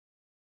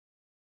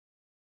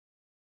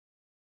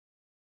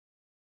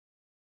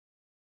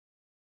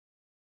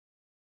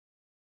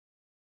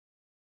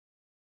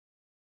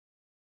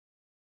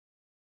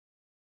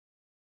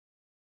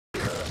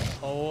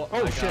Oh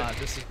Oh, my shit. god,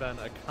 this has been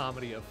a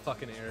comedy of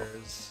fucking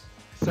errors.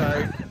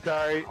 Sorry.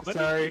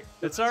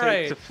 It's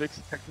alright. To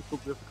fix technical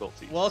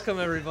difficulties. Welcome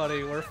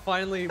everybody, we're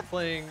finally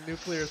playing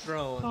Nuclear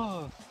Throne.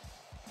 Oh.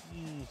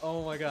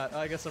 Oh my god,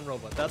 I guess I'm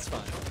robot. That's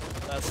fine.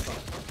 That's fine.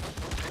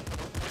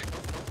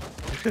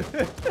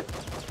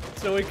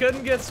 So we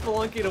couldn't get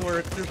Spelunky to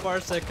work through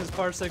Parsec because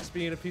Parsec's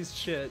being a piece of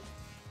shit.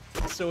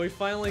 So we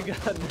finally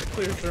got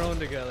Nuclear Throne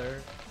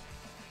together.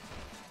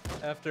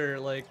 After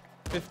like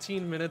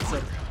 15 minutes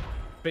of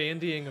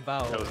bandying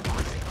about.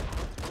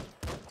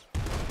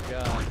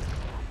 God.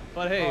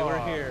 But hey, we're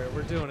here.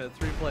 We're doing it.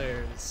 3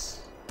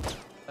 players.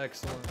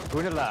 Excellent.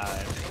 Doing it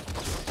live.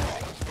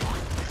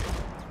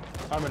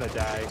 I'm gonna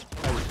die.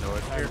 I just know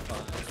it. You're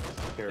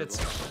fine. Terrible. It's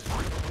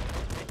fine.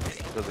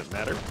 Does it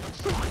matter?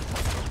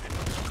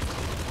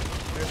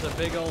 There's a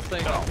big old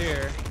thing up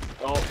here.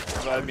 Oh,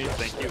 revive me,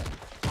 thank you.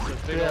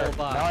 It's a big old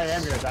box. Now I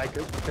am gonna die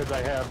because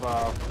I have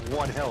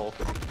 1 health.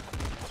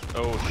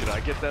 Oh, should I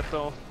get that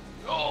though?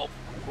 Oh,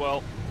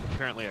 well,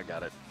 apparently I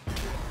got it.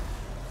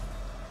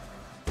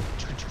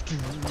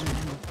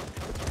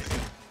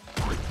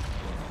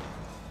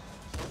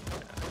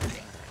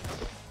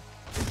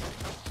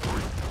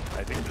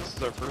 I think this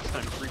is our first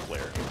time 3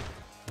 player.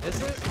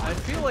 Is it? I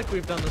feel like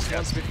we've done this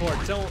once before.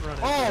 Don't run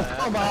into that.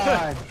 Come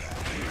on!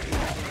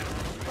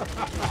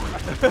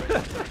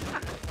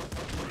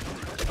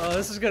 Oh,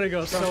 this is gonna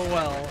go so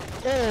well.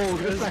 Oh,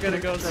 This is gonna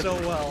go so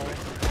well.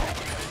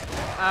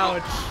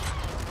 Ouch.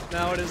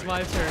 Now it is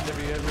my turn to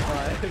be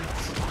revived.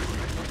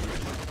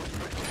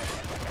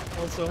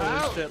 Also,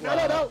 holy shit, No.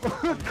 no. No.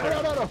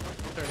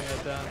 Turning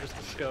it down just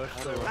a skosh.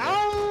 So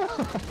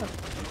Ow!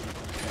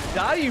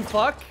 die, you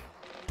fuck!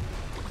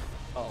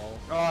 Uh-oh.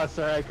 Oh,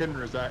 sorry, I couldn't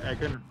revive.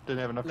 Didn't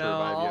have enough to No,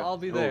 revive you. I'll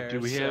be there. Oh, do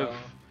we so. have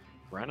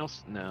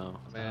Rhinos? No.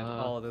 Man,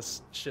 all of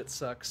this shit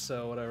sucks,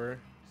 so whatever.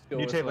 Just go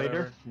with Mutate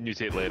later? whatever.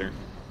 Mutate later.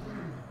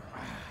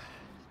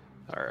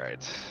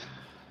 Alright.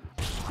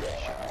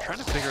 I'm trying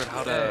to figure out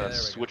how there to we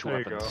switch go. There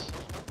you weapons.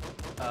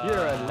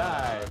 You're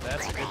alive.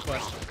 That's a good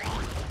question.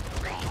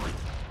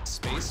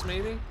 Space,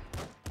 maybe?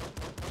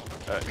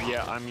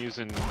 Yeah, I'm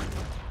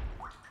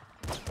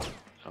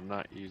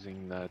not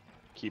using that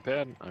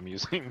keypad. I'm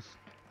using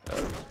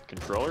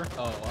controller.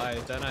 Oh,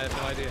 then I have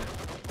no idea.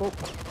 Oh.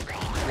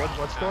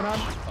 What's going on?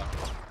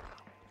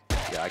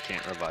 Yeah, I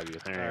can't revive you.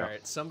 There you go.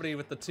 Alright, somebody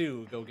with the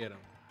 2, go get him.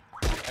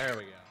 There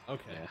we go.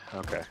 Okay. Yeah,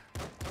 okay.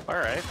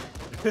 Alright.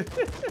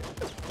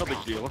 No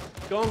big deal.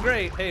 Going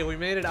great. Hey, we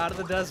made it out of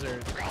the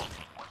desert.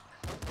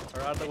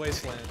 Or out of the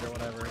wasteland, or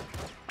whatever.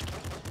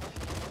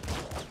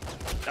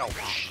 Oh,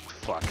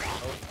 fuck.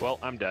 Oh. Well,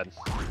 I'm dead.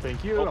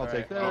 Thank you, I'll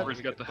take that.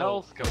 Whoever's got the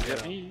health, come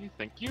get me.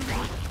 Thank you.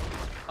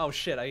 Oh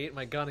shit, I ate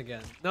my gun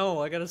again.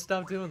 No, I gotta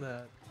stop doing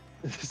that.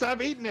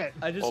 Stop eating it!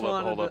 I just Hold up,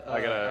 wanted hold up. to...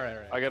 I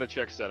alright. gotta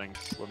check settings.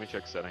 Let me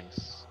check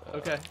settings.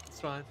 Okay,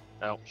 it's fine.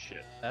 Oh,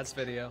 shit. That's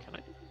video. Can I?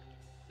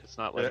 It's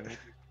not letting me.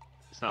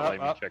 It's not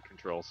letting me check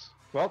controls.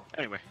 Well,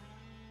 Anyway.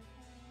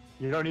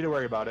 you don't need to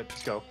worry about it.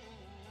 Just go.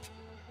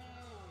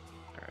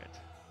 Alright.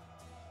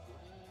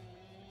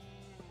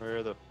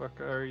 Where the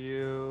fuck are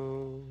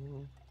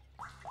you?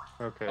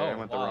 Okay, Oh, I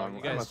went the wow, wrong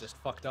you way. guys just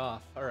fucked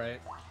off. Alright.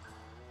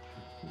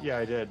 Yeah,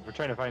 I did. We're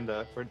trying to find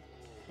the...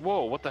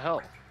 Whoa, what the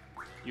hell?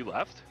 You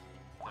left?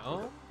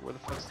 No? Where the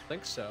fuck's... I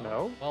think so.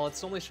 No? Well,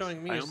 it's only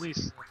showing me... I only...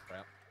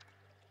 Crap.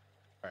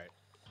 Alright.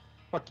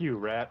 Fuck you,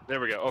 rat. There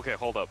we go. Okay,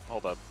 hold up.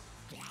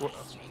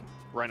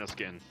 Rhino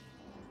skin.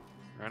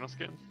 Rhino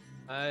skin?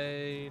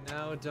 I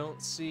now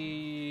don't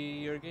see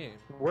your game.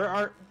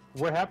 What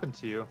happened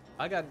to you?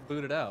 I got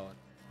booted out.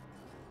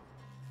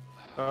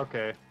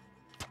 Okay.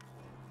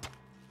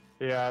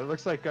 Yeah, it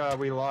looks like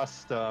we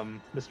lost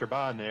Mr.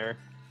 Bond there.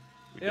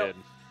 We Yep. did.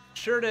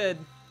 Sure did.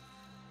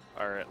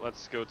 Alright,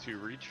 let's go to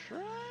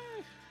retry.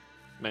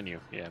 Menu.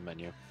 Yeah,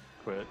 menu.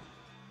 Quit.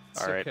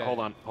 It's Alright, okay. hold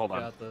on.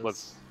 Got this.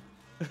 Let's...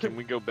 Can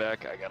we go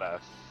back? I gotta...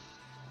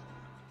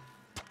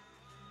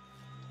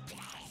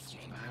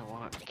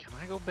 Can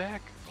I go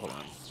back? Hold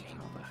on.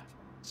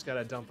 Just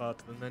gotta dump out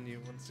to the menu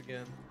once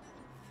again.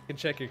 You can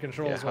check your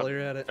controls Yeah, while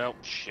you're at it. Oh,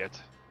 shit.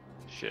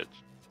 Shit.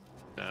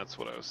 That's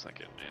what I was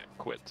thinking. Yeah,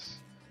 quit.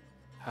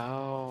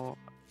 How...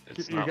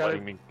 It's You not gotta-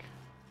 letting me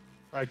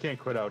I can't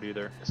quit out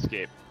either.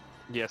 escape.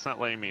 Yeah, it's not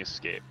letting me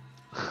escape.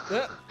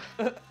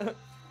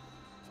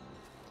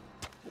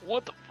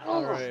 What the...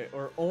 Alright,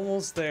 we're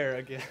almost there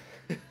again.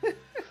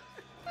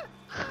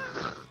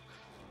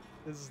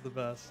 This is the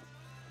best.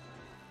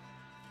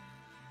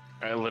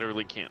 I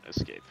literally can't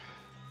escape.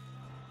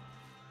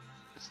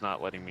 It's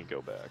not letting me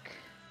go back.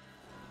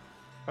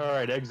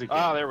 Alright, exit.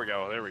 Ah, there we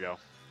go. There we go.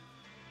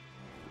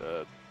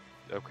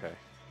 Okay.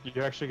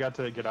 You actually got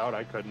to get out?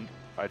 I couldn't.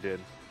 I did.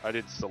 I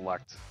did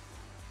select.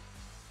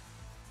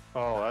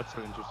 Oh, that's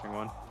an interesting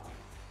one.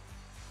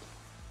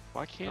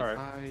 Why can't Alright.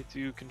 I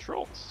do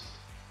controls?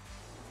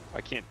 I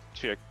can't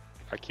check.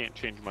 I can't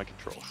change my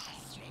controls.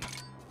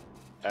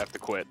 I have to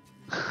quit.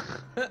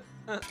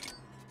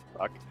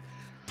 Fuck.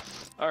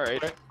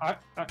 Alright. Wait,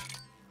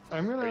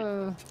 I'm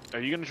gonna... Are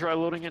you gonna try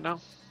loading it now?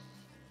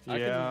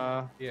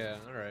 Yeah. Yeah,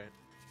 alright.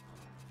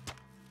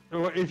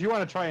 Well, if you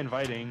want to try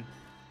inviting.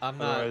 I'm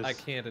not. I Otherwise-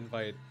 can't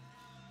invite.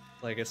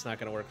 Like, it's not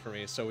gonna work for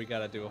me. So we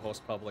gotta do a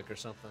host public or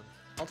something.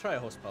 I'll try a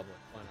host public.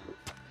 Why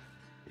not?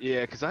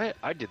 Yeah, because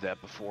I did that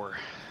before.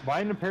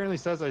 Mine apparently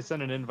says I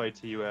sent an invite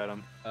to you,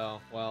 Adam.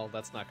 Oh well,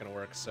 that's not gonna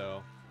work.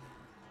 So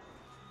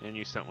And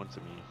you sent one to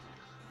me.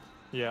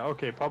 Yeah,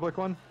 okay, public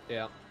one?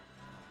 yeah.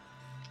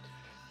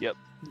 Yep.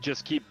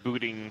 Just keep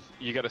booting.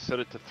 You got to set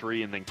it to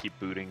 3 and then keep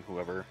booting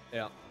whoever.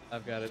 Yeah,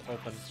 I've got it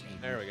open.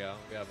 There we go.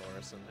 We got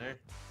Boris in there.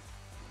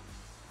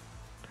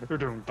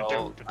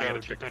 Oh, I gotta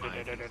check my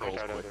controls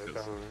quick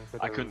 'cause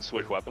I couldn't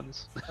switch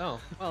weapons. Oh,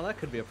 well, that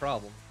could be a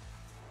problem.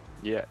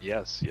 Yeah,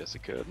 yes,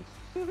 it could.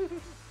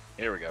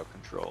 Here we go,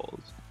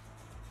 controls.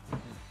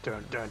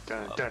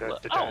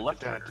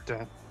 Left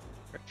trigger.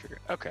 Right trigger.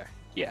 Okay,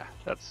 yeah,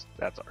 that's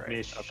alright.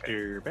 Okay.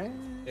 Mr.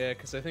 Bang. Yeah,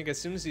 because I think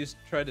as soon as you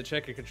tried to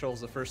check your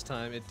controls the first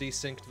time, it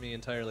desynced me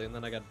entirely, and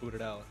then I got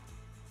booted out.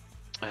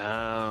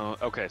 Oh,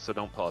 okay, so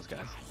don't pause,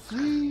 guys.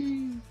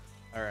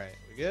 Alright,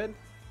 we good?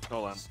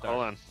 Hold on, Start.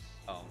 hold on,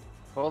 Oh.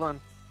 hold on.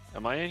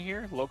 Am I in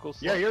here? Local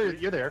Yeah, slot?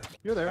 you're there.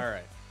 You're there.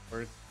 Alright.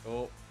 We're...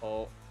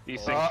 Oh.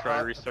 These oh. things try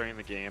restarting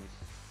the game.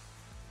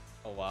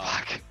 Oh, wow.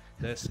 Fuck.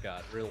 This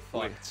got real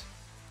Wait. fucked.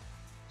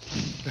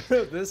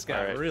 This got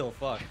Alright. real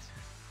fucked.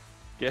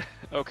 Yeah,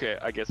 okay,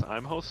 I guess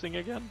I'm hosting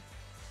again?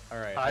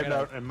 Alright. I'm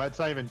not, and it's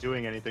not even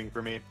doing anything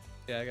for me.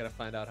 Yeah, I gotta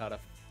find out how to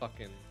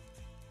fucking...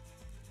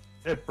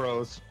 It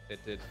froze. It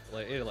did...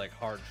 Like,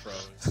 hard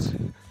froze.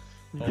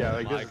 Oh Yeah,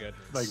 like my it's,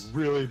 goodness. like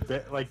really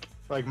bad.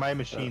 Like my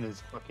machine is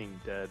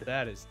fucking dead.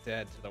 That is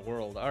dead to the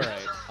world.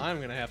 Alright,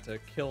 I'm gonna have to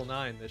kill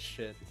 9 this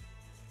shit.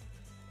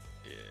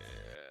 Yeah.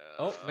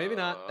 Oh, maybe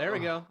not. There we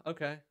go.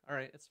 Okay.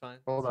 Alright, it's fine.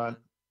 Hold It's on.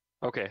 fine.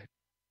 Okay.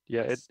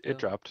 Yeah, it Still-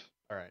 dropped.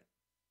 Alright.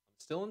 I'm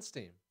still in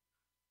Steam.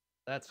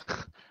 That's good.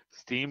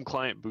 Steam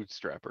client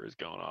bootstrapper is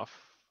going off.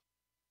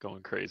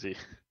 Going crazy.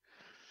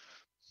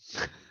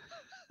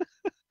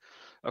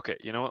 Okay,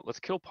 you know what? Let's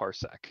kill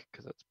Parsec,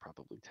 because that's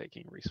probably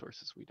taking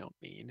resources we don't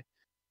need.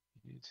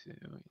 You need to,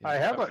 yeah, I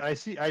have okay. I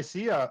see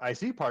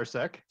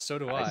Parsec. So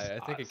do I I. s-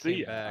 I think I it see came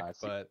ya, I back,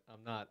 see. but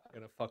I'm not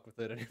gonna fuck with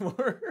it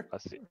anymore. I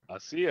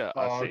see ya,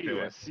 Oh, I see you,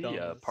 okay. I see ya,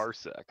 Dumbass.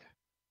 Parsec.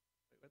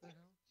 Wait, what the hell?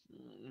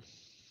 Mm, God, this is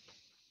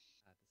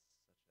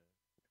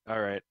such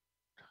Alright.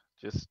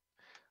 Just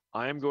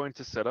I am going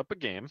to set up a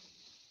game.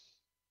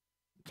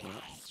 a...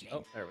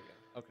 Oh, there we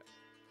go. Okay.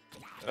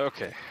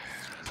 Okay.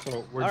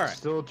 So we're Alright.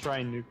 still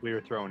trying nuclear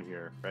throne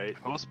here, right?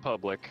 Host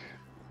public.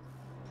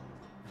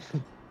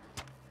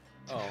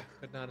 Oh,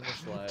 could not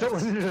initialize. Don't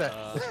run into that.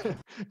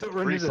 Don't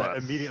run into that. Reset.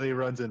 Immediately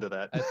runs into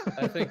that.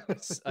 I think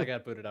I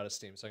got booted out of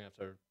Steam, so I'm gonna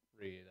have to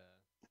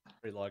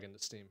re-log into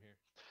Steam here.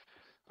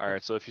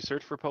 Alright, so if you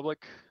search for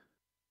public,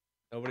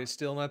 Nobody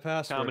steal my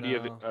password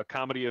now.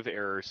 comedy of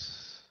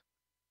errors.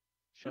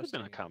 Should have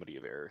been a Trusting comedy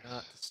of errors.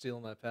 Not to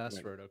steal my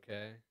password,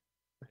 okay?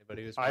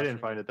 Anybody who's I didn't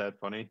watching? find it that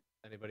funny.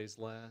 Anybody's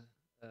left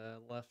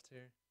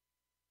here?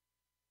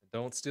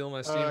 Don't steal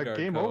my Steam card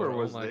Game code. Over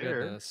was oh my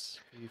there. goodness.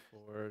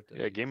 P4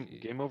 Yeah,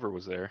 game over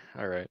was there.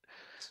 All right,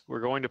 we're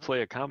going to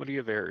play a comedy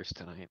of errors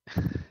tonight.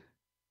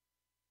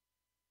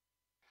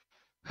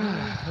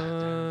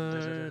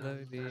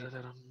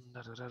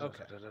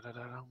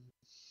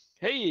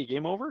 Hey,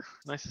 game over.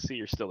 Nice to see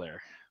you're still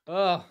there.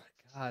 Oh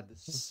god,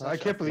 this is I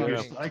such can't a believe you're.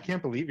 fucking- I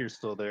can't believe you're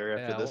still there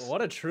after Yeah, this.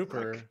 what a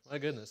trooper! My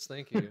goodness,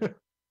 thank you.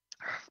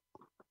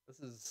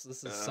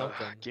 This is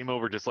something. Game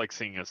over just like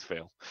seeing us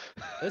fail.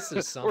 This is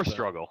Or something.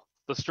 struggle.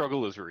 The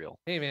struggle is real.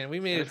 Hey man, we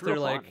made it It's through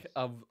real like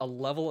a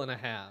level and a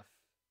half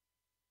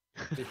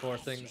before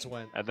things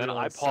went. And then real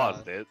I south.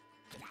 paused it.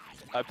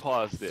 I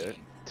paused it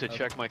to Okay.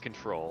 check my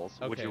controls,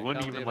 which Okay, you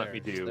wouldn't comedy even of let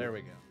me errors. do. There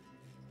we go.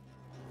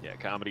 Yeah,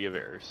 comedy of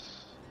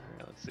errors. All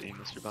right, let's see,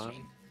 Mr. Bond.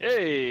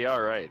 Hey,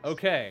 all right.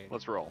 Okay,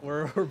 Let's roll.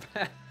 we're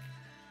back.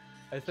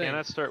 I think. Can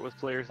I start with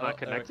players Oh, not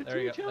connected there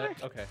to you each go. other?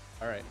 Okay,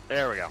 all right.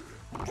 There we go.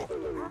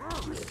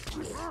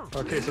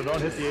 Okay, so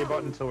don't hit the A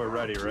button until we're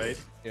ready, right?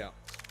 Yeah.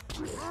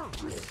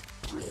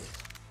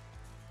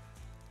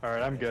 All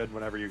right, I'm good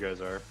whenever you guys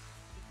are.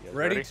 You guys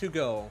Ready to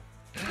go.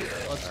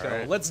 Let's All go.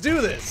 right. Let's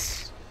do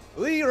this.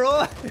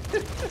 Leroy.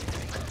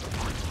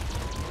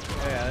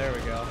 Yeah, there we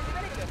go.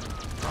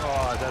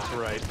 Oh, that's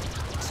right.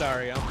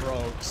 Sorry, I'm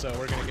rogue, so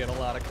we're gonna get a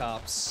lot of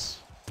cops.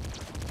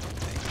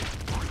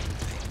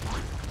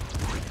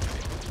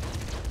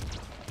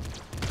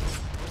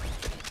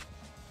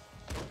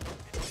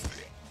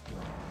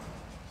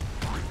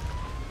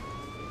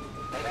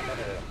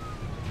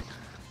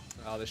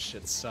 Oh, this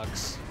shit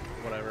sucks.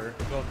 Whatever.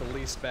 We'll go with the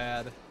least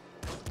bad.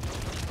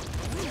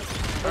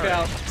 Look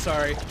out.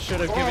 Sorry. Should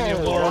have given you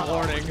more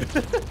warning.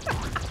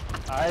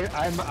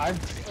 I'm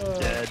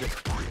dead.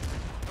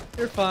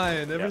 You're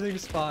fine.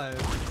 Everything's fine.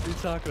 What are you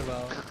talking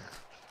about?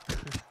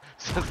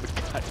 Says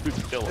the guy who's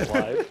still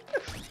alive.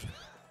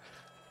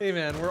 Hey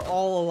man, we're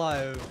all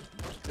alive.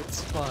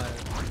 It's fine.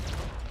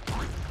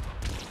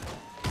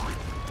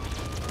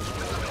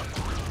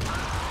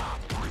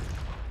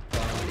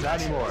 Not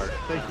anymore.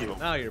 Thank you.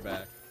 Now you're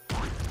back.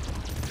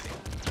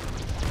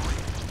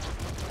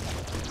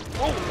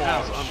 Oh,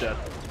 balls, I'm dead.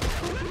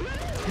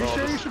 Oh,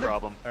 sure this you is should? a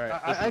problem. All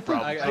right. This is I a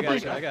problem. I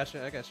got you. I got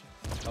you. I got you.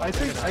 Oh, I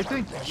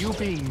think you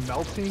being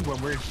melting when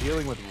we're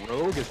dealing with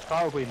Rogue is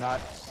probably not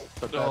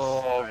the best.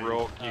 Oh,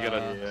 Rogue, you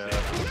gotta. yeah.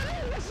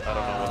 I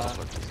don't know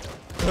what the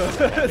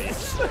fuck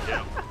is going on.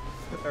 Yeah.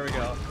 There we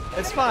go.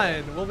 It's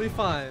fine. We'll be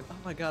fine. Oh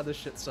my god, this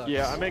shit sucks.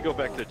 Yeah, I may go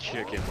back to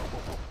chicken.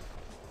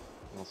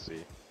 We'll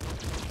see.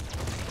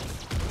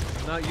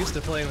 I'm not used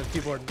to playing with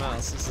keyboard and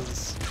mouse. This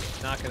is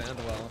not gonna end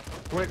well.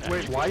 Wait,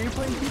 why are you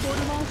playing keyboard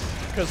and mouse?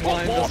 Because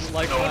Wine doesn't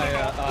like my,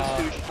 no.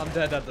 I'm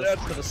dead at the,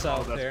 to the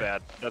south That's here.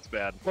 bad. That's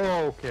bad.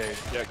 Oh, okay.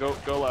 Yeah, go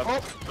left.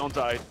 Oh. Don't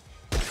die.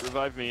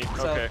 Revive me.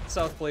 South, Okay.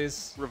 south,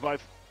 please.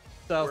 Revive.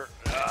 South.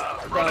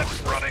 Running.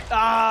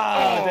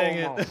 Ah, Oh. dang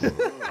it.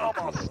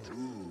 Almost.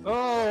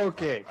 Oh,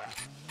 okay.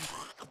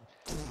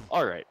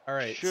 All right. All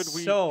right, Should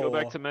we so- go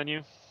back to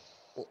menu?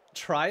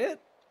 Try it?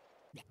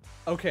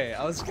 Okay,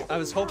 I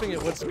was hoping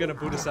it was gonna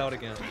boot us out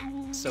again.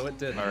 So it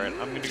did. All right,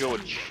 I'm gonna go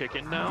with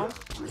chicken now.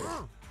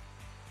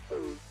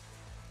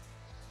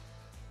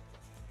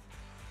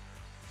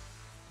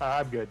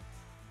 I'm good.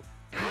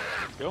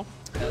 Let's go.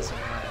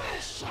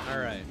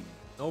 Alright.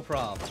 No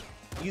problem.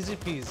 Easy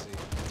peasy.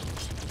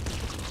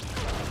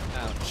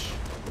 Ouch.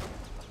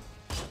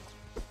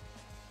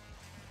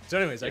 So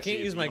anyways, I Yes, can't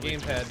you- use my you-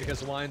 gamepad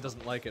because Wine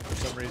doesn't like it for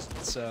some reason,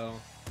 so...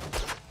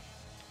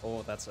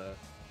 Oh, that's a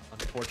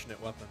unfortunate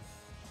weapon.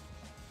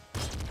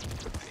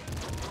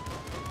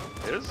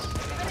 Is?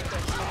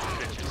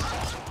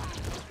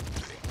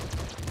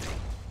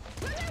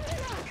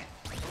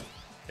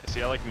 Yeah,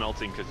 see, I like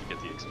melting because you get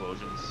the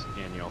explosions,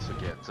 and you also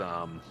get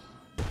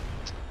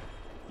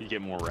you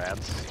get more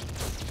rads.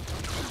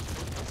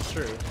 It's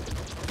true.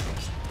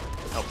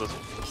 Help us.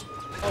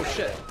 Oh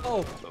shit.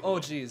 Oh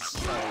jeez.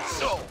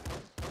 No.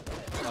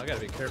 Oh, I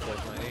gotta be careful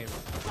with my aim.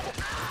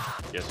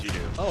 Yes, you do.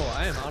 Oh,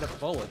 I am out of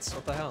bullets.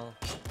 What the hell?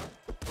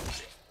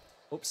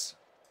 Oops.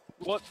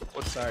 What?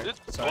 What's Sorry.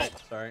 Sorry.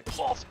 Sorry.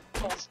 Balls.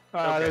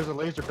 Okay. There's a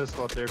laser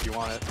pistol up there if you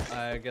want it.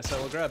 I guess I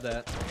will grab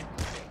that.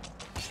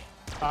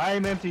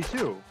 I'm empty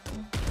too.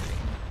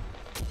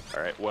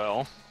 All right.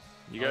 Well,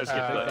 you guys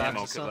get big the box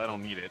ammo of because I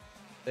don't need it.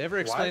 They ever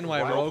explain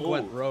why why- Rogue oh.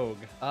 went rogue?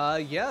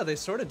 Yeah, they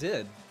sort of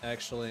did,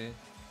 actually.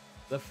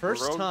 The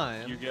first Rogue,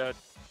 time... You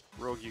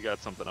got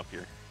something up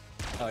here.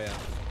 Oh,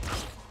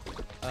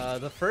 yeah.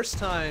 The first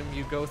time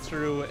you go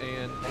through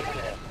and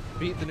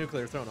beat the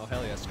nuclear throne, oh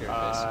hell yeah, scary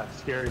face.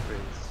 Scary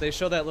face. They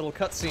show that little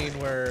cutscene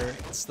where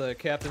it's the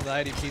captain of the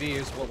IDPD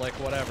who's like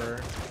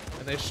whatever,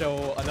 and they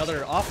show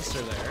another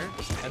officer there,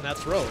 and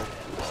that's Rogue.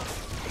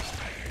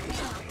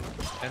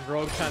 And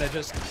Rogue kind of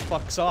just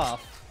fucks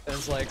off and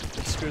is like,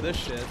 screw this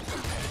shit.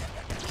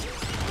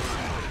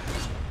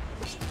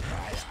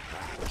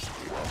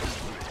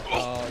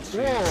 Oh,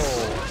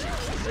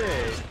 jeez. Whoa!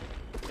 Hey.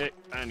 Hey,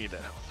 I need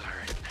that health. All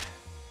right.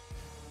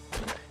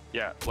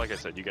 Yeah, like I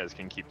said, you guys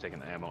can keep taking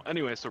the ammo.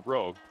 Anyway, so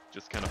Rogue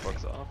just kind of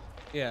fucks off.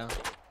 Yeah.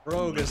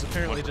 Rogue is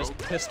apparently What just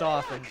Rogue? pissed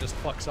off and just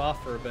fucks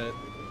off for a bit.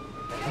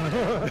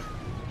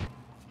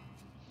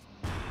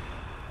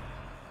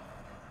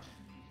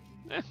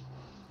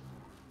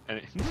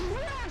 Any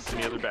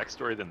other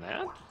backstory than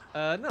that?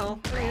 No.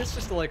 I mean, it's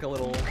just like a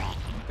little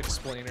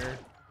explainer.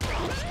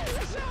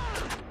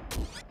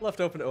 Left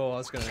open. Oh, I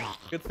was gonna.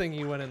 Good thing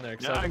you went in there,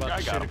 because I was about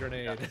to shoot a him.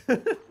 grenade.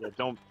 Yeah,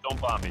 don't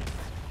bomb me.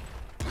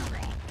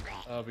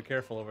 Oh, be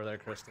careful over there,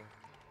 Kristen.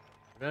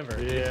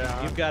 Remember,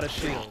 Yeah. you've got a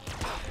shield.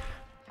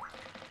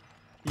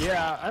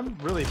 Yeah, I'm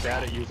really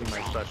bad at using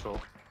my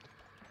special.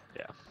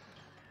 Yeah.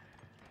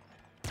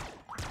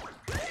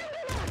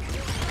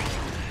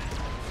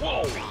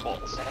 Whoa!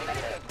 Balls.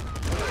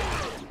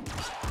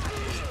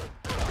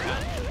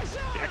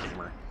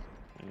 Jackhammer.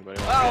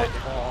 Anybody want Oh! that?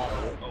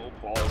 Oh,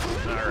 balls.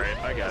 Alright,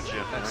 I got you.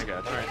 I got you.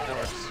 Alright, that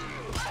works.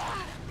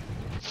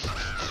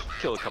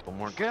 Kill a couple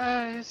more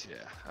guys.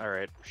 Yeah.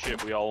 Alright.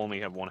 Shit, we all only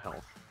have 1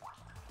 health.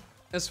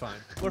 It's fine.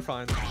 We're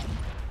fine.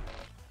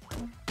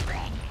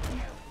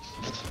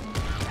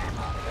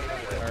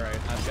 Alright,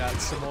 I've got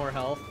some more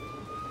health.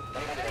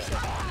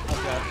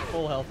 I've got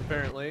full health,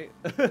 apparently.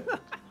 I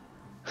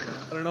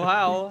don't know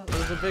how.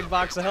 There's a big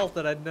box of health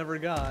that I'd never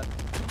got.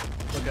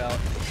 Look out.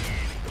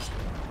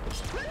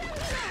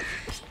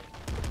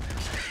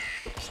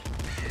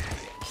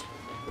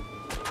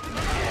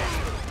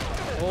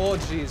 Oh,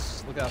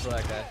 jeez. Look out for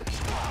that guy.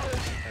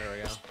 There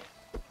we go.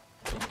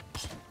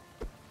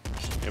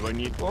 Anybody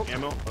need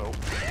ammo? Oh.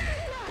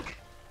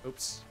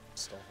 Oops.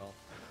 Stole health.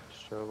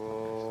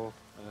 Shovel.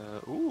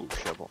 Ooh,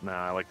 shovel.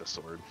 Nah, I like the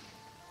sword.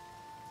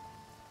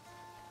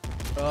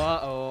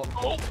 Uh-oh.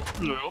 Oh,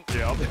 no.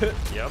 Yep.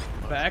 Yep.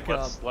 Back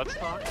up. Let's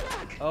talk.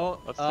 Oh,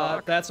 Let's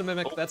talk. that's a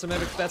mimic. Oh. That's a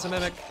mimic. That's a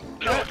mimic.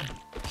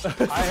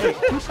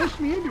 Who pushed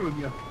me into him,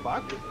 you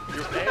fuck?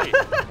 You're hey.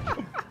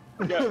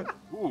 Yeah.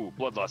 Ooh,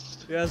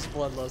 bloodlust. Yes,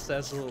 bloodlust.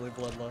 Absolutely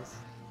bloodlust.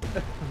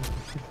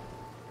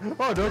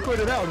 Oh, don't put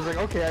it out. I was like,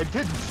 okay, I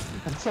didn't.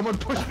 And someone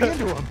pushed me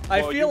into him.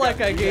 I Well, feel you like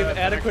got- I you gave got an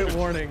adequate extra-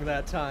 warning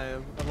that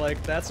time. I'm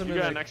like, that's a You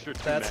mimic. got an extra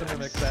 2 that's a mags.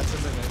 mimic. That's a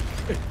mimic.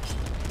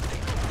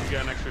 You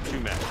got an extra 2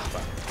 mags.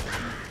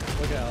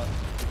 Look out.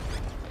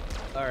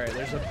 Alright,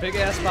 there's a big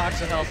ass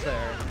box of health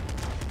there.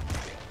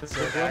 So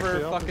whoever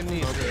fucking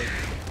needs it.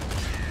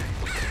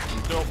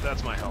 Nope,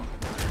 that's my health.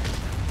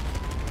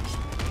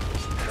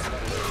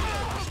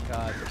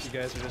 God, you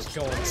guys are just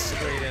going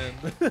straight in.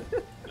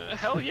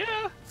 Hell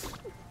yeah!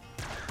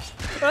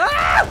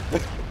 Ah!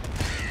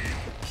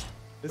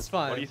 It's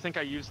fine. Why do you think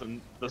I use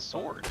the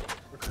sword?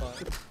 We're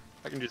fine.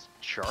 I can just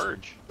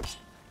charge.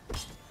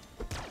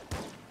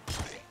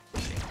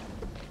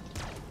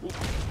 Ooh,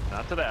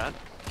 not to that.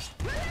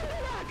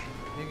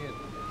 Dang it.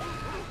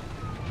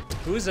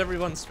 Who's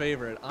everyone's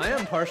favorite? I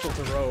am partial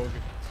to Rogue.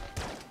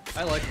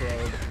 I like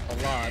Rogue a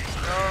lot.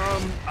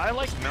 I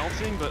like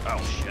melting, but oh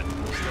shit.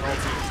 I'll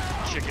do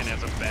chicken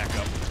as a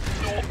backup.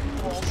 No,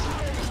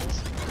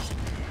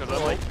 because I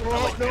like no.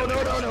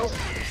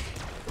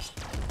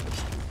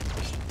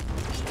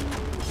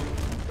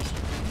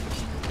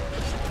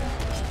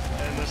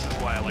 And this is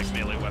why I like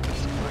melee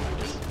weapons.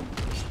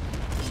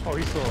 Oh,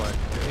 he's still alive.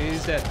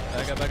 He's dead.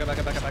 Back up.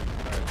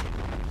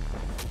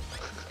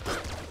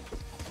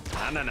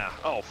 Alright. No.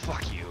 Oh,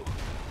 fuck you.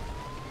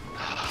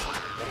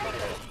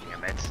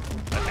 Damn it.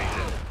 I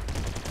made it.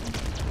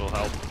 Will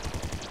help.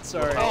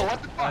 Sorry. Oh,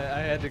 what the fuck?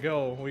 I had to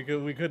go. We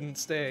couldn't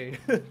stay.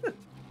 Okay,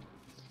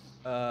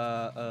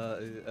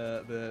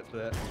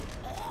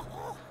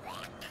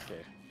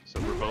 so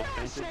we're both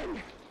painted.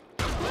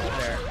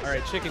 There.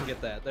 Alright, chicken,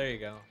 get that. There you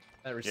go.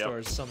 That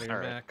restores some of your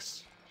Alright.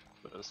 max.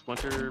 A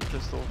splinter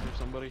pistol for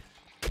somebody.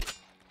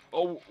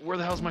 Oh, where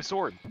the hell's my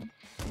sword?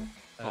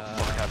 Oh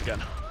fuck,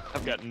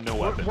 I've got no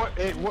weapon. What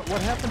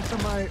happened to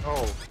my?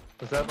 Oh,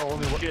 was that the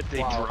only one? Shit, they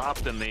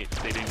dropped and they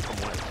didn't come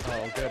with.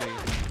 Oh, goody.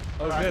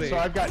 Oh, Alright, goody. so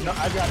I've got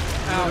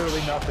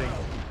literally nothing.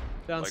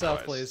 Down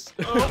south, please.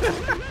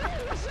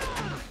 Likewise.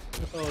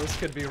 Oh, this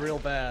could be real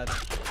bad.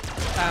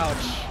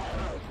 Ouch.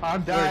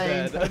 I'm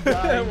dying. We're dead. I'm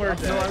dying. We're Up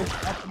dead.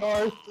 north, up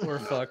north. We're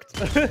fucked.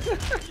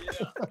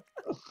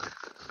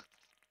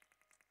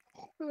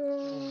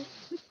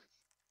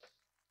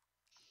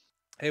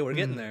 Hey, we're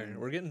getting there.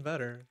 We're getting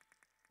better.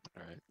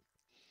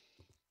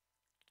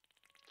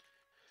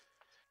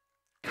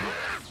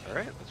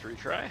 Alright, let's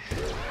retry.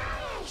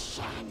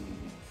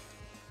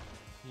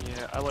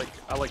 Yeah, I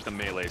like the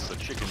melee, so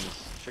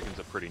chicken's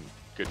a pretty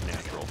good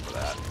natural for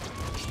that.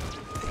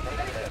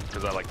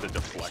 Because I like to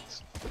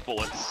deflect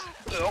bullets.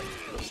 Oh.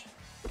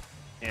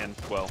 And,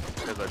 well,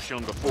 as I've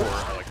shown before,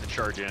 I like to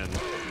charge in and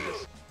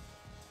just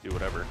do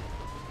whatever.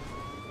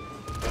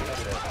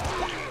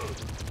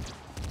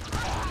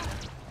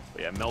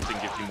 But yeah, melting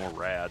gives you more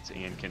rads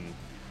and can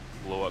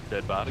blow up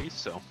dead bodies,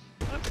 so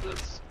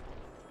that's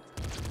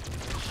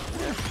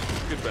yeah,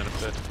 good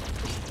benefit.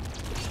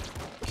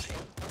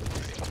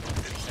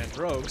 And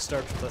Rogue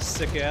starts with a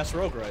sick-ass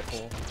Rogue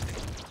rifle.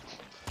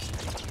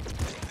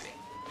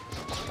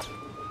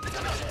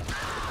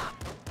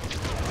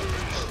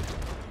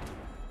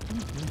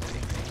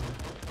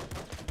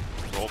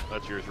 Oh,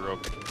 that's yours,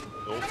 Rogue.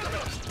 Oh.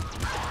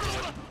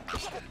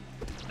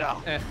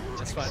 No.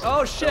 That's fine.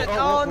 Oh shit!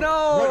 Oh, Oh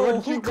no!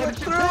 what Who did clicked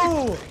you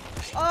through?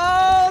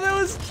 Oh, there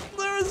was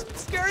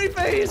scary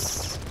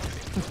face.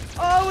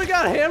 Oh, we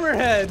got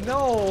Hammerhead.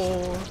 No.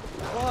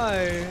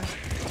 Why?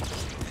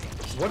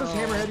 What does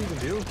Hammerhead even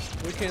do?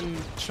 We can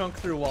chunk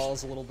through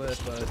walls a little bit,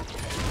 but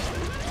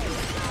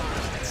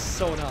it's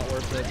so not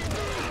worth it.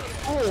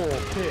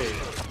 Okay.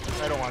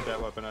 I don't want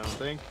that weapon, I don't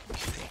think.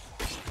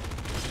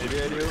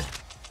 Maybe I do.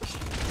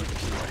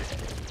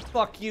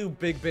 Fuck you,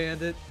 big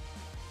bandit.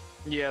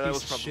 Yeah, that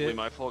was Piece of probably shit.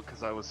 my fault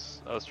because I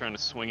was trying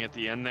to swing at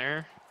the end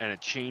there, and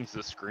it changed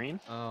the screen.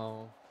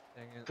 Oh,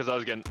 dang it. Because I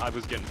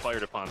was getting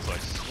fired upon, so I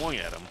swung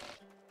at him,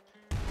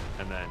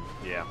 and then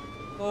yeah.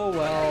 Oh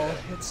well,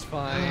 it's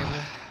fine.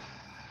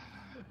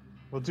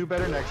 We'll do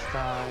better next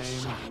time.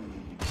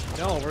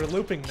 No, we're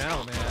looping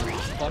now, man.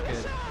 Fuck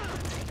it.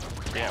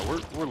 Yeah,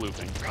 we're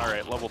looping. All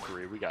right, level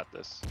 3, we got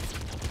this.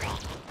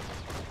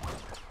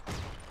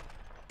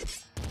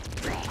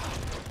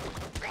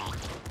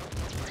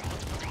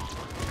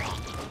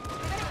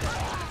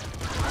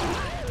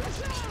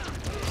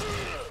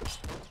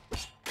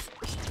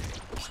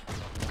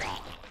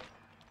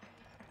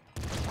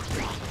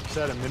 Is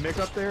that a mimic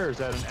up there, or is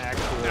that an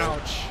actual?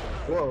 Ouch.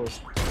 Whoa.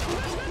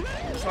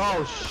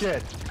 Oh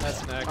shit.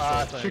 That's an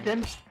actual thing.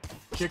 Chicken.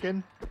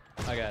 Chicken.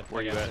 I got.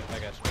 Where I you got at? you. I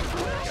got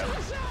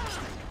you.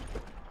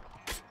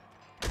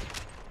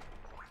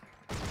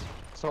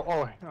 So,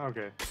 oh,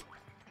 okay.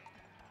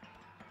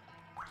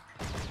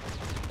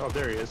 Oh,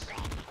 there he is.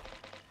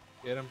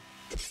 Get him.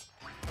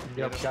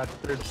 Yep,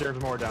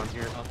 there's more down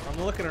here.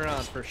 I'm looking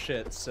around for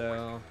shit,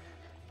 so.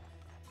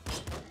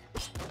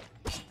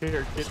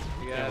 Here, get.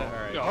 You got it. All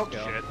right. Oh let's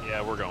go. shit!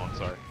 Yeah, we're going.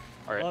 Sorry.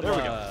 All right, there we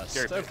go. Bloodlust,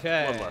 Scary face.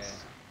 okay. Bloodlust.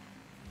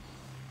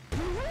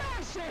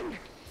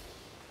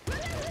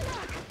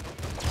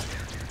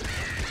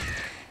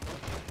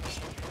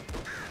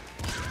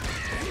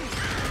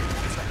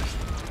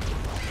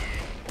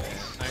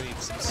 I need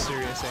some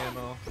serious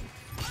ammo.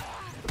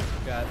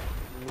 Got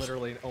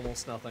literally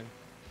almost nothing.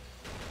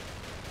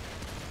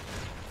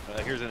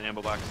 Here's an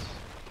ammo box.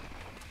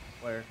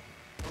 Where?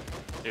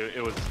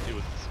 It was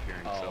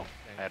disappearing, Oh, so dang.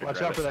 I had to Watch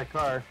grab out for it. that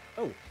car.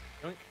 Oh,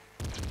 yoink.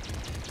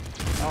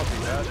 I'll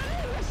do that.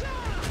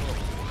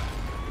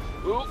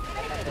 Ooh.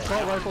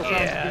 Assault rifle sounds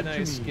Yeah, good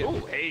nice. to me. Get, Oh,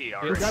 hey, get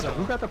alright. some.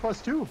 Who got the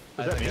 +2?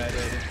 I Is that think me? I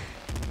did.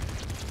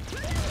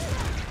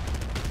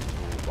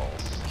 Ooh,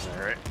 balls.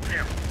 Alright.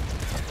 Yeah.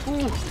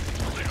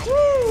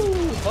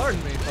 Woo!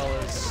 Pardon me,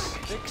 fellas.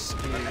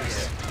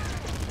 Excuse.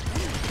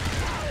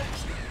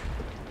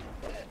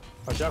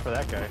 Watch out for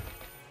that guy.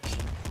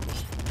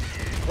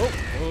 Oh,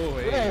 oh,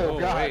 hey, Oh, oh,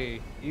 God. hey.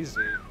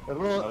 Easy. A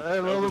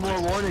little bit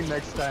more warning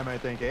next time, I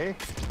think, eh?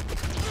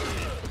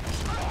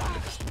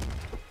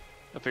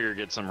 I figure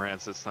get some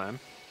rats this time.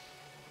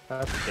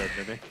 That's a dead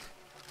mimic.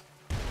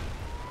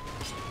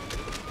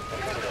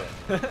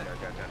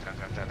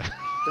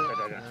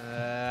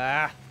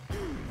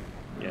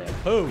 Yeah.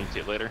 Oh. Meet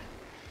you later.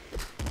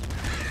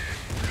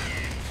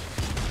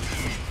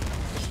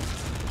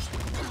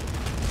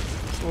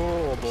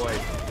 Oh boy.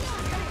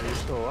 Are you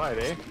still alive,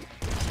 eh?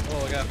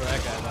 Oh, I got for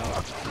that guy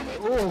now.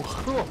 Oh,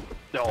 cool.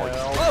 No.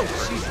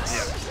 Oh, Jesus.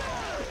 Yeah.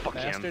 Fuck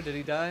Bastard, him. did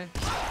he die?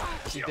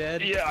 Is he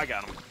dead? Yeah, I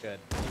got him. Good.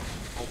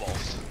 Oh,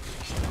 balls.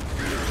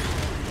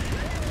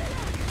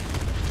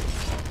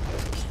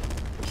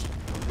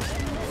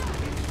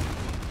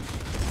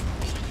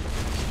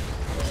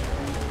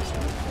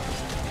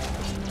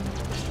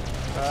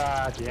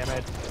 Ah, damn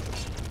it.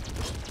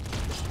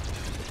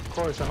 Of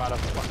course I'm out of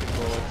fucking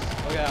bullets.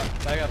 Oh, yeah.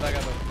 Back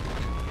up.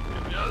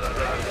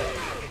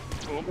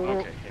 Oh,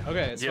 okay. Yeah.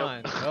 Okay, it's Yep.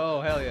 fine.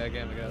 Oh, hell yeah,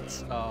 Gamma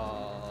Guts.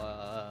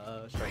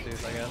 Oh, strike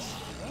these, I guess.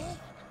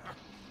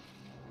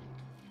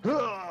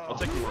 I'll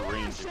take more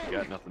range if you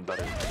got nothing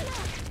better.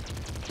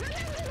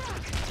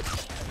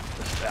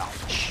 Ow,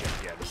 shit,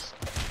 yeah, these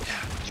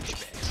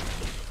douchebags.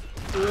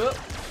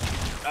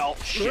 Ow,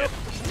 shit.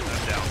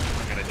 I'm down.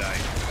 I'm gonna die.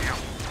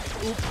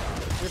 Oop.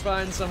 You're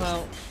fine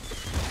somehow.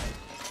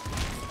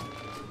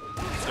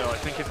 So I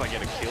think if I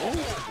get a kill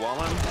while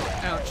I'm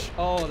Ouch.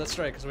 Oh, that's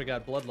right, because we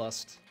got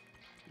Bloodlust.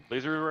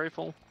 laser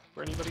rifle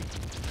for anybody?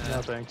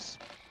 No thanks.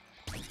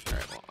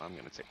 Alright, well, I'm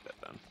gonna take that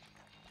then.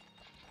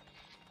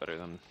 Better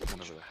than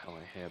whatever the hell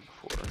I had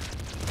before.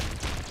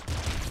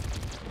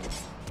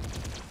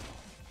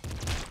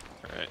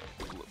 Alright.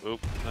 Oop.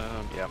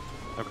 Yeah.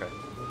 Okay.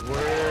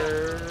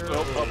 Where?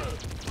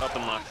 Oh, up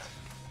and left.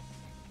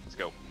 Let's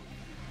go.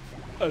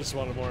 I just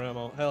wanted more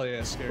ammo. Hell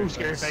yeah, scary Ooh,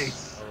 scary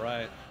face.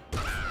 Alright.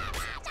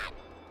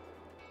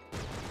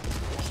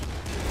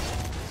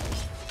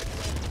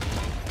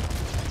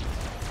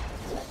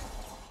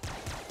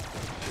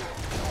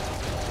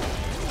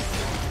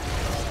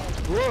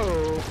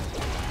 Whoa.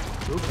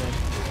 Open.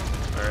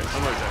 Alright,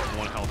 somebody's at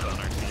 1 health on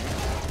our team.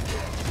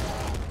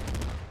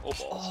 Oh,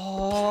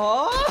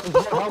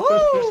 balls.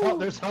 Oh,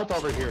 There's health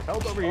over here.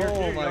 Health over here. oh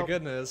Here you my go.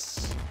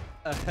 goodness.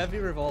 A heavy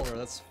revolver,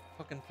 that's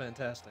fucking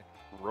fantastic.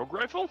 Rogue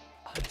rifle?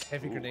 A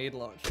heavy Ooh. grenade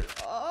launcher.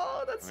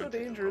 Oh, that's I'm so gonna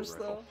take a dangerous rogue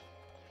though.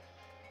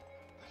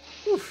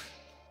 rifle. Oof.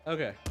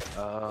 Okay.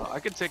 I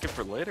could take it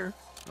for later,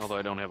 although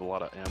I don't have a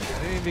lot of ammo.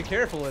 I mean, be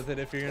careful with it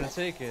if you're gonna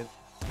take it.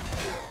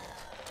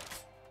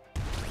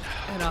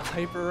 And a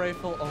hyper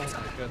rifle? Oh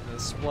my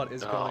goodness, what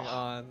is going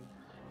on?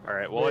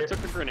 Alright, well I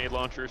took the grenade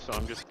launcher, so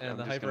I'm just And I'm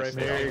the just hyper gonna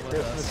rifle. stay Merry on.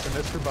 Christmas to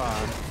Mr.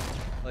 Bond.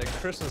 Like,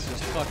 Christmas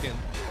just fucking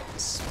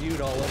spewed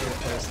all over the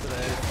place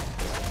today.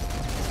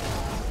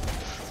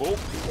 Oh,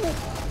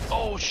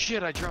 oh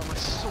shit, I dropped my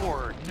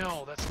sword.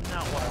 No, that's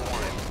not what I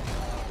wanted.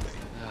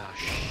 Oh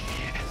shit.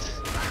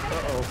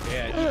 Uh-oh.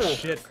 Yeah, eat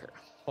shit.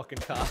 Fucking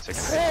cops.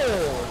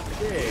 Oh,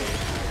 okay.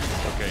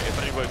 Okay,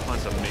 if anybody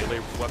finds a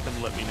melee weapon,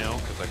 let me know,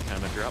 because I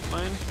kind of dropped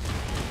mine.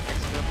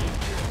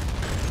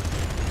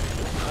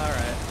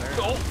 Alright.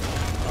 Oh!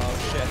 Oh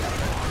shit.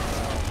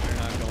 Oh, they're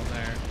not going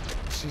there.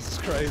 Jesus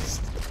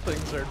Christ.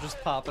 Things are just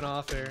popping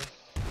off here.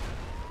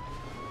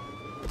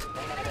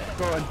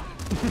 Going.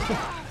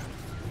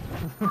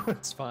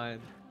 It's fine.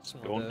 Just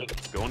wanted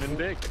Going in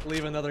big. to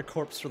leave another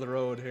corpse for the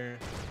road here.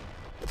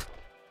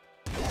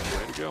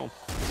 Way to go.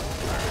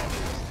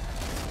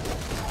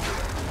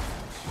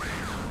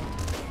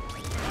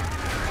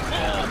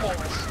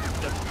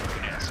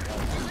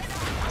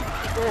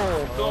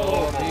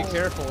 Oh, be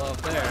careful out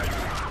there.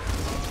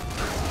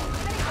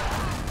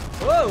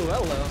 Whoa,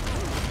 hello.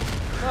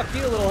 Fuck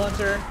you, little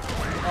hunter.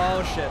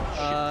 Oh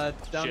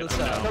shit. Down Shit, to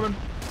the I'm south. Coming.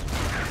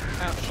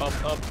 Ouch.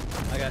 Up.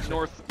 I got you.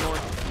 North.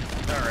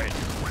 Alright.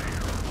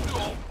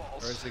 Oh,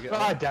 Where's he Oh, go?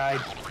 I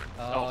died.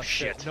 Oh,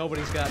 shit. shit.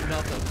 Nobody's got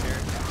nothing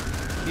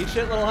here. Eat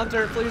shit, little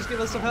hunter. Please give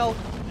us some help.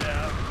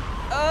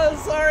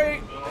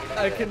 Sorry.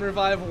 I can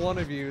revive one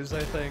of yous,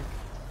 I think.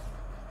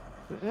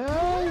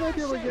 Yeah, you might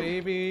be able to get.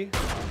 Maybe.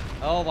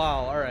 Oh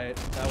wow. All right,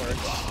 that works.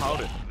 How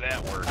did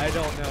that work? I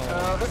don't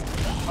know.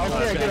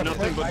 Okay, I get a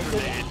nothing but I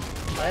grenade.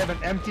 have an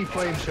empty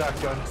flame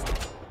shotgun.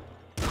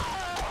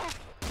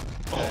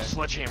 Oh,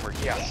 sledgehammer,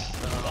 yes.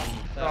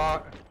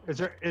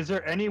 Is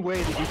there any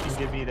way that you can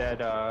give me that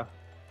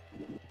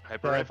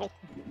Hyper that- rifle?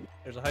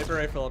 There's a hyper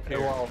rifle up here.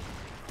 well,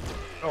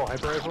 oh,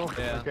 hyper rifle?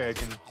 Yeah. Okay, I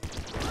can.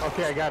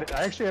 Okay, I got it.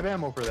 I actually have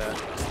ammo for that.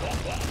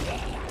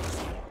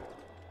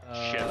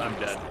 Shit, I'm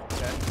dead.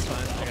 Okay, it's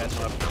fine. I got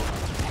you.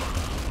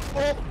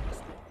 Oh!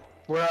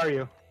 Where are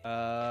you?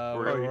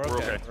 We're We're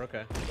okay. okay. We're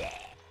okay.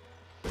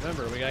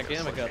 Remember, we got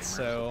Gamma Guts,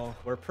 so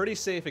we're pretty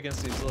safe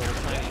against these little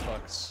tiny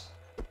fucks.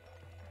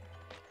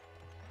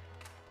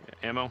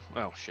 Yeah, ammo?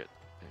 Oh, shit.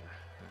 Yeah,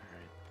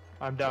 alright.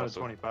 I'm down to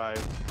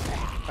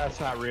 25. That's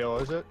not real,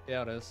 is it?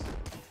 Yeah, it is.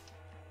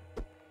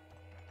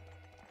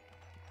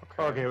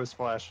 Okay, it was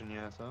flashing,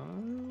 yeah, so...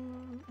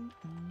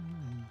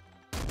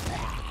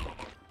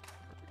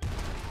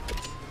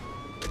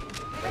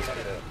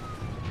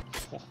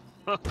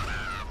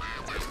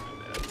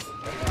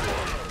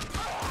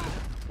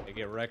 They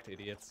get wrecked,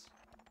 idiots.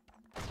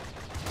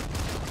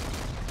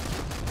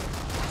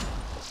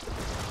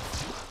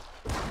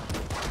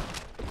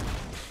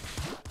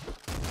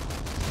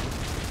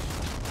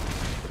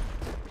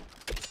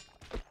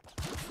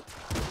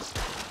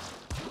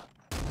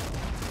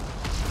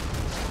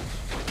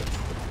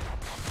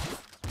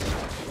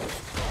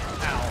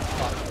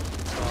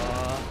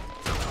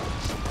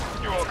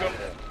 You're welcome.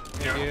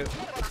 Thank you.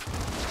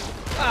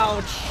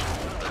 Ouch!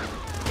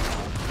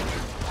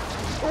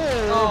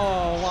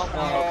 Oh,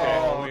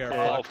 okay. We are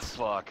Oh, fucked.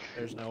 fuck.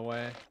 There's no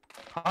way.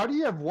 How do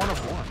you have 1 of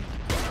 1?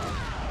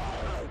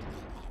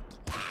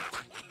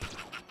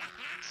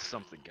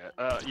 Something,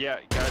 guy. Yeah,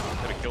 guys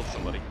could have killed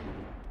somebody.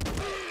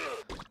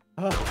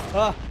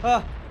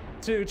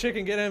 Two,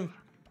 chicken, get him.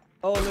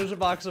 Oh, and there's a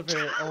box up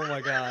here. Oh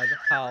my god,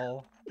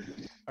 how?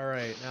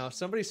 Alright, now if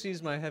somebody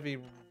sees my heavy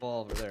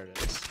revolver, there it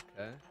is.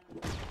 Okay.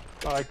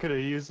 Oh, I could have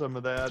used some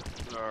of that.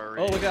 Sorry.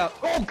 Oh, look out.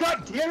 Oh,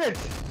 god damn it!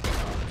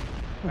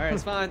 Alright,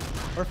 it's fine.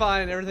 We're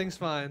fine, everything's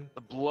fine.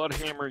 The blood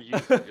hammer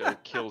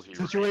kills you.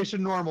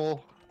 Situation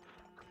normal.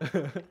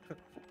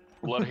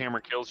 Blood hammer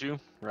kills you,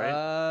 right?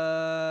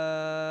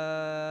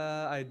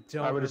 I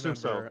don't I would remember. assume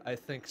so. I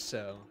think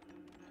so.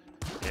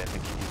 Yeah, I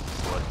think he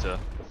uses blood to...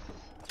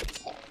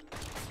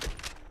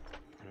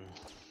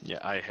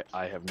 Yeah,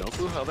 I have no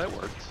clue how that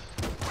worked.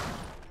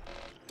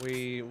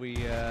 We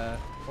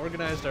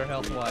organized our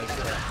health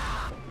wisely.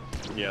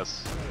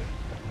 Yes.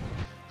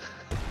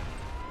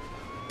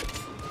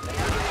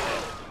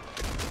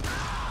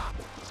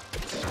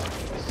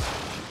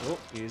 Oh,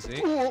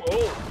 easy.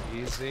 Oh!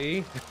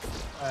 Easy.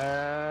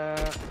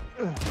 Uh,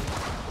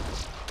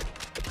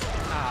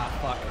 Ah,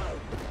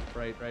 fuck.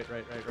 Right.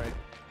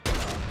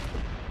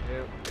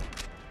 Yep.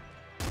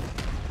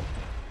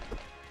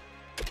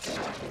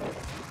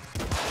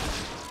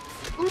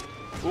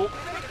 Oh,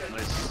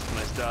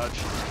 nice dodge.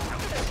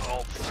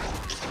 Oh,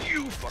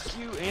 fuck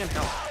you, and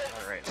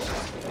health. All right.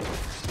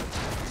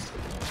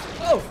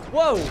 Oh,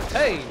 whoa,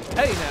 hey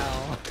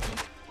now.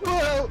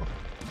 whoa!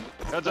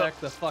 Heads up. Back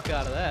the fuck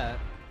out of that.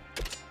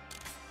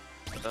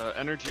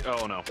 Energy.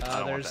 Oh no, I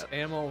don't want There's that.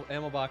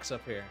 ammo box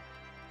up here.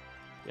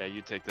 Yeah,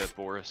 you take that,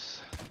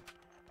 Boris.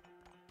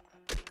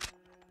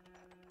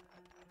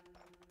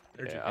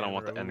 Energy Yeah, I don't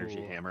want the hammer,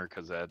 energy ooh. hammer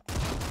because that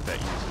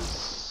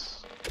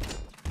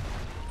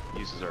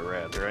uses our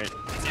rad, right?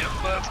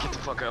 Yep. Let's get the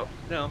fuck out.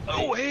 No.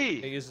 Oh It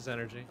hey. uses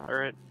energy. All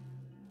right.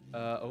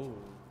 Ooh.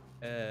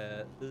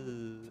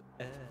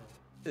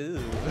 Ooh.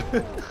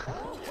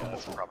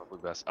 That's probably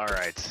best. All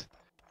right.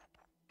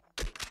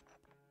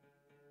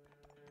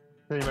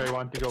 Anybody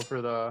want to go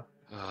for the...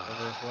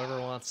 Whoever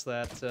wants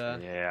that.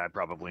 Yeah, I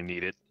probably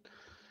need it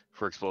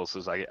for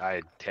explosives.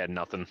 I had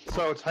nothing.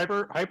 So it's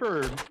hyper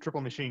or triple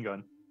machine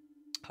gun?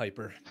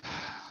 Hyper.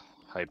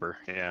 Hyper.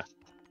 Yeah.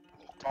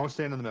 Don't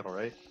stand in the middle,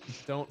 right?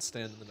 Don't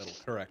stand in the middle.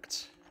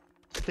 Correct.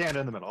 Stand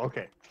in the middle,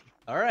 okay.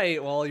 All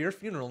right. Well, your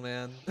funeral,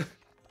 man.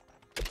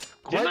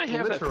 Didn't I Quite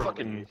have that literally.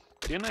 fucking?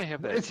 Didn't I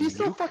have that? Is he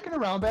still nuke? fucking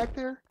around back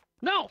there?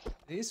 No.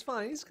 He's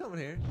fine. He's coming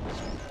here.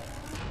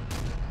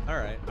 All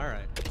right.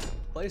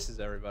 Places,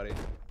 everybody.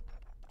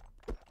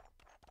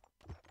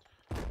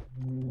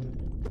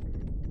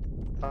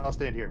 I'll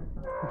stand here.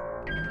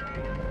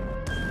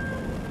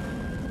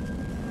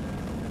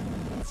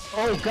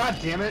 Oh, god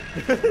damn it!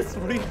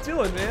 What are you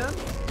doing, man?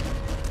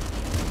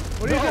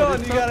 What are you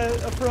doing? You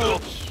gotta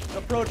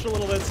approach a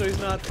little bit so he's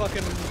not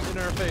fucking in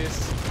our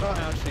face.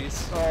 Oh,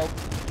 jeez. Oh.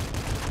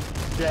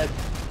 Dead.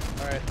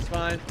 All right, it's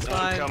fine. It's I'm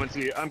fine. coming to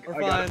you. We're I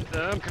got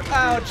fine. it. I'm coming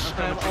Ouch! to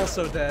you. I'm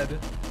also dead.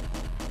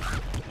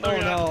 No, Oh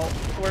you're no, not.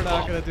 we're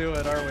not gonna do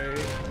it, are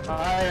we?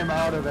 I am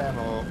out of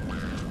ammo.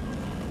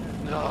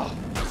 No.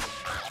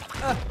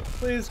 Ah,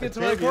 please get to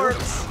I my saved you.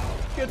 corpse.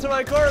 Get to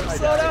my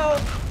corpse. I Oh no!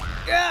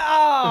 Yeah!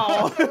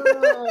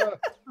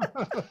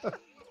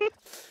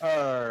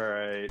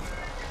 Alright.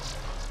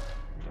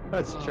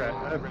 Let's try.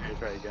 I'm ready to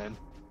try again.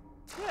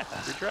 Yeah.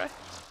 Retry.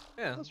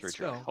 Yeah, Let's let's retry.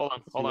 go. Hold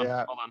on.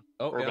 Yeah.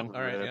 Oh, yeah. Urban.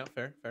 All right. Yeah.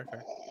 Fair.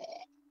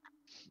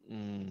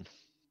 Mm.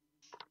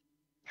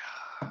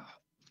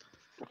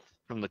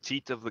 From the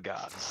teeth of the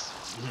gods.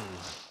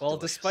 Well,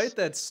 Delicious. despite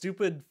that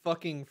stupid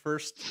fucking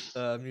first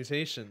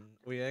mutation,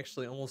 we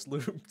actually almost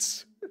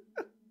looped.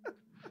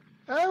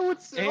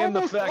 And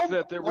the fact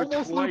that there were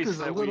almost twice is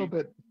a that little we-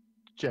 bit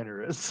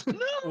generous.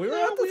 We were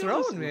at the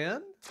throne,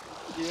 man.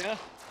 Yeah.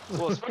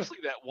 Well, especially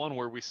that one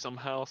where we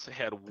somehow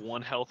had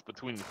 1 health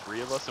between the 3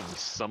 of us and we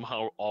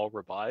somehow all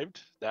revived.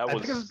 That I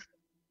was.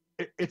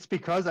 think it's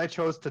because I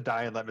chose to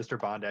die and let Mr.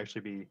 Bond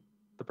actually be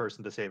the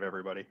person to save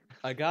everybody.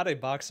 I got a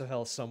box of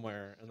health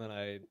somewhere, and then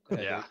I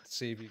had Yeah. to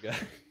save you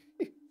guys.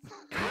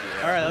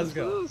 Alright, let's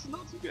go. This is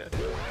not too good.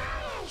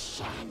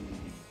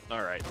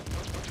 Alright.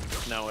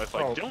 Now if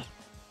I don't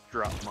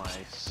drop my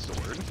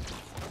sword.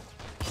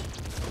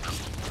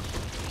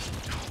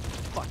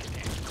 Fucking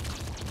hell.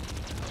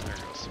 There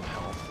goes some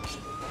health.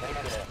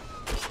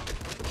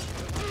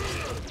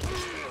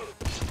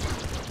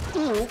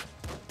 Ooh.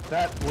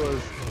 That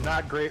was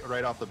not great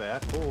right off the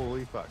bat.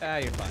 Holy fuck. Ah,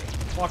 you're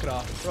fine. Walk it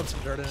off. Rub some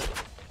dirt in it.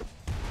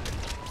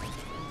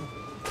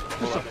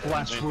 Just a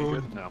flash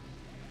wound. No.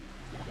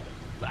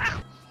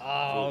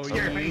 Oh,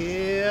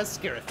 yeah,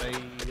 scary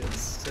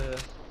face.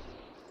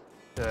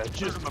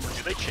 Just remember,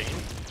 do they chain?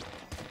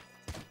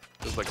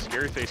 Does like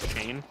scary face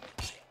chain?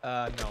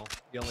 No.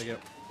 You only get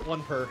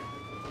one per.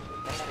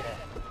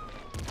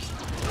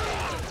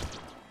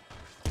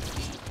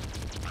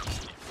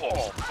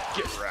 Oh,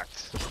 get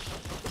wrecked.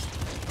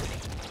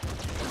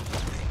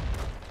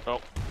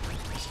 Oh.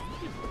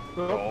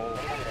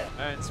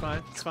 Alright, it's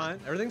fine. It's fine.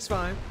 Everything's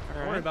fine.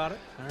 Don't worry about it.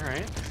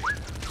 Alright.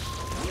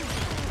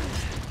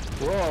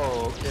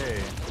 Whoa,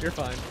 okay. You're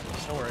fine.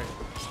 Don't worry.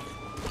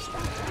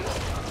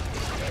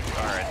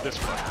 Alright, this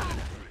one.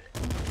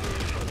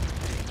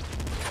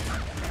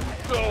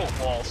 Oh,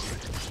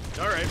 balls.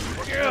 Alright.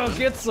 Go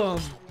get some!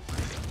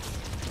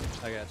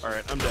 I got you.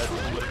 Alright, I'm dead.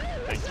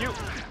 Thank you.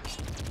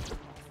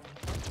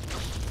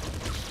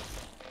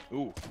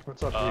 Ooh.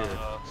 What's up here?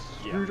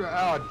 Yeah.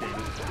 Oh, damn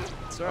it.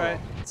 It's alright.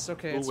 It's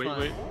okay. It's wait, fine.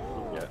 wait.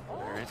 Yeah,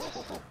 alright.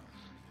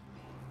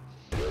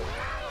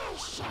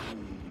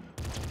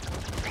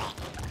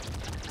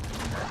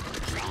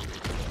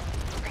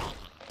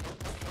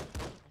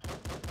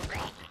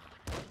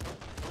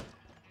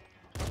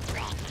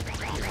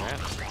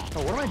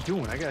 Oh, what am I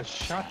doing? I got a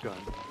shotgun.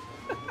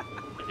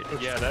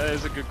 Yeah, that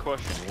is a good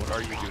question. What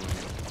are you doing?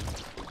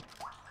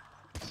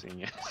 Seeing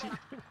it.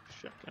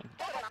 Shotgun.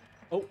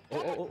 Oh.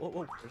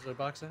 There's a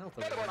box of health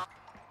over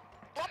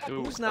there.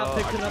 Ooh, Who's not I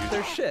picking could up use-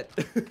 their shit?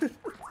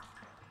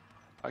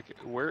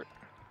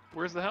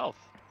 Where's the health?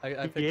 I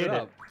picked Get it it.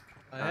 up.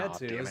 I had Aw,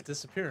 to. It damn was it.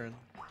 disappearing.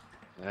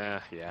 Yeah.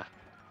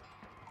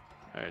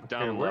 Alright,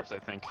 down where- left, I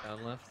think.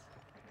 Down left.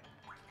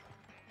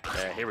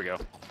 Yeah, here we go.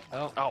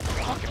 Oh. Oh,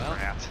 fucking Well.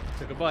 rat.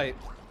 Took a bite.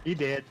 He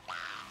did.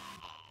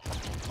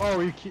 Oh,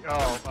 you keep.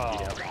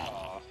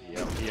 Oh.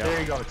 Yep. There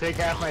you go. Take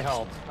half my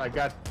health. I've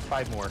got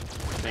 5 more.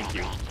 Thank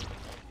you.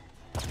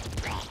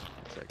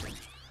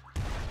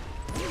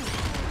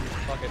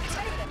 Fuck it.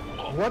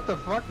 What the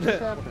fuck just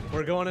happened?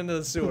 We're going into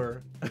the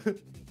sewer.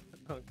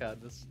 Oh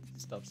god, this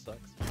stuff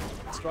sucks.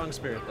 Strong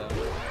spirit though.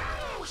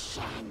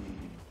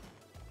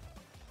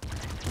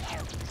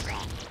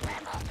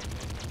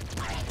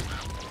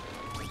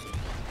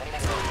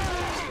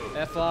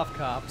 F off,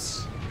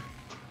 cops.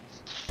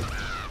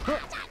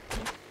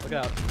 Look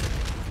out.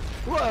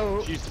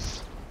 Whoa!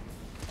 Jesus.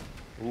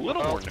 A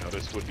little more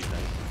notice would be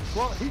nice.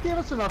 Well, he gave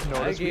us enough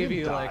notice. I We gave didn't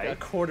you die. like a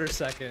quarter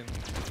second.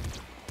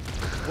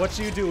 What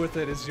you do with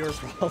it is your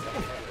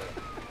problem.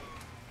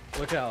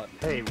 Look out.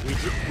 Hey,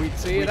 we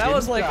See, that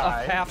was like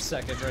die. a half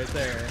second right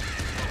there.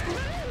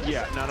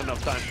 Yeah, not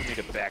enough time for me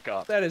to back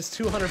up. That is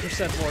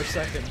 200% more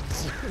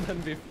seconds than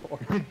before.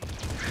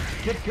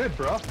 Get good,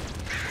 bro.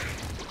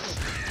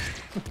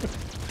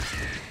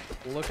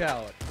 Look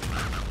out.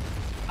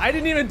 I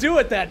didn't even do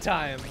it that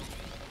time.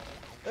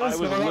 I was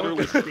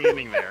literally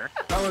standing there.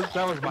 That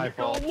was my Oh,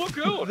 fault. look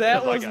out!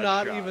 That as I was got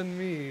not shot. even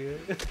me.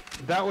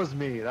 That was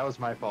me. That was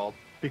my fault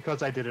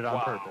because I did it on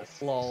Wow.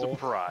 purpose. Lol.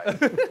 Surprise,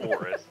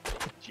 Forrest.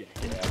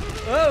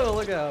 Jackass. Oh,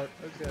 look out.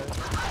 Okay. It's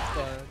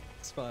fine.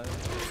 It's fine.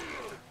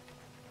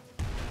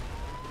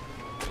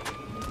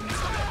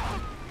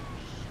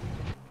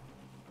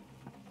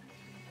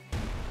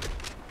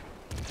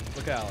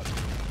 Look out.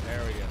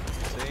 There we go.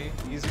 See?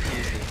 Easy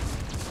peasy.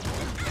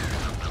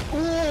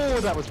 Oh,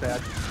 that was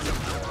bad.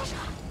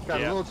 Got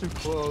Yeah. a little too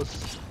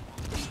close.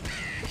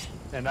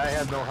 And I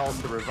had no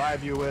health to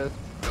revive you with.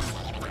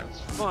 That's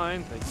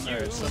fine, thank you.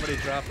 Alright, somebody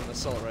dropped an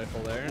assault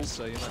rifle there,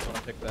 so you might want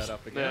to pick that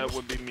up again. That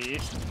would be me.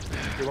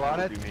 You want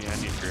That it? would be me. I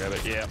need to grab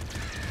it. Yeah.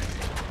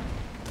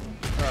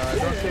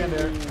 Don't stand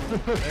there.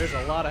 There's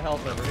a lot of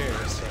health over here,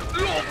 so.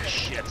 Oh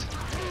shit!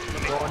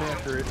 Going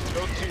after it.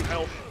 Go to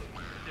health.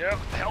 Yep,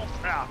 health.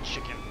 Ah,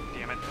 chicken.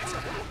 Damn it.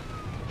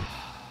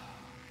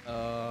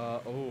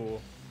 Oh. Ooh.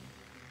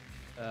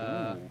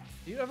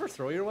 Do you ever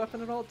throw your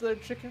weapon at all to the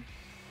chicken?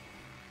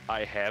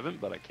 I haven't,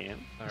 but I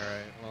can. Alright,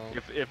 well.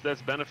 If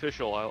that's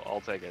beneficial,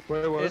 I'll take it.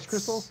 Wait, what is It's-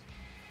 Crystal?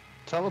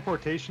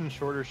 Teleportation,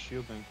 shorter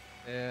shielding.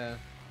 Yeah.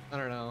 I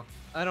don't know.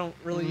 I don't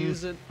really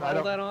use it I all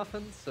don't- that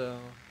often, so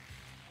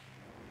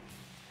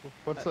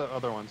What's the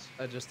other ones?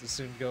 I just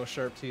assume go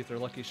sharp teeth or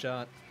lucky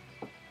shot.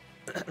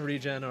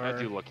 Regen or I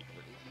do lucky.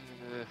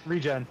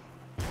 Regen.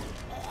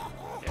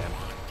 Yeah.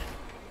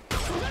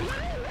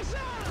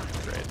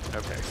 Great.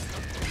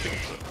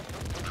 Okay.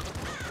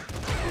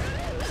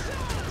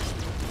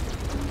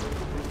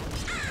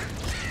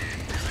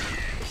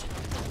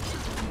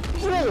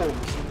 Whoa!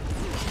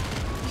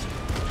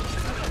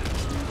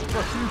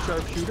 Fuck you,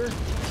 sharpshooter.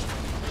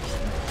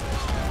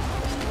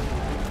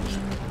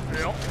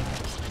 Yep.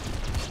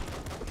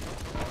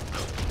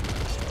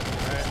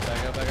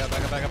 Alright,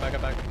 back up.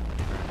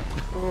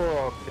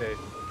 Oh, okay.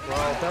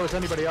 Well, if that was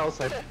anybody else,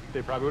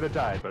 they probably would have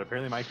died, but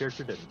apparently my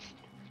character didn't.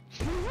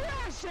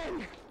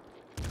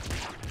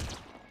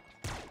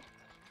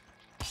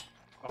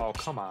 Oh,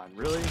 come on,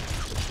 really?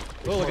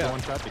 Oh, look out.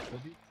 One shot to kill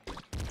you?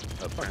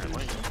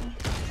 Apparently. I'm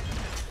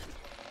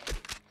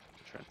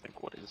trying to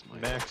think what is my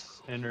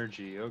Max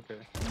energy, okay.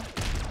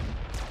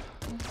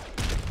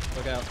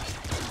 Look out.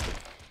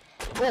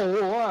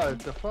 Oh, what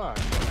the fuck?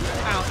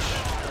 Ouch.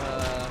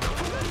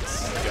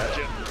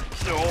 Gotcha.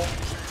 No.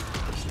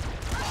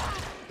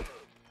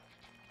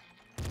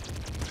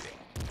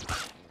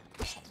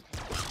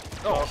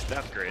 Oh,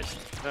 that's great.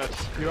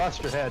 That's You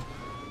lost your head.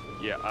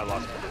 yeah, I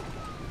lost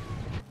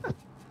it.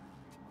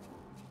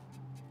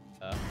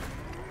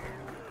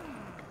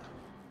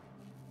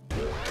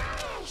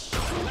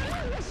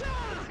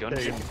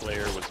 Gungeon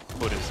player was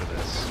put into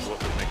this.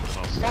 What would make the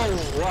most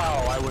sense? Oh,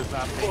 wow, I was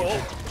not paying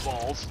attention.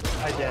 Balls.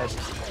 I did.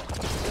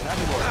 Not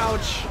anymore.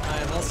 Ouch. I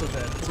am also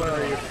dead. Where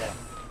are you?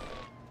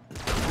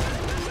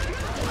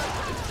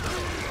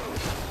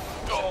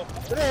 Oh,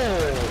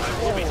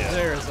 Oh,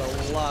 There's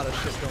a lot of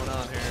shit going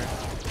on here.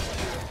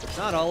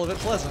 Not all of it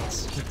pleasant.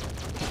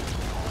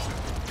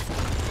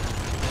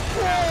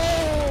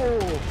 Whoa!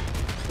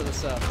 To the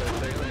south,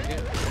 there, thank you.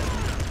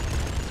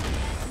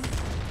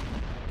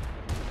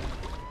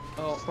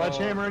 Oh,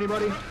 Sledgehammer,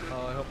 anybody?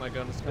 Oh, I hope my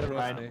gun is coming Never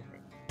with mind. me.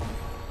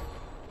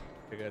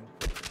 Okay, good.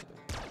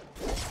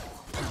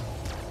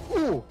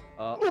 Ooh!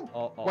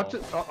 What's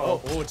it? Oh,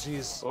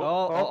 jeez.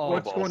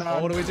 What's going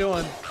on? What are we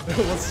doing?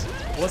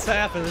 what's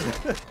happening?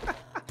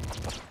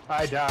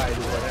 I died is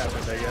what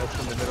happened, I guess,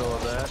 in the middle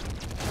of that.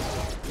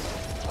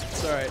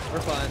 It's alright, we're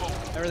fine.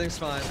 Everything's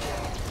fine.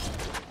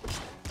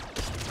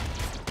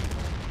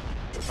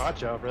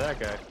 Watch out for that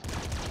guy.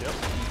 yep.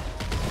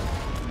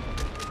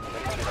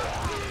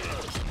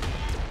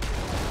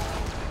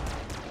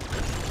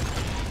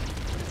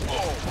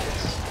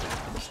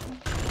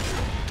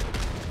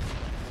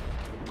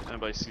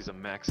 Anybody sees a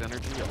max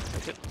energy, I'll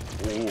take it.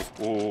 Ooh.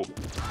 Oh,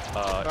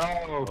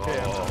 okay.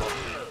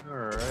 Oh.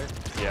 Alright.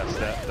 Yes,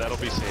 that'll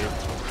be saved.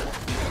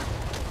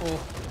 Oh.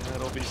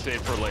 That'll be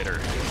saved for later.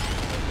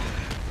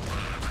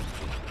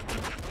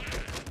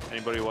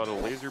 Anybody want a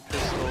laser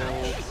pistol,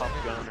 pop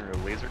gun, or a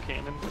laser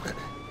cannon?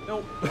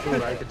 Nope.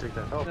 Ooh, I can take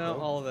that. Oh, No,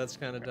 oh. all of that's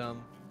kind of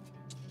dumb.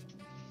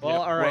 Well,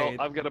 Yep, alright.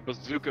 Well, I've got a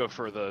bazooka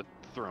for the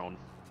throne.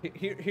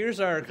 Here's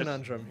our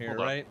conundrum here,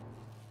 hold up. right?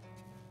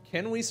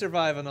 Can we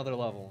survive another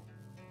level?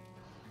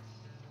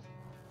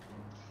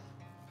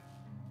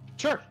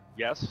 Sure.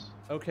 Yes.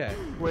 Okay.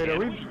 Wait, are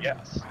Can we?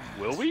 Yes.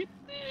 Will we?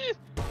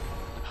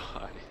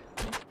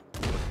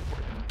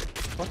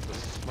 What's the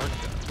smart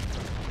gun?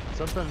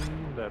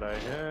 Something that I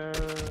have.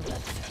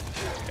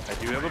 I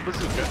do have a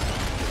bazooka.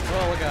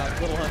 Oh, look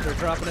out. Little Hunter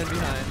dropping in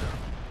behind.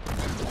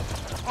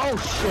 Oh,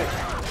 shit!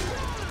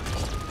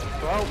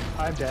 Well,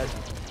 I'm dead.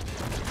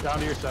 Down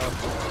to yourself.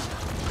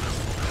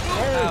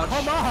 Oh, Ouch.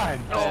 come on!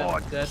 Oh,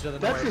 Dead to the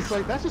That's north. just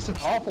like, that's just an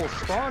awful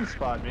spawn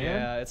spot, man.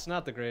 Yeah, it's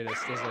not the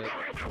greatest, is it?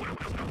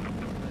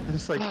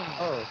 It's like,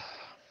 oh.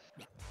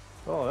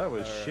 Oh, that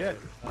was shit.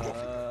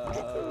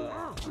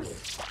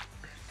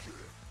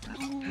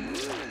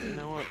 You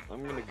know what?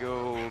 I'm gonna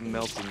go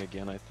melting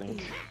again, I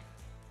think.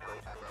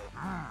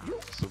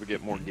 So we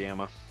get more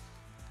gamma.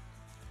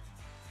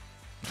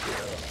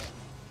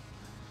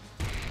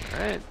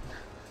 Alright.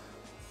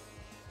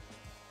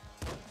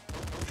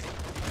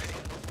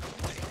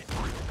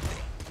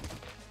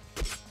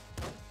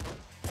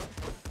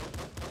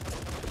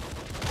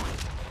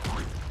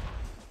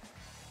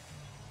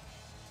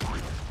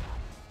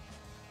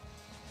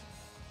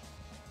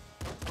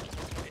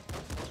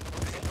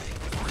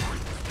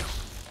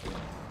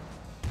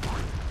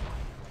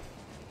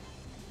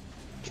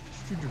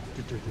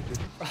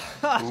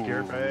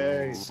 Scary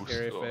face.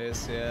 Scary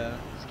face, yeah.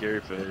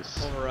 Scary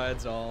face.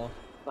 Overrides all.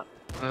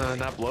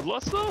 Not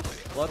Bloodlust though?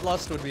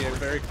 Bloodlust would be a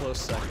very close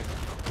second.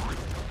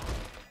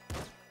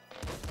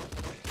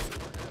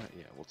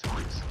 Yeah, we'll take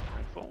this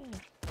rifle.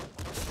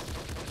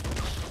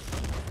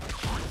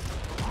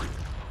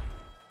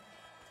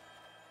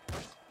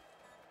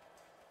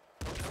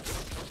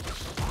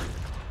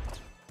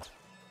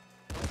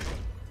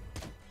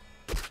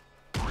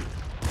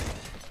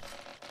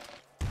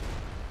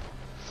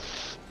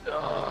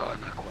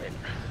 Not quite.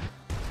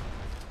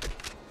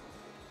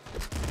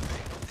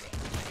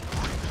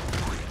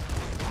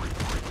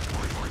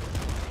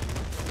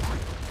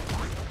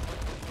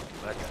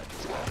 That guy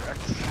just got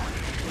wrecked.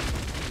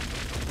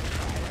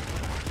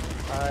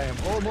 I am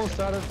almost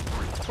out of...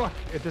 Fuck,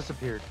 it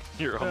disappeared.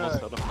 You're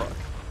almost out of fuck.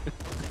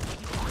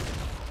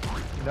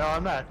 No,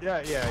 I'm not.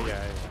 Yeah.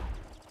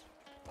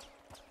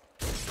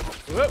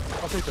 Whoop.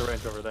 I'll take the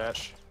wrench over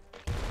that.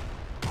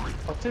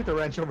 I'll take the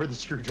wrench over the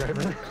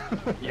screwdriver.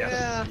 Yes,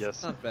 Yeah,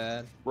 yes. not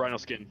bad. Rhino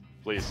skin,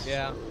 please.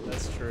 Yeah,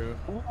 that's true.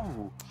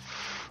 Ooh.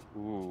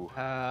 Ooh.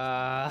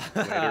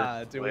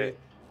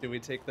 Do we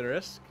take the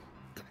risk?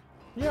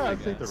 Yeah, I'll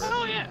take the guess. wrench.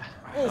 Oh yeah.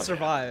 We'll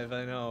survive,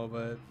 I know,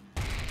 but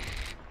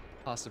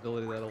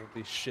possibility that it'll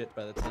be shit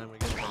by the time we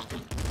get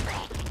there.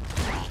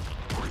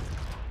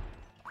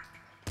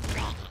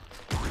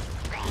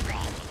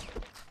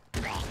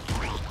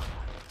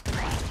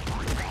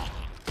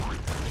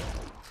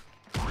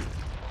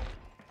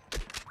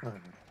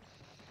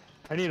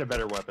 I need a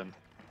better weapon.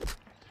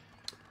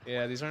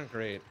 Yeah, these aren't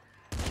great.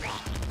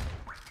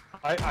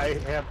 I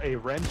have a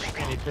wrench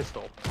and a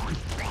pistol.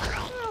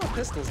 Oh,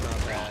 pistol's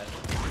not bad.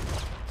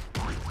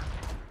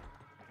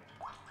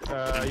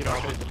 You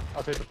know,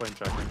 I'll take the flame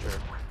shotgun, sure.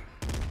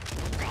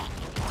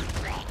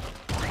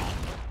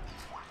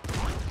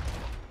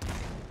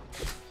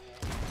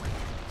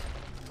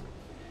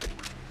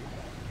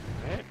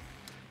 Alright.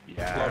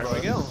 Yeah. There we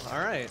go. All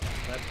right,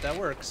 that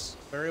works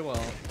very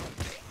well.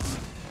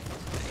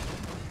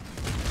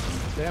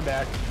 Stand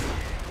back.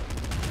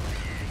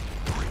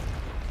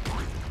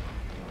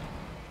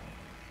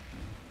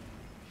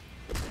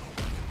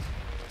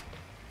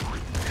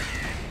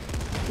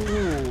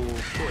 Ooh,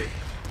 boy.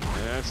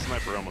 Yeah,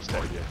 sniper almost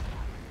had you.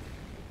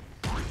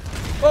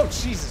 Oh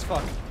Jesus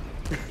fuck!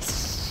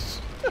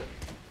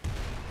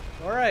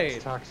 All right,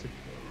 It's toxic.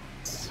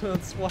 so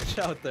let's watch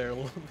out there a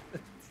little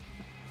bit.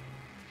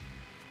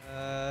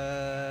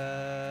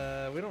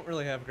 We don't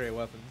really have great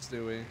weapons,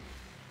 do we?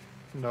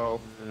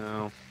 No.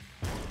 No.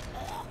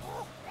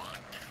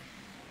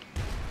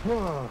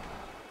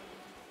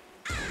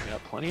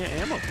 Got plenty of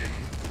ammo.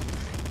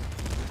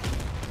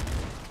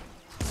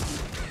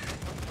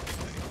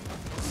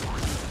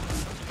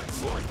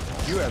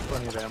 You have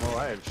plenty of ammo.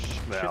 I have shit.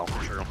 Well,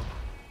 true.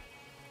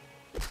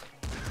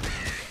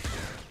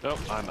 Oh,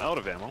 I'm out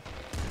of ammo.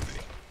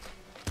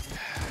 I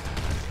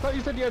thought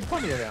you said you had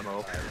plenty of ammo.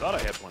 I thought I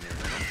had plenty of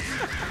ammo.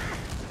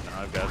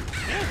 Now I've got.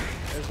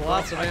 There's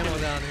lots of ammo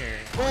down here.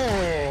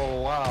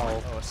 Oh,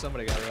 wow. Oh,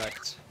 somebody got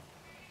wrecked.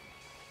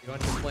 You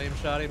want your flame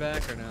shotty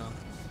back or no?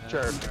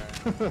 Sure.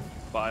 All right.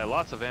 Buy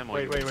lots of ammo.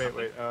 Wait.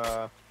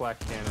 Black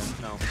cannon.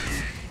 No.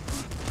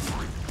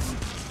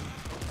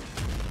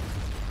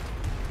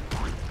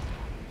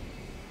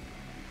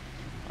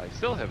 I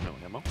still have no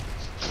ammo.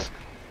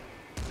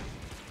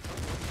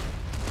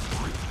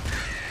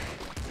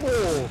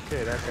 Oh,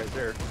 okay, that guy's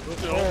there.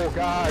 Oh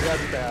god,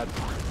 that's bad.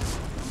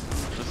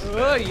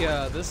 Oh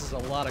yeah, this is a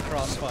lot of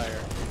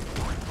crossfire.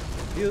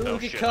 You Oh,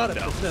 get shit, caught I'm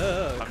up down. in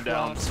the I'm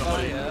down,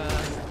 somebody. crossfire.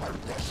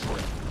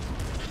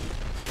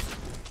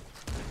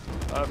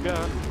 I've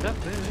got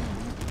nothing.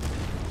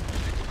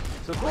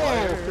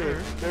 Whoa, okay.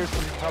 There's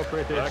some health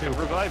right there I can too.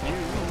 revive you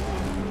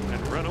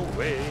and run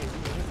away.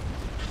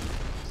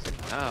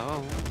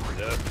 Now,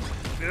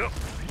 yep.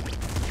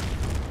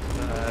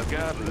 I've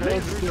got Let's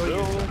laser kill you,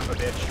 son soul. of a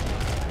bitch.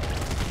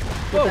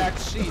 Whoa, back.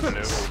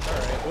 Jesus.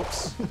 Alright,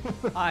 whoops.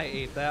 I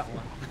ate that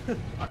one.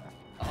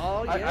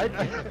 Oh yeah,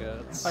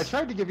 guts. I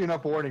tried to give you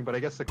enough warning, but I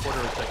guess the quarter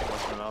of a second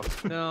wasn't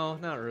enough. No,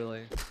 not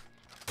really.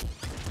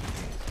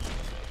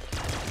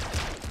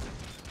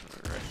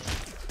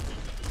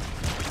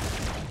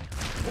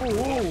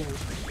 Ooh.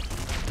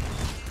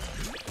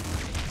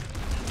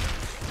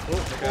 Oh,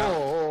 look out.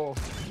 Oh.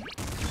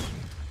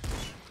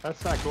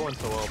 That's not going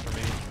so well for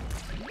me.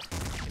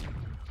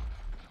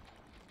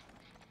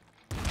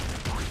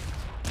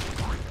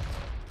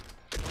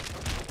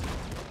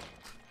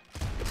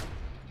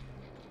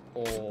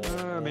 Oh.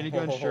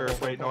 Minigun, sure.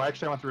 Wait, no,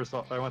 actually I want the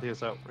assault. I want the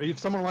assault. If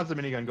someone wants a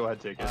minigun, go ahead,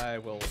 take it. I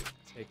will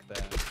take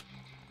that.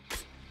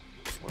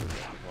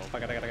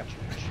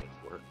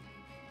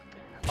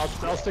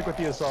 I'll stick with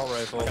the assault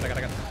rifle.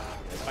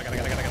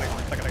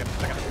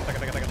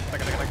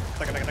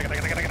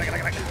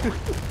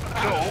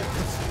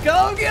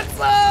 Go get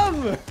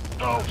some!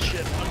 Oh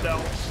shit, I'm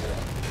down.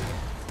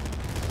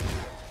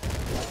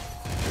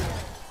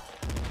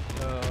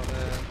 Oh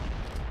man.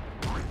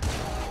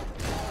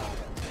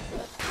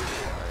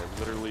 I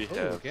literally Ooh,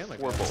 have gamma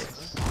 4 guns.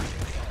 bullets.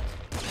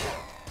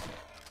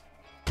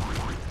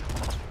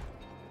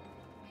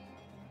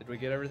 Did we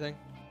get everything?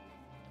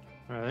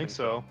 I think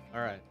so.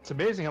 Alright. It's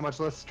amazing how much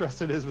less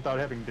stress it is without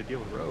having to deal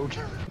with Rogue.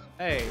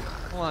 Hey,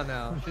 come on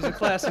now. She's a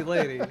classy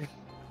lady.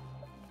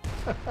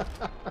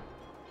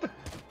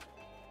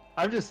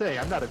 I'm just saying,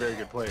 I'm not a very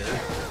good player.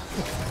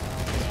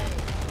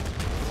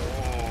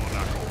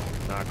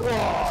 Oh, not cool.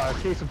 Oh,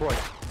 case in point.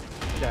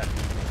 Dead.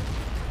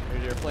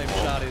 Here's your flame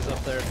shotties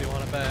up there if you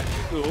want it back.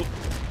 Cool.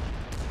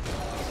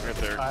 Right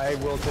there. I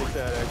will take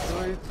that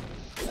actually.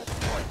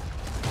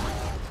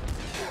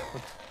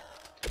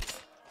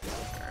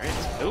 Alright.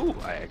 Ooh,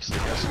 I actually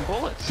got some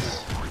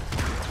bullets.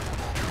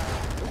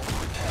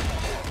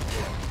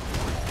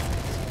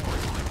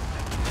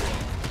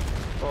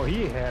 Oh,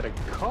 he had a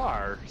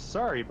car.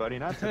 Sorry, buddy,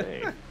 not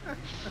today.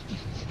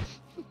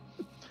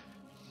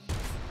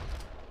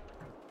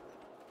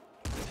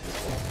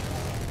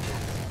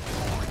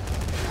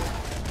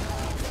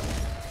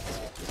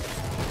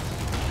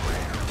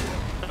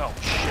 Oh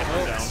shit, I'm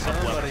Oh, down.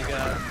 somebody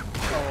got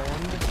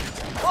owned.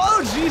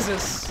 Oh,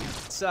 Jesus!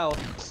 South.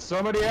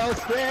 Somebody else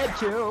dead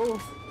too.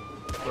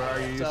 Where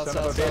are you, South, son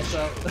south, of a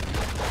south, bitch?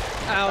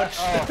 south. Ouch.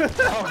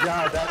 Oh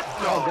god, that.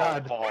 Oh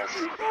god. Balls.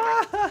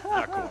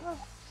 Not cool.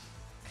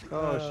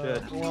 Oh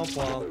shit. Womp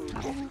womp.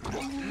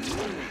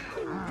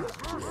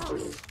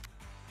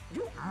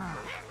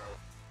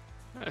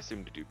 I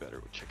seem to do better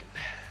with chicken.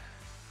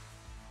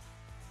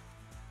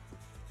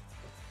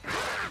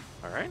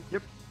 Alright.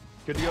 Yep.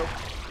 Good to go.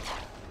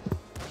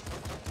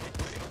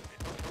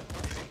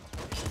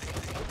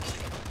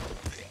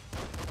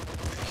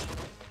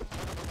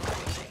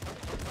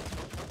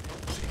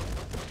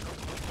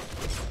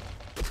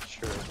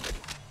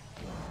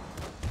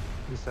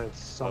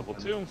 something. Level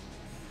 2.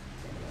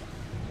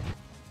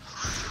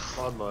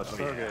 Bloodlust.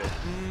 Oh,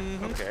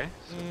 yeah. Okay. Okay,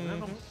 so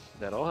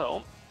that'll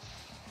help.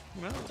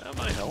 Well, that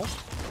might help.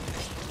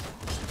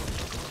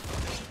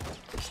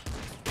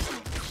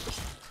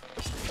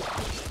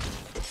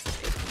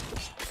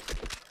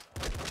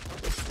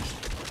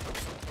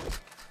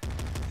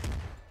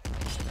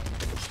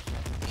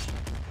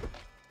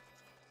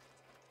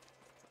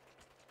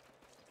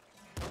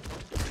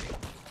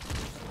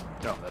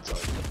 No, that's all.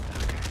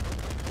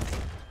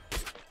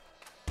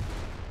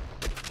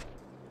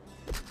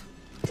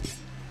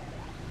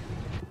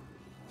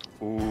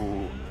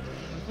 Ooh.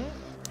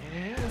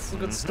 Yeah, it's a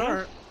good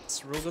start.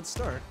 It's a real good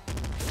start.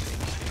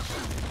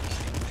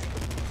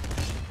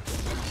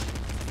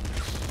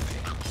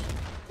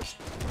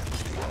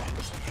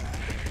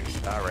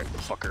 Alright,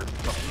 fucker.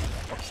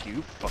 Fuck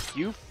you, fuck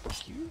you,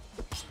 fuck you.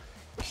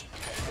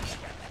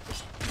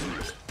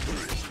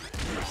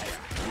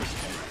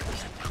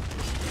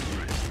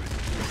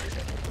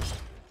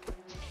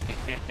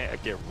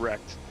 Get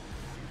wrecked.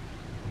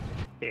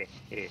 Well,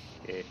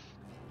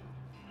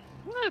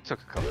 it took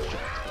a couple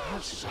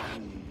shots.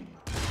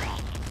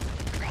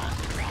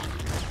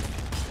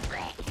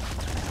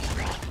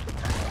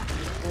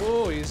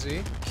 Oh,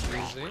 easy.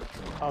 Easy.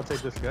 I'll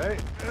take this guy.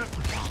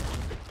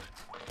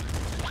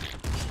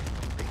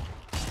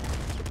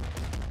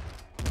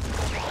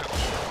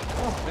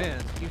 Oh,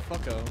 man. You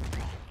fucko.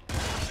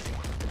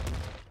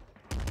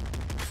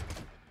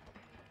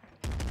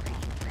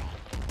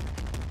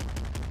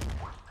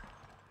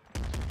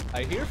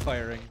 I hear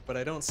firing, but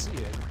I don't see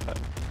it.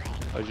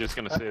 I was just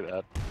gonna say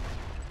that.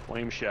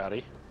 Flame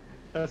shotty.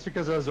 That's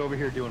because I was over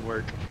here doing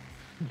work.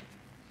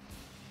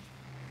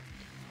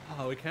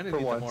 Oh, we kind of For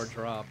need the once. more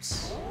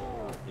drops.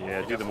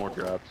 Yeah, do the more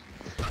drops.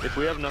 If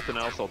we have nothing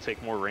else, I'll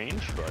take more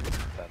range, but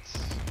that's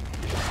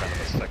kind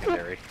of a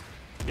secondary.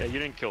 Yeah, you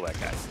didn't kill that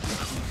guy.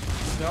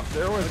 No,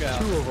 there was Look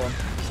out. 2 of them.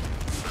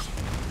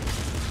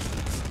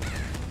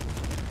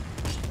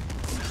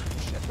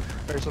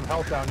 There's some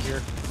health down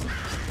here.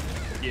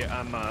 Yeah,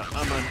 I'm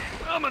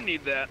gonna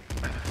need that.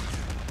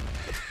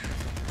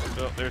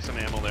 Oh, there's some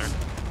ammo there.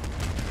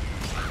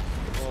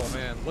 Oh,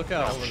 man. Look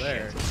out Oh, over shit.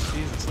 there.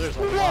 Jesus, there's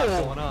a lot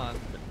going on.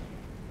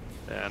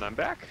 And I'm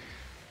back.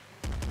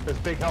 There's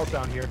big health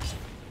down here.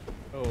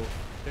 Oh,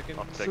 chicken?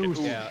 I'll take it.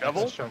 Ooh, Yeah,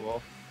 shovel? It's a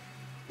shovel.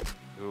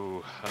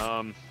 Ooh,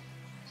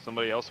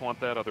 somebody else want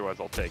that? Otherwise,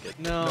 I'll take it.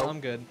 No, Nope. I'm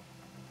good.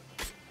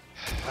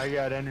 I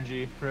got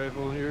energy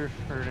rifle here,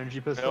 or an energy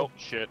pistol. Oh,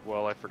 shit.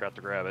 Well, I forgot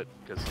to grab it,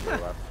 because they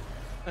left.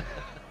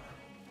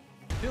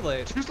 Too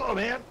late. Too slow,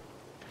 man!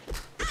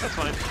 That's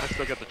fine. I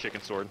still got the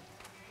chicken sword.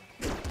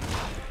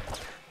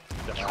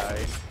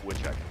 Die, which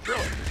I can throw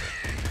it.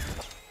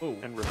 Oh.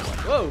 And reflect.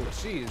 Whoa,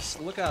 jeez.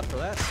 Look out for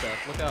that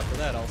stuff. Look out for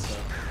that also.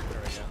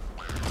 There we go.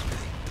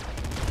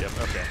 Yep,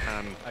 okay.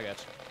 I got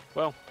you.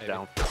 Well, Maybe.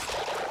 down.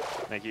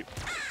 Thank you.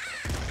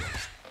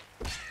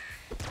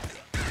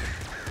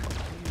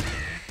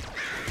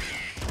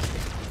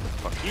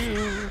 Fuck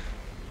you.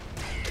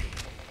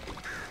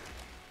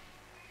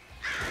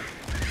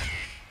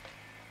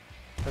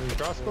 Heavy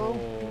crossbow?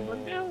 Oh.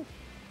 Yeah.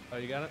 Oh,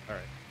 you got it?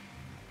 Alright.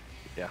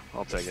 Yeah,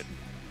 I'll take it.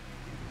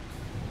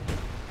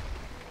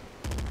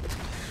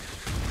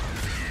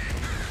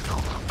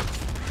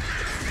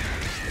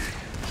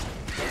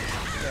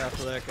 Get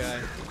after that guy.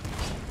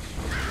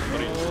 What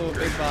do Oh, you-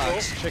 big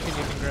box. Chicken, you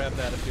can grab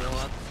that if you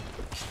want.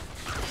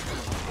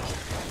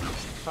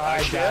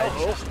 I shall. died.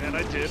 Oh, and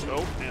I did.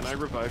 Oh, and I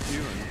revived you.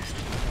 And...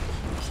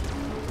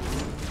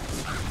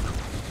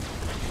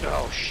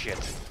 Oh, shit.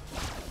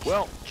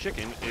 Well,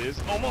 chicken is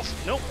almost...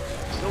 Nope.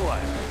 Still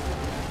alive.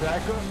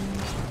 Back up.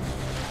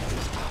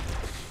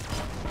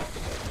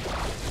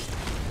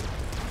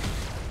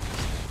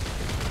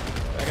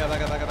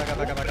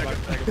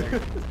 Back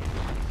up.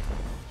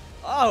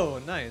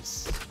 Oh,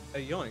 nice. A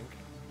yoink.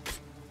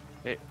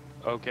 Hey,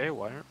 okay,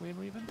 why aren't we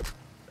leaving?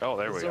 Oh,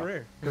 there we It's go. over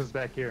here. Goes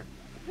back here.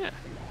 Yeah.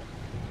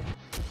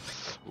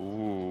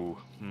 Ooh.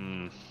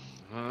 Hmm.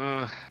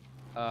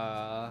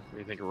 What do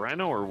you think,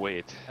 rhino or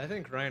wait? I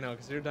think Rhino,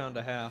 because you're down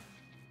to half.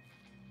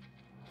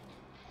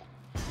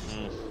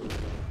 Mm.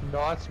 No,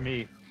 that's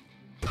me.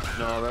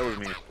 No, that was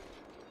me.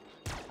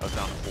 I was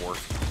down to 4.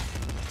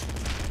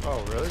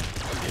 Oh, really?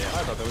 Yeah.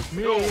 I thought that was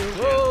me.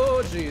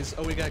 Oh, jeez.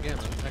 Oh, we got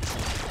Gamma.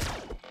 Excellent.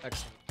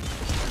 Excellent.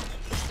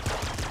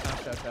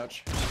 Ouch, ouch,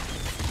 ouch.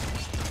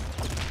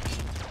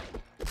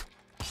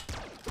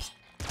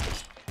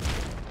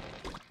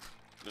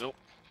 Nope.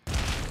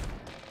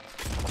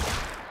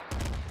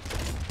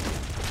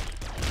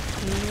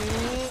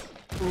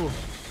 Ooh.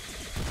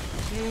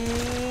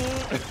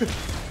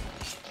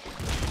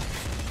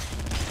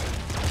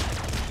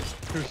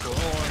 Too slow.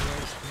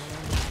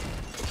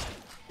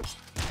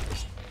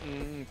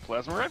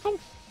 Plasma rifle?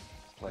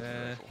 Plasma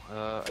Eh.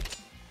 rifle.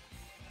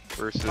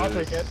 Versus... I'll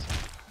take it.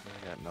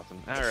 I got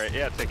nothing. Alright,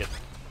 yeah, take it.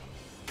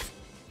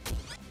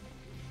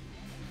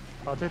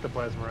 I'll take the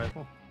plasma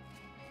rifle.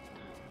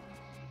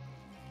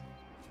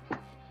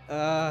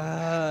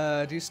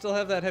 Do you still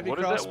have that heavy What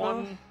is that crossbow?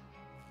 one?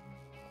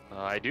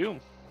 I do.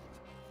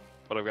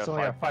 But I've got So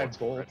I have 5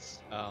 for it. bolts.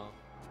 Oh.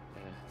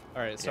 Yeah.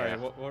 All right. Sorry. Yeah.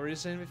 What were you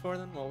saying before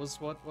then? What was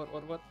what?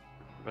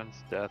 Prevents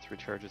death,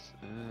 recharges.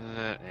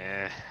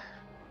 Eh.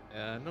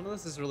 Yeah. None of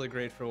this is really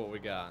great for what we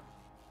got.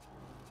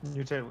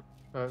 You take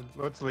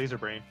what's laser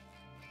brain?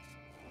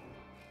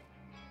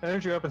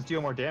 Energy weapons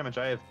deal more damage.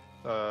 I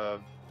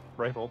have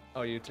rifle.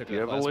 Oh, you took Do you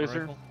a have a plasma laser?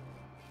 rifle?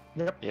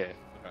 Yep. Yeah. Okay.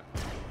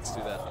 Let's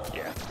do that.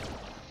 Yeah.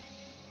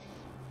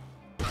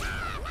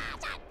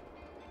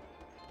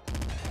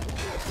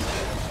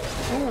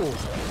 Ooh.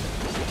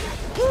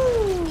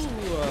 Woo!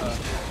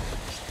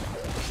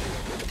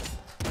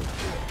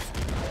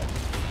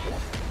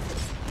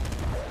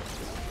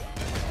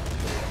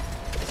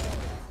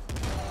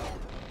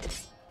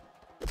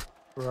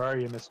 Where are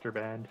you, Mr.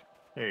 Band?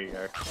 There you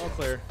are. All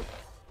clear.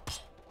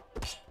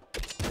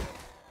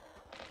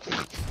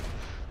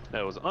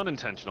 That was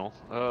unintentional.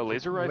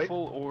 Laser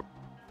rifle or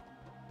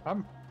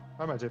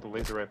I might take the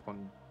laser rifle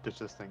and ditch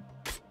this thing.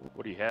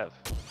 what do you have?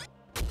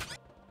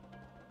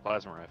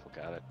 Plasma rifle,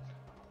 got it.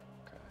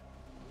 Okay.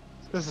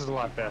 This is a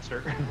lot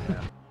faster.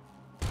 Yeah.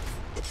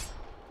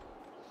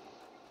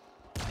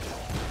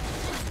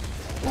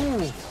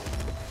 Ooh. Ooh,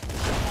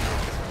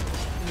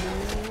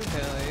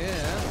 hell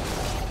yeah.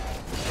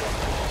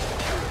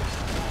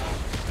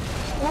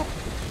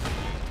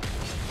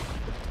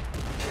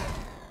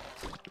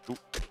 Oop.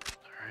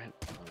 Alright,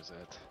 what was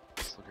that?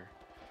 Slugger.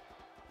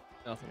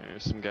 Nothing.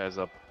 There's some guys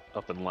up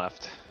and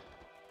left.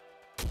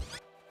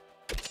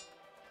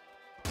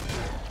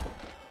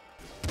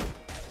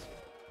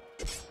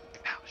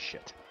 Ow,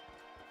 shit.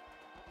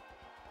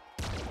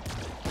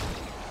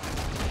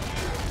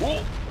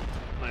 Whoa!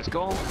 Nice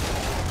call.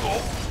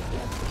 Oh!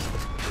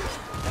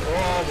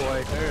 Oh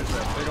boy, there's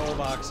a big old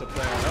box up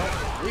there.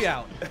 Oh, we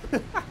out.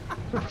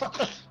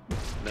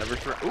 Never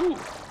try. Ooh!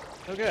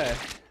 Okay.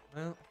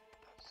 Well,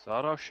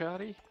 Sawed-off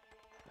shotty?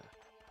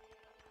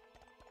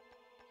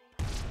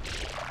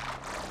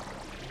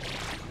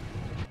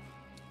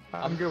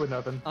 I'm good with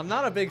nothing. I'm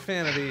not a big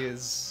fan of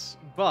these,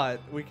 but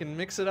we can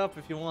mix it up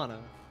if you wanna.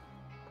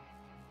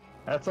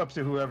 That's up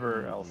to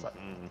whoever else.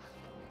 Mm.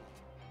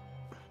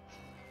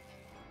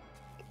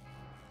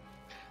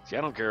 See,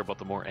 I don't care about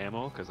the more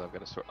ammo, because I've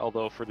got a sword.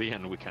 Although, for the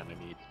end, we kind of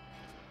need.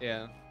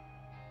 Yeah.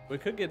 We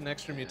could get an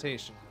extra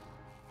mutation.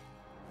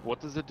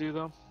 What does it do,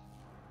 though?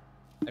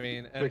 I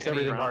mean, Makes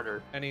everything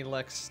harder. any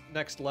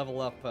next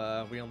level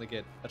up, we only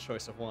get a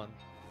choice of one.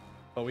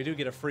 But we do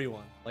get a free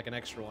one, like an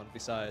extra one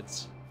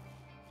besides.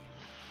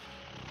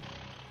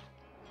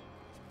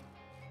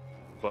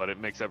 But it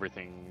makes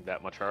everything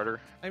that much harder.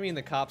 I mean,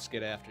 the cops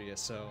get after you,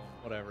 so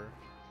whatever.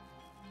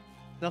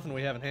 Nothing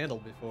we haven't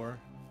handled before.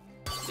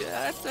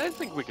 Yeah, I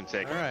think we can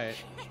take All it.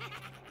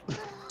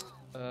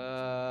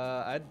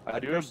 right.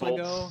 I'd do have personally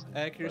go bolts,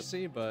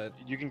 accuracy, but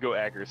You can go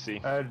accuracy.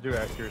 I had to do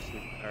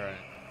accuracy. all right.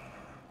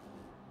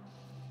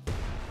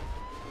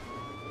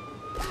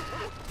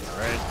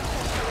 Alright.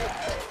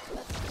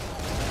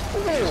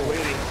 Just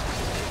Waiting.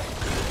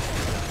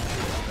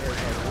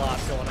 There's a lot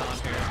going on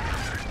here.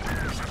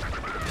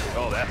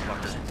 Oh, that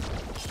fucker.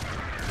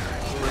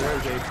 Where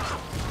is he?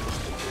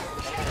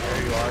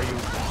 There you are, you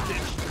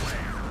bitch.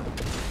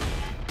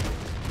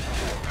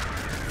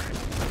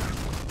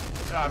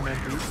 Ah, man,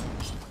 dude.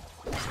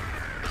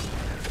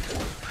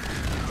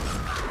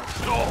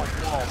 Oh,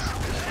 balls.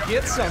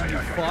 Get some, you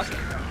fuck.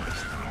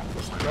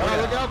 Oh,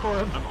 look out for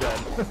him. I'm dead,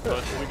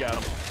 but we got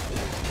him.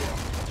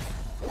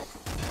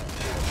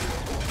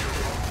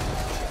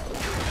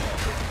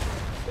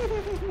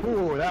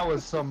 Ooh, that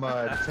was some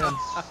intense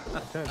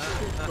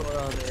shit going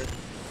on there.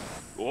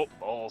 Oh,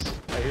 balls.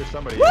 I hear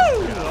somebody. Woo!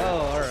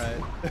 Oh, all right.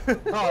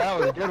 Oh, that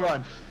was a good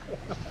one.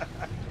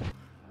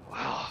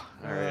 Wow.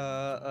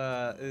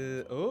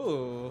 Alright.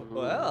 Oh,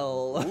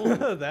 well, Ooh,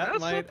 that that's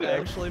might not bad.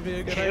 actually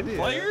be a good And idea.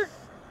 fire?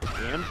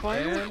 And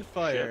fire? And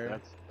fire. Shit,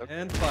 that's, okay.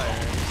 And fire,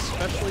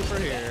 especially for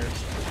here.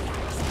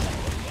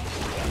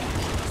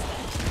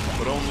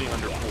 But only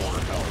under 4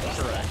 health.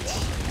 Correct.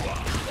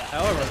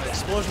 However, the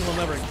explosion will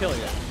never kill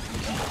you.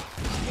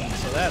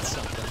 So that's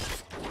something.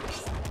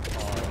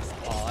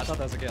 Oh, I thought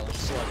that was a Gatling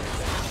slug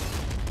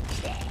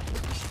right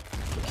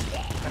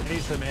I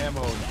need some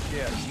ammo.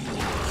 Yeah.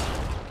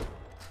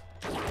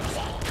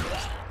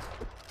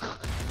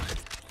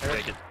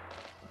 Take it.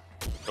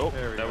 Oh,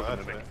 There we that go, was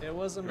that's a mimic. it. there. It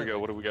wasn't. Here we go,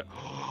 what do we got?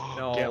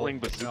 No. Gatling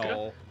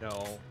bazooka?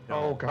 No.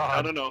 Oh,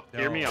 God. No.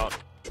 Hear me out.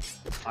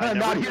 I'm never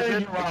not use hearing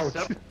it you out.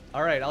 except-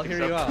 All right, I'll hear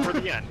you except out. for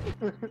the end.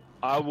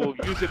 I will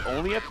use it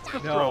only at the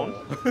throne.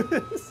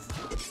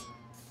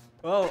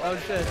 No. Oh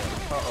shit.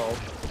 Uh-oh.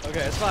 Okay,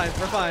 it's fine.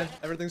 We're fine.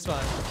 Everything's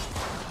fine.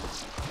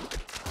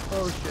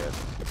 Oh, shit.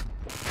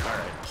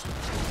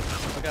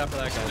 Alright. Look out for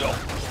that guy. No.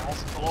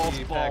 Balls,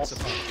 He balls, packs a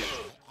balls.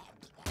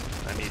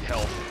 punch. I need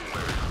help.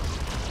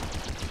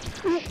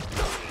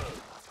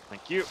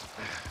 Thank you.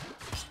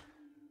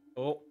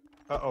 Oh.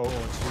 Uh-oh.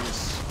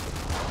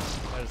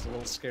 Jeez. That is a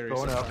little scary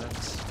Going up.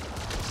 sometimes.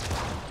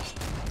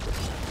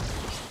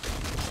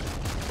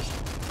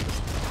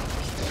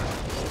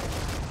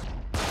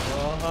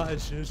 Oh,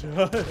 shit.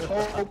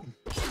 Oh.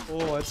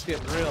 Oh, it's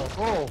getting real.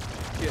 Oh.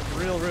 Getting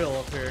real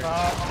up here.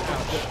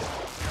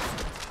 Oh.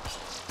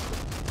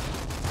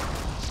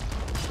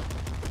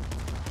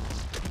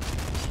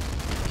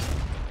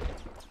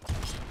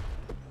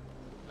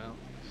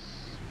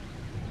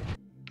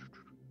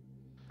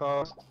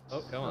 Oh,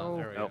 come on.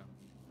 There we Nope.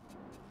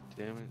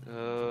 Damn it.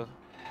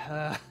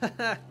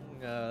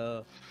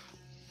 go.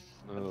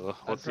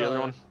 What's the other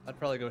one? I'd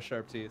probably go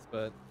sharp teeth,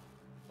 but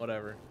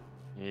whatever.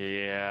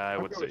 Yeah, I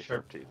would go say with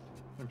sharp teeth.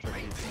 I'm sure.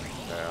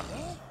 Yeah.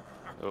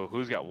 Oh,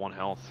 who's got 1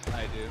 health?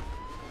 I do.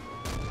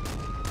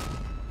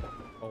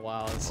 Oh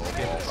wow,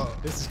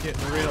 this is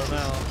getting real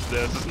now.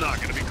 This is not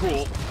gonna be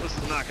cool. This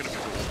is not gonna be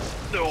cool.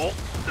 No,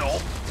 no,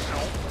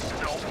 no,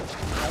 no,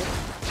 no.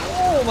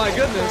 Oh my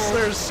goodness,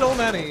 there's so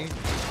many.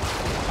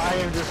 I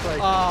am just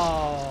like,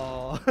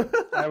 Oh.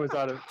 I was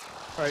out of.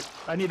 All right,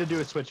 I need to do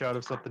a switch out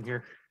of something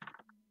here.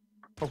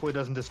 Hopefully, it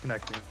doesn't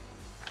disconnect me.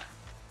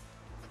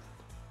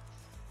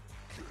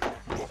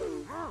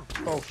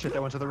 Oh shit,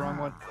 that went to the wrong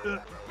one.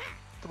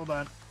 Hold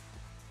on.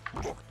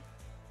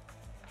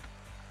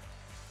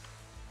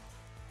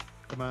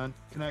 Come on,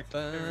 connect.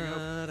 There we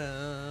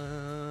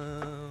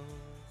go.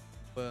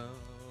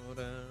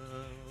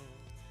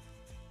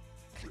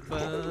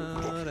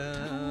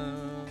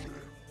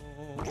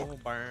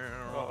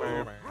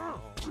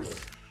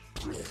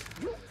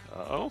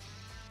 Uh-oh.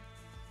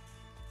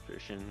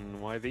 Fish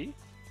and YV?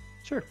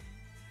 Sure.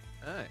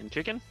 Alright. And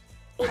chicken?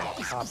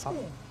 Hop, hop.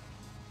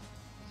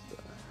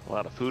 A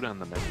lot of food on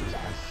the menu.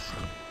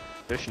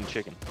 Fish and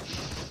chicken.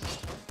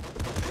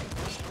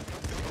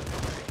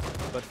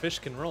 But fish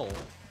can roll.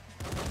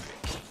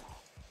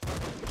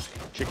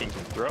 Chicken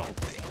can throw.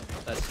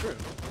 That's true.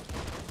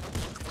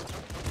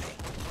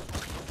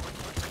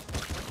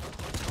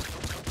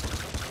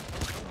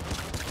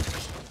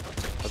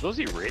 Are those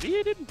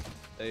irradiated?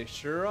 They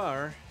sure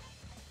are.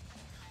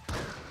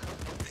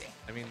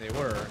 I mean, they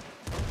were.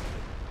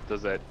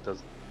 Does that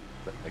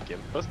give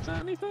us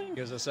anything?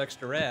 Gives us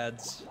extra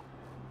rads.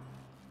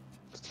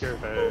 Scare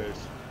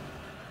face.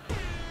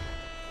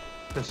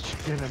 There's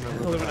chicken in the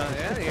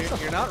Illuminati. Yeah,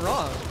 you're not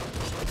wrong.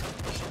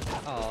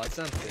 Oh, it's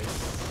empty.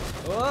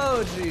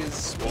 Whoa,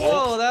 jeez.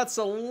 Whoa, that's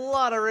a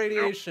lot of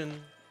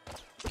radiation.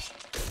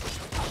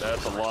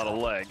 That's a lot of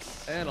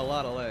legs. And a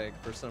lot of leg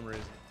for some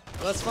reason.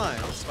 But that's fine.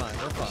 It's fine.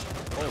 We're fine.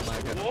 Oh my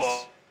goodness.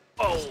 Whoa!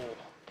 Oh!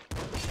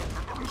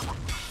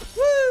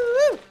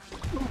 Woo!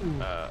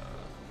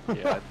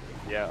 Yeah,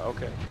 yeah,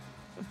 okay.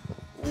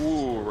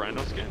 Ooh,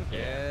 rhino skin?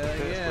 Yeah,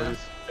 yeah. Yeah,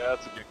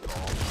 that's a good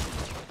call.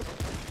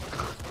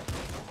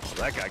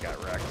 That guy got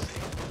wrecked.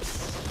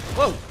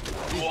 Whoa!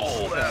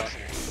 Whoa, that's...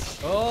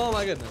 Oh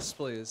my goodness,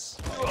 please.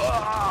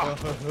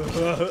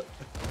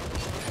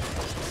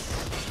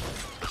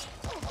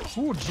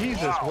 Oh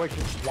Jesus! Wow. Wait,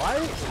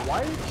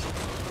 why?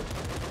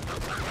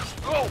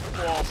 Oh,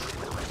 balls.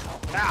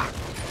 Ah!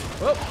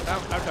 Oh,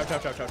 ouch, ouch, ouch,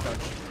 ouch, ouch, ouch,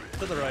 ouch.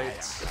 To the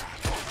right.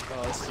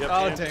 Oh, Yep,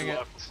 oh and dang it.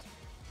 left.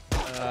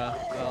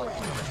 Well,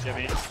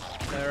 Jimmy.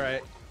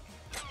 alright.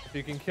 If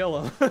you can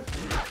kill him,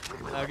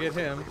 I'll get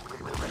him.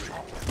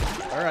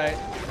 Alright,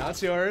 now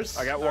it's yours.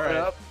 I got one Alright.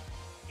 up.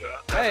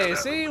 Hey,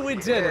 see, we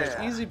did it.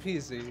 Easy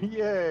peasy.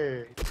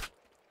 Yay!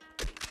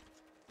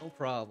 No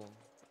problem.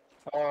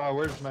 Oh,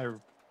 where's my?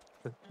 Okay,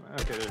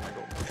 there's my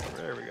gold.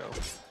 There we go.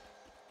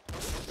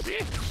 See?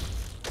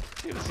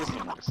 See the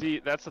system. See,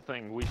 that's the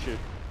thing. We should,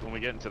 when we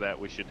get into that,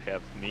 we should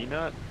have me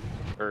not,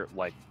 or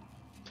like,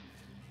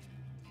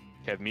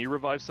 have me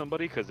revive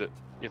somebody, because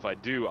if I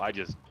do, I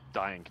just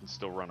die and can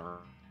still run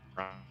around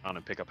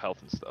and pick up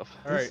health and stuff.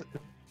 Alright,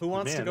 who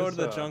wants to Man, go to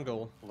this, the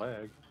jungle?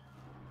 Lag.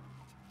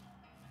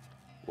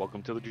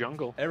 Welcome to the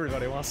jungle.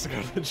 Everybody wants to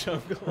go to the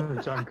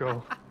jungle.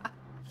 Jungle.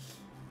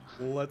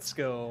 Let's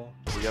go.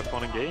 We got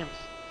fun and games.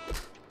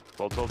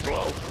 12, 12,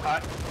 12.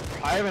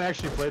 I haven't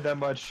actually played that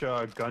much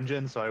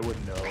Gungeon, so I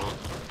wouldn't know.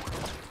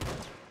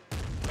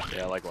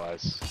 Yeah,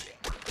 likewise.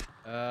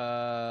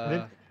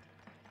 I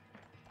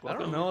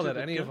don't know that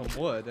any of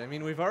them would. I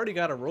mean, we've already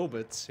got a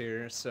robots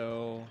here,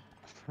 so...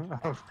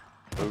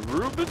 The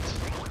Rubit?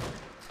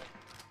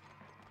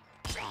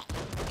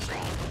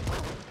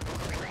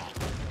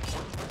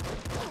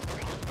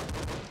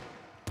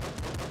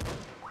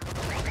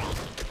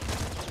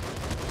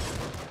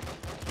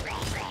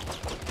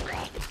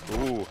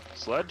 Ooh,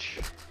 sledge?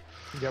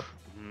 Yep.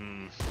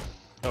 Hmm.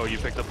 Oh, you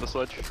picked up the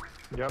sledge?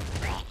 Yep.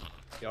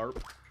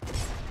 Yarp.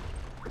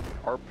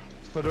 Harp?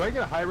 So do I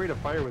get a high rate of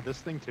fire with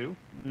this thing too?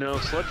 No,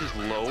 sledge is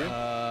low.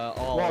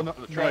 All. Well, no,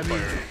 Try I mean-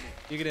 fire.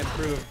 You get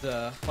improved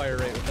fire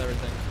rate with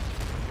everything.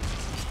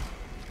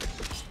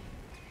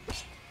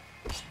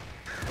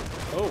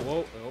 Oh,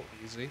 whoa, oh,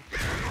 easy.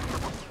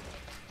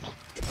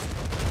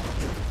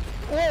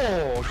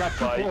 Oh, got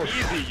too By close.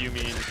 easy, you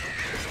mean?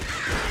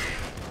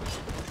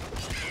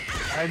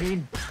 I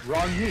mean,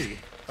 wrong knee.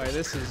 By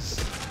this is...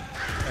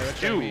 By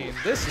which I Dude. mean,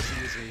 this is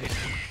easy.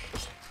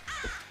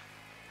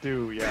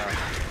 Do, yeah.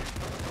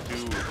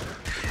 Do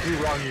Do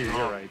wrong knee,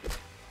 you're right.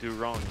 do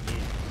wrong knee.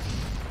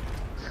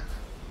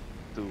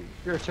 Do.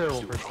 You're a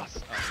terrible do person. us.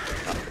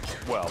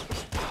 Well,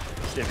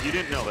 if you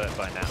didn't know that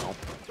by now.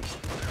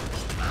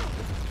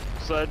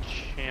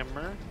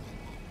 Sledgehammer.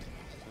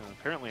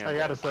 Apparently I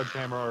got a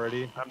sledgehammer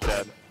already. I'm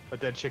dead. A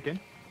dead chicken.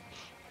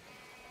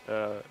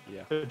 Yeah.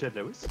 A dead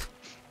Lewis.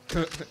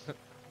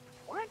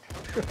 What?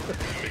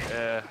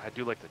 I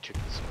do like the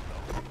chicken soup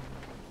though.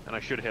 And I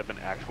should have an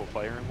actual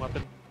firing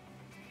weapon.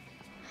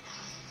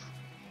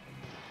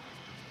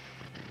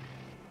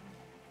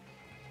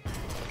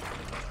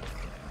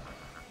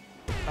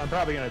 I'm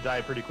probably gonna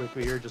die pretty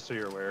quickly here, just so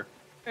you're aware.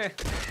 Eh.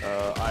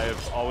 I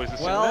have always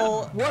assumed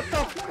Well, that. What the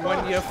fuck?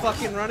 when you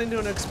fucking run into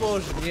an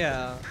explosion,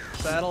 yeah,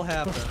 that'll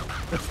happen.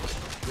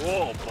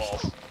 Whoa,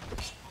 balls.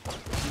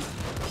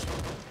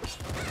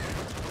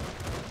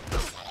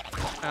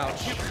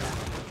 Ouch.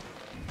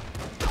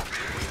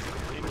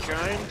 In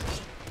kind.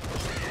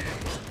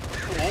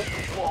 Oh,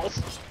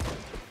 balls.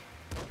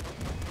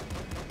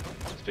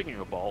 Speaking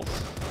of balls,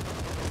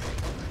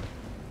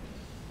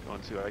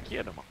 going to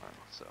IKEA tomorrow,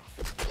 so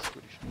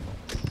Swedish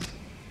balls.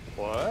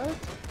 What?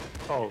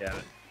 Oh. Yeah.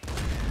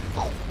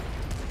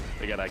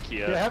 They got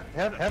IKEA. Yeah,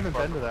 haven't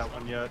been to that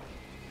one yet.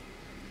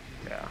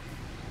 Yeah.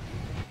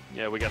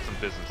 Yeah, we got some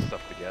business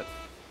stuff to get.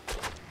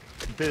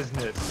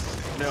 Business.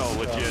 No,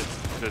 legit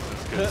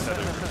business, because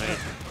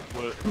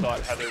Heather thought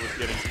Heather was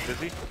getting too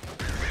busy.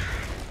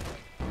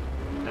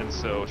 And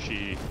so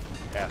she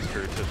asked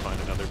her to find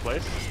another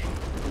place,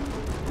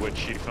 which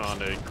she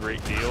found a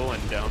great deal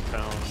in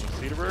downtown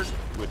Cedarburg,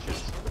 which is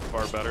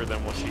far better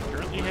than what she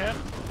currently had.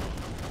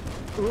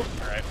 Oop.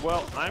 Alright,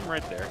 well, I'm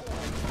right there.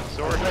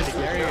 Sorry.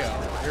 There you go.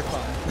 You're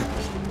fine.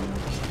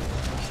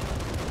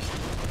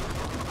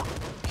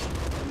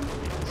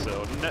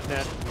 So, net,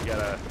 we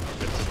gotta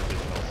get some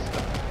additional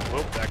stuff.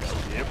 Whoop, back up.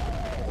 Yep.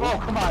 Oh,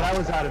 come on, I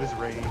was out of his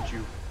range,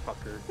 you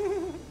fucker.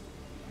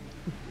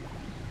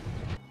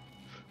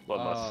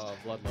 Bloodlust.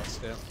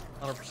 Bloodlust, yeah.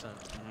 100%.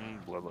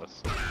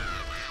 Bloodlust.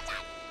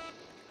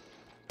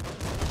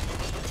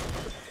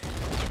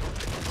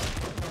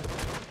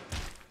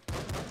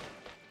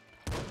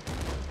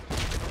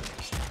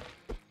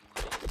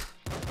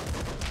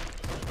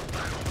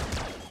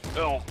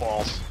 Oh,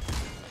 balls.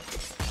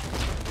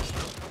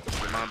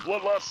 Come on,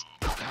 bloodlust.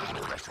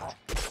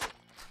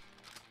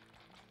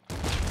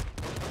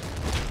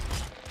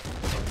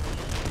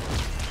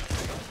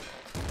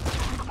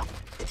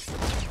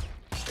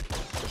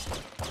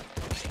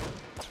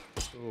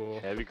 Ooh.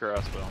 Heavy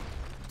crossbow.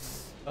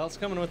 Well, it's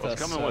coming with us.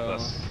 It's coming so with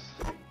us.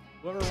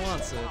 Whoever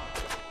wants it.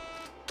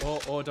 Oh,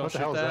 don't What the shoot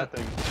hell is that. that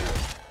thing?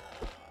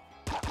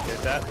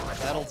 Get that?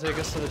 That'll take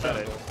us to the Got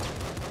it. jungle.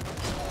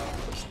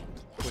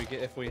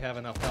 If we have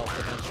enough health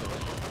eventually.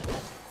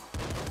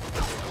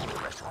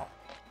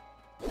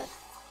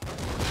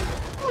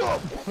 Oh,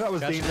 that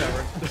was Got you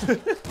dangerous.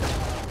 covered.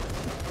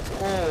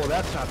 Oh,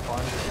 that's not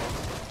fun.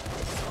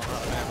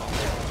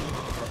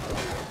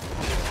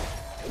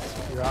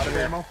 You're out of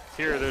ammo?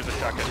 Here, there's a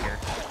shotgun here.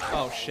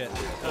 Oh shit.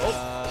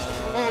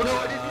 Oh no,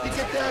 I didn't even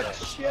get that!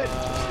 Shit!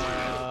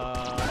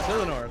 To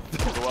the north.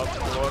 Go up, to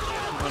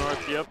the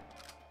north, yep.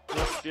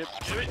 Yep.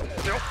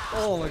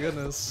 Oh my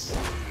goodness.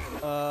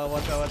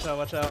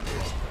 Watch out.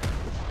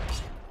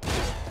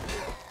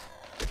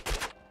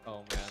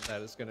 Oh man,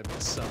 that is gonna be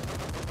some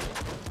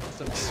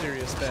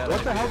serious bad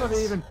What the hell did I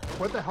ideas.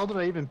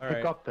 even All pick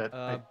right, up that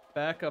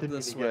back up didn't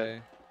this even get?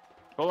 way.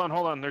 Hold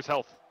on, there's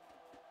health.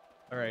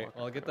 Alright,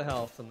 well I'll get the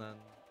health and then...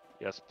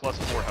 Yes, plus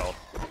 4 health.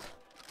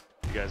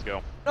 You guys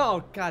go.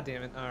 Oh, god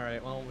damn it.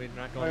 Alright, well we're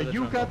not going to the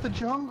you jungle. got the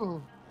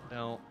jungle!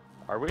 No.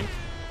 Are we?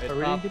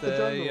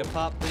 You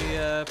popped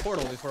the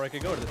portal before I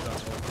could go to the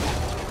jungle.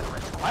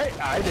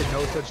 I did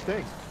no such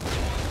thing.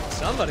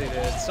 Somebody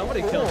did. Somebody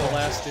killed the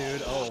last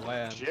dude. Oh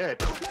man. Shit.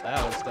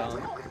 That was dumb.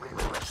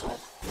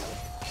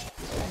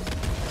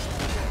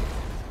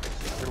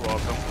 You're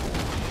welcome.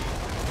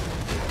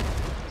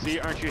 See,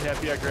 aren't you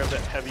happy I grabbed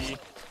that heavy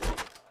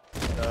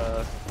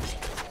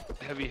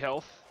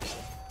health?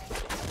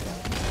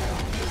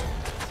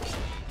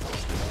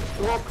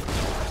 Whoop.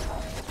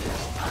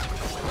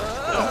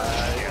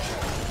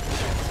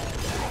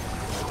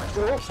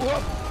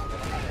 Whoop.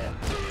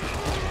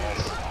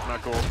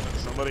 Not cool.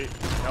 Somebody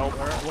help.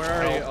 Where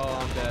are you? Oh,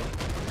 I'm dead.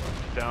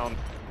 Down.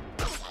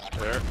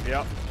 There.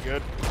 Yep.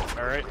 Good.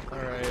 Alright.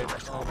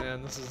 Alright. Oh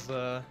man, this is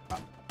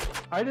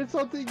I did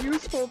something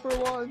useful for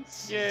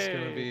once. Yay. it's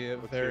gonna be a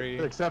very,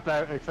 Except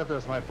it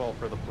was my fault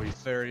for the police.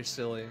 very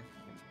silly.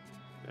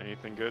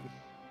 Anything good?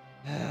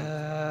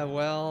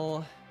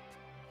 Well...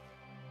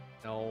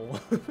 No.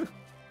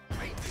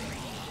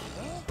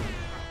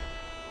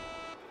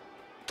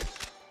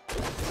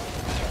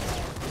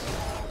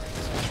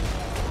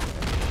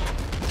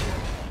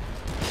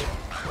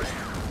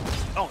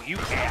 Oh, you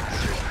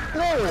ass!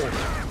 Whoa!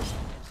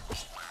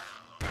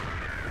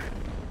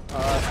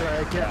 Sorry,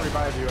 I can't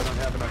revive you. I don't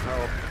have enough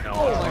health. No,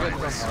 Oh that's my fine.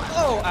 goodness.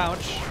 Oh,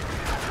 ouch.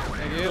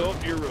 Thank you. Oh,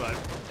 you're revived.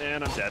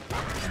 And I'm dead.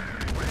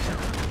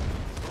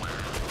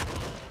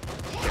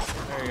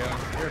 There you go.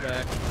 You're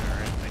back.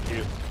 Alright, thank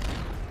you.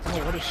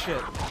 Oh, what a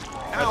shit.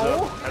 Heads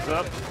up. Heads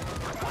up.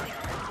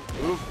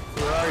 Move.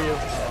 Where are you?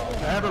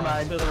 Never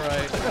mind. To the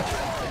right.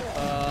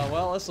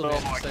 Well, this will be Oh, I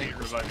interesting. can't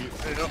revive you.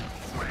 There you go.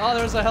 Oh,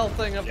 there's a health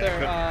thing up Yeah, there.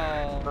 good.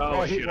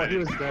 Oh. Oh, shit, he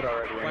was dead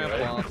already. Womp Anyway.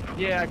 womp.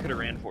 Yeah, I could have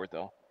ran for it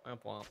though.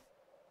 Womp womp.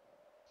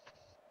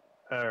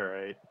 All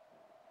right.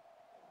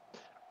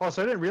 Oh,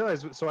 so I didn't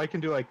realize. So I can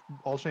do like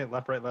alternate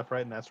left,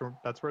 right, and that's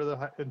where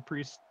the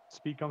increased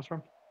speed comes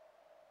from.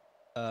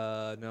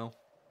 No.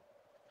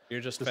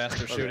 You're just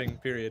faster okay. shooting,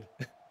 period.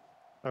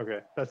 Okay,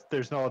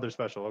 there's no other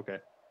special. Okay.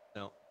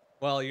 No.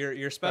 Well,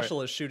 your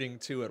special is shooting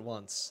 2 at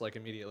once, like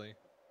immediately.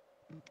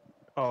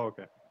 Oh,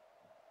 okay.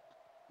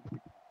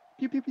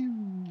 Pew pew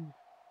pew.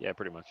 Yeah,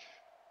 pretty much.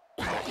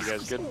 You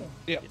guys good?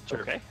 Yeah.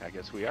 Sure. Okay, I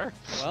guess we are.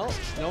 Well,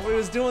 nobody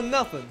was doing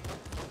nothing.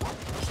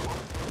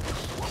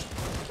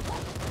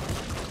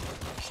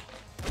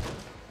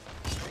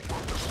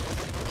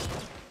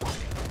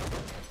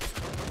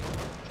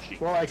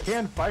 Well, I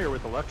can fire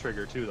with the left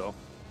trigger too, though.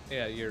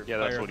 Yeah, your Yeah,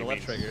 that's fire what with the he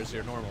left means. trigger is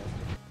your normal.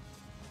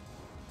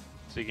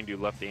 So you can do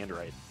left and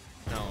right.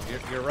 No,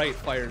 your right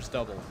fires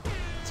double.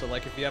 So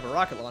like if you have a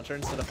rocket launcher,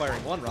 instead of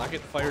firing 1 rocket,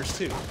 it fires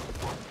 2.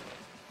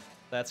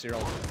 That's your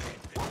ultimate.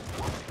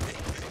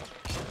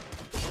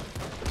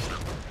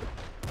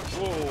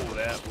 Whoa,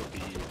 that would be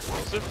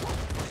explosive.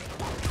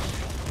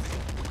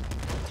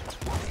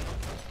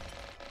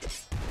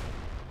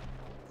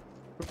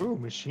 Ooh,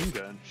 machine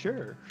gun.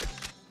 Sure.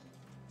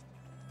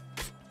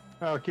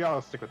 Okay,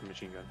 I'll stick with the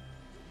machine gun.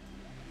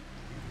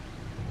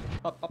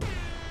 Up, up.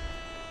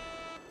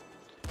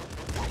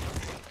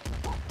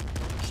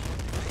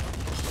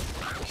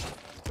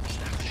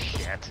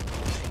 Shit.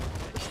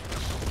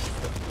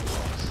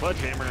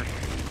 Sledgehammer.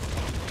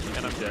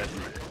 And I'm dead.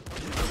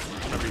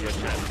 Whenever you guys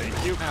can,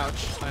 thank you.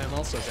 Ouch, I am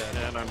also dead.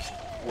 And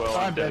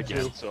I'm dead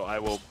again, too. so I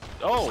will...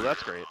 Oh,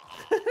 that's great.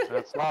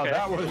 That's Wow, okay.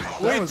 that was. We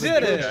that was a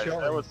did good it! showing.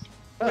 That was...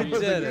 That We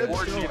was a did good it.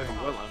 14 showing.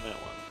 and well on that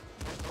one.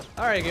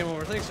 Alright, Game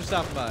Over, thanks for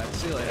stopping by.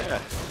 See you later. Yeah,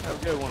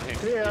 have a good one, Hank.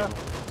 See ya.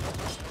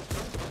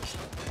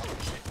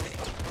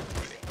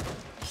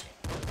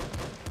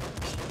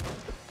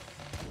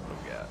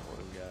 What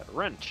do we got?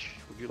 Wrench.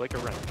 Would you like a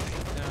wrench?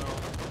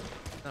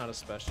 No, not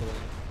especially.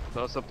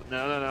 Oh, something.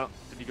 No.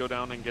 Did you go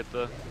down and get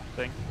the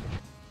thing?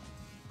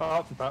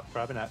 Oh,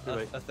 probably not. Too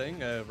late. A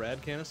thing? A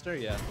rad canister?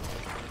 Yeah.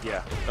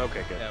 Yeah.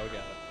 Okay, good. Yeah, we got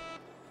it.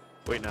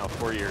 Wait now,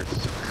 4 years.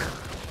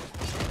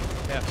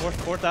 Yeah,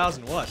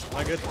 4,000 what?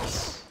 My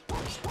goodness.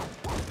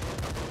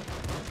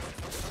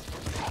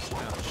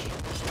 Ouch.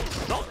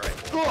 Assault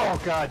rifle.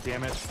 Oh, god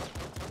damn it.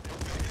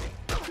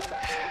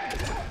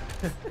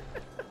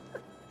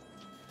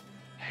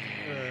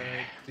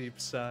 Deep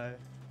sigh.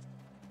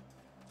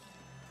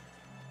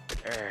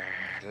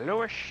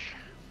 Lois.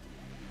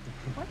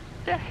 What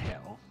the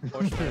hell?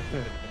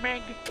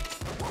 Meg.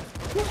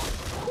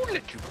 Who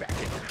let you back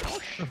in the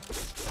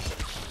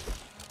house?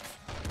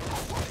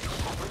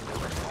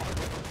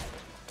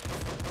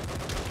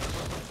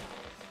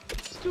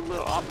 Let's do a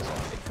little opposite.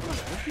 Come on,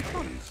 let's be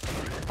fun.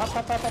 Pop,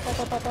 pop, pop, pop, pop,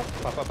 pop,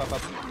 pop, pop, pop,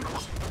 pop.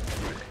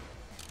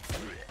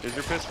 Is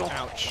your pistol?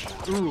 Ouch.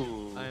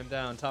 Ooh. I am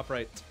down. Top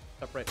right.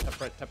 Top right, top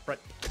right, top right.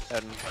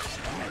 And...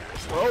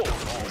 Whoa!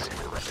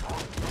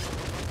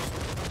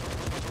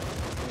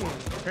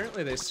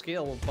 Apparently they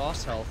scale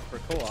boss health for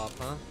co-op,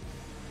 huh?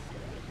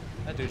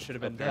 That dude should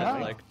have been dead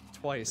Apparently. like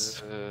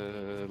twice.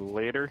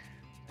 Later.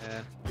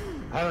 Yeah.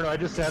 I don't know, I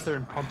just sat there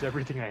and pumped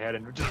everything I had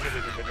and just...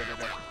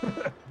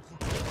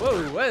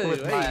 Whoa, whoa,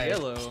 With hey, my-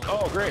 yellow.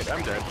 Oh, great,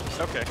 I'm dead.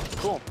 Okay,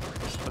 cool.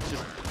 Let's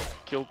just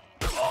kill...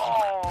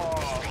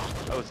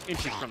 Oh! I was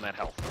inches from that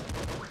health.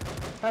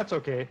 That's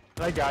okay.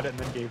 I got it and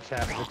then gave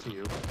half of it to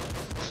you.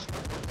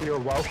 You're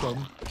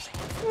welcome.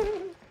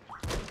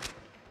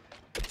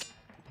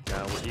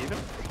 Now we're even?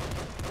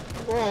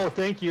 Oh,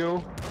 thank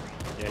you.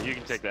 Yeah, you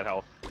can take that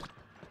health.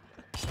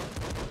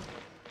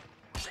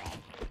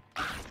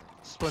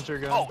 Splinter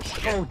gun. Oh,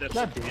 shit, oh that's-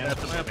 god damn it.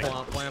 that's a Whamp mimic.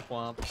 womp, whamp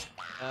womp.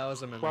 That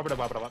was a mimic. Wabba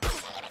wabba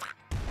wabba.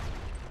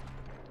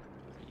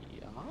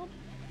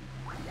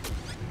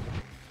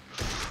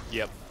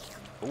 Yep.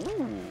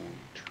 Ooh,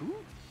 2?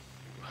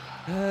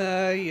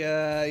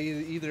 Yeah,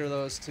 either of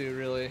those two,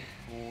 really.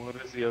 What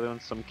is the other one?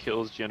 Some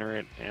kills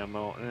generate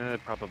ammo.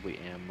 Probably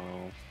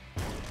ammo.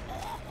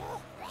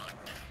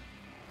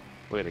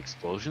 Wait,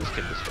 explosions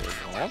can destroy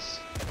walls?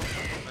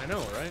 I know,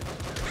 right?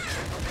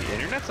 The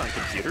internet's on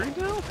computer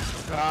now?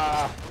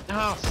 Ah,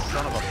 Oh,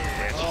 son of a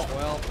bitch. Oh,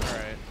 well,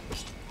 alright.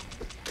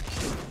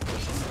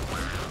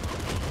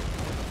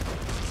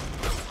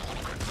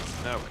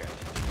 Okay,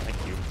 thank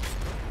you.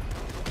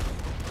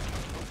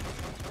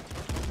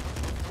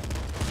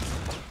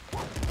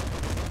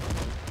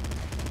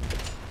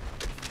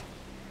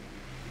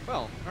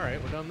 Well,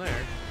 alright, we're done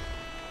there.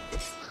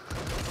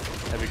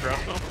 Heavy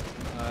crossbow?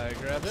 I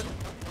grabbed it.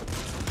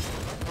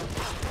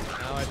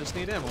 Now I just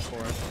need ammo for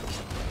it.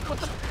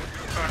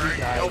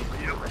 Help.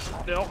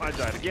 No, I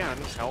died again.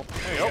 Help.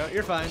 There you go,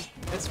 you're fine.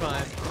 It's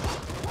fine.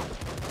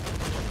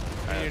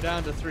 I mean, you're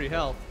down to 3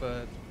 health,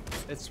 but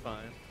it's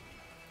fine.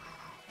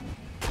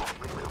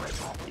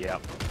 Yeah.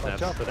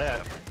 watch out for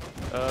that.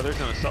 There's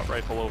an assault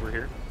rifle over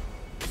here.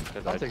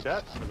 I'll take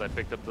that. Because I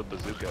picked up the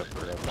bazooka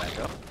for a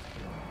backup.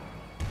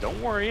 Don't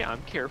worry,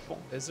 I'm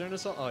careful. Is there an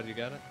assault? Oh, you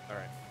got it?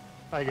 Alright.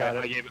 I got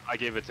I it.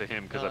 gave it to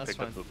him because No, I that's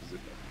picked up fine. the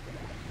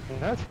bazooka.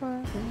 That's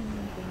fine.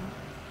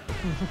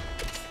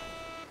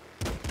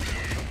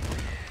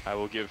 I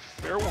will give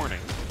fair warning.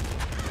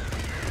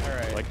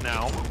 Alright. Like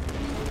now.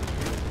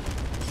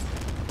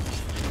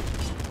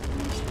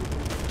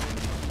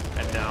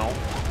 And now.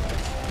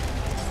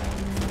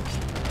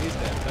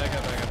 Back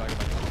up, back up, back up.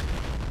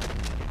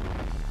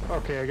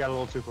 Okay, I got a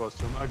little too close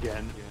to him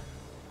again. Yeah.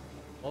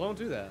 Well, don't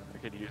do that. I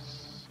could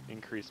use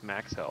increased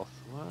max health.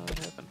 What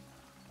happened?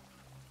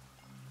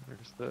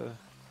 There's the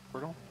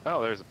portal.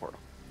 Oh, there's a portal.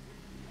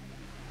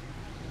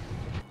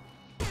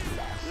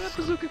 That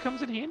bazooka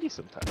comes in handy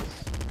sometimes.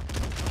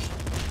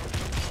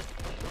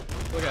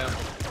 Look at him.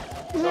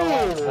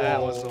 Oh,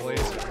 That was the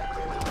laser.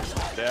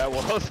 That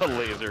was a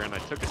laser, and I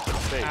took it to the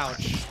face.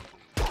 Ouch.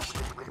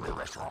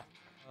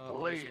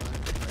 Laser.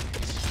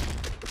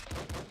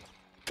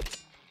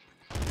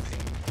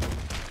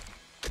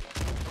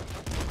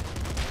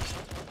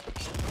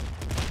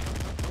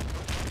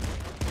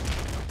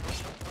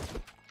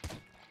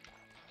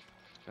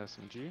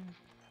 SMG?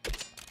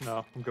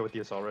 No, I'm good with the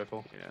assault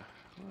rifle. Yeah.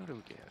 What do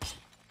we get?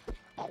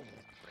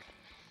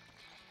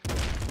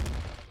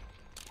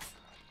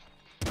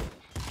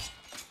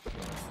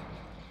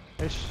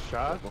 Nice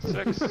shot.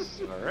 Level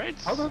 6. Alright.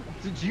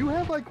 Did you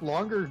have like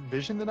longer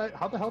vision than I?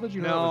 How the hell did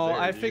you know? No, it was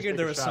there? I Did you just figured take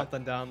there a was shot?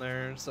 something down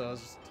there, so I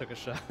just took a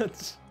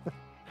shot.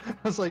 I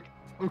was like,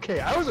 okay,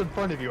 I was in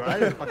front of you and I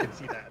didn't fucking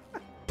see that.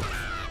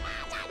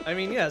 I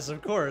mean, yes,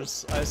 of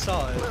course, I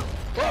saw it.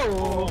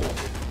 Whoa!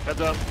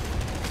 Heads up.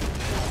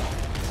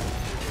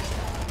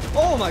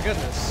 Oh my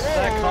goodness,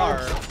 that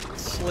car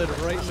slid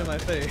right into my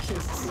face.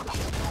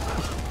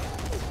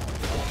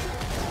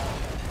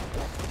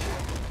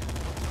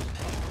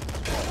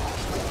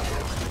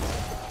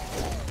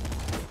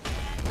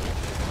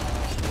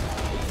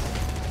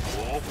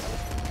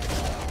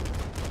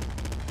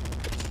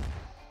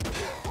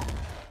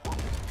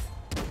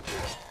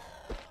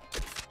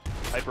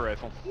 Hyper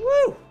rifle.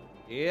 Woo!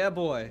 Yeah,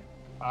 boy.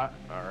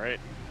 Alright.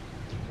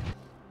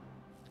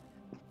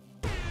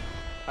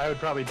 I would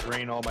probably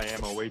drain all my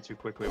ammo way too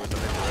quickly with the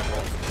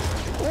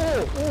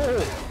hyper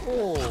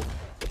rifle.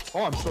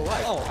 Oh, I'm still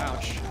alive. Oh,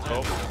 ouch. Oh.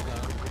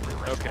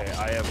 Okay,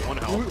 I have 1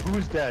 health.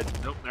 Who's dead?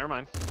 Nope, never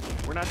mind.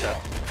 We're not dead.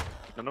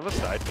 None of us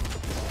died.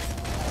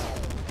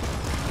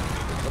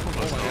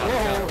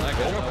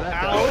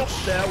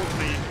 Ouch! That was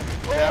me.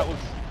 That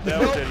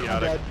was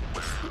idiotic.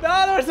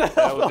 No, there's a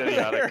That was over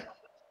idiotic. there.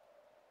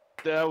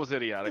 That was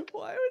idiotic.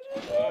 Why would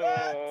you do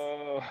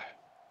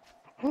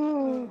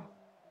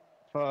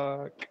that?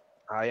 Fuck.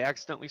 I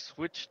accidentally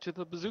switched to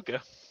the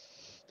bazooka.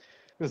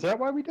 Is that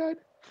why we died?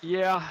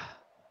 Yeah.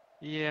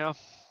 Yeah.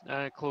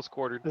 Close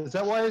quartered. Is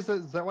that why? Is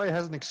that why it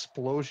has an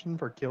explosion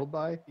for killed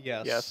by?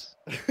 Yes.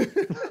 Yes.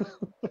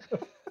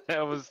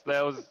 That was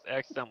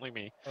accidentally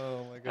me.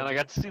 Oh my god. And I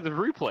got to see the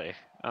replay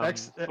on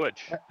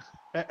Twitch.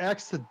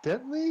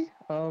 Accidentally?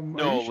 No, are you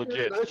sure?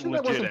 legit. Are you sure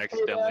that wasn't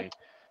Accidentally. payback?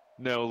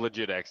 No,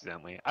 legit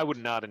accidentally. I would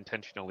not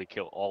intentionally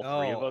kill all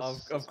three of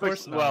us. Of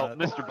course not. Well,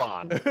 Mr.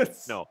 Bond.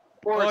 No.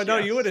 Oh Boris, no,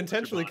 yes. you would Mr.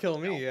 intentionally Bond, kill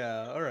me. no.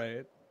 Yeah. All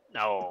right.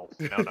 No,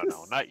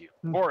 not you.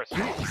 Boris.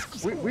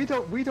 We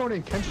don't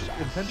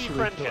intentionally kill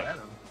friendship.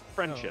 Adam.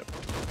 Friendship.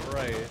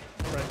 Right.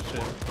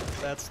 Friendship.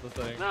 That's the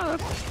thing. No,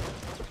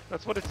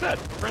 that's what it said.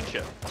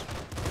 Friendship.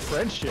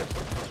 Friendship.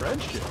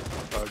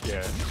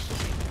 Again.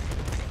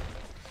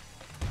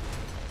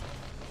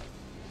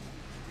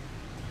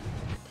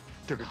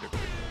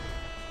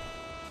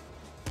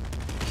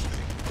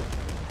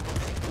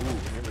 Ooh,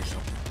 here we go.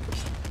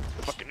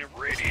 Fucking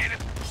irradiated.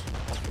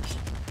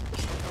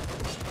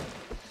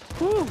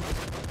 Woo.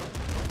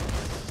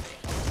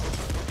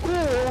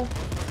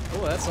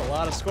 Oh, that's a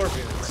lot of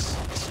scorpions.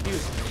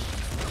 Excuse me.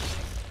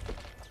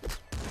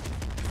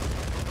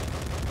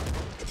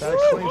 That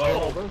explains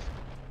all those.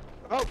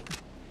 Oh.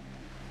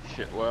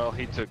 Shit, well,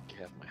 he took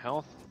half my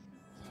health.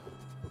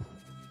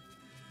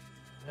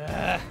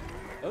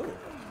 Oh.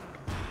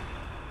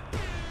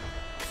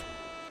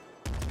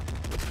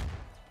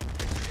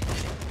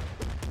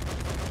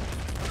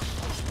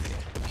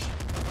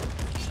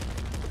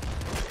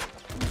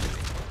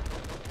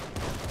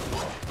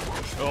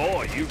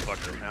 Oh, you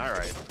fucker.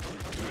 Alright.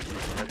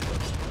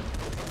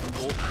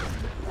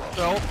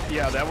 Well,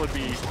 yeah, that would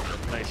be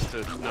nice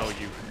to know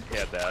you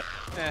had that.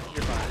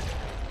 You're fine.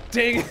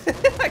 Dang!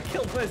 I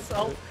killed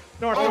myself.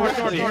 North.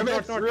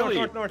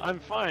 I'm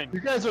fine. You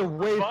guys are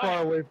way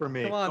far away from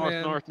me. Come on,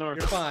 man. North. You're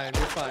fine.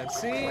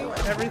 See?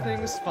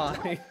 Everything's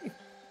fine.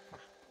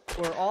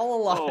 We're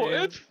all alive. Oh,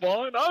 it's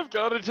fine. I've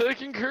got it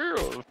taken care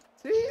of.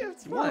 See?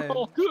 It's fine. We're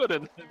all good.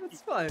 And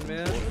It's fine,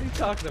 man. What are you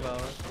talking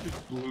about? you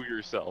just blew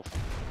yourself.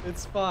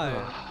 It's fine.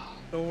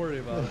 Don't worry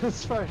about it.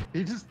 That's fine.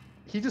 He just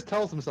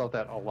tells himself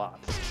that a lot.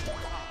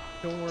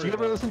 Don't worry Do you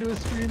ever about listen to his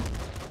stream? it.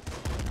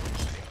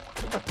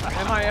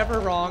 Am I ever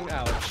wrong?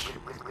 Ouch.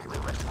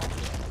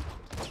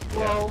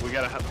 Well, we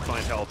gotta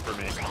find health for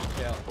me.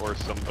 Yeah. Or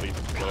somebody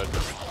good.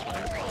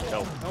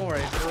 Help. Don't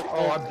worry.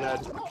 Oh, I'm dead.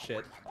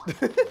 Shit.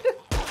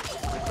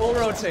 We'll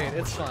rotate.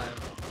 It's fine.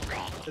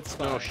 It's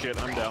fine. Oh shit,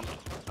 I'm down.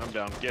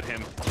 Get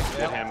him. Yep,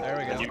 Get him. there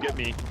we go. And you get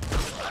me.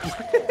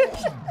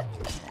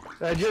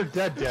 And you're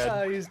dead.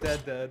 Ah, he's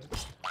dead.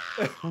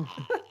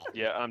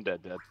 Yeah, I'm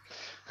dead.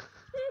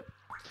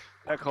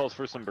 That calls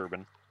for some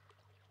bourbon.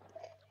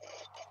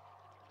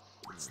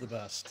 It's the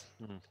best.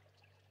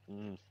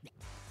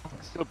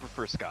 Still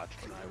prefer scotch,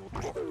 but I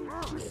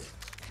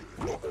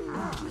will.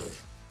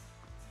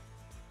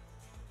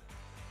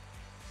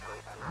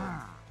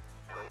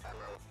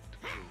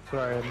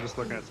 Sorry, I'm just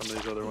looking at some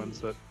of these other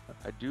ones that.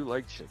 I do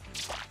like chicken.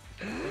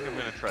 I think I'm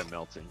gonna try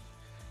melting.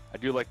 I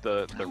do like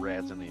the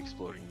rads and the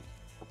exploding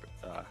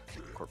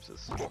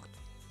corpses.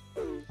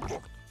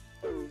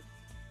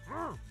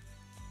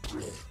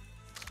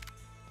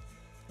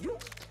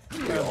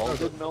 If we all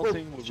did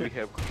melting, would we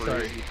have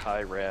crazy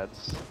high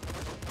rads?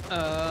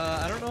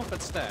 I don't know if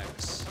it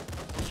stacks.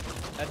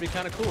 That'd be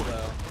kind of cool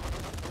though,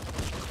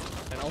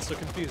 and also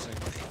confusing.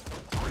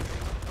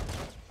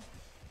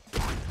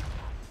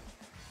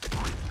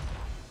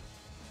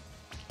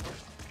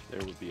 There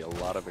would be a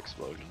lot of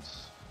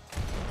explosions.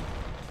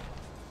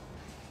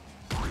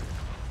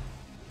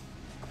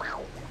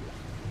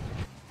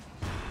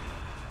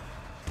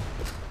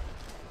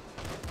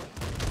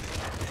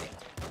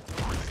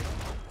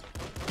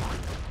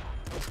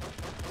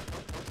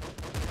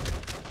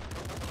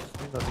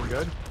 Nothing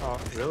good? Oh,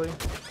 really?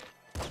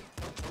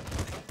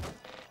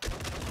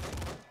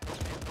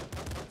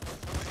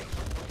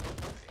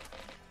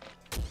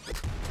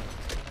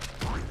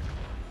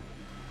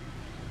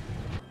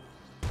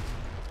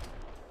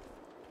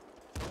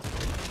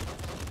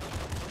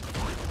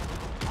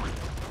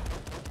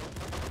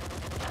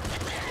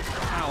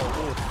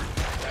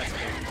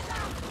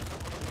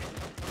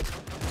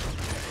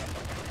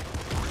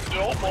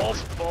 No,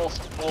 balls.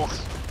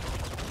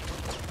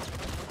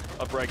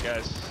 Upright,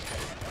 guys.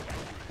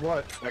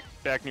 What?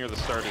 Back near the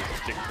start is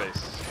dick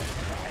face.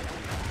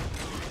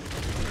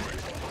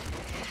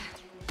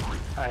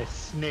 I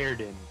snared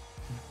him.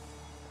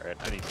 Alright,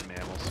 I need some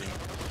ammo soon.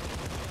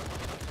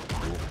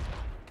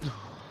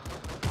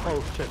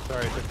 Oh shit,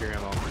 sorry, I took your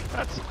ammo.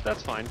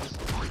 That's fine. Just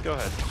go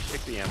ahead.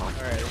 Take the ammo. Alright,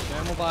 there's an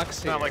ammo box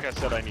It's here. not like I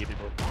said I needed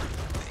it.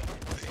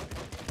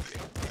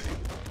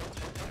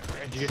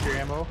 Did you get your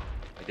ammo?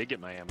 I did get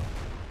my ammo.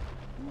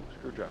 Ooh,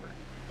 screwdriver.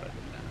 But,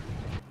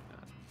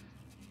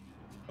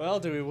 Well,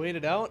 do we wait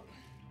it out?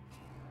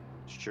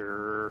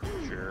 Sure.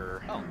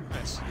 Oh,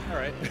 nice.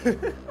 Alright.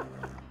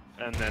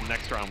 And then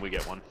next round we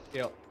get one.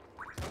 Yep.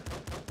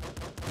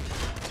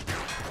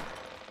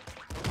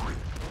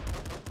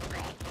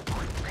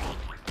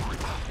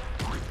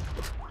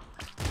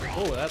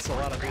 Oh, that's a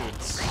lot of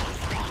dudes.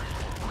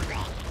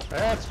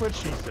 That's what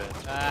she said.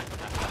 Ah.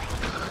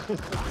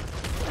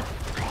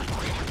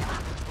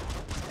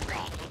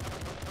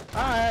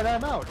 Alright,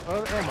 I'm out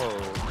of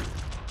ammo.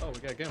 Oh, we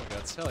got gamma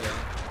guts. Hell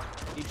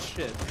yeah. Eat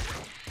shit.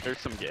 There's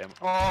some game.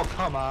 Oh,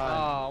 come on.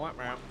 Oh, wah,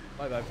 wah.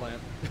 Bye-bye,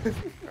 plant.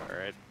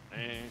 Alright.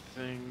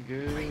 Anything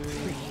good?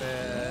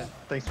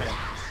 Thanks, man.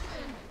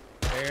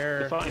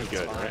 Fair. Define it's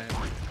good, fine. right?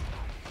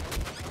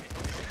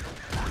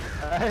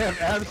 I have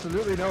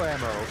absolutely no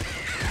ammo.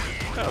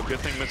 Oh, good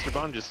thing Mr.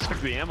 Bond just took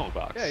the ammo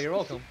box. Yeah, you're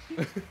welcome.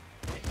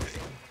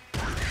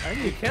 I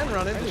You need. can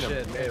run into need a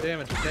shit. mail. The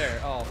damage is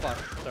there. Oh, fuck.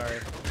 Sorry.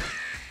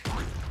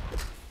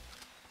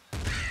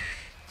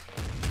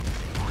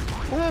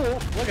 Oh,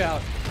 Look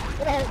out.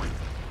 oh,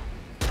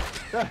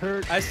 that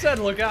hurt. I said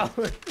look out.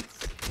 There.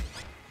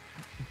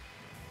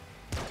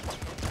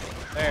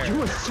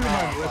 You assume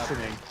I'm fuck.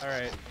 listening.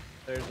 Alright.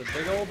 There's a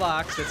big old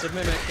box. It's a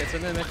mimic. It's a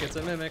mimic. It's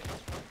a mimic.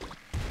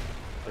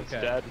 It's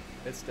Okay. dead.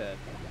 It's dead.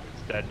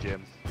 It's dead,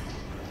 Jim.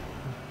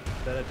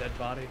 Is that a dead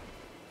body?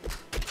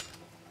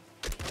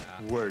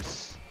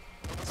 Worse.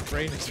 Its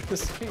brain is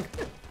missing.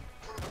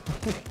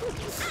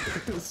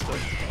 It's so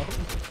dumb.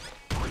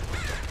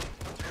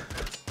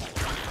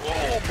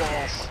 Oh,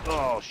 balls!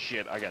 Oh,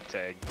 shit, I got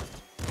tagged.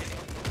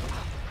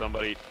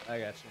 Somebody. I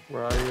got you.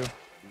 Where are you?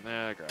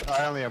 Nah, grab it.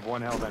 I only have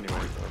one health anyway,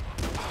 so.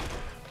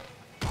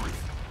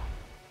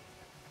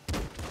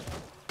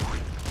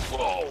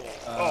 Whoa!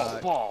 Oh,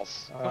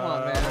 balls! Come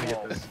on, man. I'm gonna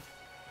get this.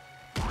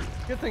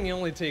 Good thing you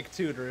only take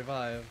 2 to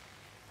revive.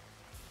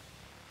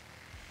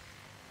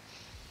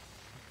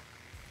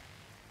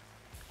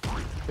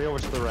 Stay over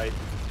to the right.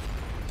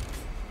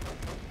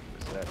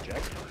 Is that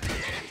jackhammer?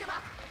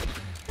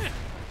 Yeah,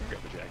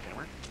 grab the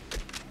jackhammer.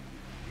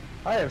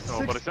 I have Oh,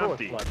 6 but it's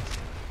bullets empty. left.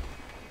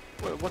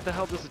 What the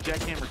hell does a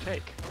jackhammer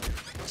take?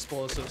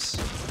 Explosives.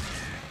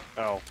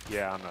 Oh,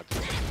 yeah, I'm not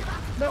doing it.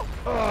 No!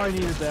 Oh, I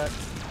needed that.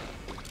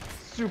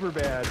 Super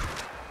bad.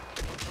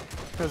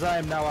 Because I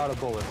am now out of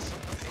bullets.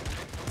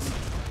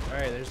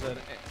 Alright, there's a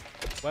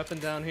weapon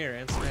down here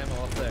and some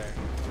ammo up there.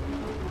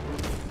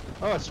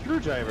 Oh, a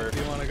screwdriver. If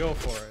you want to go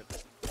for it.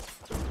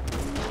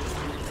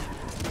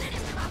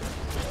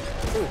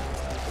 Ooh.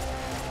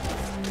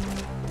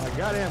 I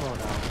got ammo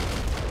now.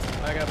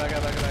 Back up.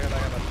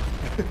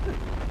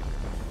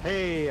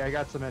 Hey, I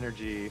got some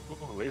energy.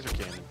 Ooh, laser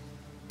cannon.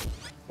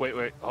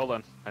 Wait, hold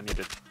on. I need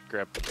to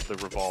grab the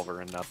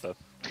revolver and not the...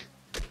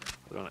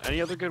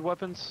 Any other good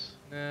weapons?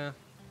 Nah.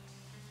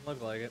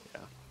 Look like it.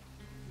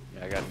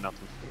 Yeah, I got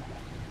nothing.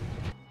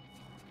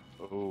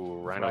 Ooh,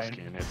 Rhino's Ryan.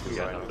 cannon. We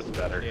got nothing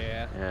better.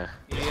 Yeah. Yeah.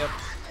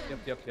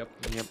 Yep. Yep,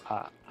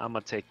 I'm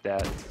gonna take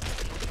that.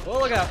 Oh,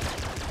 look out!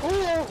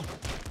 Oh!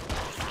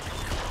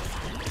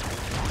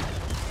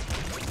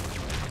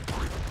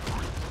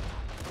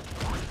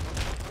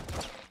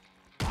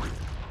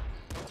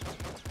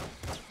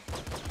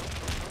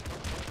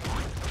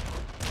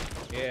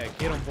 Yeah,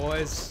 get 'em,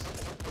 boys.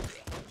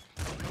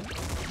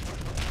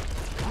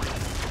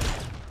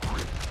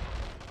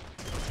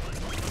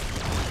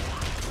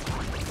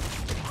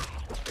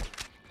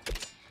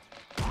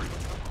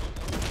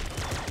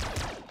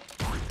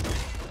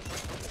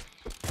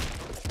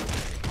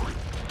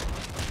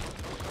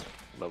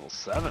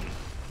 7.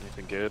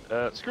 Anything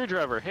good?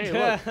 Screwdriver. Hey,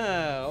 look.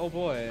 Oh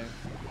boy.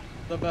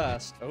 The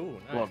best. Oh,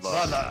 nice. Love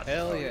us.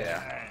 Hell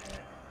yeah.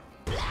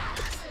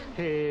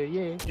 Hey,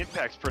 yeah.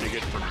 Impact's pretty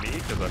good for me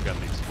because I've got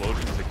the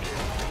explosions that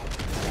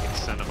can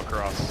send them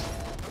across.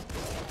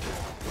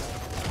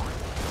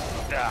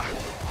 Yeah.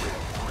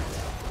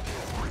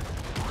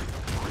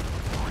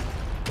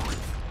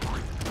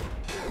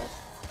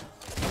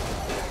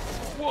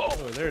 Whoa!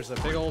 Oh, there's a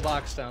big old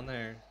box down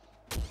there.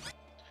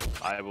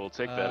 I will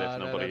take that if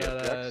nobody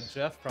objects.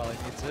 Jeff probably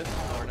needs it,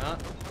 or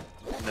not.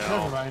 Never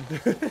No. mind.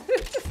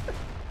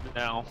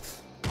 No.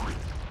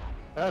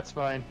 That's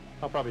fine.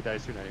 I'll probably die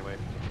soon anyway.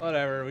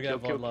 Whatever, we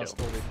got Kill, bloodlust,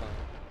 kill. we'll be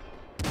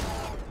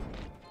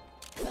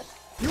fine.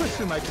 You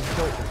assume I can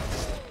kill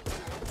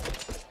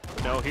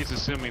things. No, he's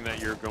assuming that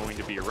you're going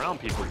to be around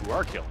people who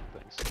are killing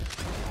things.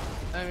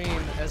 I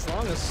mean, as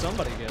long as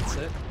somebody gets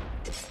it.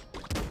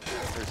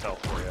 There's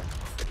health for you.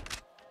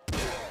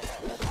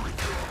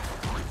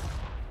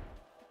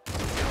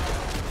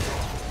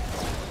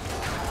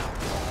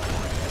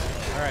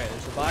 Alright,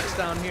 there's a box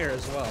down here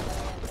as well.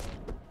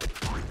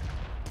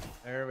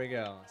 There we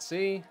go.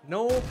 See?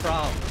 No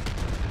problem.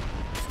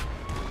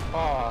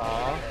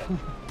 Aww.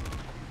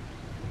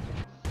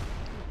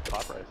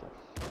 Pop rifle.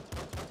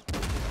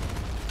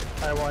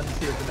 I wanted to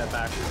see what's in that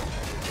back.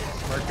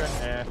 Smart gun?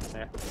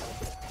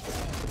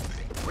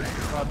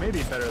 Well,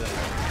 maybe better than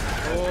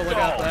that. Oh, look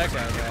out that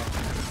guy go.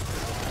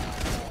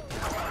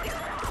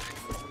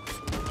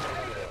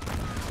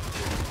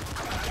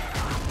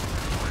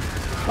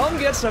 Come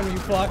get some, you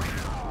fuck.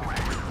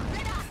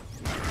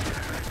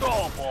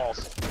 Oh,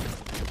 balls.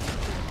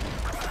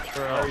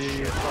 Where are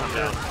you? Calm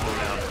down, calm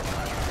down.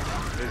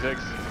 There's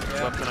eggs.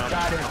 Yeah. Left and up.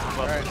 Got him.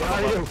 Alright, Where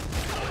are you?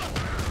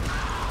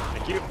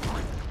 Thank you.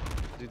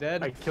 Is he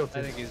dead? I killed him.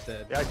 I think he's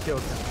dead. Yeah, I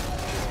killed him.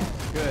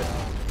 Good.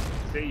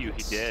 Say you,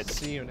 he did.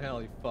 See you in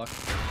hell, you fuck.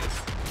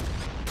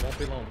 Won't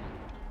be lonely.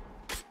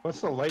 What's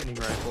the lightning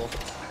rifle?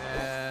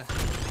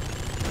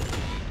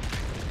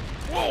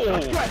 Whoa!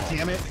 God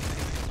damn it!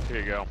 Here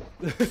you go.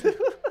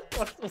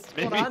 What's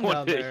Maybe going on one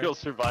down day there? he'll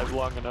survive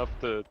long enough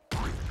to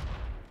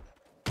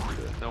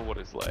know what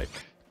it's like.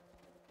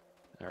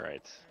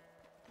 Alright.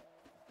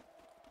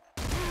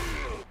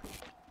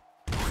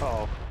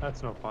 Oh,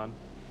 that's no fun.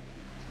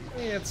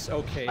 It's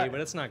okay, but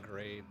it's not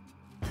great.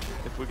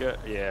 If we get,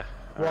 yeah.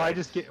 Well, alright.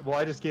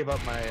 I just gave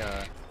up my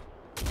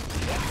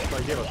well,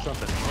 I gave up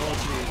something. Oh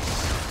jeez.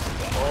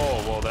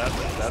 Oh, well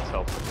that's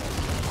helpful.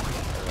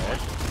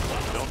 Alright.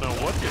 Don't know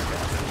what just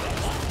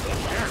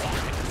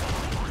happened.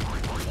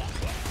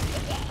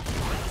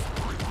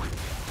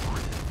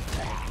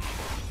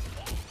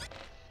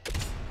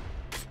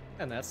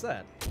 And that's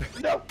that.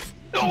 No!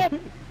 No!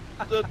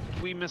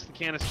 We missed the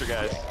canister,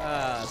 guys.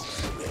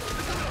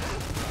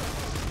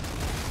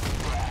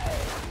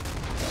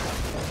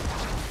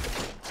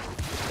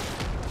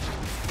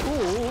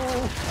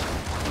 Ooh.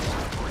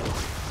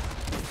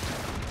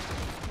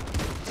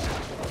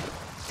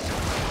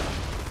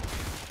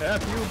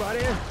 F you,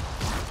 buddy.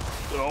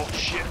 Oh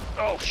shit!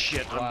 Oh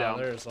shit! I'm wow, down.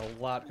 there's a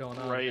lot going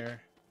on Right.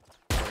 here.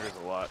 There's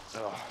a lot.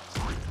 Oh.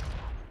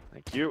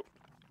 Thank you.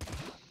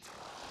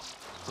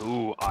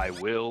 Ooh, I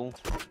will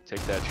take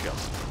that shell.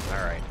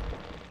 All right.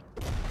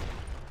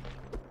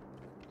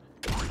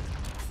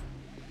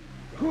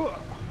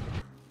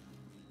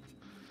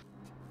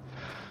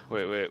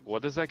 Wait.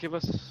 What does that give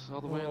us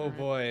all the way? Oh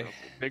boy.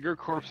 Bigger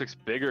corpse,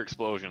 bigger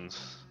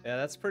explosions. Yeah,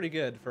 that's pretty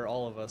good for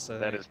all of us, I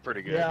That think. is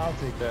pretty good. Yeah, I'll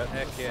take that.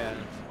 Heck yeah.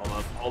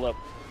 Hold up.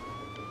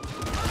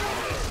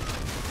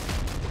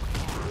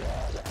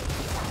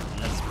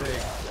 That's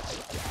big.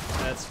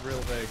 That's real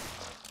big.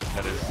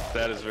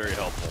 That is very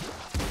helpful.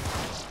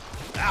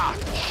 Ah,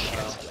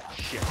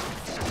 shit.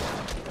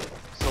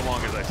 So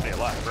long as I stay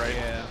alive, right?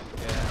 Yeah.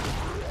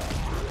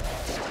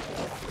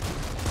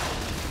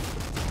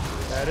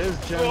 That is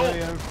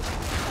generally.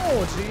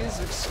 Oh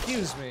jeez,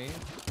 excuse me.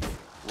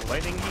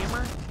 Lightning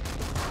hammer?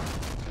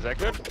 Is that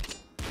good?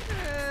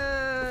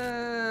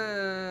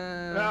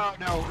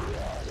 No.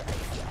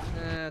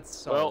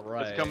 That's Well,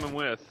 alright. it's coming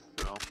with.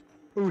 So,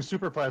 Ooh,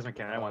 super plasma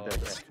cannon. I want that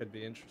This guy. could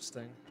be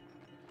interesting.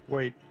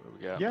 Wait. what do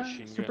we got? Yeah,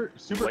 Machine super.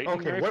 gun. Okay,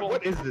 Lightning rifle?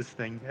 what is this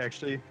thing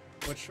actually?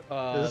 Which Is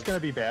this gonna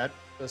be bad?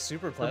 the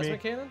super me? plasma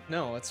cannon?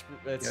 No, it's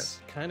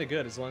kind of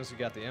good as long as you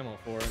got the ammo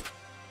for it.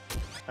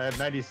 I have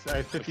 90. I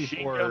have Machine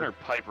 54. gun or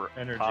pop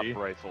energy.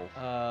 rifle?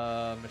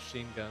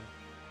 Machine gun.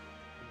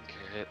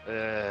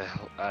 Okay,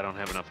 I don't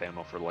have enough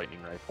ammo for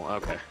lightning rifle.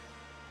 Okay.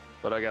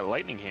 But I got a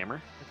lightning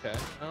hammer Okay.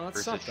 Oh, that's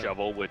versus something.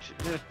 shovel, which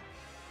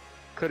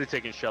could have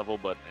taken shovel,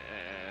 but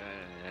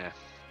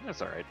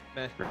that's all right.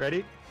 Meh.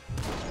 Ready?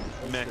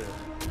 Meh.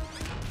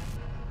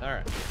 All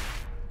right.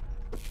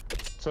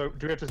 So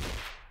do we have to?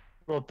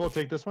 We'll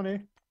take this one, eh?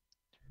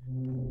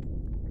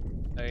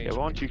 Yeah, why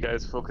don't you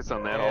guys focus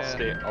on that?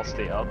 Yeah. I'll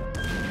stay up.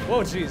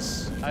 Whoa,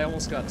 jeez! I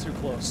almost got too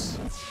close.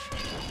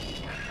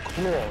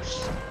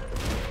 Close.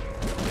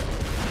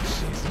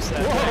 Jesus,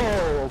 that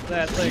Whoa! thing,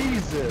 that thing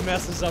Jesus!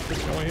 messes up the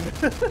joint.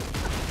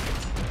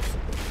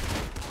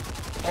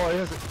 Oh, it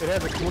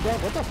has a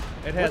cooldown? What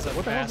the? It has what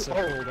a the hell is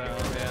massive it?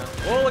 cooldown,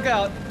 yeah. Oh, look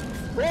out!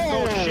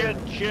 Oh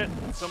shit!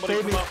 Somebody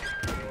Save come me. up!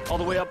 All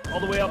the way up! Oh,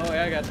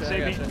 yeah, I got you,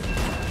 Save I me. got you.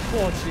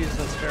 Oh, jeez,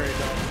 that's very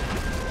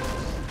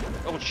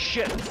dumb. Oh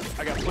shit!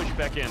 I got pushed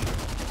back in.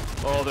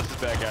 Oh, this is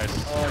bad, guys.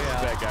 Oh, This yeah.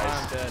 is bad, guys.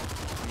 I'm dead.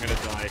 I'm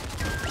gonna die.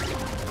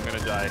 I'm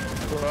gonna die.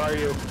 Where are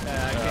you?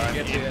 Yeah, I can't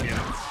get to in you.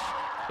 him.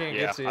 Can't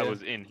Yeah, get to you. I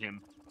was in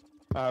him.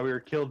 We were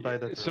killed by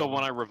the. So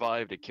when I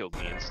revived, it killed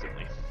me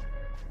instantly.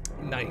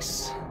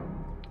 Nice.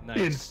 Nice.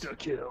 Insta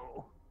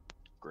kill.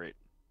 Great.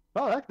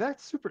 Oh,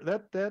 that's super.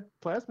 That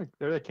plasma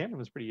or that cannon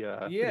was pretty. Yeah,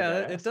 pretty it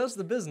badass. does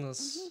the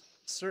business.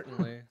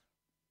 Certainly.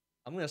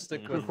 I'm gonna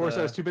stick with. Of course,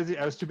 I was too busy.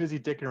 I was too busy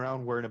dicking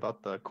around worrying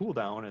about the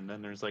cooldown, and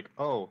then there's like,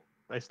 oh,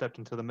 I stepped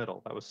into the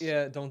middle. That was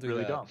Yeah, don't do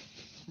really that. dumb.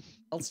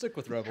 I'll stick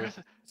with Rebel,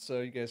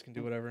 so you guys can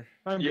do whatever.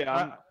 I'm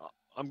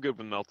good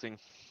with melting.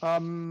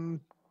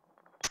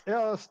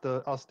 Yeah,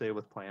 I'll stay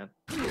with plant.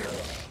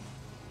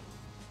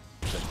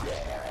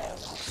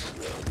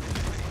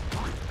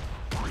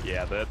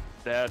 Yeah,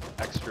 that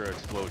extra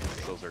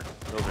explosions, those are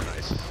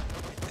nice.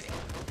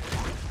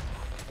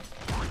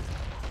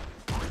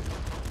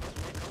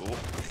 Ooh.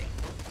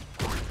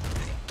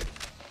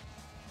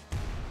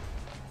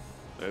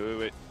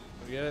 Wait.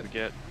 We get it? We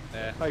get.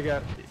 Nah, I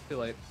got. too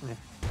late.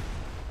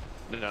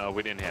 No,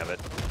 we didn't have it.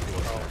 It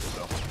wasn't there,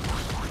 so.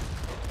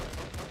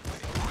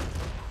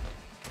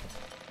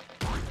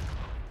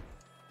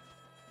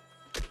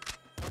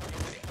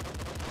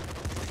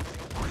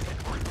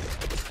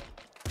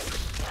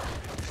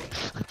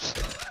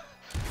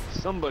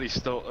 Somebody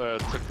took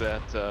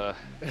that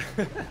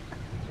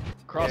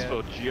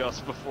crossbow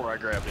just before I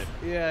grabbed it.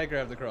 Yeah, I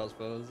grabbed the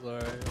crossbows.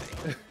 Alright.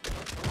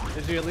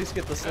 Did you at least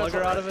get the slugger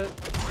all right. out of it?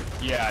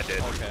 Yeah, I did.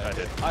 Okay. I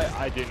did.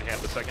 I didn't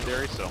have the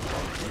secondary, so.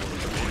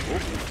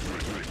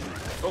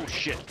 Oh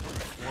shit.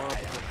 Oh.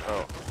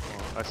 Well,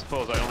 I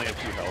suppose I only have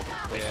 2 health.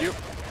 Thank you.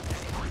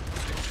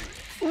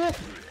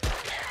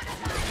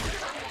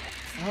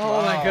 Oh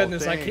Wow, my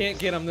goodness, I thanks. can't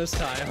get him this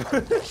time.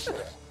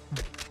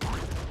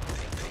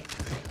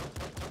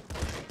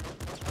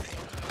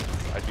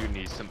 I do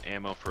need some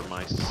ammo for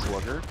my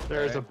slugger.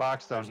 There's Okay. a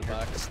box down There's a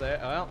here. box there.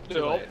 Well, too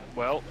No. late.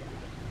 Well.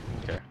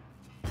 Okay.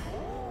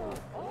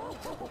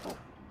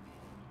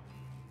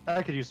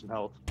 I could use some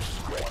help.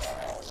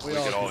 We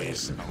could all could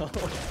use some help.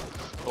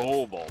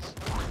 Oh balls.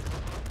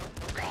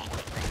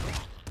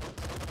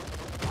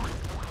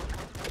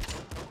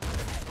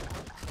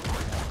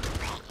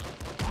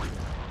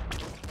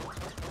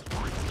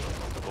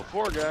 Level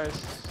 4,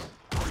 guys.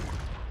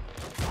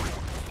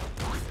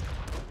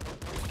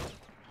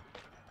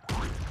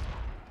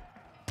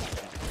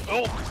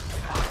 Oh!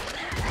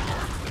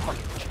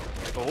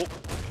 Oh!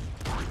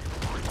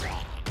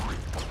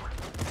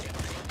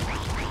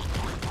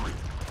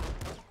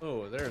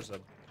 Oh, there's a.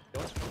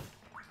 What?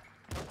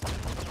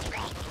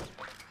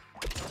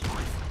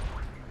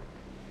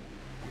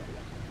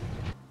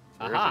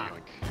 There's Aha! a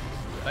yoink.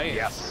 Bam.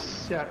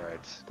 Yes! Yeah.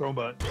 Alright. Throw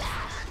butt.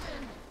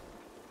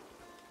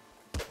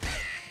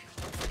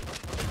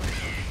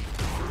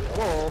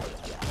 Whoa.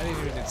 I didn't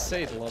even need to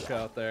say to look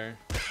out there.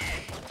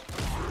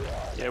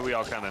 Yeah, we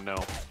all kind of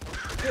know.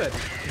 Good.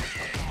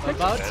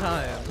 About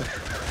time.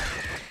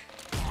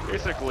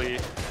 Basically,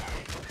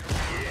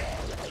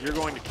 you're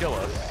going to kill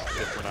us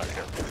if we're not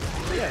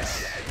careful.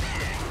 Yes.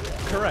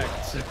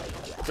 Correct.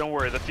 Don't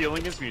worry, the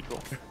feeling is mutual.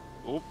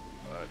 Oop.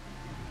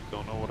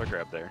 Don't know what I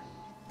grabbed there.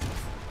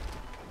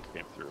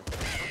 Came through.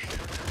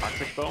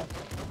 Toxic bow?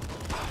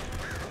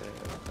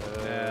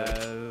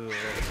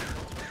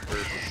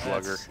 Versus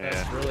slugger.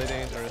 That's really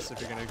dangerous if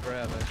you're gonna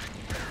grab it.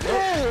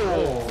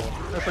 Oh!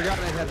 I forgot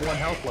I had 1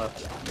 health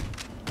left.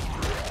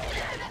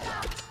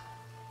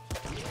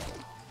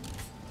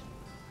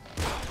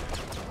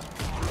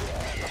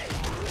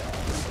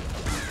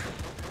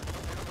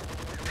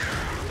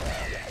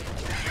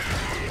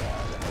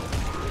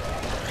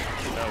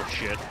 Oh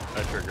shit,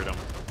 I triggered him.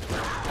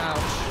 Ouch.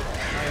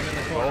 I am in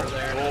the corner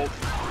there. Oh,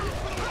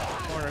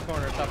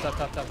 Corner,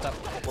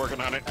 top.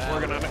 working on it,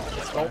 working on it.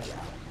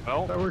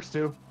 Oh, That works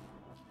too.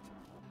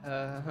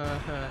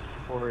 Oh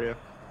For you.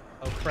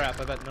 crap,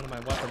 I bet none of my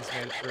weapons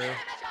made it through.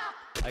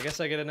 I guess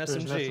I get an There's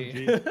an SMG.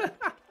 SMG.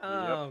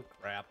 Oh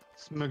crap.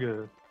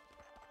 Smugga.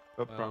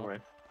 Oh, wrong Well. way.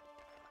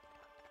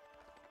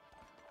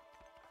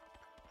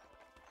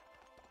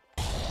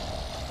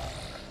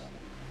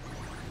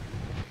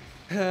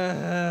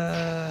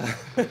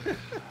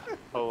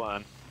 hold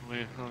on. Let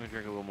me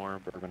drink a little more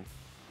bourbon.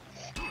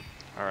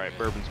 Alright,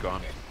 bourbon's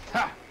gone.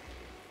 Ha!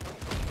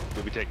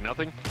 Did we take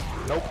nothing?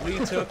 Nope, we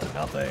took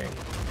nothing.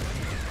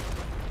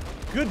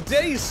 Good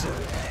day, sir.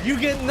 You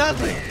get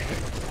nothing.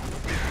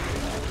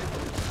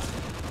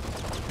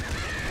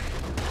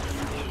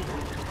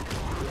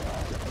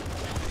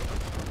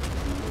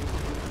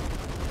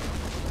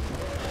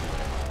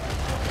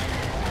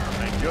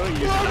 Enjoy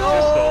your pistol.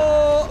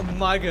 Oh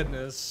my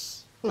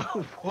goodness.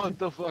 What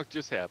the fuck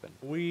just happened?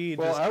 We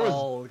Well, just I was-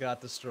 all got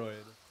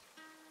destroyed.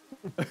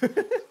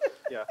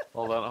 Yeah.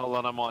 Hold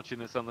on, I'm watching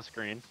this on the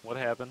screen. What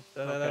happened?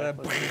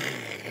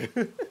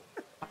 Da-da-da-da.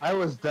 I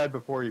was dead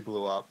before you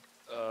blew up.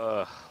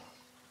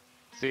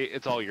 See,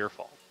 it's all your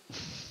fault.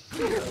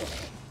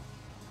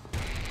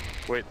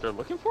 Wait, they're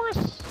looking for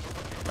us?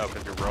 Oh,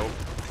 because you're rogue?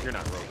 You're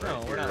not rogue,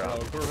 right? No, we're not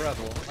rogue. We're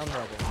rebel. I'm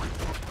rebel.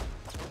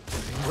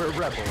 We're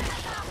rebel.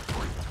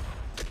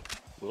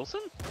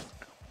 Wilson?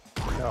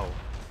 No.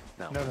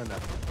 No. No.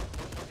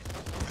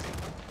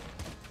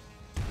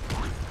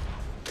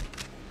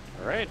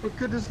 Alright. What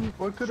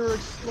good are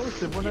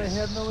explosive when I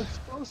have no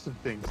explosive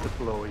things to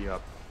blow you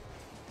up?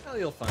 Well,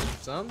 you'll find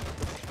some.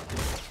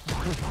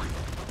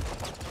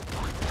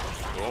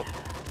 Cool.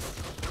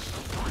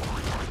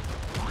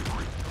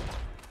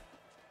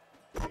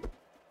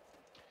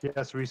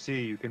 Yes, we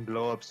see. You can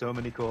blow up so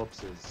many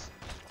corpses.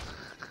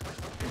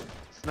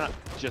 It's not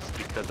just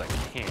because I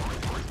can,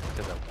 it's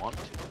because I want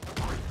to.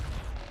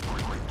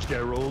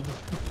 Gerald.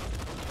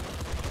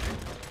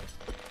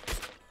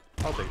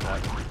 I'll take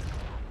that.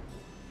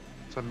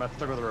 So I'm not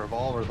stuck with a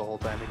revolver the whole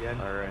time again.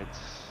 Alright.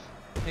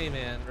 Hey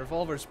man,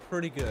 revolver's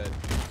pretty good.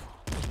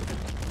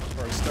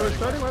 For a So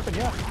starting weapon,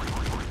 yeah.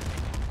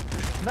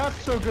 Not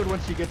so good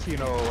once you get to, you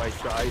know, like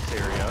the ice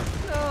area.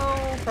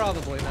 No,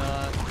 probably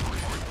not.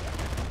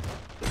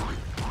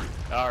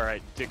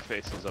 Alright,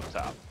 Dickface is up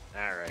top.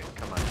 Alright,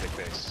 come on,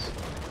 Dickface.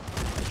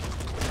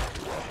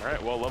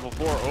 Alright, well, level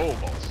 4. Oh,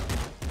 balls.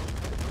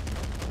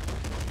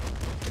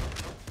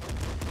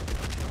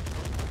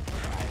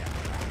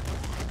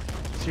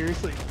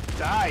 Seriously?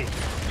 Die!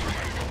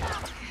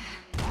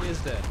 He is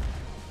dead.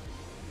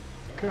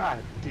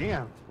 God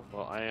damn.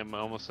 Well, I am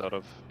almost out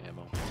of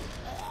ammo.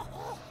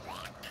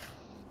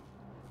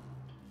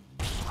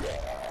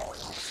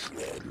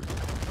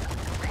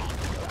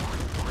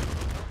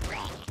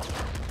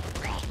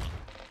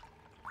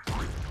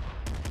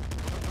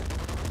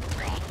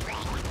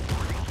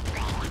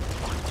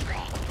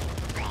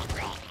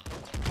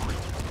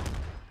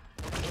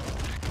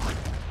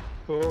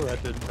 Oh,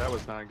 that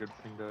was not a good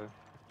thing to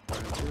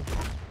run into.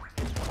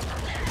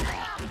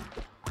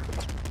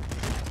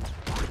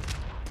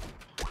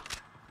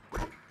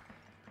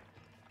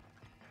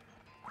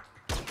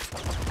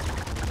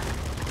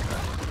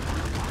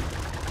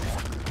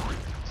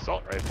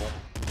 Assault rifle.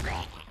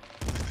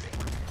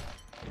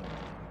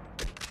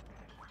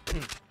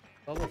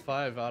 Level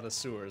 5 out of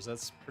sewers.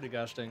 That's pretty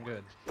gosh dang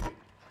good.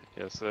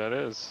 Yes, that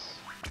is.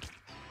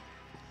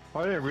 Oh,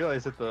 I didn't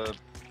realize that the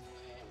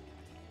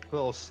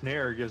little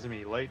snare gives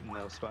me light in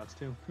those spots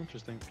too.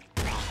 Interesting.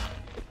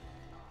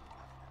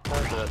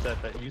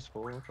 Not that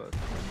useful, but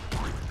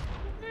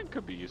It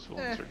could be useful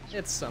in certain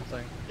It's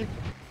something.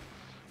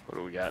 What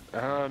do we got?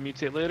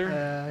 Mutate later?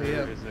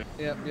 Yep. Or is it-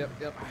 Yep.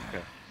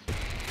 Okay.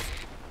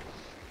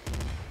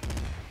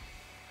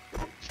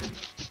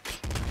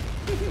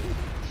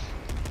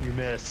 you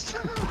missed.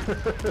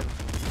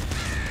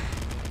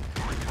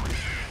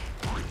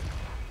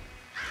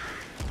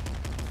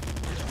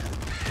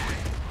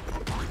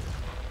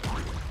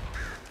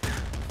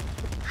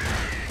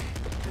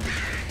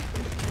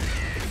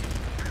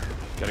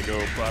 Gotta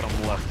go bottom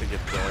left to get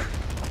the...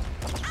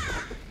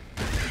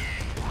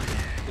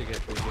 To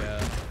get the,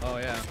 oh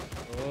yeah.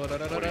 Oh,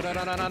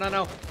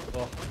 no.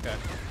 Oh, okay.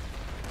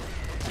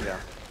 Yeah.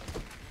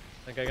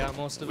 Think I got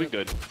most of We it?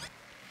 good.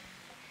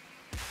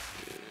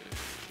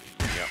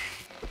 Yeah.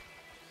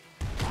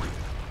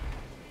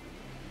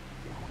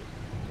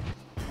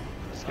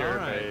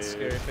 Alright,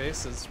 scary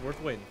face is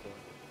worth waiting for.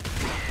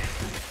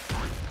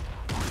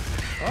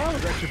 Oh, it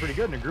was actually pretty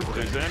good in a group of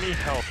If there's things. any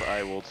health,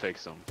 I will take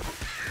some.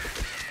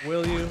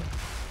 Will you?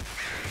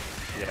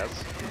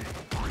 Yes.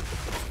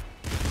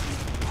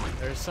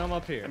 There's some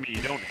up here. I mean,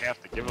 you don't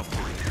have to give them to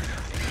me.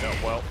 No,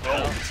 well,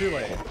 Well, too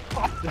late.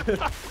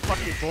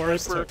 fucking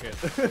Forrest sniper.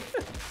 took it.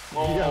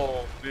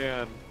 Oh,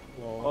 man.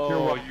 Well, You're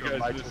Oh, welcome, you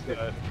guys I missed took it.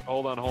 that.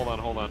 Hold on. what?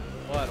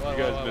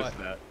 You guys missed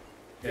that.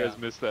 You Yeah. guys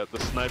missed that. The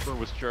sniper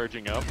was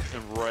charging up,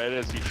 and right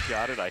as he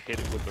shot it, I hit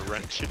it with the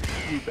wrench and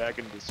flew back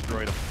and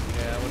destroyed him.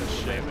 Yeah, what a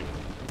shame. Amazing.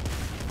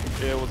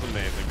 It was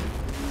amazing.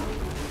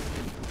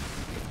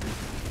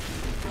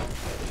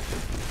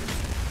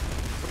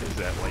 What is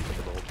that like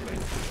for the whole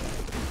thing?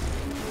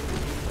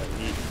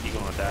 He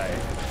gonna die.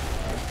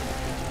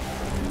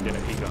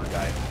 He gonna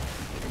die.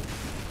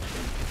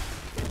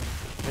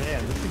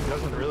 Man, this thing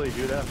doesn't really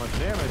do that much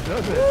damage,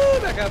 does it?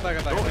 Woo, back up. Oh,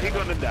 he back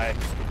up. gonna die.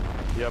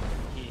 Yep.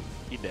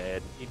 He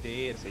dead. He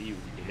did. Say you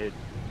did.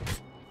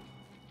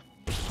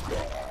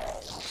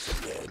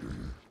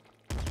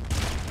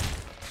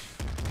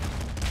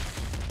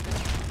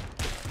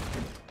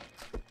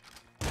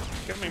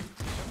 Come here.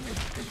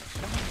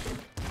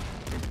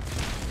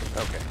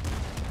 Okay.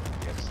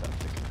 Gotta stop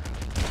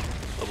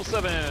thinking. Level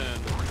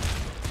 7!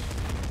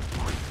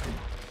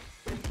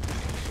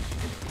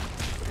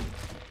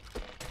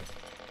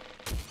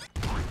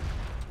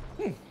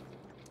 That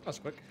was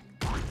quick.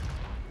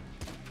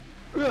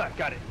 Ugh,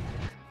 got it.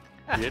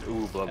 Get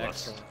ooh, bloodlust.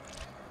 Excellent.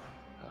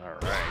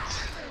 Alright.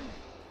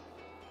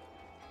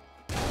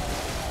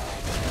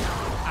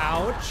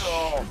 Ouch!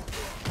 Oh!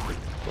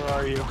 Where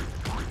are you?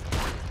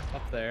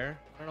 Up there.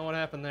 I don't know what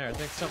happened there. I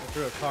think something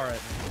threw a car at me.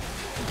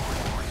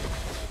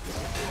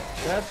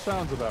 That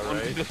sounds about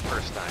right. This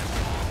first time.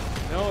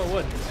 No, it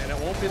wouldn't, and it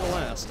won't be the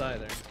last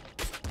either.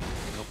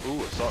 Ooh,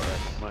 assault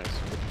rifle. Nice.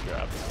 Good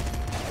job.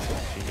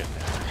 You get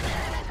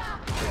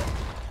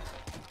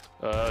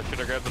that. Should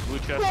I grab the blue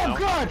chest now? Oh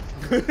god!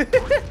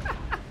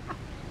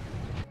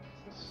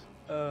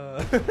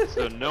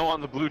 So no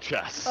on the blue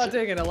chest. Oh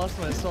dang it, I lost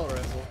my assault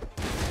rifle.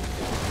 I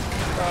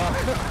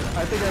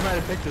think I might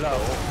have picked it up.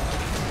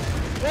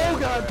 Oh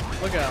god!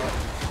 Look out.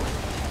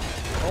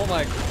 Oh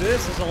my,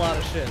 this is a lot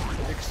of shit.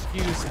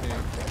 Excuse me.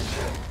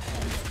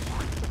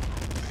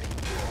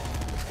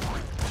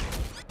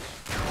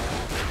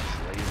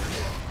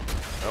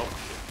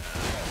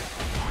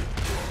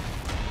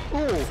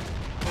 Ooh!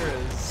 There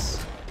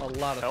is a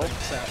lot of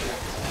things happening.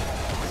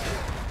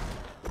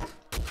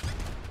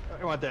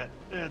 I want that.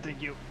 Yeah,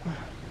 thank you.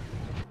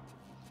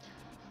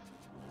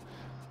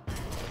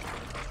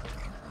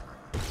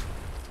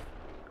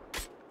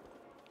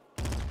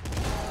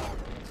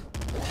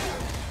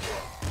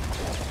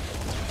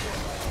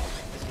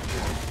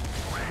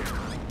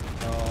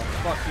 Oh,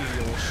 fuck you, you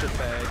little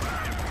shitbag.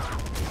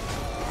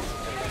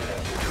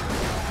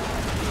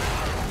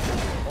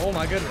 Oh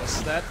my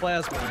goodness, that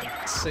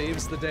plasma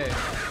saves the day.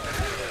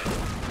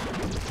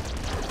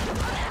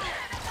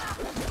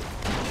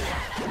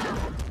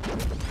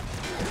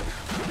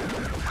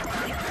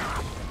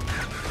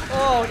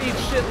 Oh, eat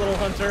shit, little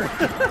hunter.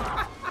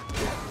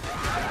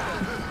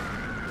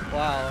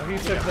 Wow, he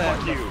took that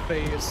in the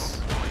face.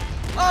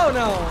 Oh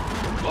no!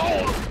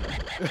 Oh!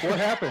 What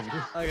happened?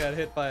 I got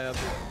hit by a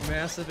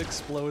massive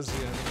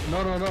explosion.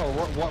 No.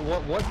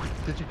 What?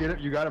 Did you get it?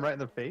 You got him right in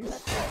the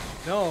face?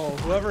 No,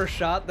 whoever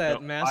shot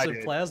that No, massive I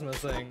did. plasma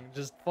thing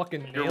just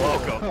fucking You're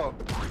nailed it. welcome. Oh,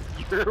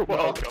 You're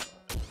welcome.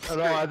 no,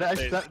 that was,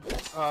 actually that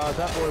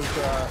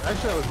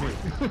was me.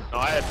 No,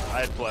 I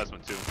had plasma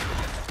too.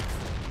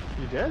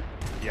 You did?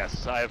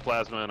 Yes, I had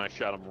plasma and I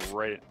shot him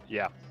right.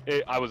 Yeah,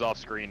 I was off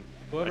screen. I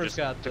Whoever's just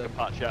got took a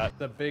pot shot.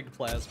 the big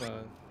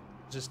plasma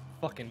just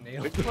fucking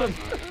nailed Big it.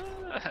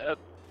 plasma?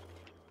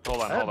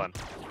 Hold on.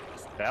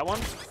 That one?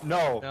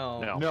 No.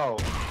 No. No.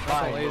 That's a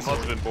Fine. laser It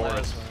must have been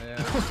Boris.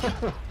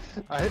 plasma,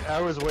 yeah.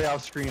 I was way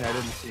off screen. I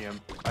didn't see him.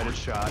 I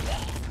just shot.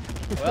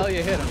 Well,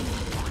 you hit him.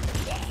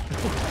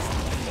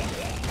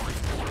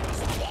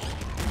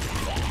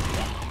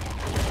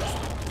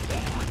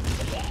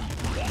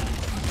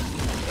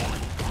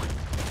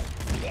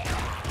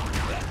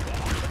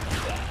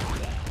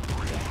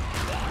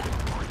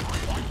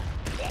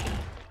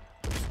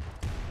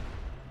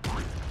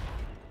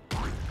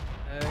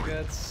 I think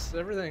that's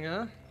everything,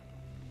 huh?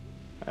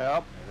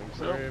 Yep.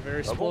 So, Very,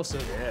 very double?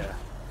 explosive. Yeah.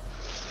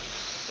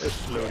 It's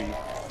floaty.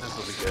 This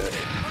will be good.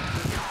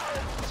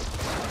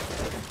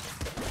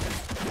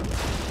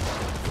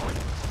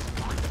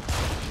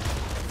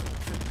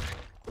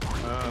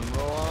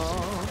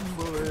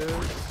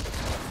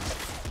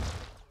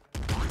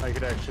 I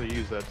could actually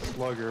use that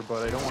slugger,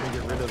 but I don't want to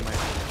get rid of my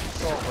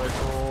assault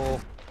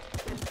rifle.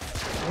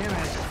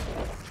 Damn it.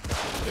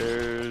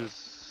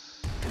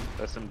 There's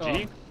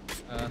SMG.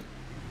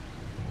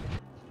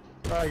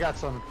 Oh, I got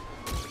some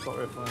assault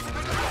rifle in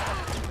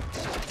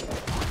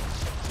there.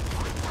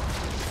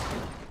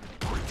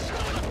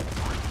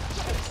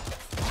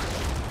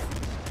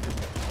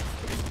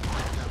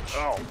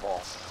 Oh,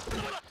 balls.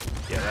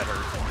 Yeah, that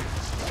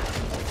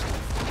hurt.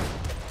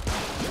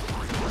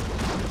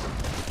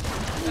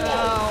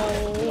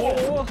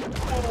 Ow!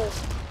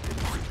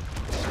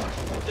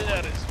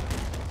 That is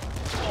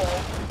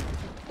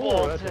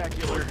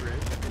Spectacular.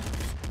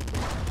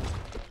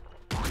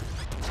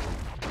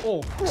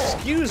 Oh,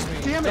 excuse me,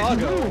 Damn it,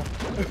 doggo.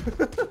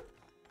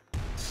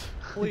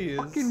 Please.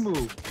 Fucking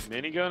move.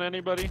 Minigun,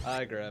 anybody?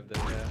 I grabbed it,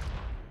 yeah.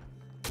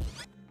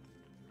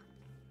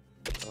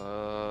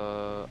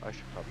 I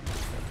should probably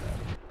grab that.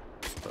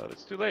 But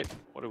it's too late.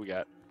 What do we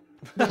got?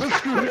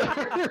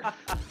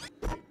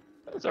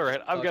 It's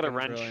alright. I've got a Fucking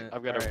wrench. brilliant.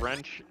 I've got Alright. a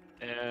wrench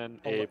and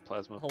Hold a on.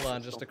 plasma. Hold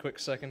on just a pistol. quick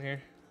second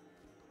here.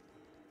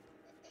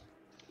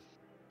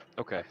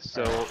 Okay,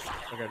 so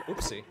Okay,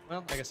 oopsie.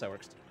 Well, I guess that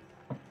works.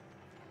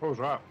 What was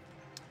wrong?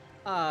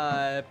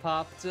 I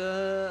popped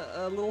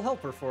a little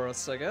helper for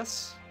us, I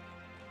guess.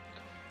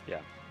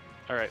 yeah.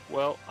 Alright,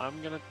 well,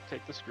 I'm gonna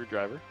take the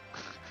screwdriver.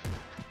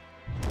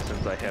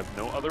 Since I have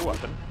no other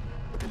weapon.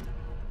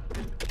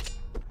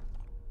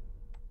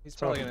 He's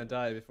probably gonna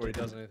die before he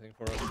does anything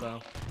for us,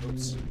 though.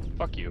 Oops.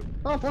 Fuck you.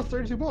 Oh, plus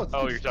 32 bullets.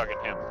 Oh, you're talking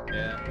to him.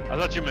 Yeah. I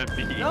thought you meant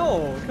me.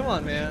 No, come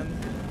on, man.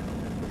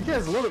 He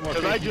has a little bit more.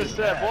 Because I faith just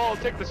than said, that. well, I'll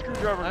take the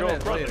screwdriver I and go in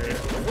meant front of later. you.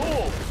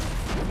 Cool.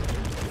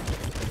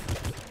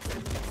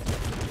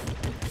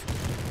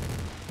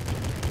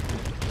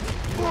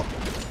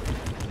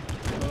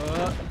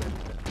 Uh,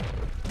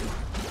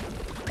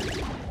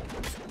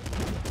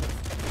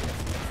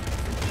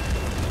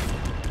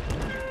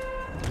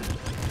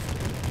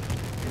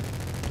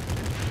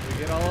 we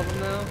get all of them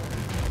now?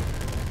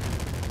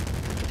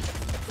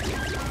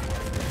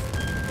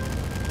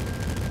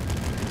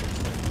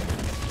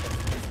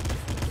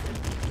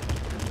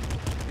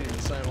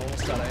 Jesus, I'm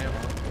almost out of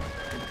ammo.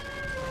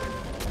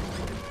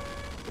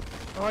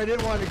 Oh, I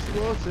didn't want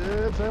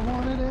explosives. I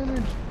wanted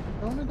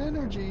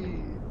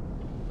energy.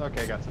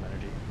 Okay, I got some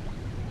energy.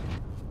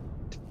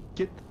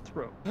 Get the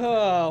throat.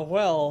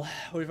 Well,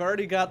 we've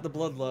already got the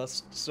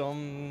bloodlust, so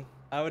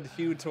I would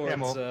hew towards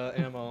Ammo.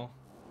 ammo.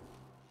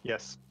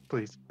 Yes,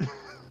 please.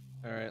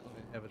 Alright, let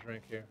me have a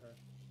drink here.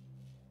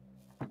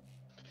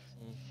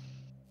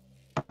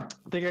 I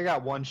think I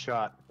got one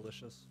shot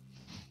Delicious.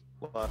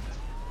 left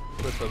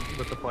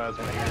with the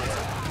plasma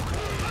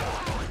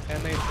here.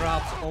 And they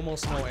dropped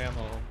almost no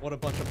ammo. What a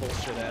bunch of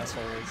bullshit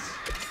assholes.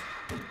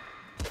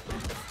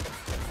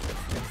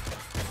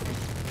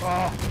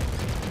 Oh.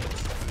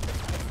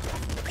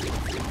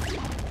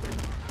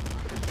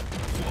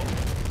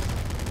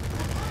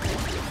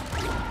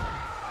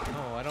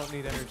 No, I don't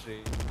need energy.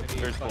 I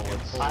need There's fucking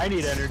bullets. I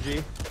need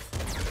energy.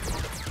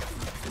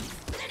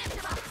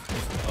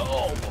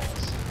 Oh,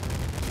 balls.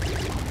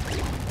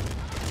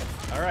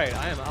 Alright,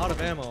 I am out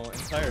of ammo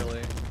entirely.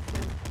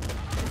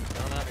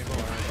 No, not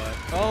anymore, but...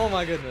 Oh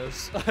my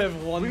goodness, I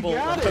have one bolt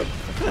got left. it.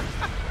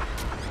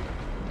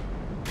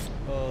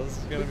 Oh, this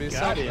is gonna be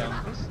got something. him.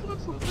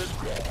 Let's loop it.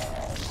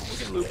 We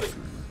can loop it.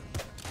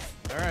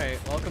 Alright,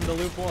 welcome to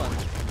loop 1.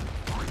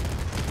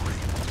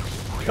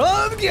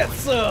 Come get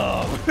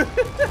some!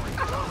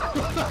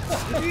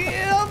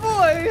 Yeah,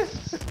 boy!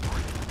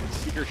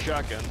 Secret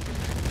shotgun.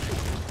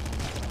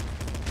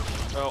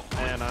 Oh,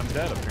 and I'm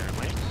dead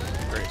apparently.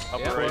 Great.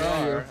 Upper Yeah, right. we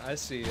are. I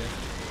see you.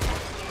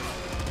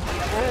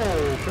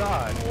 Oh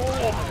god.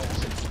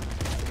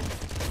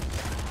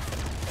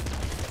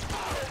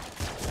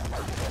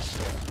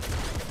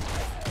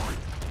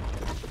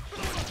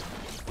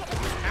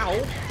 Ow!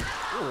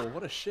 Oh,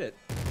 what a shit.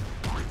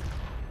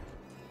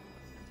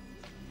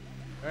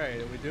 Alright,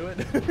 did we do it?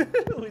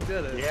 We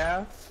did it.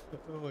 Yeah.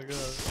 Oh my god.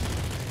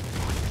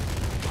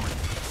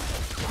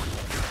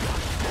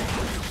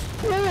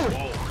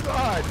 Oh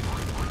god.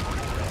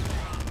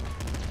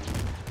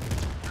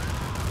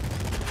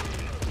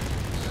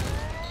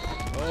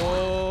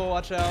 Oh,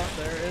 watch out.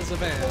 There is a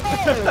van.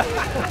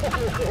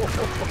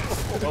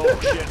 Oh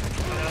shit.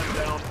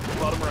 Down.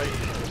 Bottom right.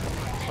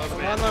 Bottom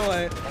I'm on my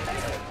way.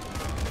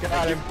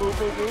 Got him. Boop,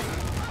 boop, boop.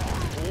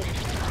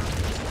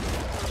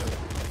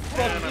 Fuck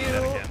And I'm you.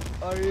 dead again.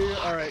 Are you?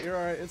 Alright, you're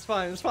alright. It's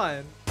fine. It's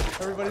fine.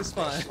 Everybody's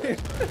fine.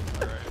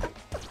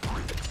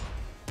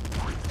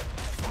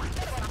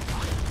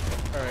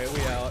 Alright,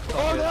 we out.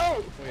 Oh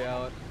no! We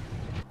out.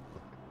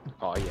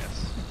 Oh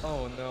yes.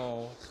 Oh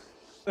no.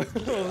 Oh,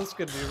 this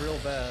could be real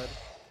bad.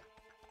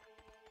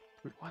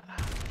 Why not?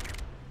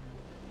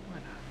 Why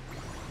not?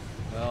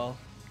 Well,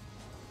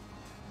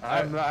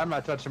 I'm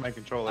not touching my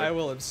controller. I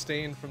will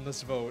abstain from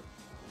this vote.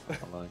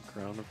 Hold on.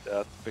 Crown of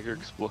death. Bigger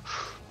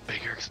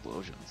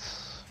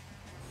explosions.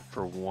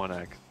 For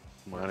 1x.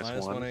 Minus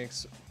Minus 1.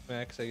 1x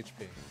max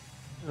HP.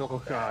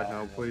 Oh god,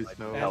 no, please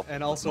no.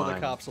 And also the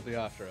mine. cops will be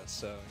after us,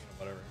 so, you know,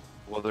 whatever.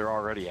 Well, they're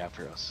already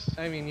after us.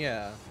 I mean,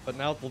 yeah, but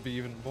now they'll be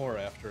even more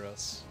after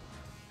us.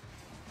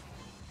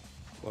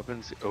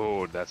 Weapons.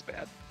 Oh, that's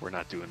bad. We're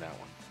not doing that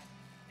one.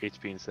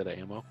 HP instead of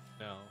ammo.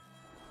 No.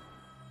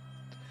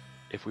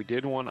 If we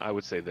did one, I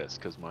would say this,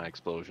 because my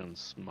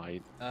explosions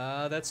might...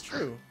 That's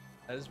true.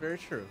 That is very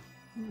true.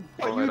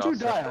 But Oh, you right do off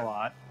die that. a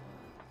lot.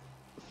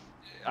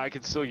 I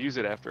could still use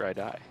it after I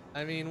die.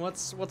 I mean,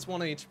 what's 1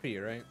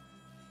 HP, right?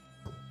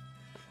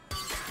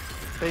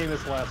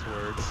 Famous last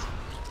words.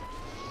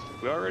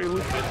 We already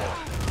looped it.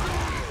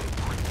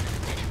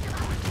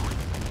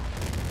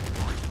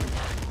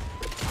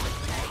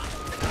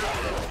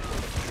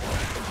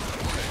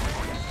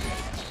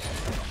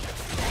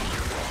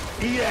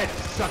 Eat it,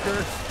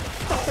 sucker!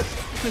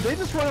 Did they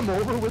just run him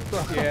over with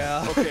the...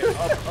 Yeah. Okay,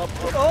 up.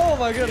 Oh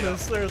my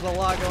goodness, there's a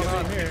lot going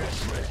on here.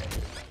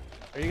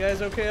 Are you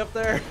guys okay up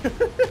there?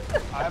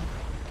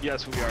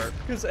 Yes, we are.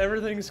 Because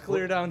everything's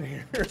clear down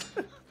here.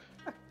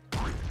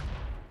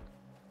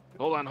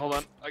 Hold on.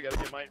 I gotta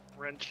get my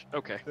wrench.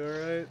 Okay.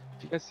 Alright.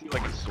 Do you guys see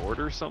like a sword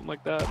or something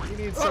like that? You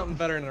need something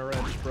better than a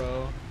wrench,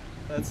 bro.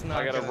 That's not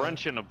I got a gonna-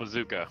 wrench and a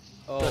bazooka.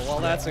 Oh, well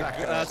that's a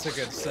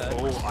good set.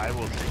 Oh, I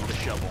will take the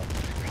shovel.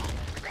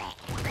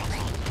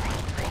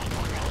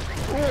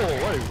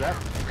 Oh, what is that?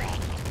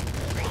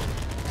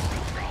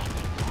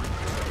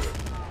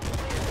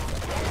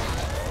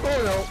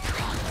 Oh no.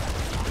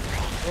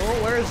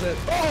 Oh, where is it?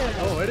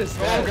 Oh, it is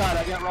dead. Oh god,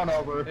 I got run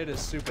over. It is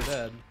super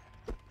dead.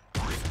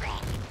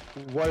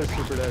 What is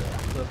super dead?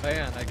 The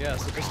van, I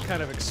guess. It just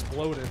kind of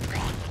exploded.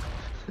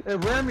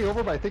 It ran me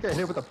over, but I think I hit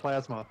it with a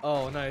plasma.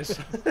 Oh, nice.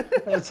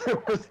 As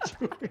it was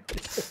doing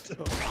it.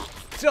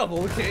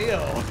 Double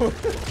KO.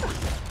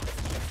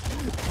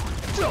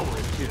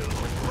 Double kill.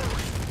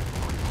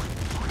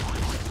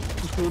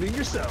 Including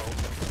yourself.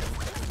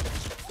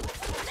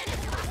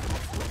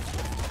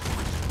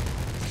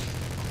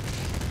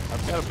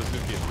 I've got a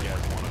bazooka if you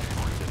guys want to.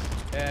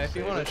 Yeah, if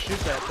you want to shoot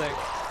that thing.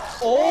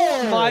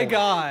 Oh my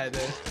god.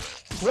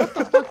 What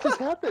the fuck just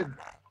happened?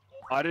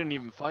 I didn't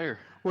even fire.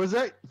 Was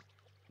that...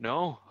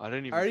 No, I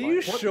didn't even Are fire.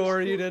 you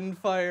sure you didn't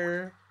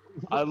fire?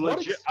 I What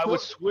legit. I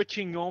was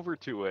switching over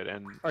to it,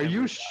 and Are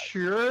you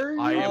sure?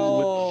 I am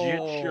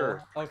legit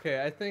sure.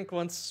 Okay, I think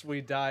once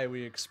we die,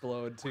 we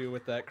explode too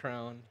with that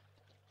crown.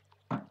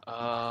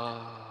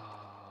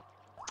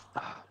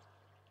 Huh.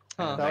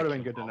 That would have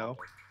been good to know.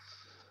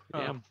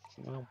 Yeah.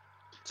 Well,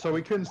 So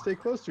we couldn't stay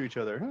close to each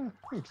other, huh?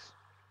 Thanks.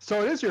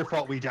 So it is your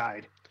fault we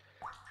died.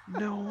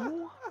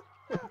 no.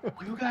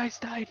 You guys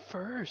died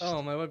first.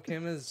 Oh, my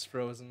webcam is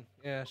frozen.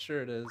 Yeah,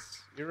 sure it is.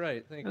 You're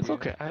right. Thank That's you.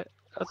 okay.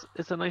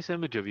 It's a nice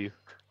image of you.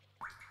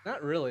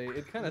 Not really.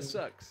 It kind of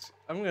sucks.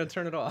 I'm gonna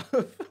turn it off.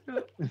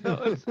 No,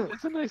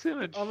 it's a nice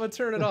image. I'm gonna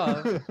turn it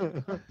off.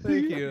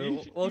 Thank you.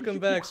 You should- Welcome you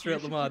back, should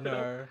Straight keep it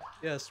Lamodnar.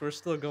 Yes, we're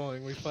still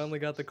going. We finally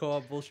got the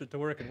co-op bullshit to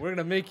work, and we're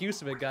gonna make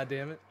use of it.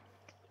 Goddammit.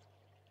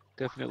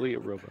 Definitely a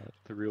robot.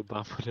 The real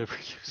bomb would never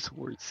use the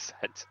word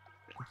set.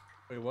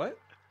 Wait, what?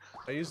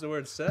 I used the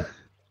word set?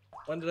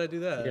 When did I do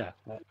that? Yeah.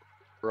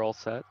 We're all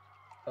set.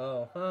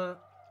 Oh, huh.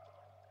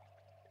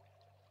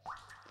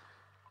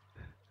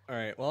 All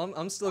right. Well,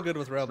 I'm still good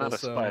with It's Rebel. not a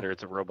so spider.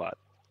 It's a robot.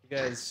 you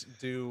guys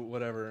do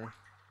whatever.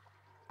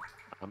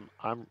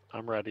 I'm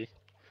ready.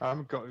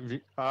 I'm going.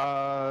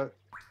 I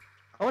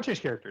want to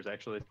change characters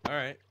actually. All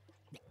right.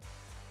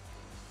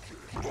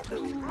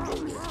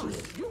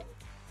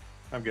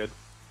 I'm good.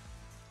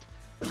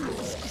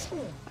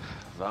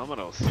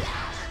 Vamonos.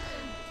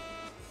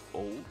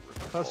 Oh.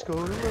 Let's go.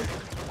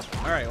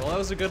 All right. Well, that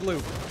was a good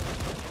loop.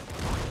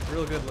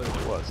 Real good loop.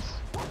 It was.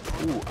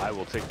 Ooh, I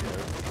will take care.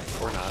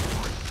 Or not.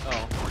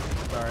 Oh,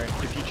 sorry.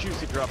 If you choose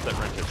to drop that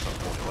wrench at some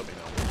point, let me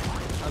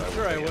know. I'm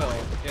sure I will.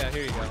 Yeah,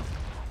 here you go.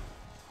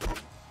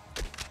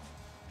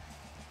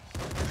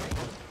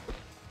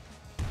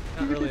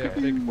 Not really a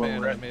big Well, fan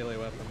we're of at- melee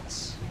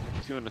weapons.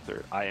 2 and a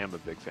third. I am a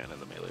big fan of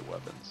the melee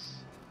weapons.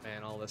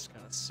 Man, all this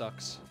kind of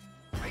sucks.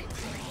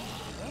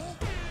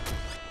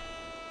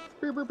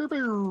 Pew, pew, pew,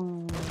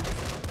 pew.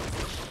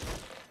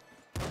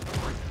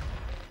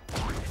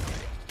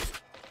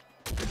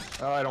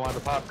 Oh, I don't want the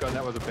pop gun.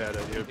 That was a bad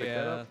idea to pick that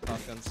Yeah, up. pop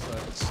gun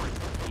sucks.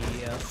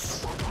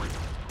 Yes.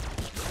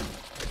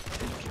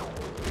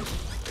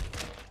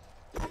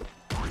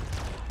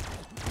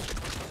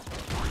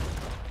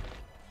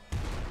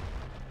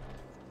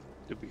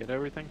 Did we get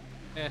everything?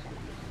 Eh.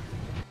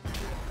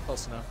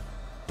 Close enough.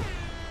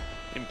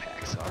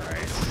 Impacts,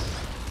 alright.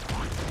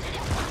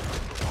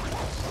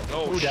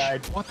 Oh, Who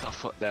died? What the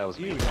fuck? That was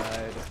You me.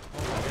 died.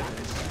 Oh my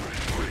goodness.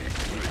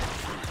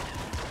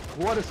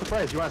 What a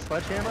surprise! You want a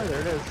sledgehammer?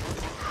 There it is.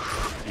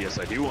 Yes,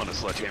 I do want a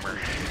sledgehammer.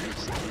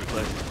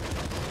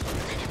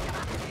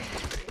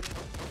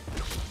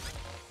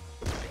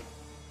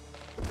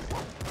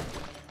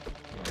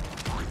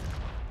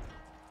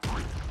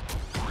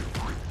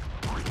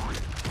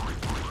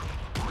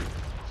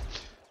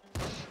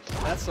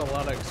 That's a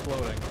lot of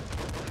exploding.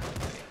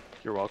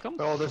 You're welcome.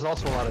 Oh, there's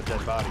also a lot of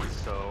dead bodies.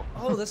 So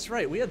Oh, that's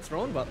right. We had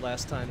Throne Butt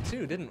last time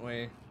too, didn't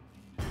we?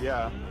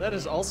 yeah. That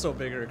is also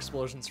bigger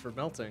explosions for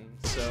melting.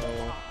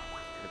 So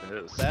It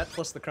is. that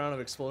plus the crown of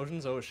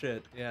explosions. Oh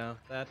shit. Yeah,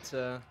 that's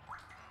a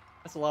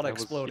lot of That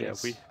was-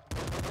 explodies. Yeah,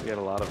 we had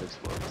a lot of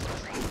explosions.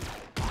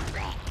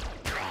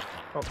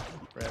 Oh,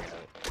 Right.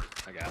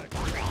 I got it.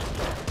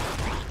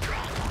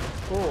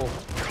 cool.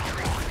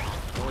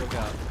 Oh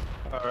god.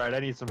 All right, I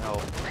need some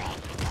help.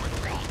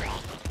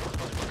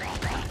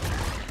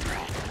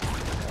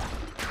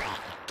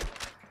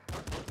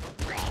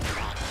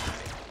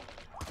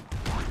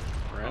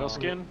 Rhino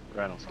skin?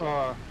 Rhino skin.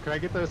 Can I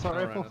get the assault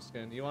No rifle? rhino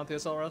skin. You want the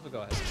assault rifle?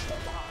 Go ahead.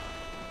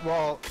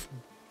 Well,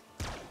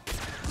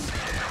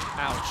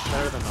 Ouch.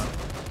 better than none.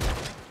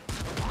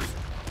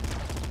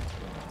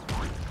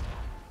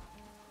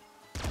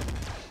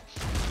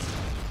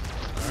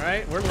 All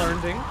right, we're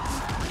learning.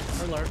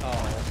 We're learning.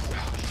 Oh.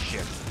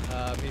 Shit.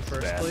 Me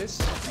first, Bad. please.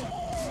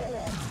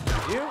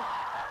 You.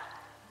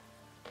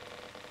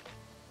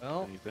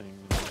 Well, Anything?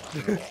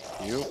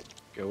 You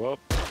go up.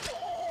 this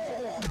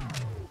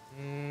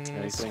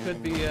Anything?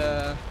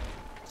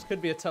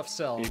 could be a tough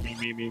sell.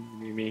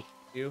 Me.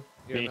 You're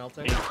Me.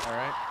 melting. Me. All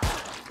right.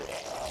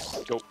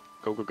 Go.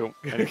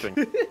 Anything.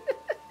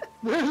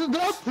 There's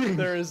nothing.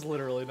 There is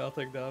literally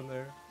nothing down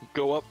there.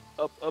 Go up.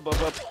 Up.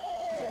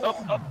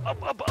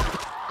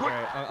 All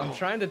right, I'm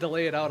trying to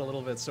delay it out a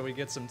little bit so we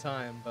get some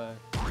time, but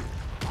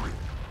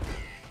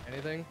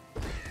anything?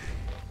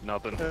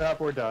 Nothing. Yep,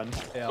 we're done.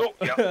 Yeah. Oh,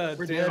 yeah.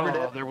 We're Damn dead.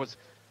 it. Oh, there was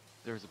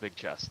a big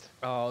chest.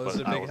 Oh, this is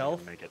a but I big wasn't health.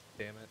 gonna make it.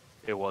 Damn it.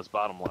 It was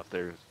bottom left.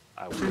 There's.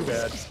 I was. Too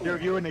bad.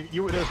 You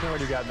would have known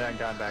when you got that and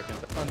gone back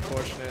into.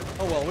 Unfortunate.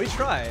 Oh well, we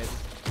tried.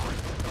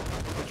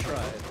 We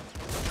tried.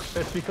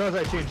 It's because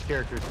I changed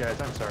characters, guys.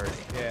 I'm sorry.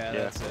 Yeah,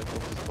 that's it. We'll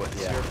just blame.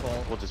 It's Yeah. your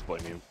fault. We'll just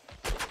blame you.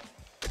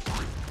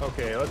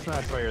 Okay, let's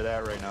not fire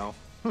that right now.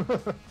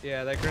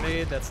 Yeah, that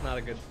grenade. That's not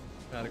a great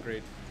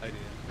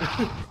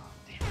idea.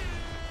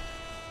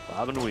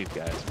 Bob and weave,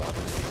 guys. Bob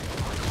and weave.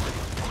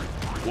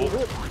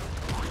 Whoa.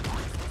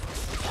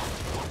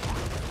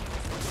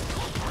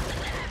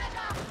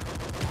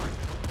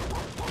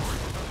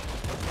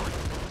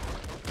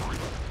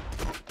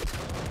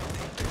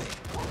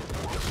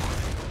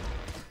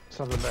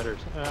 Something better.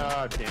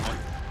 Ah, damn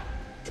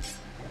it.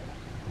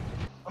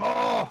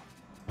 Oh!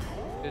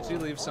 Did you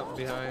leave something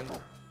behind?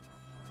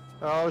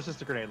 Oh, it's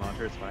just a grenade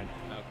launcher. It's fine.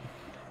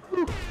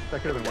 No.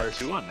 That could have been worse.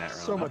 2 on that round.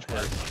 So not much bad.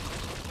 worse.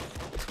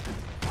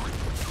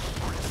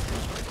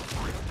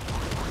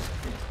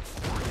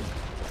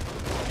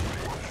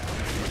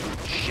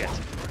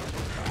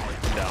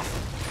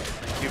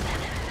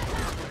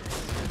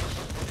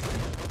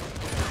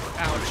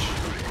 Ouch.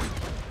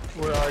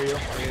 Where are you?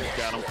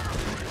 Got him.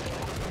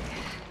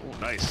 Oh,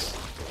 nice.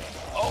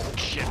 Oh,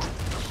 shit.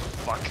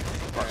 Fuck.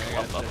 Fuck.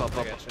 Right, Up.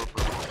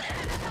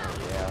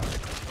 Yeah.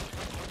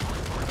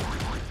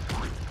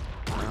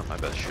 Not my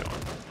best showing.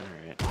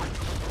 Alright.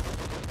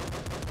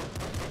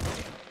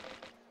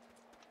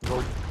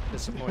 Nope.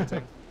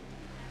 Disappointing.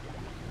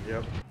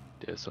 Yep.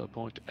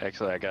 Disappointed.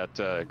 Actually, I got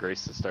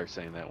Grace to start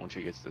saying that when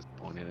she gets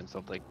disappointed in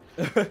something.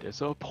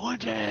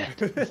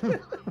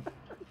 Disappointed!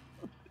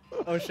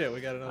 Oh shit, we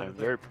got another. I'm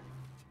very...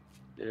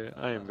 Yeah,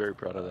 I am very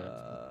proud of that.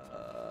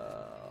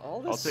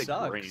 All I'll this take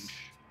sucks. range.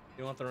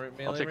 You want the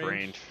melee I'll take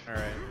range.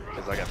 Alright.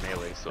 Because I got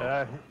melee,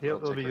 so...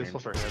 It'll be useful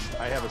for him.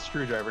 I have a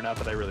screwdriver, not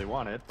that I really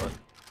want it, but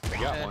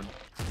I got one.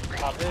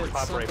 Pop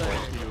right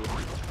something. you.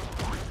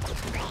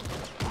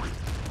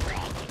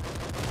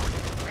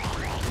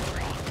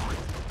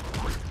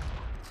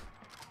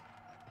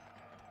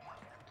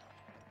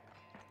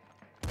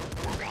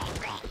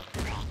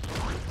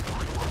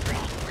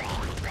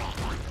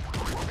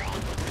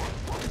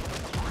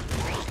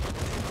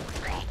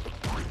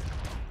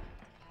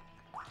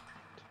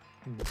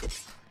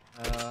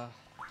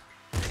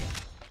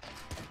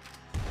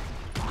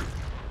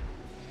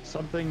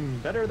 Something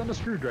better than a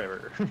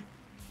screwdriver.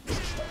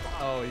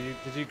 Oh,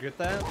 did you get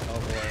that? Oh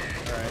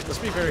boy. Alright,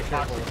 just be very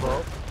careful with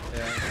bolt. it.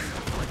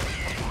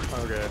 Yeah.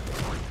 Okay.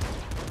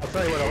 I'll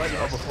tell you what, I'll let you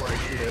know before I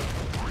shoot it.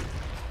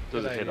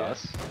 Does Good it hit idea.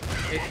 us?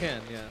 It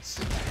can, yes.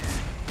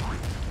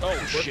 Oh,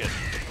 shit.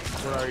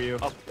 Where are you?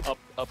 Up.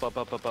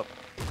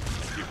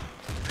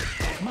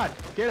 Come on,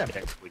 get him.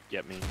 Actually,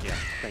 get me. Yeah,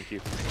 thank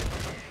you.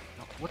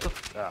 Oh, what the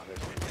f- Ah, there's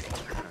me.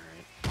 Alright.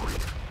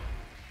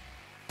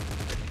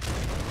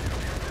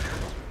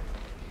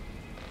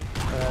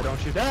 Don't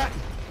shoot that!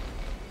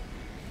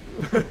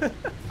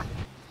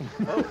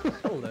 Oh,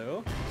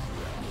 hello.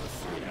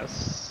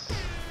 Yes.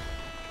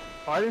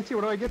 Oh, I didn't see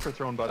what do I get for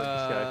throwing butt at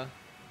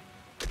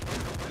this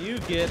guy. You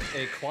get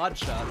a quad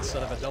shot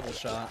instead of a double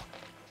shot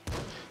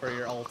for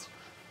your ult.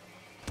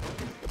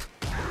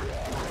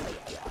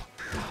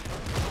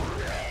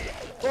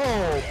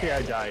 Oh, okay,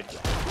 I died.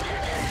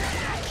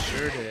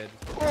 Sure did.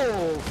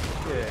 Oh,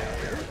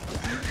 yeah.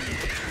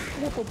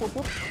 Whoop, whoop, whoop,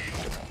 whoop.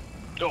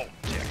 Oh,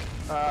 dick.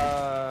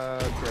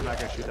 Okay, I'm not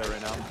gonna shoot that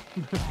right now.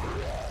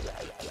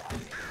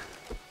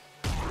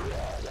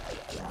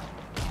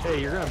 Hey,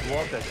 you're gonna blow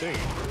up that thing.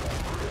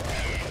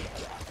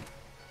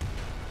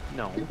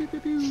 No.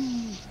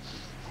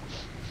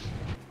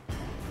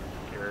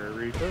 Here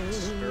we go.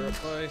 Spirit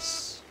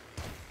ice.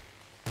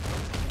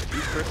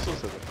 These crystals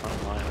are the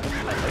front line. I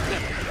like that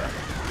idea.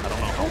 I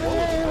don't know how well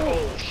it's...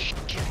 Oh,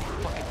 shit.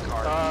 Fucking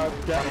car.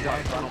 Down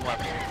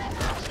left.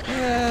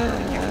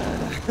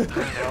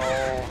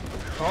 No.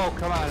 Oh,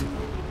 come on.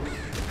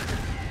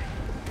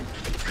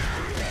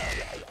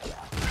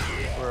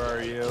 Where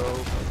are you?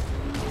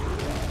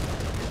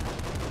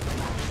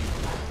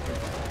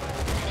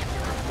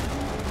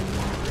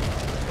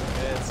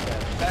 It's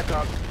dead. Back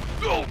up.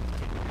 Oh!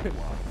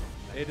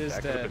 It is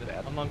That could've dead, been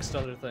bad. amongst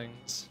other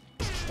things.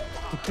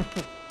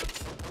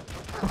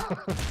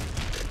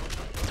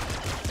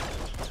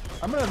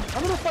 I'm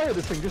gonna fire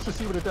this thing just to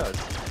see what it does.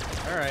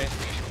 Alright.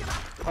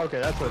 Okay,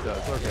 that's what it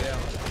does. Okay. Yeah.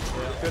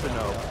 Good to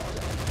know.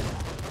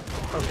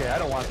 Okay, I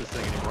don't want this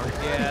thing anymore.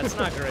 Yeah, it's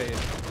not great.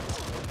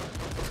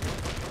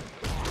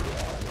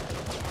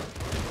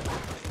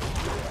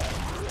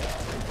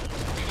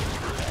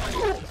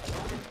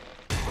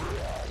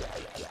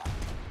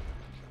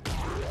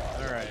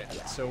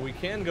 Alright, so we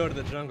can go to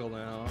the jungle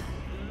now.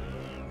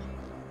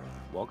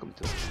 Welcome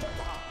to...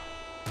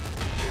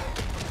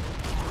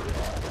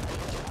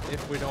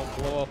 If we don't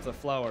blow up the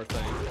flower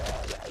thing.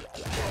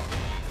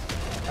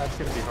 That's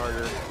gonna be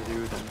harder to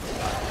do than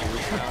not do.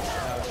 Ouch,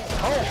 ouch.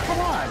 Oh, come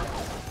on!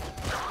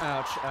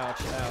 Ouch,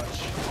 ouch, ouch.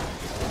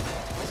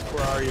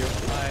 Where are you?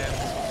 I am...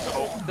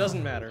 Oh,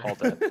 doesn't matter. All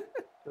dead.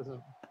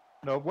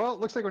 No, well, it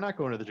looks like we're not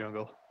going to the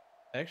jungle.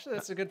 Actually,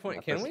 that's a good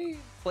point. Can we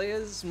play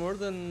as more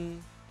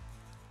than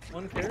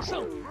one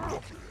character?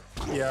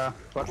 Yeah,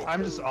 but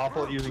I'm just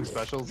awful at using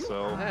specials,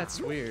 so That's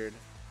weird.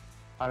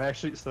 I'm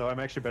actually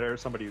better at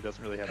somebody who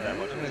doesn't really have that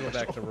much. I'm gonna go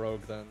back to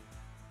Rogue then.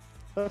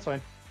 That's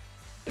fine.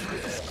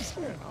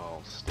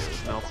 Oh,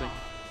 stairs melting.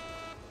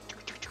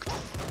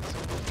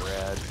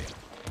 Rad.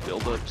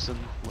 Build-ups and,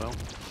 well,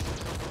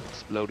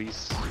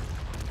 explodies.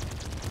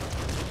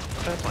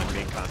 That's my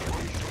main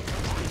contribution.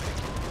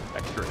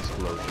 Extra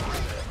explosions.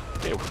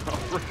 Okay, we're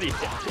already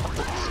at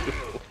level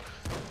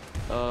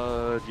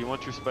 2. Do you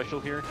want your special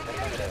here?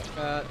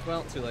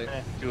 Well, too late.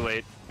 Too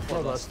late.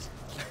 Bloodlust.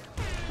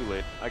 Too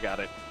late. I got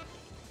it.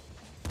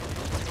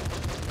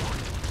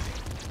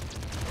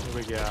 What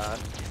we got?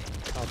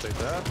 I'll take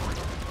that.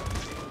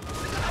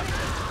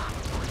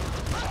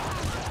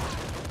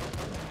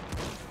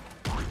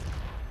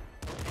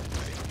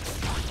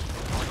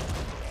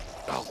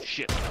 Oh,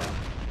 shit.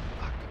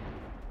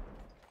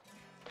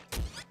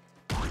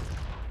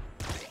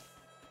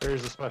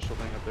 There's a special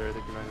thing up there I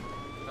think you might.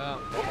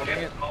 Oh,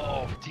 dang it.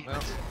 Oh, damn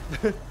Well,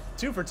 it.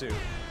 2 for 2.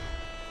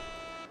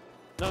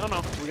 No,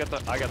 we got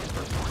the... I got the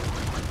first one.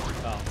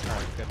 Oh,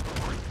 alright, good.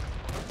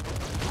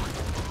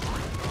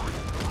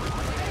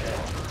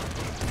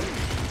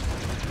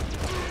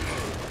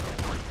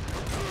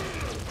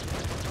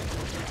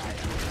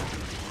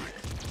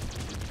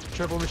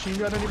 Triple machine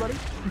gun, anybody?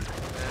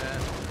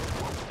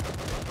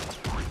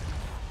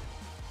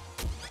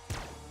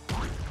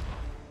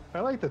 I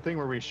like the thing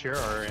where we share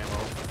our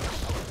ammo.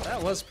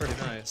 That was pretty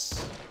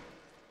nice.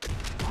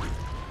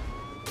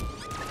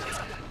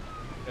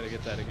 Gotta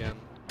get that again.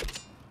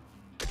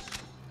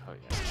 Oh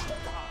yeah.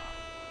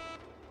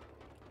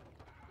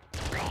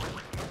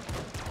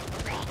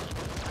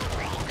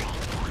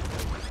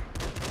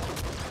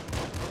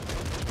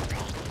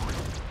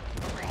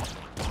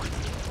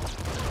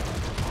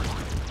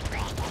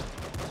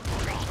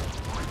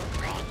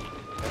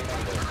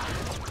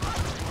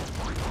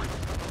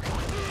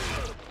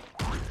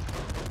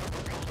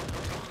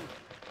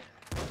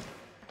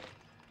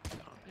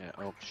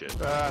 Oh shit.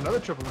 Another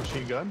triple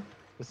machine gun.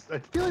 I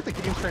feel like the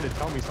game's trying to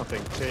tell me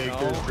something. Take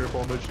this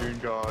triple machine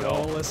gun.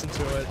 Don't listen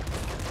to it.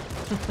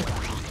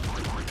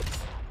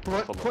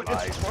 What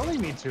it's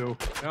telling me to.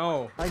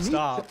 No, I need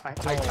stop.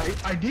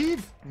 I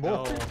need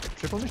more No.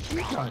 triple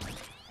machine gun.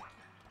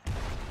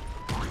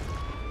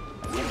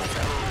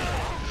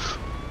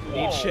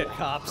 Eat shit,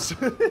 cops.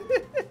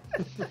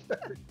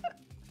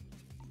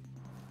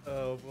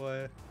 Oh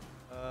boy.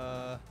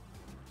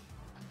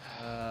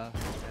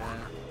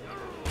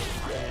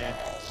 Yeah.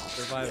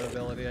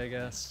 Survivability, I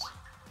guess.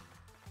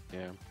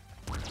 Yeah.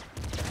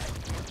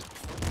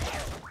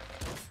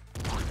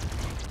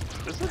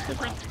 This is a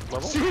different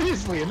level.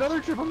 Seriously, another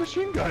triple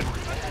machine gun.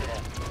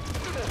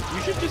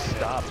 You should just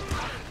stop.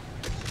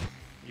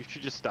 You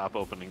should just stop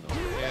opening them.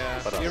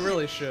 Yeah, But, you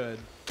really should.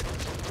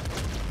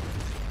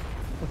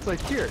 It's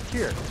like, here.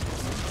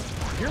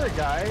 You're a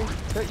guy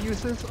that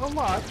uses a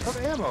lot of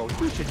ammo.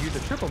 You should use a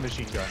triple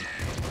machine gun.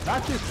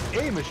 Not just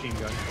a machine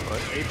gun,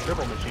 but a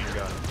triple machine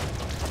gun.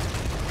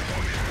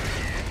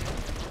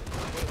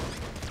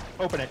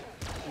 Open it.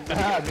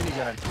 Ah,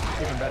 minigun.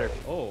 Even better.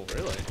 Oh,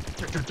 really?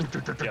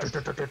 Yes.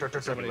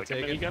 Somebody Like a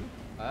take it? minigun?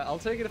 I'll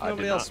take it if I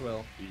nobody did else not.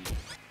 will.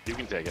 You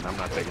can take it. I'm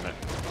not taking it.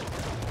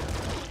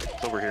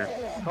 It's over here.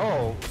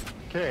 Oh,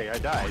 okay, I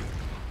died.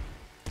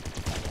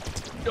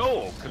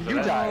 No!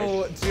 You died.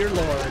 Oh, dear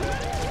Lord.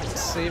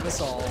 Save us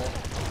all.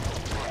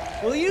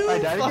 Will you I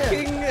died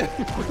fucking...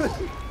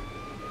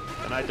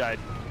 And I died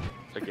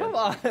again. Come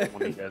on.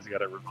 One of you guys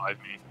gotta revive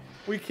me.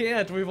 We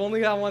can't. We've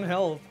only got 1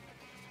 health.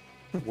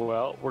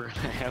 Well, we're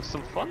gonna have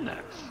some fun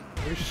next.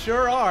 We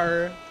sure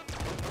are.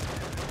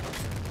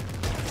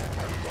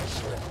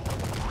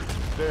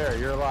 There,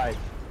 you're alive.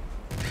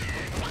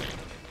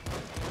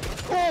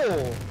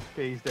 Oh!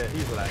 Okay, he's dead.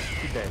 He's alive.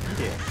 He's dead. He's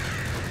dead.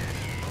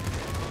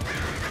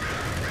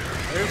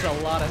 There's a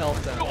lot of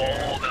health down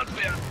there. Oh, that's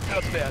bad.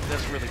 That's bad.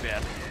 That's really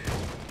bad.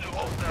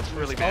 Oh, that's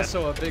really bad.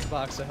 Also a big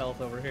box of health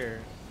over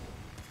here.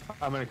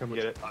 I'm gonna come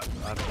get it. I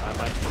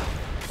might.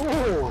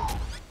 Oh!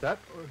 That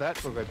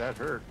looked like that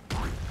hurt.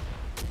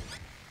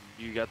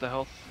 You got the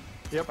health?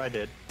 Yep, I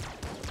did.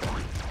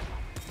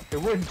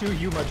 It wouldn't do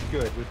you much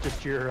good with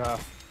just your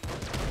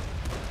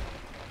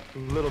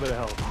little bit of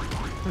health.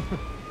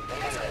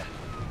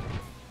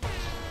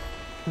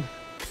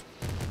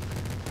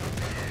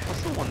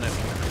 What's the one that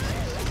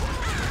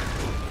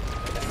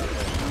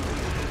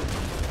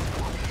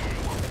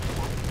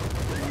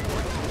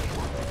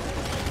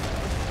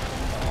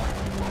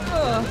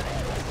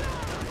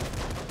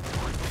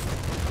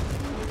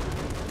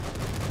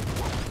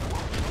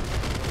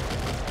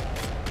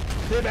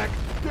Stay back!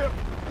 Yep.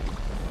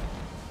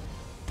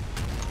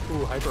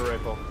 Ooh, hyper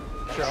rifle.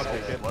 Sure, I'll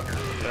take it.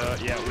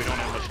 yeah, we don't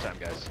have much time,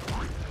 guys.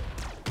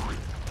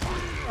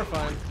 We're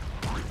fine.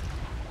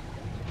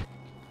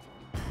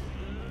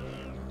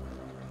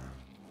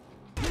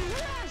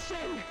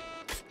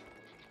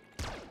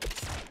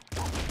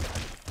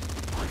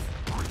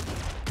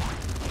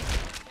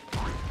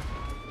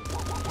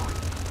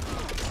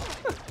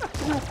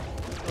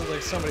 Looks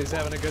like somebody's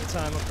having a good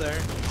time up there.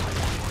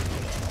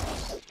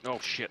 Oh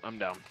shit, I'm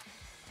down.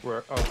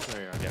 Where? Oh,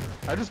 there you are. Yeah.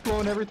 I'm just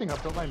blowing everything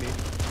up, don't mind me.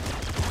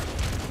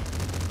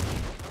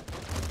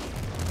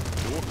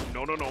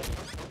 No, no, no.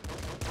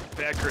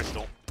 Bad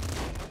crystal.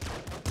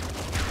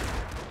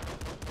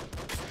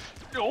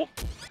 No,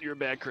 you're a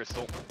bad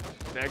crystal.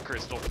 Bad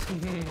crystal.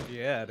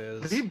 Yeah, it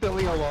is. Leave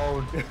Billy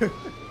alone.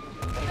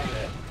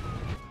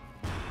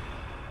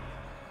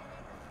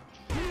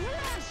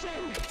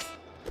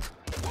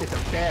 It's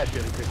a bad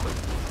Billy crystal.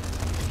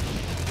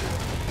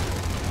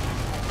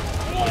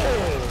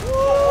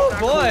 Oh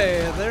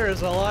boy, there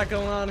is a lot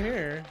going on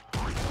here.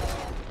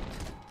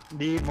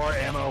 Need more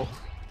ammo.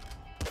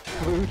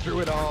 Flew through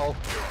it all.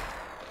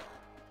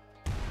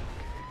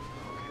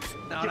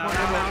 No, no, no,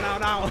 no, no,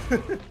 no.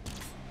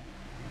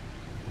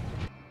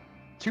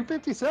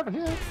 257,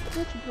 yeah,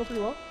 that should go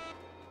pretty well.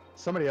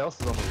 Somebody else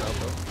is almost out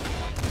though.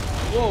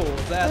 Whoa,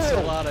 that's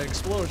Hey. a lot of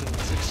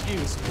explosions.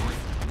 Excuse me.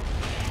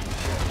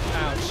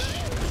 Ouch.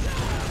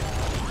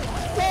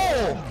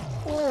 Whoa!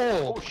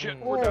 Whoa! Oh shit,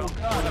 we're down.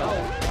 God,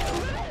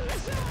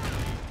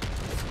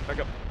 Back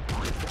up.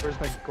 Where's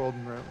my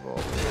golden red ball?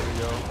 There we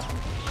go.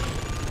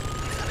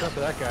 Watch out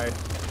for that guy.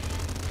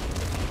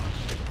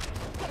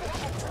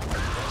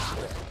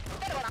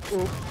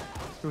 Ooh.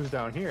 Who's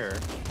down here?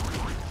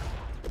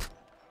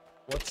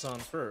 What's on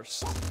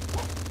first?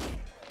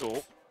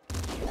 Oh.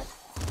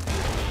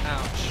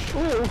 Ouch.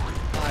 Ooh.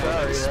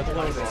 Sorry, that's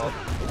my fault.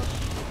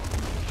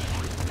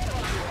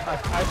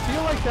 I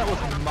feel like that was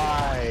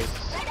my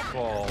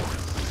fault.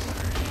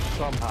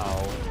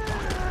 Somehow.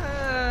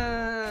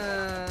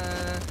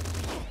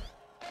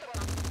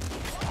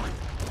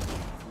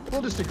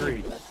 We'll just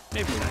agree.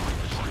 Maybe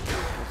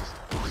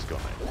 90%. We'll just go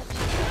 90%.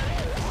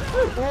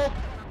 Oh.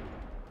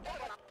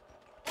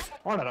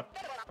 On it up.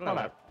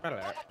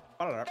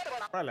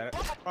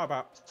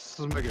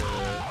 Smigger.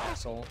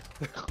 Asshole.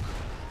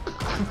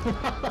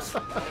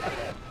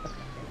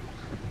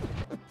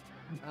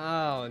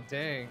 Oh,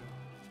 dang.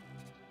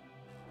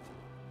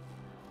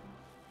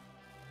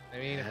 I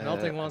mean, if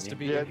melting wants to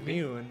be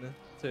immune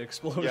to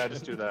explosions. Yeah,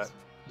 just do that.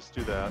 Just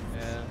do that.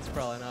 Yeah, it's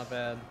probably not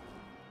bad.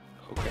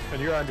 Okay.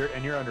 And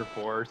you're under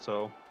 4,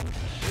 so.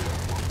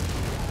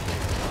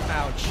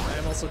 Ouch! I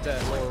am also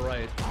dead. Lower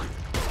right.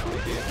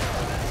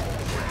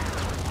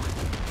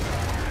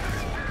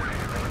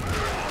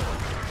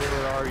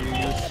 Where are you,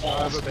 you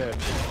son of a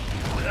bitch?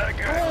 That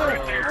guy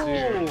right there.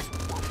 Dude.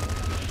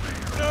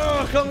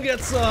 Oh, come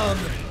get some!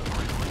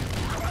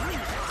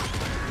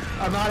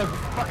 I'm out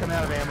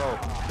of ammo.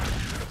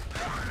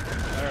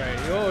 Alright,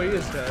 oh, he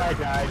is dead. I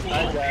died.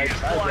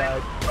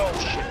 Oh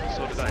shit,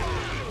 so did I.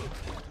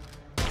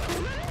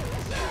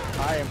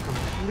 I am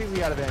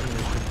completely out of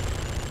ammunition.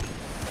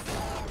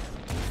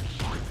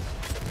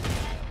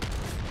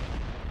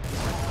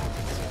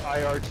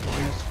 IR2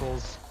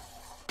 usefuls.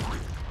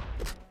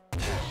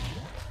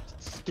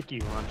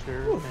 Sticky launcher.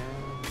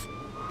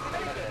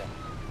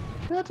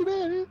 Not too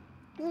bad.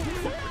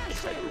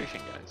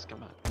 Federation guys,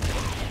 come on.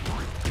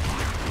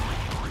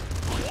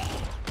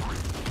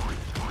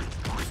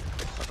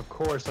 Of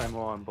course I'm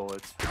low on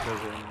bullets because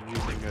I'm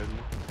using an...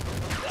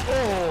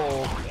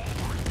 Oh!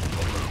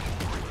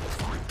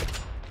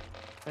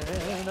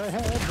 And I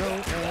have no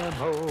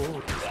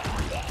ammo.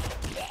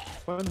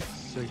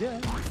 Once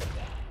again.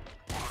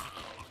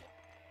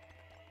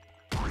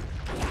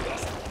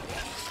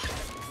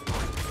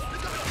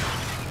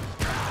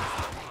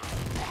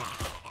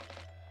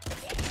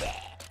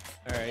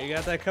 Alright, you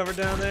got that covered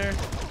down there?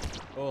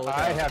 Oh, look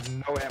I out. have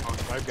no ammo,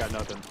 so I've got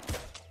nothing.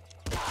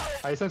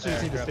 I essentially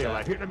just need to stay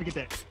alive. Here, let me get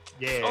that.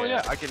 Yeah. Oh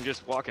yeah, I can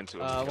just walk into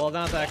it. Well,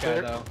 not that guy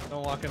though.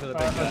 Don't walk into the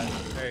big guy.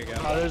 There you go.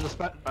 There's a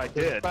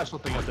special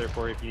thing up there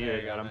for you if you need There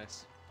it. you go,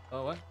 nice.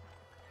 Oh, what?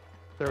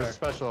 There was a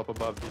special up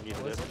above if you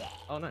needed it.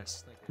 Oh,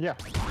 nice. Thank you. Yeah.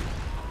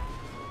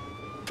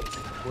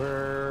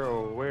 Where,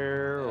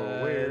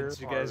 where did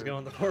you guys go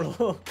in the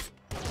portal?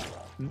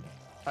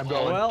 I'm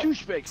going. Well,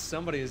 douchebag.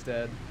 somebody is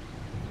dead.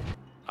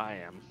 I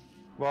am.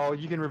 Well,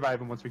 you can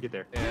revive him once we get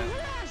there. Yeah.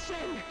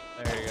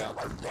 There you go.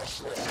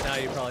 Now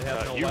you probably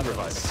have no you weapons.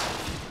 revive.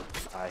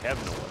 I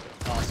have no weapon.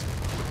 Awesome.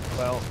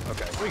 Well,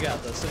 okay. We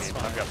got this. It's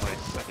fine. I've got my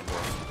second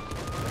one.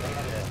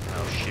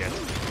 Oh shit.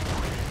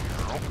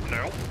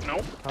 No.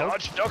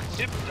 Dodge, duck,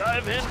 dip,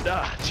 dive, and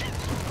dodge.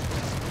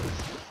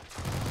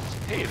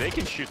 Hey, they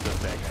can shoot those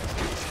bad guys.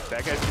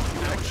 Bad guys can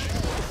shoot action.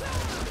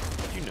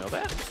 Did you know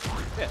that?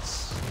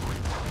 Yes.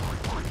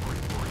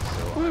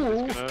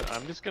 So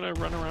I'm just gonna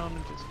run around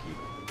and just keep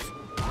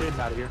Getting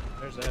out of here.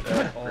 There's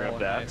that. Oh, grab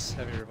that. nice.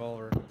 Heavy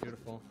revolver.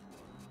 Beautiful.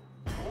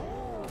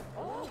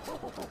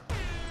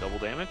 double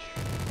damage.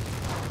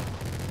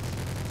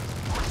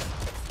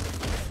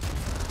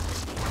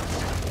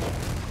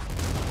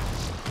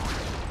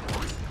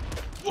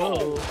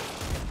 Whoa!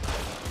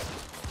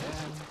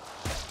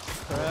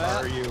 Where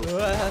are you?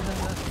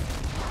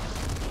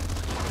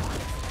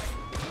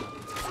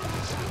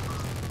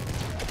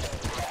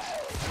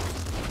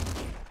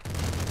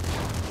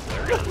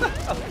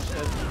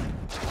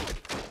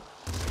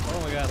 Oh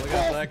my god, look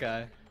out for that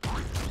guy.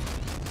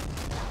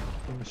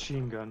 The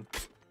machine gun.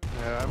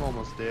 Yeah, I'm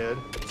almost dead.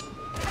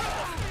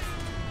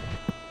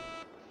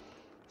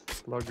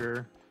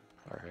 Slugger.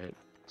 Alright,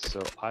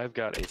 so I've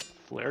got a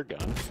flare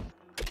gun.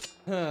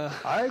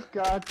 I've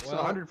got Well-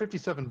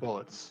 157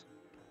 bullets.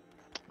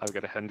 I've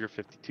got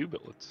 152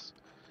 bullets.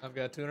 I've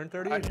got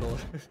 238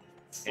 bullets.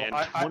 And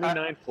I-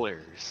 29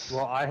 flares.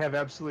 Well, I have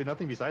absolutely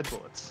nothing besides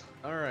bullets.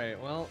 Alright,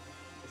 well,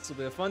 this will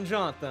be a fun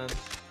jaunt then.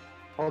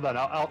 Hold on,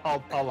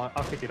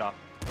 I'll kick it off.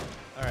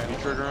 Alright, You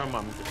trigger them,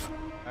 I'm good.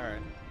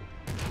 alright.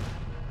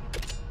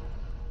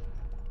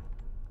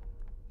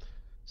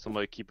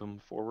 Somebody keep them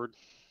forward.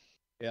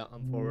 Yeah,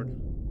 I'm forward.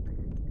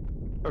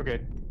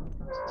 Okay.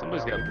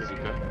 Somebody's got a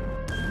bazooka.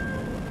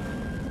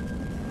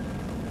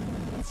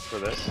 For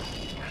this.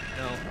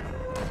 No.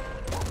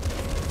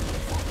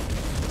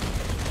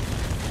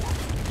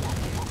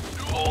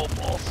 Oh,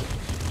 balls.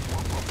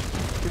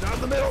 Get out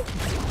of the middle!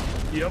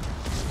 Yep.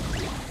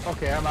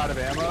 Okay, I'm out of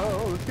ammo.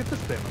 Oh, let's get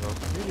this ammo though.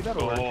 Maybe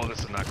that'll work. Oh, this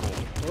is not cool.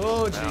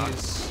 Oh,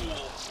 jeez.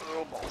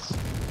 Oh, balls.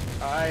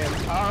 I am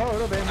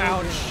out of ammo.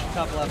 Ouch.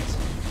 Top left.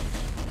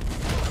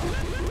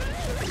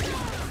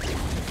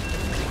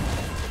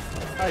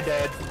 Hi,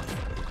 Dad.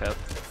 Pep.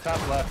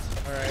 Top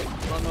left. Alright,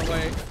 I'm on my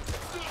way.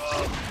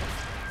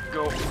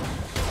 Go.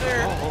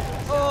 There.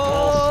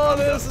 Oh,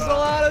 This is a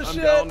lot of I'm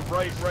shit. down.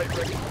 Right.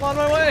 I'm on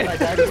my way. I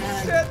died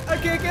again. Shit, I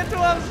can't get to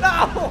him.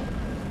 No!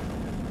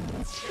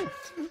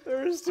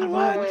 There's too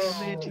much.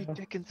 Angie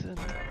Dickinson.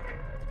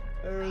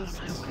 There's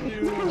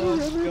too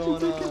much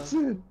going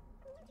on.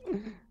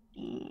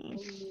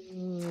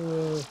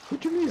 What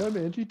do you mean I'm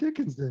Angie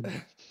Dickinson?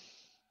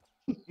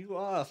 You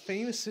are a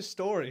famous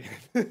historian.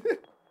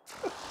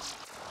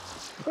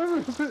 I'm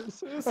a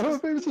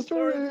famous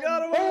historian.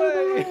 Got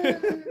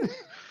away.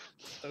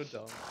 So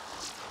dumb.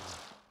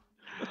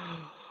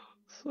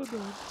 So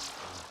dumb.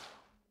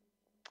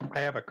 I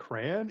have a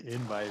crayon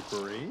in my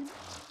brain.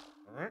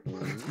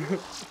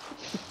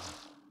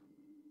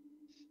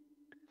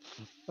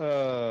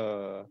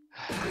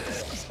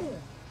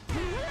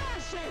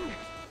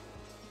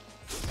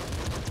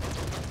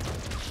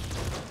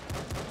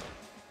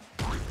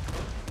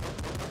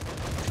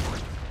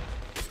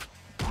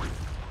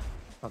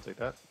 I'll take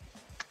that.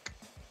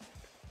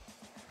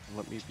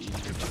 Let me be your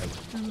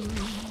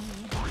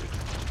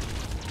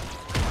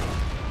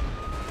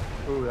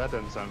Ooh, that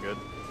doesn't sound good.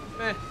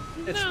 Eh,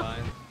 it's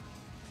fine.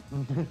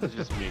 That's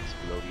just me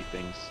exploding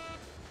things.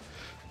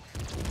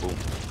 Boom.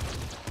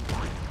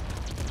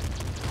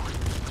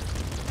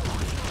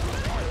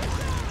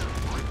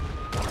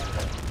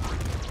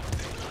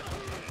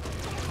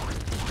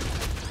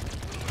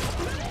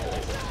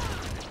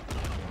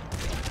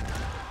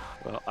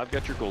 Well, I've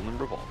got your golden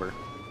revolver.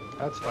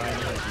 That's fine.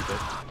 I'm gonna keep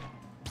it.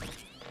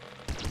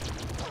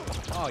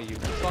 Oh, you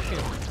fucking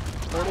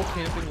portal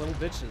camping little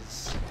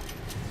bitches.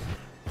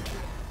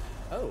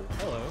 Oh,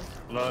 hello.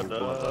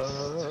 Bloodlust.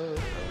 Oh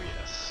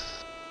yes.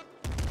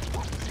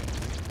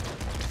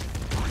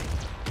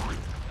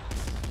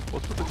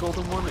 What's with the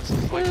golden one? It's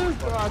slightly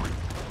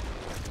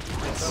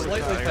It's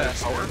slightly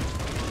faster.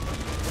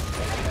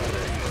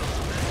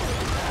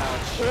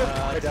 Ouch.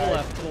 I To the died.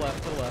 left, to the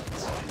left, to the left.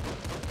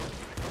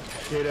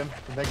 Get him.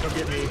 And then come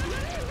get me.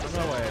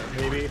 No way.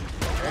 Maybe.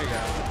 There you go.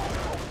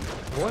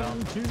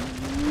 1,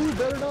 2,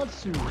 better not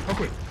sue.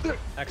 Okay. There.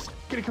 Excellent.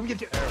 Gonna come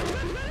get you.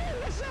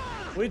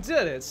 We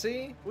did it,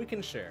 see? We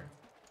can share.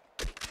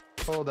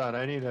 Hold on,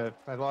 I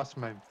lost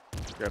my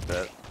grab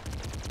that.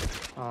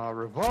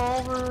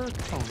 revolver.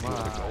 Come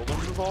on. Golden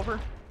revolver?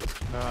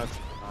 No,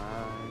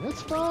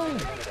 it's fine.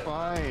 It's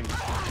fine. It's fine.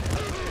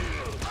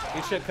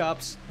 Eat shit,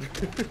 cops.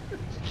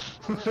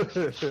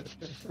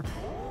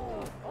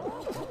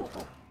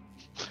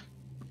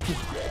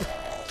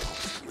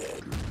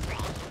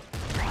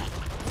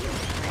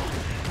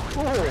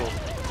 Oh.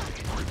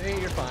 Hey,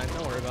 you're fine.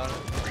 Don't worry about it.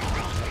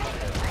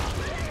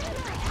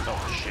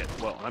 Oh shit.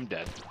 Well, I'm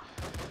dead.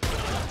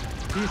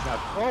 He's not.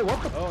 Oh,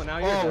 what the? Oh, now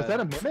you're Oh, dead. was that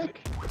a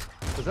mimic?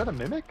 Was that a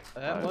mimic?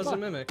 That was a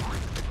mimic.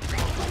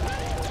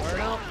 Or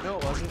no, no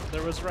it wasn't.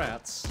 There was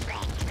rats.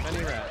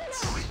 Many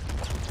rats.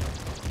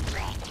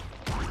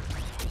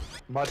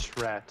 Much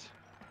rat.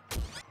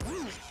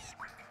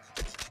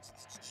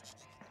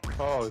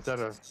 Oh, is that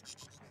a...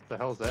 The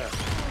hell's that?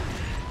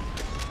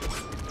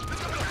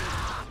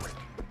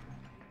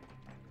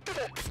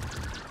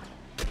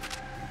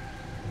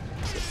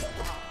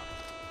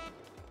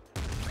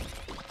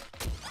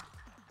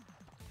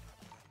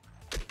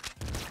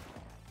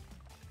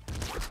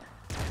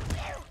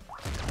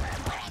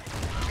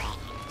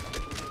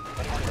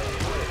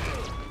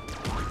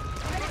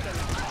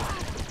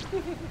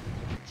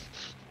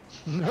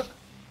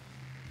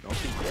 Don't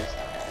think this.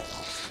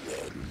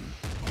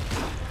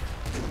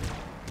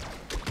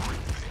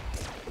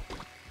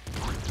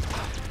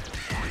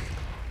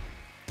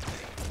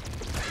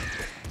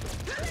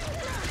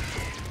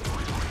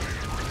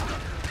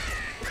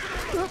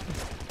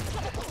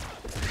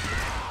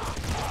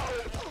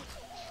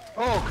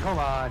 Oh, come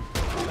on.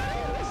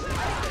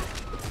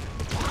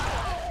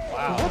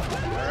 Wow.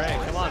 Alright,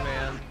 come on,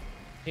 man.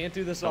 Can't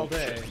do this all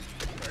day.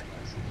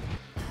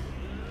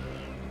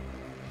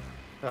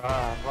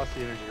 Lost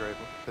the energy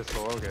rifle.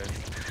 Pistol, okay.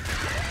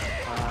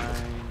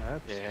 Fine,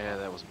 that's... Yeah,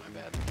 that was my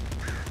bad.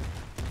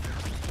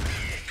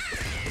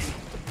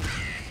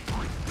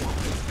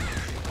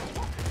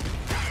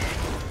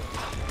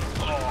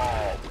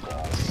 Oh,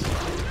 balls.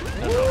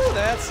 Woo,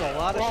 that's a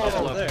lot of shit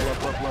over there.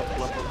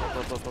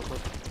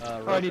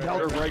 Oh, I need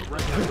help. Right. That's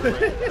what I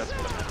meant.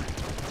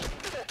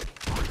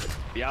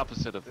 The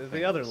opposite of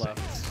The other left.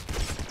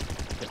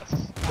 Yes.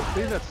 The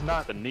thing that's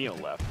not... The Neo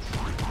left.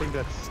 The thing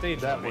that's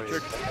Stage that way.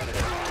 Matrix.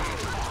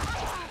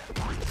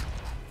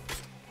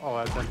 Oh,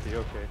 that's empty,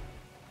 okay.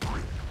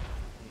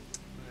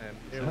 Man,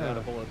 nearly out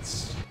of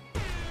bullets.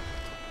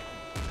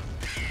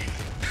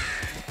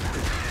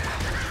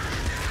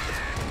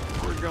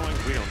 We're going.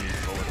 We don't need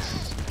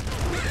bullets.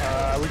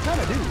 We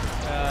kinda do.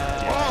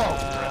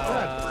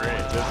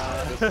 Great.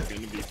 This is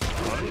gonna be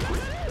fun.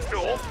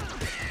 No.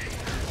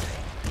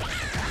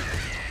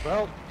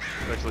 Well,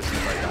 Especially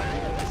since I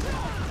died.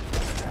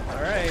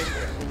 Alright,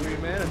 we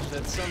managed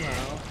it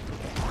somehow.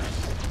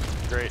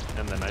 Great,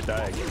 and then I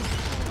die again.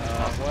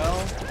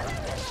 Well...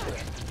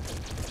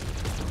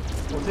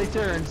 we'll take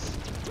turns.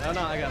 No,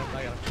 I got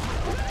him.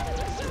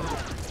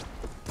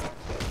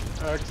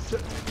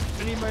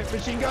 I need my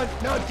machine gun.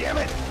 No, damn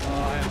it! Oh,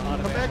 I'm out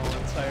of Come back. ammo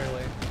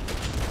entirely.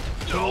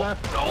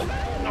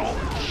 No.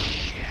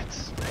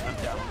 Shit. I'm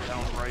down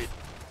right.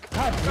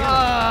 God damn it.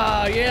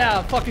 Ah,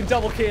 yeah, fucking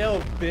double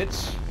KO,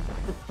 bitch.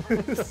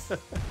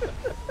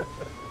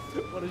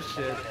 What a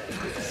shit.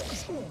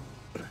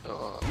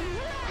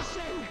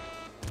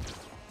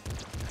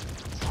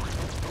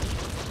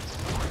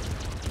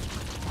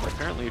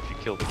 Apparently, if you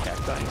kill the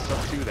cacti and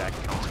stuff too, that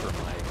counts for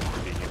my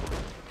being able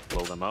to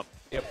blow them up.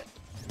 Yep.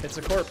 It's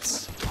a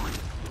corpse.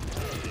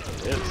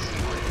 It is.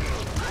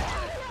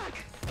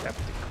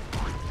 Cacti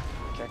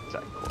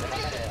corpse.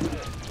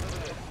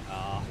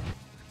 Ah.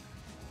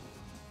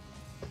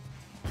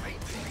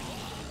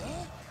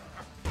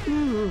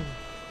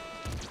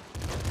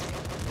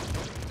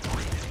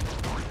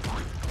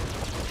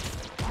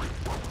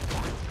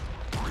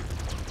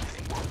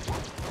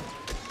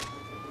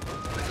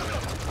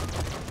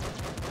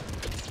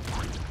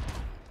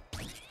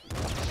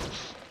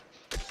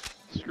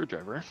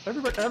 Screwdriver.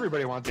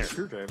 Everybody wants a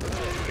screwdriver.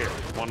 Here,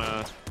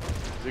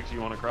 Ziggs,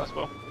 you want a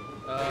crossbow? Too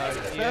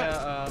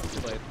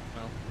late.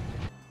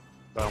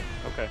 Well, Oh,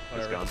 okay. Whatever.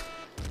 It's gone.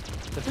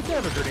 I think they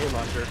have a grenade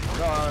launcher.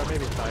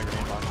 Maybe it's not a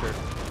grenade launcher. I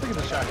think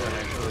it's a shotgun,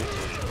 actually.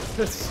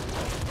 it's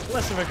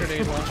less of a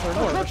grenade launcher,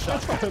 more of a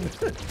shotgun.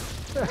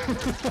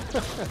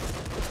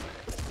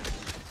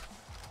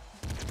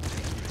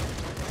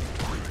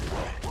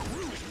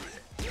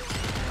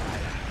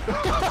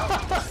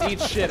 Eat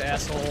shit,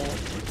 asshole.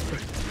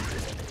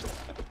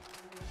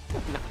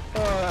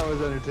 Oh, that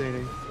was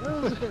entertaining.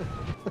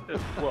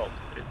 Well,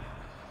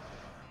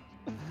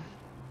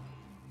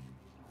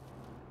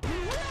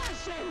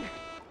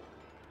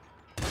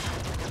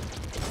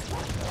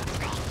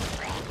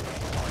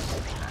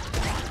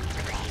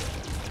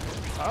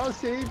 I'll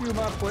save you,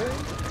 my friend.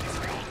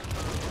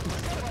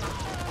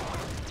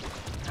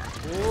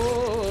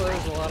 Whoa,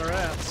 there's a lot of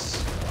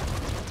rats.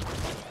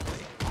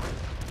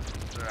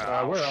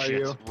 Where are shit.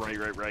 you?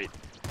 Right.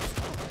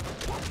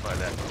 By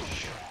that.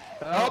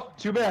 Oh,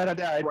 too bad, I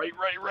died.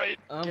 Right.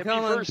 I'm Get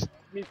coming. Me first.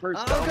 Me first.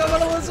 I'm down.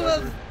 coming,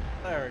 Elizabeth!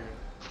 There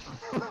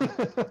we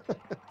go.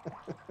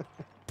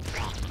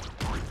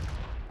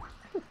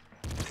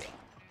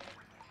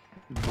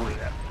 Boy,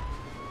 that.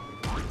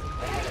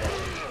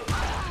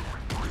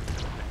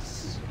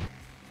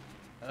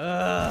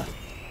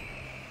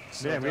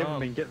 So Man, we haven't dumb.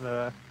 been getting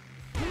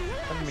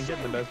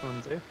the best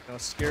ones, eh? No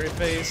scary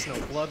face, no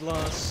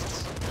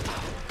bloodlust.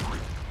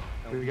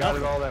 No We got it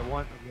nothing. all that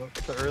one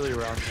the early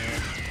round,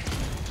 man.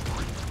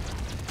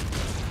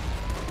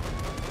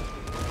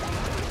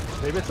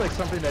 Maybe it's like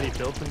something that he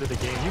built into the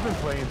game. You've been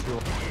playing too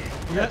long.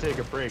 You gotta take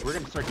a break. We're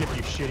gonna start giving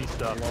you shitty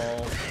stuff.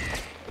 Lol.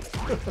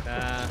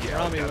 Nah, Yeah,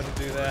 Rami okay. wouldn't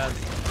do that.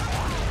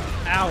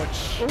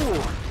 Ouch! Ooh,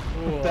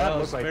 Ooh, that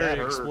was looked like very that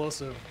hurt.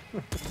 explosive.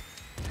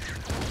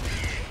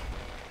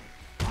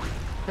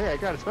 hey, I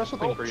got a special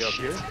thing for you up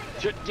here.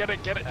 Get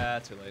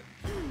it. Too late.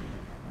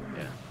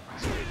 Yeah.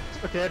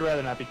 Okay, I'd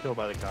rather not be killed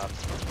by the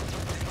cops.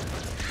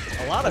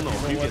 A lot of I don't know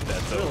if people you would, get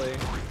that, though. really.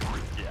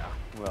 Yeah.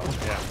 Well,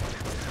 yeah.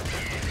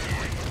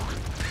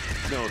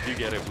 No, if you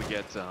get it, we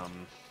get rats.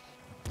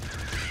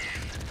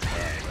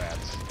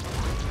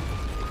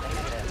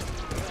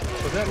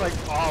 Was that like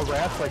all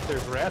rats, like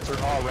there's rats, or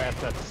all rats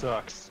that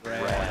sucks?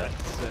 Rats.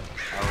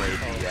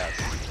 R-A-D-S.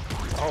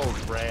 Oh,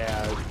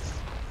 rats.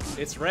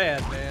 It's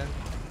rad, man.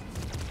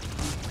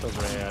 The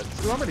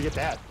rats. Ooh, I'm gonna get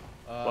that.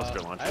 Buster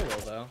launcher. I will,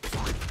 though.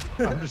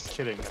 I'm just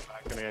kidding. I'm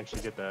not gonna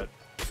actually get that.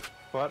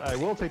 But I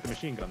will take the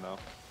machine gun, though.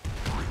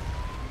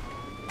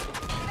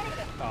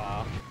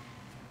 Aw.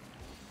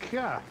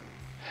 God.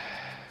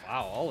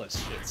 Wow, all this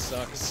shit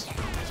sucks.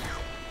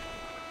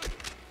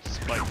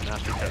 Spike, not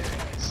the test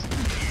guys.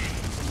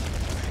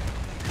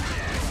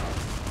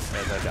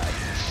 As I died.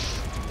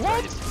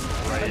 What?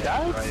 Right. I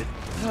died? Right.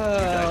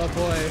 Oh,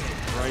 boy.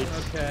 Right.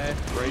 Okay.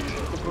 Right.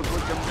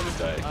 Look, I'm gonna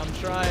die. I'm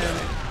trying.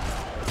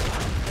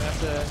 Have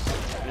to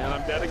And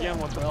I'm dead again.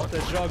 What the help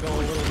fuck? the juggle a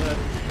little bit.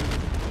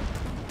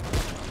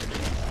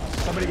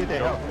 Somebody get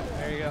that help.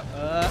 There you go.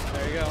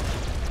 There you go.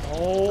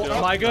 Oh,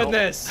 Nope, my nope.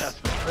 goodness.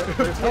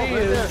 There's help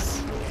right there.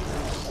 Please.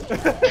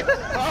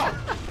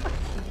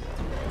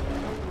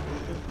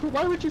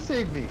 Why would you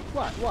save me?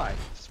 Why? Why?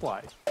 Just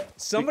why?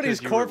 Somebody's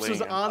Because you were corpse was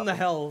laying on on the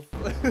health.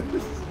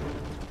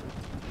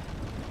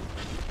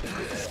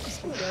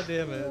 God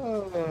damn it.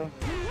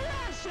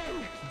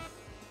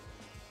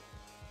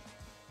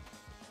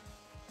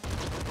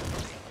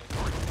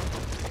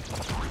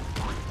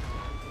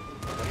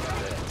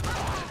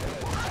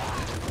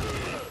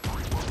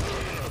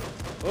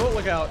 Oh,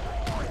 look out.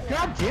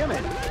 God damn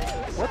it!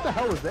 What the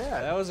hell was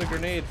that? That was a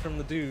grenade from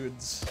the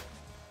dudes.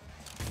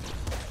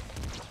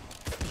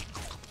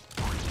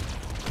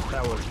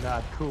 That was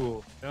not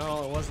cool.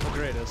 No, it wasn't the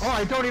greatest. Oh,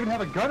 I don't even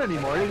have a gun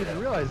anymore. I didn't even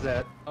realize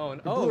that. Oh,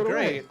 and, blew oh it away.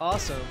 great.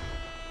 Awesome.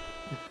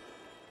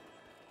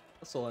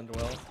 This'll end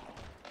well.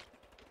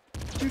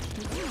 Here,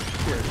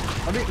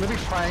 let me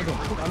triangle.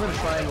 I'm gonna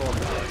triangle them,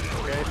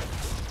 okay?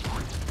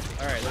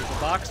 Alright, there's a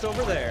box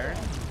over there.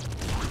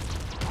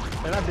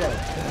 And I'm dead.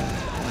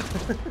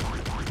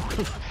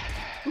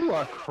 Ooh,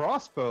 a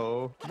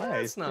crossbow.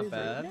 Nice. That's not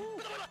bad.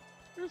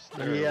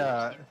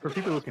 Yeah, for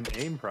people who can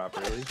aim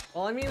properly.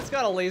 Well, I mean, it's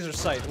got a laser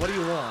sight. What do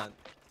you want?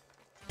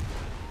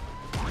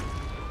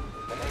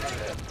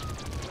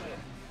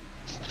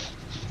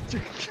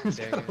 It's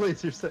got a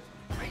laser sight.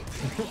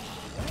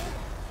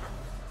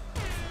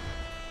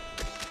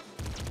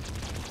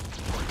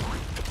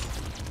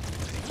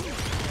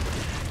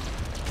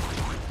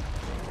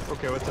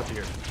 Okay, what's up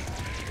here?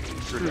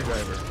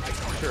 Screwdriver.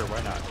 Sure,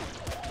 why not?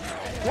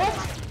 What?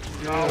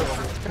 No.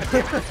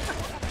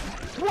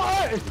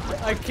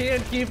 What? I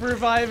can't keep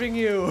reviving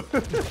you.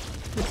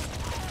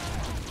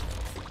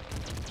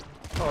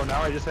 Oh,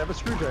 now I just have a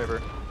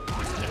screwdriver.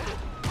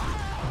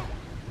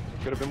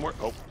 Could have been more.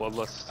 Oh,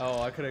 bloodlust.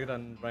 Oh, I could have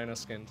done Rhino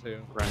skin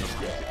too. Rhino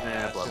skin. Nah,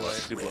 That's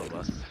bloodlust. Do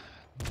bloodlust.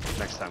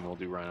 Next time we'll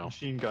do Rhino.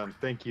 Machine gun,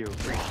 thank you.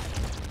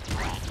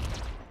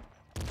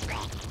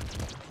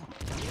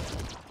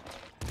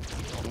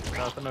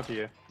 Nothing up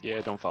here.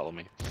 Yeah, don't follow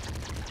me.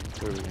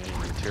 You're a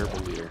terrible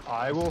leader.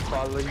 I will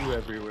follow you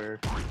everywhere.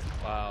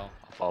 Wow.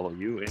 I'll follow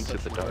you into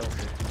the dark.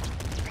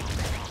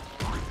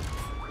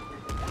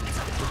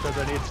 Because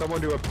I need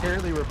someone to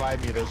apparently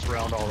revive me this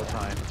round all the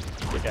time.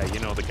 Yeah, you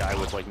know the guy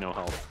with like no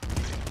health.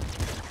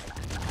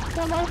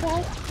 Not my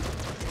fault.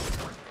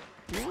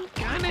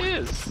 Kinda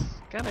is.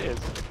 Kinda is.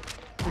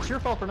 It's your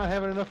fault for not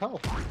having enough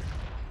health.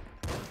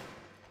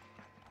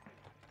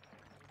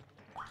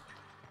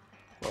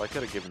 Well, I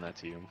could have given that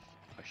to you.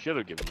 I should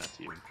have given that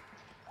to you.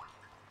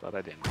 But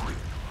I didn't.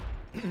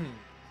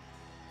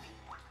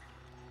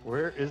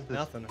 Where is this?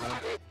 Nothing, huh?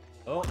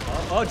 Oh,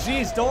 oh,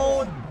 jeez,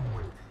 don't!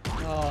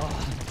 Oh.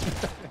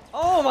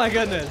 Oh my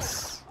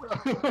goodness!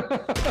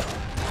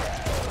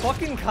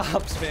 Fucking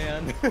cops,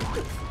 man.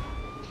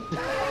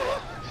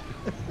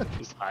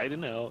 Just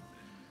hiding out.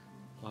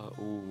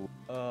 Ooh.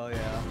 Oh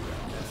yeah.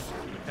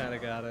 You kinda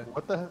got it.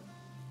 What the?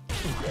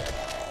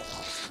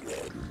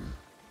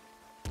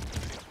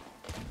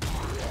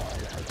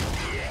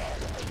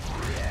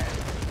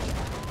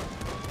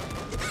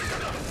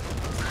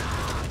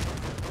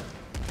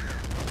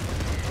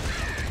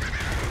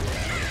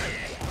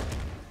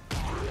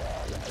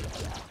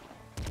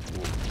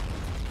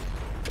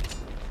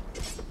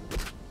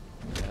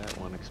 That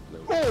one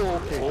exploded. Oh,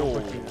 okay. Oh. Don't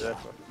put you that.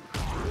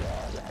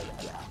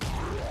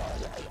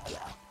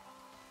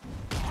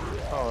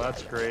 Oh,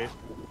 that's great.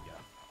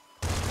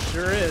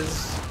 Sure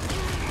is.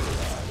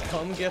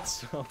 Come get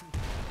some.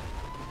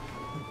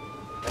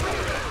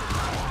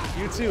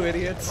 You too,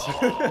 idiots.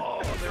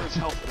 Oh, there's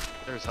health.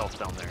 There's health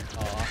down there.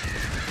 Aw.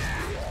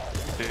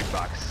 Big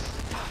box.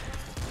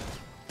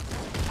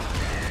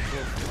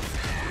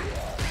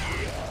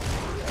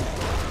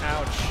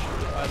 Ouch.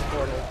 By the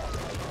portal.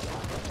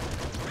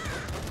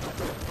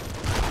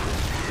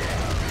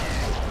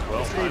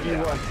 Well, Save you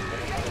one.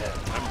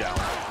 I'm down.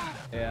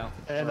 Yeah.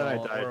 And then I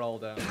died. We're all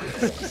down.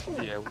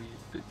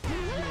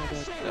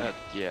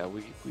 Yeah,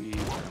 we kinda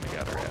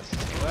got our ass.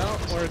 Well,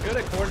 we're good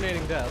at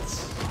coordinating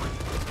deaths.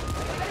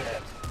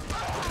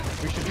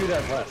 We should do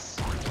that less.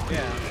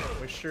 Yeah,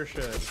 we sure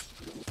should.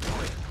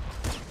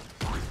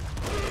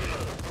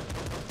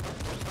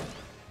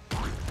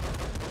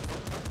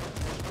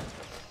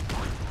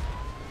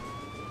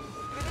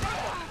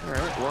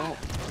 Alright, well.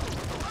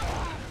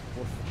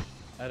 Oof.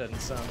 That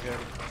didn't sound good.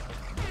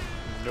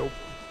 Nope.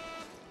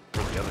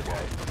 For the other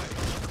guy.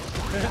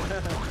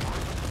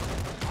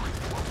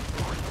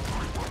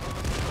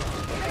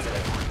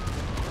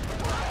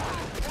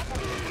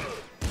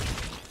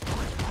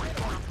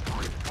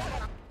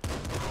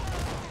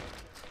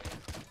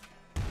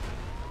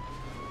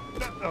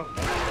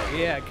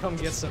 Yeah, come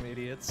get some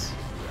idiots.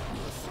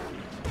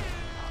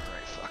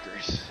 Alright,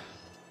 fuckers.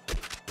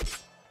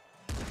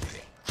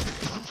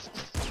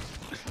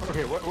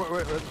 Okay, what?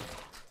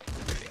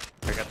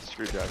 I got the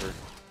screwdriver.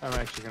 I'm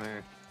actually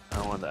gonna.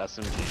 I want the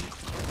SMG.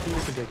 You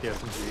can take the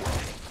SMG.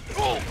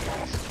 Oh!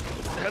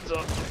 Heads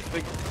up!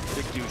 Big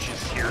douche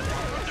is here.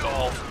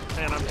 Oh,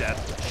 and I'm dead.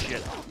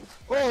 Shit.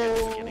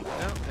 Oh! Getting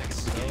Yeah,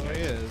 so he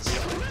is.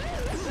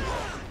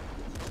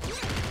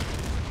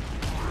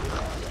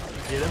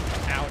 Get him.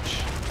 Ouch.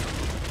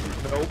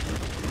 Nope.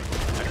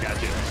 I got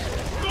you.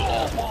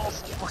 Oh, balls!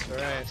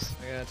 Alright,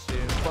 I got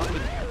you.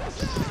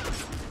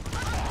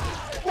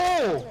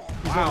 Whoa!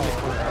 Wow.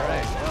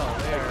 Alright, well,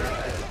 they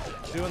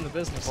are doing the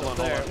business Hold up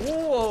on, there.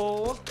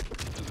 Whoa!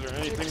 Is there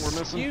anything we're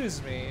missing?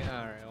 Excuse me.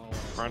 Alright, well,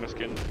 Rhino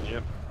skin,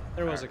 yep.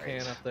 there was a Alright.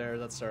 can up there,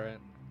 that's alright.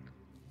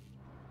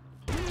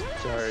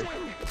 Sorry.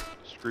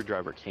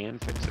 Screwdriver can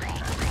fix it.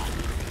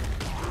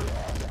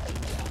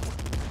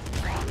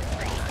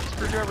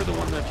 Screwdriver, the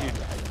one that you...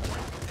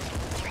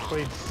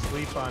 Played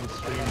Sleep on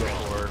stream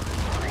before.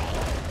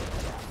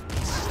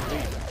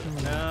 Sleep.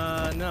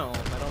 No,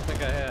 I don't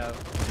think I have.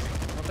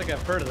 I don't think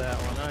I've heard of that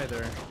one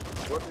either.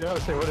 What? Yeah, I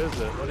would say, what is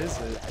it? What is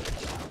it?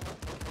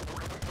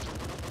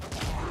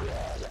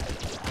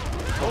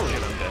 Oh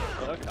shit, I'm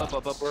dead. Up.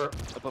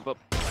 Up.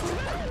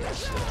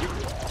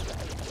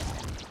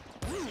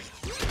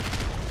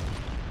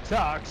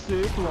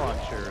 Toxic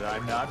launcher.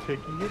 I'm not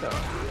picking it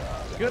up.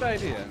 Good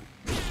idea.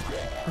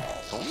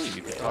 If only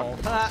you could Oh,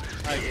 talk. ha!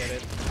 I get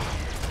it.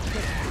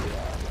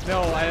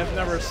 No, I have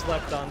never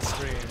slept on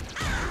stream.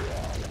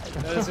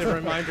 That is a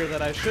reminder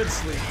that I should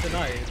sleep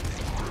tonight.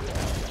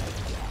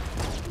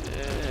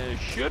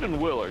 Should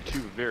and will are two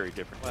very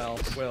different. Well,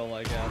 will,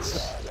 I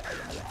guess.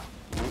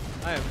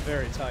 I am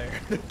very tired.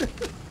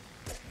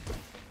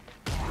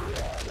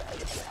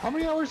 How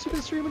many hours you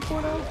been streaming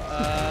for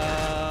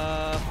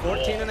now?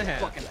 14 and a half.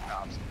 Fucking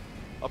cops.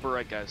 Upper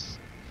right, guys.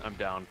 I'm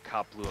down.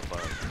 Cop blew up a...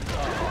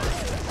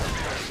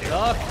 The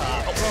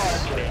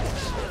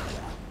cops.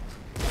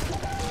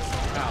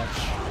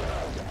 Ouch.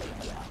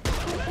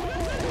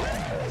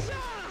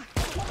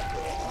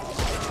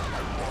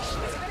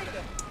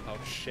 Oh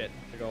shit,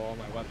 there go all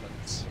my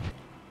weapons.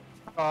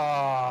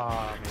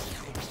 Ah,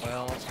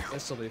 Well,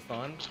 this'll be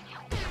fun.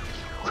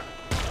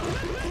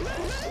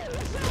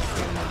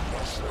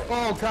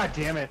 oh god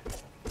damn it!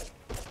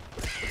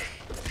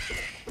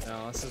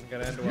 No, this isn't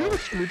gonna end You have well. a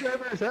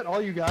screwdriver? Is that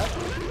all you got?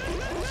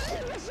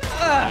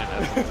 Ah!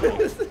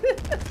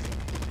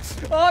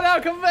 Oh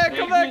no, come back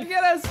and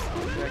get us!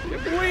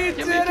 We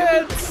did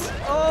it!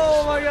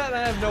 Oh my god,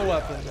 I have no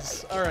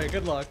weapons. Alright,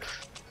 good luck.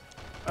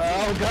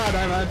 Oh god,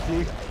 I'm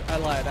empty. I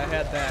lied, I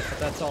had that, but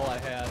that's all I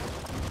had.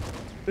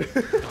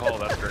 Oh,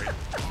 that's great.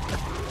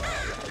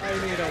 I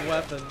need a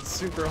weapon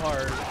super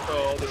hard.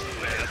 Oh, this is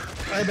bad.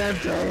 I'm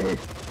empty.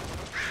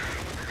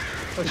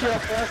 Let's see how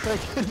fast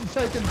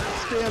I can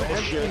stand Oh,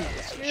 empty. shit.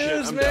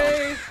 Excuse I'm me!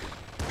 down.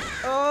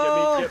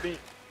 Oh!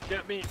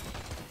 Get me.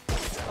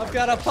 I've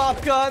got a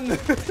pop gun!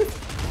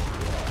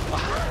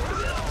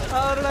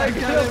 How did I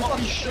get him? Oh,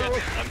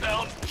 shit. I'm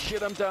down.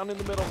 Shit, I'm down in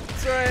the middle.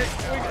 That's right,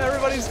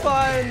 everybody's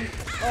fine!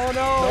 Oh no!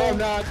 No, I'm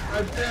not.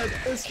 I'm dead.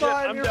 It's Shit,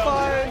 fine, I'm you're down.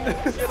 fine!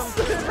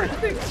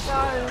 Everything's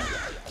fine!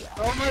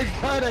 Oh my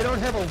god, I don't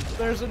have a...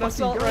 There's an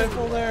assault gun.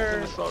 rifle there!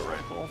 Assault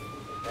rifle.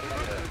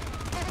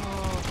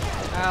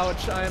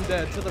 Ouch, I am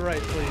dead. To the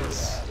right,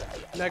 please.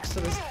 Next to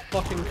this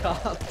fucking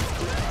cop.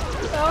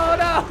 Oh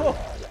no!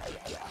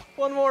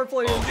 One more,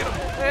 please. Oh, get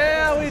him.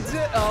 Yeah, we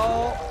did.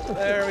 Oh,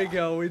 there we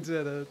go. We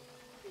did it.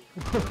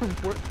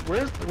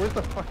 Where's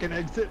the fucking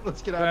exit?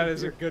 Let's get out That of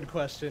is a here. good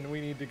question. We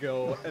need to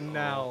go. And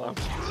now,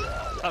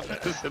 I'm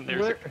missing.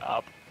 There's a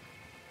cop.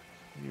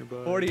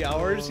 40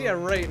 hours? Yeah,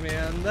 right,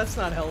 man. That's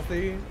not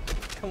healthy.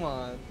 Come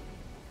on.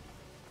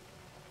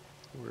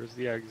 Where's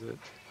the exit?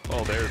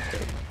 Oh, there's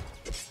it.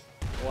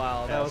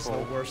 Wow, that was the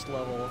Asshole. worst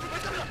level.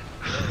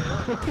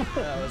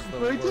 That was the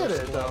We worst did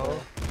it, level. though.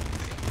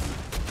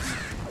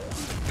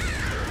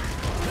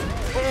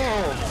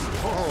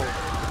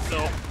 Oh!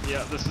 No.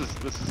 Yeah, this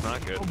is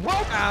not good.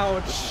 What?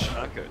 Ouch!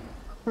 Not good.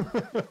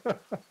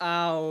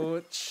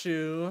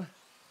 Ouchoo.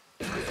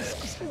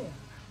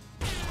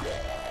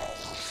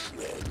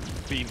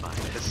 B-.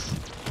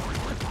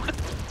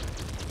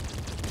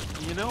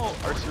 You know,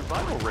 our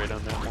survival rate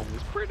on that one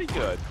was pretty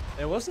good.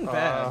 It wasn't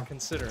bad,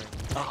 considering.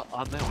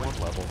 On that one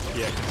level.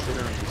 Yeah,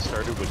 considering we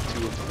started with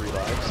 2 of 3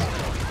 lives.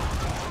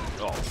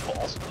 Oh,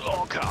 balls.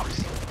 Oh,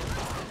 cops.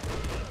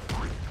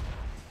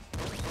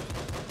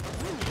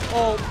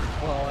 Oh,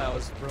 well, that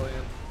was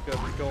brilliant. Good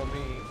go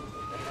me.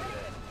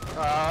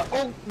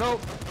 Oh, no.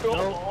 Oh,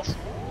 No. balls.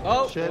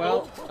 Oh, Shit.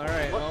 well,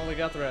 alright, well, we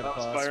got the red I was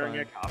paw, firing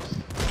that's at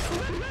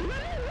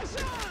cops.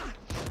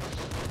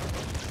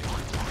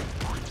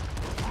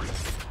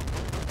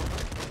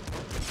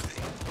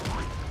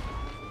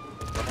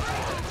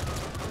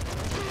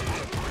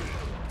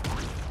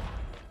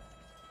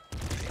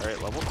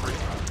 Alright, level 3.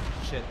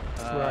 fine. Shit.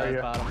 Where are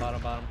ya?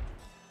 Bottom.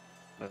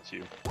 That's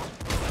you.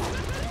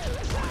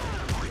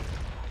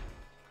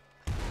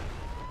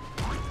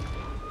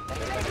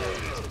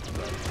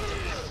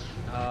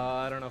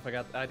 I don't know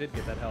if I did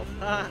get that health.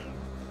 Ha!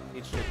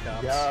 Eat shit,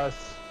 cops.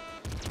 Yes.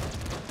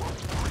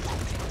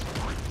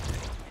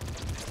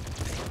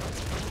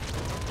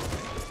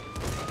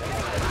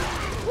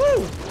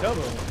 Woo!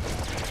 Double.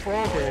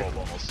 Okay. Oh,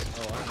 balls.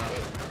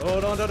 Oh,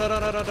 I'm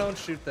not. Oh, don't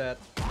shoot that.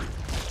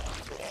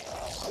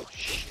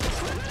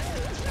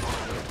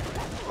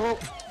 Oh.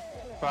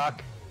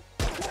 Fuck.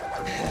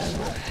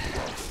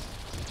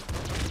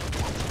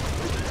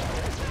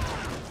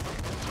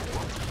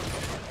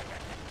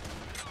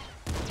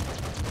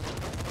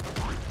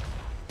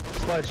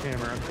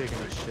 Sledgehammer, I'm taking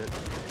this shit.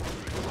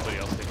 Somebody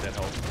else take that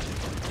health.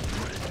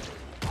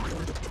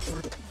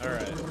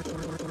 Alright.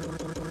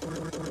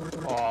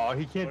 Oh,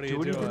 he can't What are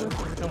you do anything. doing?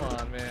 with it? Come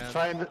on, man.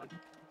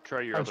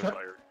 Try your I'm other try-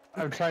 fire.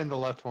 I'm trying the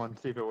left one,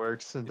 see if it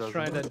works. And doesn't.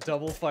 Trying to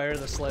double fire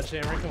the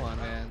sledgehammer? Come on,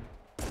 man.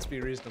 Let's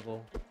be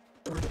reasonable.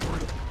 Hey,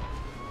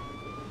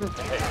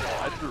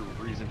 I threw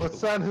reason to What the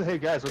sound? Hey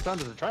guys, what sound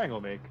does a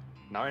triangle make?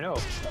 Now I know.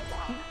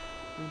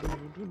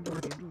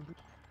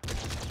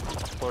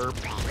 Blurp.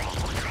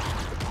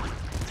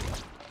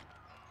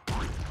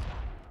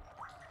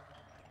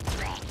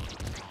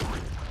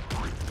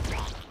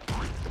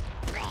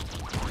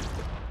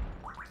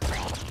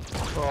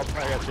 Oh,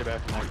 I got you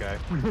back from that guy.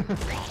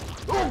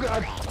 Oh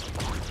god!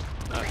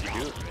 Not if you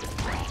do it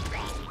right.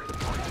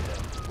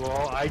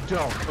 Well, I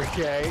don't,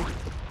 okay?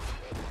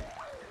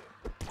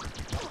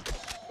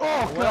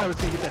 Oh god, I was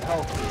gonna get that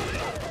health.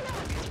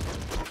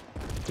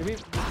 Give me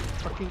the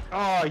fucking.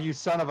 Oh, you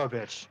son of a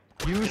bitch!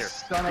 You Here,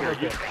 son of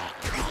a you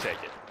bitch!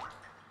 take it.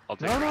 I'll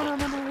take No, it.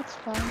 no, it's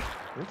fine.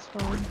 It's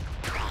fine.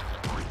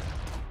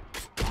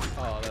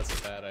 Oh, that's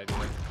a bad idea.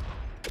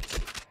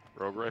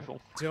 Rogue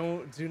rifle.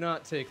 Do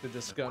not take the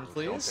disc gun, Don't take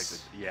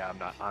please. the, yeah,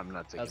 I'm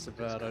not taking That's a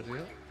the disc bad gun.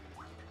 idea.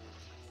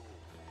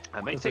 I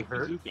may Does take it the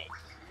hurt? Zuki,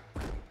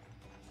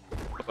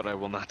 but I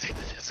will not take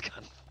the disc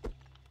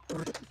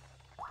gun.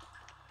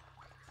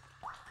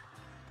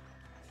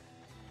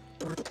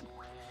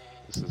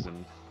 This is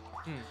an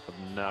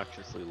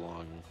obnoxiously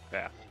long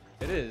path.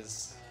 It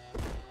is.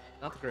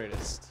 Not the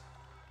greatest.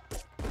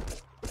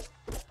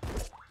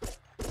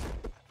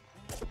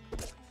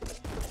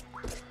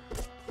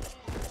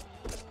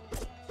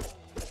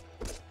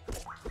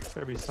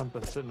 Better be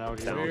something sitting out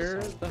here.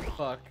 Where the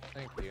fuck?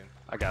 Thank you.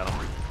 I got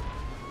him.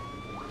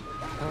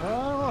 I don't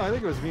know. I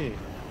think it was me.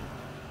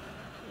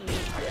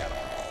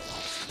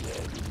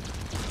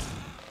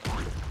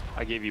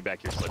 I gave you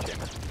back your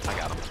sledgehammer. I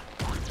got him.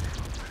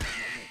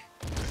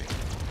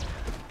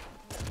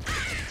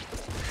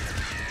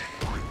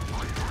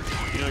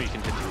 You know you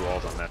can hit through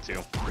walls on that too.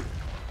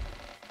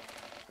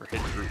 Or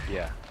hit through,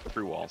 yeah,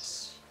 through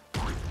walls.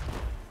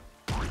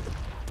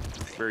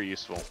 Very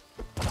useful.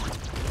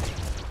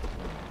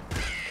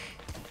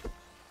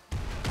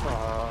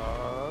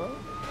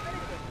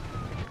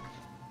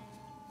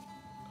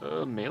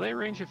 Melee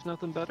range if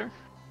nothing better?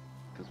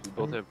 Because we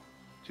both have,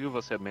 two of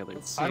us have melee.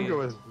 Let's see. I'm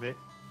going with me.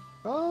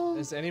 Oh.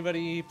 Is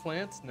anybody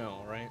plant?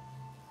 No, right?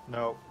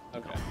 No.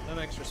 Okay. That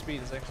extra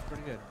speed is actually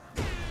pretty good.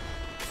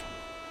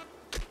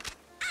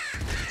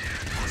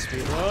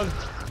 Speed run.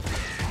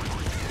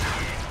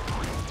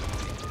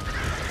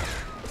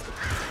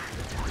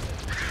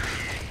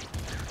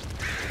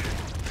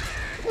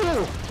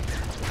 Woo!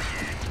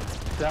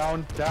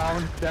 Down,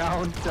 down,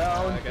 down,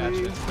 down, I got please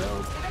you.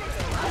 help.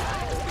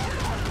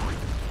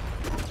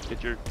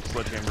 Get your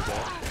sledgehammer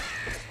back.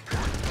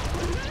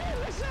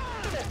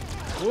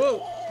 Whoa!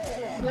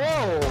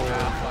 Whoa!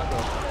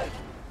 Ah,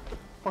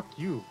 Fuck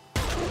you.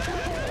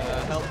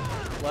 help.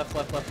 Left,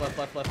 left, left, left,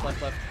 left, left,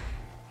 left, left.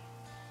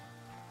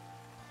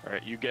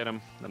 Alright, you get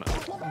him, then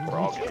we're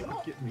all good.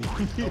 Get me.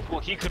 Well,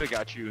 he could have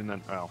got you, and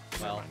then, oh,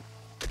 never Well, mind.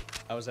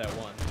 I was at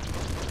 1.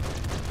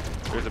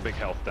 There's a big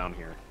health down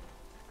here.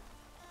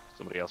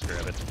 Somebody else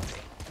grab it.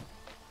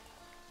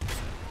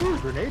 Ooh,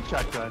 grenade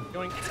shotgun.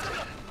 Going.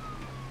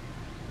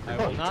 I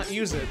will not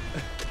use it,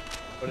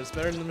 but it's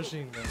better than the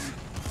machine gun.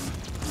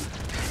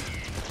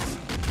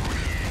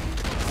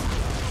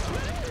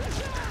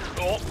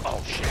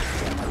 Oh shit.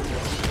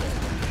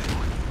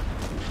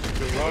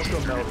 You're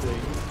welcome, melting.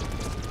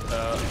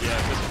 Yeah,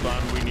 this is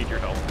fun. We need your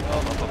help.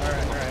 Oh,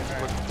 alright.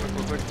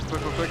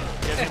 Quick.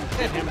 Get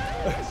him.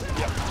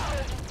 Yep.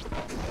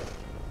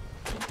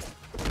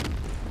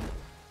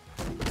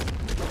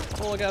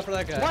 Oh, look out for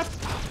that guy. What?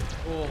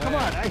 Oh, Come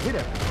man. on, I hit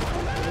him.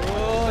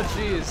 Oh,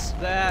 jeez.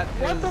 That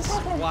What the is...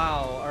 fuck?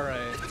 Wow,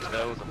 alright.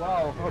 That was a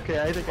Wow.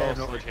 Okay, I think I have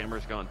no.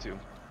 sledgehammer's gone too.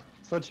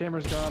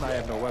 Sledgehammer's gone. I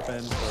have no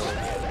weapon.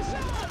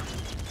 So.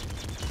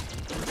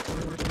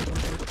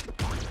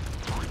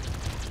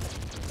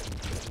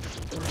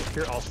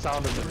 Here, I'll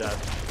sound him to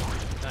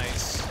death.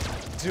 Nice.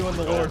 Doing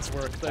the Lord's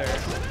work there.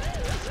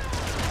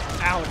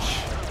 Ouch.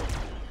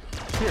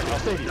 Here, I'll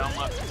save you.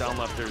 Down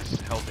left, there's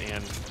health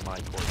and my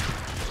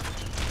corpse.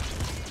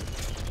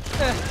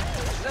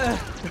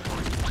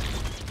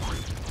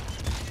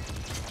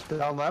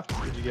 Down left.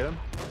 Did you get him?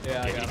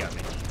 Yeah, I Yeah, got he him. got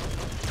me.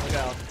 Look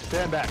out.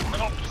 Stand back.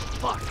 Oh,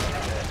 fuck.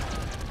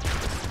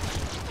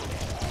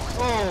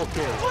 Oh,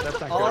 okay. That's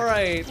not good.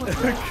 Alright.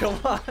 Come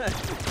on.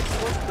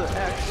 What the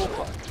actual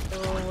fuck?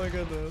 Oh my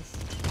goodness.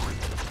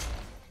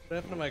 What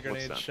happened to my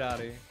grenade that?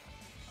 shoddy?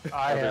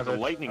 I have There's a it.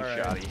 lightning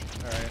Alright. shoddy.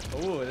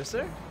 Alright. Ooh, is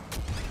there?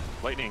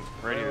 Lightning,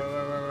 right here.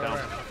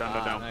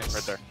 Down, down, Nice.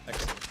 right there.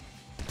 Excellent.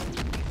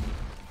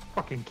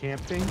 Fucking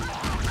camping.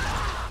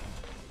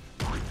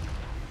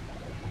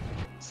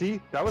 See,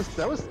 that was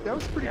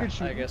pretty good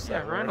shooting. I guess Yeah,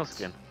 that rhino worked.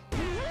 skin.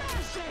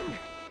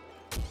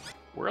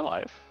 We're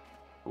alive.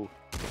 Ooh,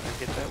 I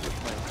hit that with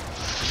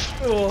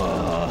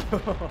Whoa.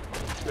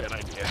 bad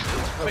idea.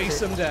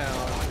 Face him down.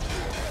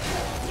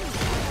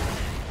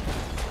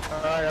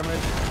 Alright, I'm in.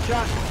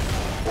 Shot.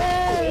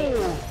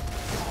 Oh!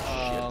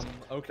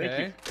 Okay. Thank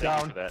you. Thank you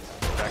Down. for that.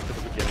 Back to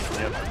the beginning.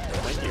 Yep.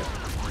 Thank you.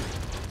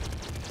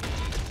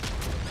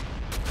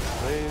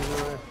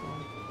 Laser rifle.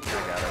 I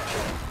got it.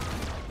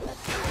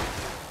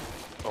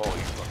 Oh,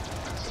 you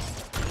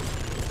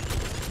fucking.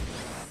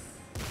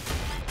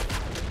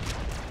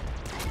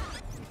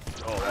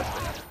 Oh, that's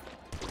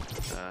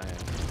bad.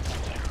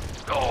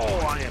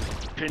 I am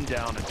pinned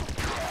down and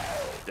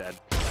dead.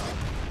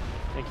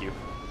 Thank you.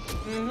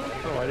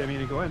 Oh, I didn't mean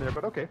to go in there,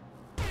 but okay.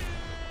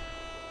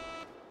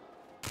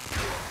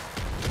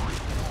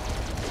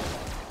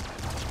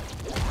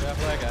 Yeah,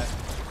 for that guy.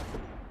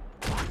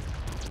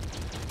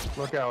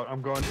 Look out,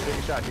 I'm going to take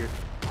a shot here.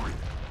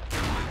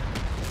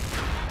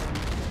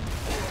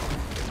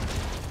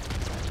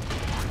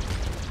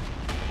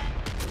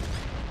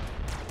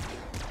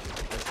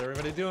 What's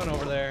everybody doing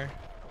over there?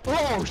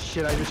 Oh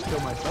shit! I just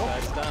killed myself.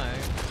 Guy's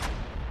dying.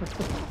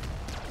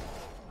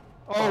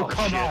 Oh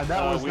come shit. on!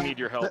 That was. We need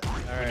your help.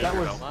 Alright, That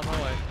was- on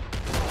my way.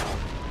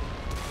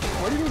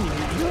 What do you mean?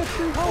 You have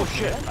 3 health. Oh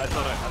shit! I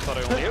thought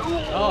I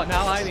only. Oh,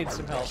 now I need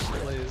some help,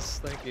 please.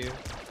 Thank you.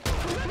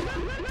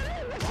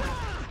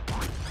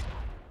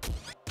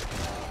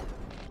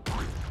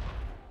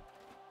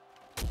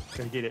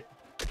 Gonna get it.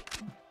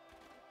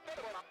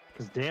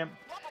 Cause damn,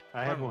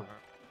 I have one.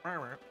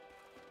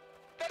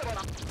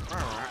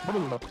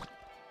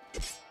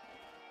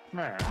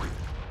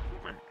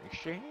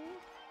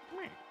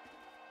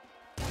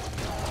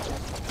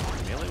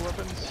 Melee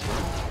weapons.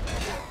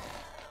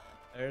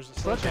 There's a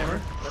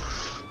sledgehammer.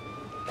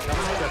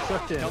 Got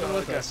sucked in. Coming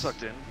with Got us.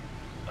 sucked in.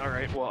 All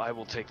right. Well, I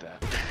will take that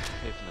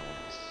if no one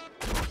else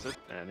wants it,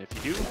 and if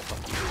you do,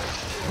 fuck you.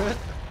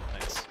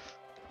 Nice.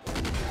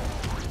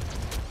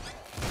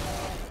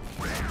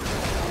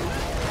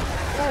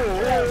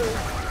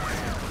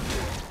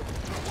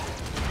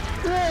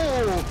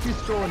 Whoa! He's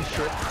throwing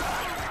shit.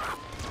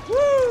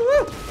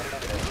 Woo!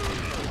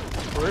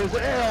 Where is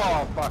it?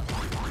 Oh fuck!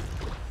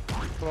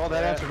 Well,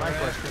 that answered my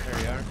question.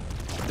 There you are.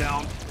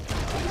 Down.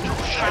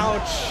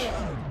 Ouch!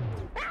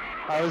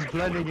 I was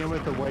blending in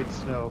with the white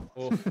snow.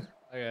 Oh,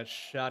 I got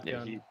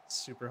shotgun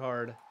super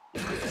hard.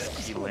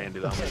 He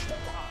landed on me.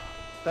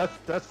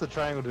 That's the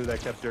triangle dude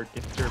that kept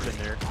derping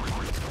there.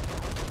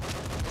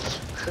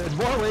 In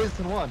more ways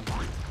than one.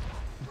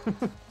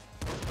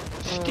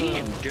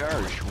 Stand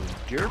Darsh when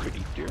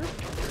derpity derp.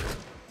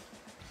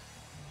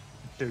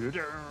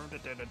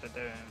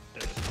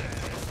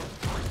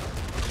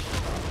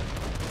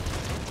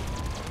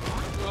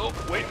 Oh,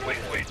 wait.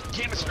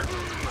 Canister.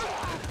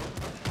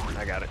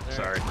 I got it.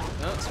 Sorry.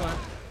 No, it's fine.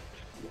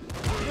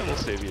 Yeah, we'll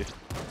save you.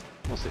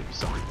 We'll save you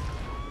some.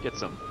 Get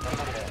some.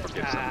 Or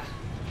give some.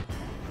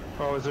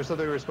 Oh, is there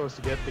something we were supposed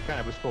to get? They kind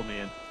of just pulled me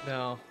in.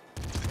 No.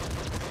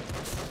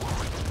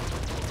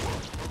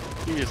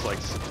 He just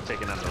likes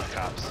taking on those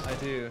cops. I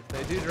do.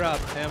 They do drop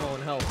ammo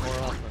and health more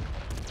often.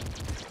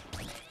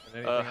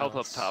 than anything Health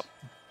else. up top.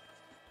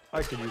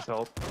 I could use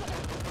help.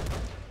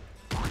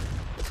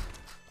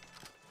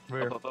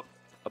 Where? Up.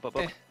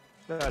 Eh,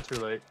 That's too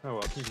late. Oh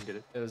well, you can get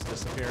it. it was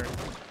disappearing.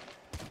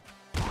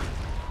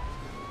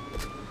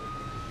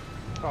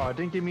 Oh, it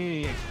didn't give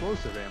me any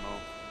explosive ammo.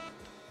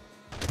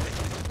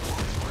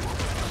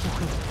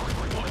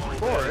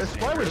 Boris,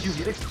 why would you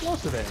get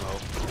explosive ammo?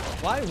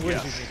 Why would you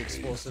need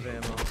explosive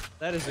ammo?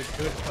 That is a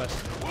good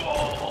question.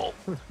 Whoa!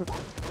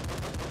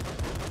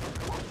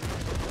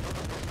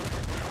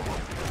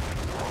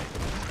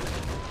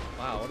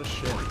 Wow, what a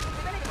shit.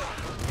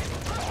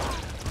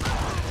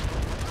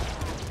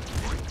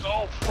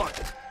 Oh fuck!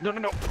 No!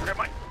 Grab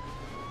my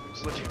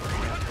sledgehammer.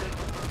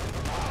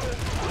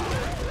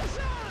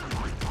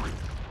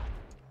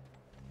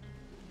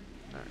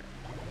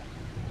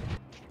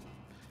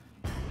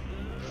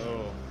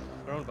 Oh,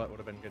 thrown butt would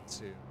have been good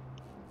too.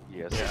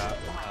 Yes. Yeah.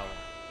 Wow,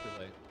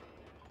 too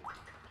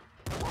late.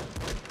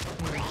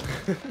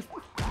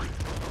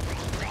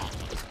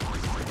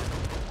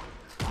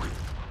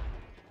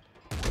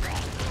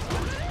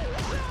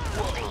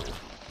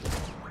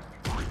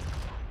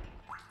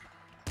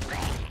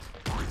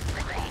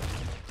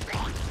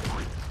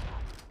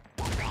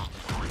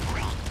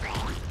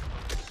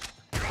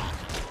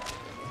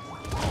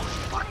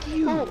 Fuck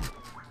you! Oh,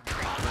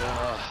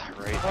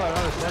 Right. oh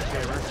another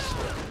sledgehammer.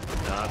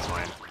 No, that's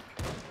fine.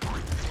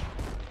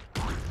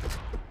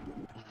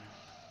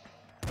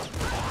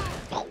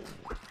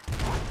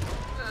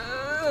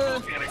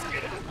 Get it.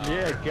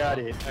 Yeah, got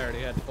it. I already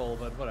had full,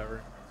 but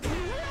whatever.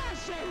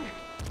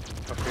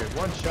 Okay,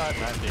 one shot,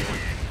 not dead.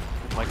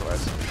 Michael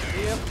has.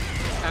 Yep.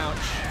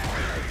 Ouch.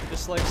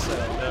 Just like so.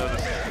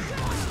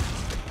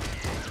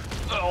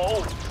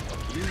 Oh!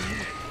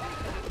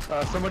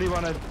 Somebody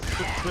want to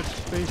switch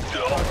space?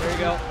 There you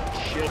go.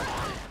 Shit.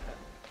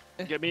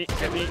 Get me.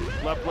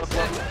 Left.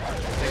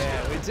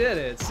 Yeah, we did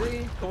it.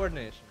 See?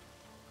 Coordination.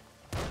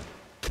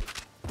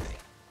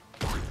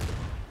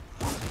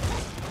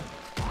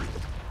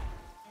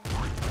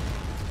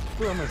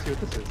 Ooh, I'm gonna see what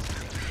this is.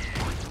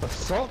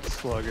 Assault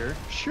slugger?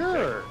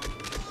 Sure!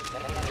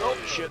 Oh,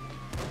 shit.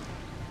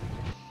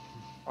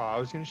 Oh, I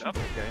was gonna shoot Yep.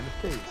 that guy in the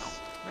face.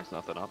 There's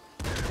nothing up.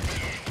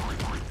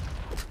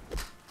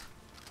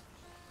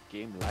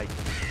 Game like.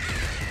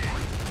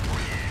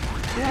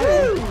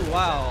 Woo!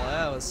 Wow,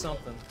 that was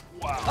something.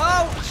 Wow.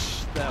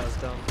 Ouch! That was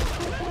dumb.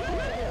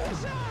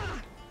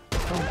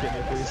 Don't get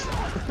me, please.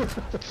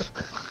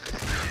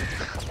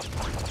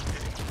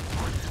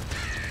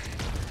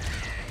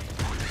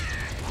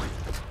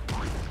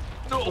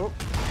 No! Oh.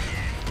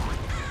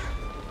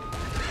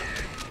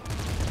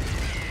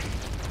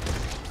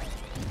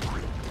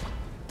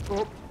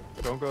 Oh,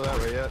 don't go that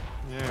way yet.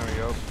 There we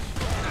go. Ow,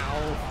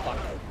 fuck.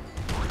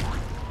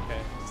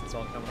 Okay, it's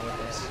all coming with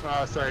us.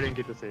 Oh, sorry, I didn't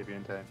get to save you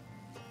in time.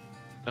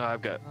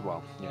 I've got.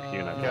 Well, yeah, you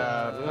and I've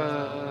got.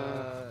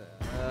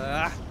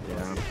 Yeah.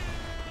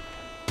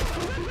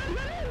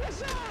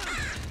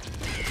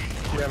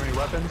 Do you have any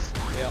weapons?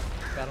 Yep,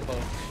 got them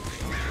both.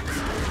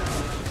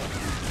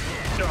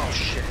 Oh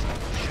shit.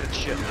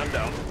 Shit. I'm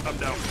down.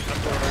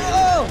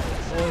 Oh!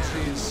 Oh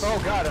jeez.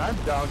 Oh god, I'm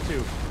down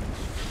too.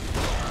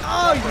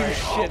 Oh, you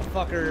shit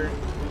fucker.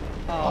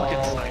 Oh,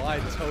 Fucking I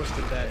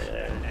toasted that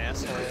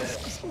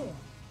asshole.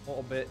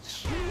 Little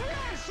bitch.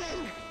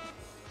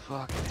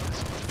 Fucking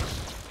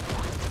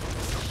asshole.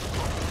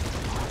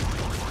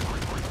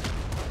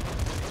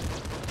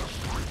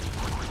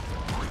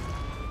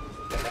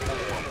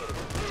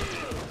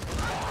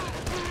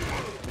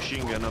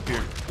 Machine gun up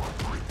here.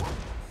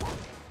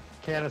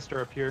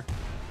 Canister up here.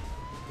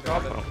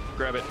 Grab it. Oh,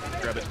 grab it.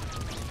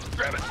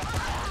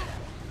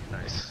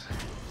 Nice.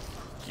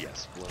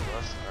 Yes, blow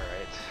us.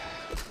 Alright.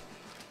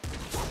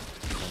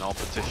 And I'll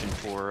petition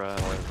for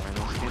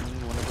Rhino skin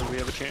whenever we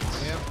have a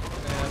chance. Yep,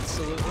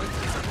 absolutely.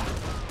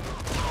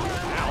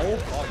 Ow!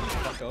 Oh, you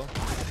fucko.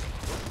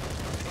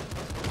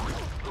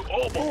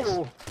 Oh,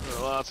 balls!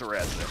 Lots of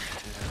rats there.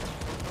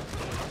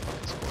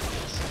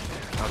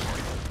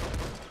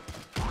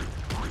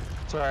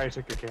 Sorry, I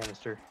took your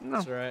canister. No.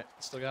 That's alright.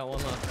 Still got one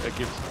left. That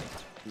gives...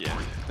 Yeah,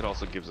 it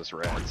also gives us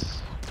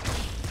rats.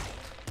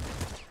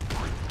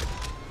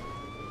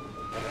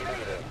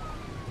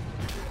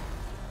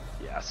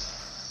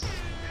 Yes.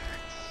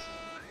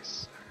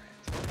 Nice.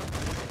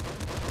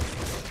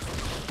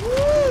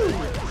 Woo!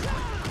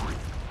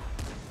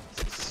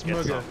 Get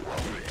Smugger. some.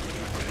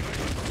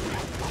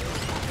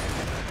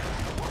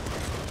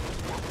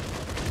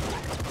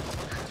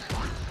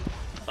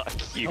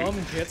 Fuck you. Come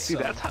get See,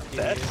 some.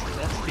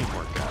 that's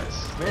teamwork,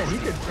 guys. Man, he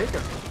could take a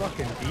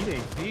fucking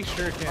beating. He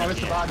sure can. Oh,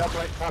 it's the bottom, up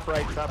right, top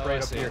right, Oh, I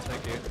up see here. it.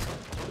 Thank you.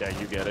 Yeah,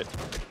 you get it.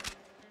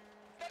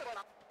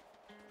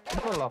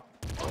 Oh,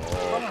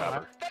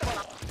 Oh,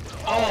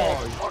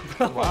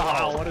 Oh!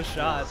 Wow, what a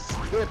shot.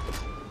 Good.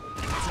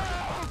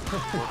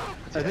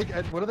 I think,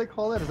 what do they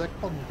call that? Is that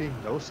called being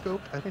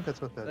no-scope? I think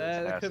that's what that is.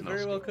 That That's could no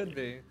very well scope. could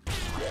be.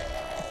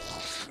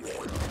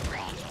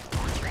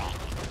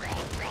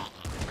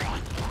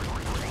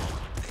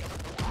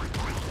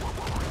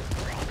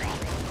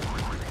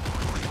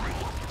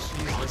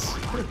 Jesus.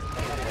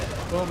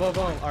 Boom, boom,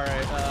 boom.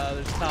 Alright,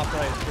 there's top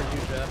right for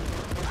you,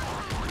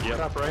 Jeff. Yep,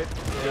 Top right.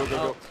 Yeah, Go.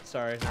 oh,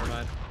 sorry, never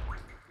mind.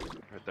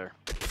 right there.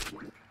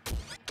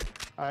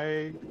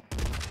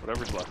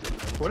 Whatever's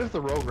left. What is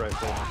the rogue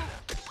rifle?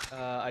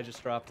 I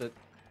just dropped it.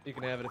 You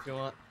can have it if you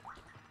want.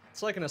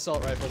 It's like an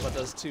assault rifle, but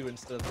does 2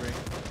 instead of 3.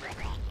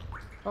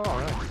 Oh,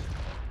 nice.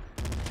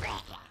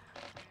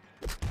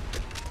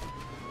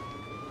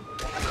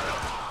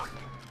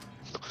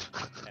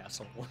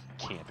 Asshole.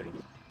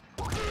 Camping.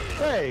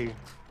 Hey!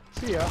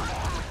 See ya.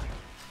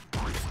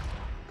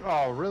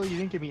 Oh, really? You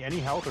didn't give me any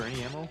health or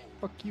any ammo?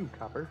 Fuck you,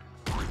 Copper.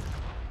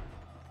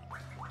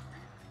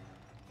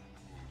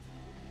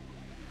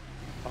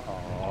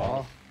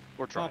 Aww.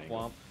 We're Womp trying.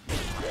 womp.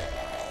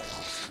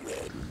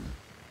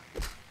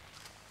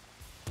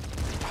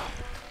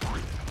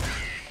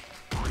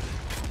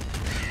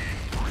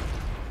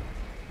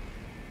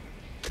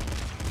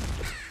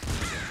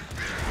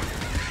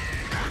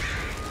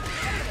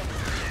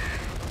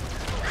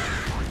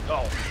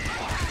 Oh.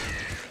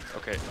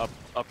 Okay, up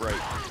right.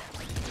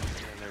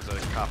 And there's a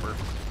copper.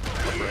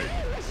 Up right.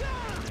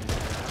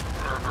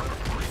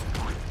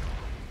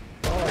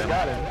 Oh, I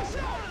got it.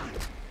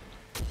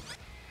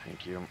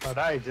 Thank you. But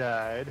I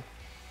died.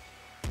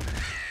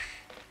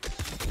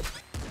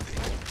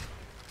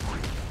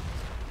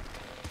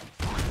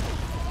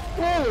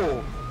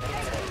 Whoa!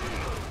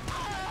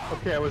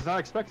 Okay, I was not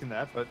expecting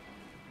that, but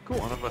cool.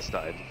 One of us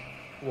died.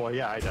 Well,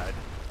 yeah, I died.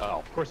 Oh.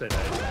 Of course I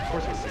died. Of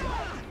course I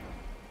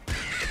did.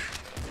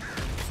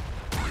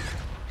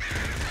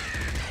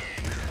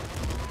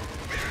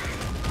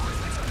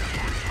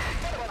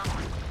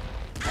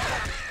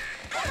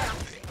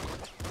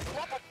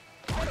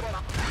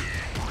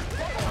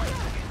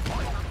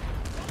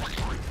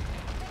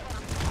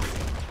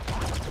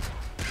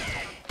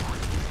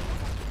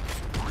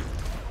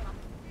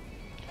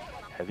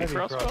 Heavy Heavy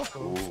crossbow? crossbow.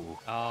 Ooh.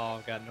 Oh,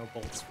 I've got no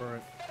bolts for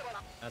it.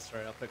 That's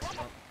right, I'll pick some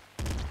up.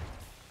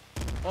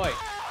 Oi!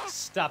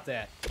 Stop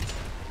that!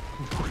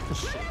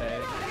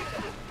 Shitbag.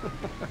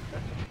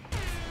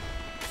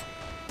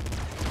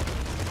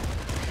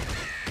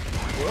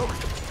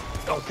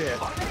 Whoa. Okay.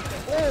 Oh,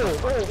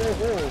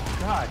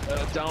 God.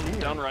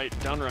 Down right,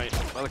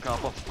 by the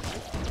copper.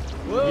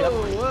 Whoa, Yep.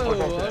 whoa, We're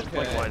both dead. okay.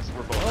 Likewise,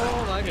 we're both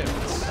Oh my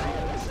goodness.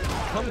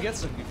 Come get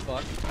some, you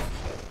fuck.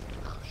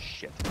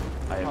 Shit.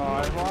 I have Oh,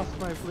 I lost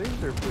my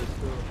laser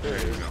pistol. There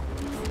you go.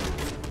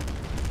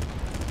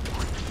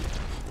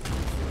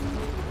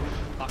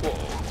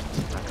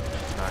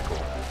 Whoa. Not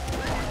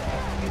cool.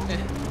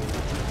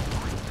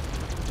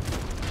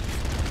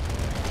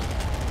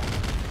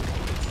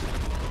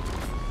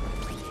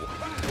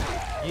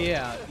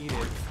 Yeah, eat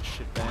it,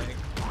 shitbag.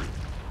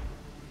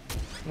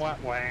 Wah,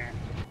 wah.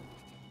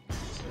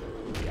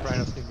 Yes.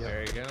 Rhino skin, yeah.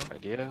 There you go.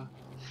 Idea.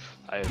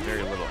 I have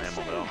very little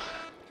ammo though.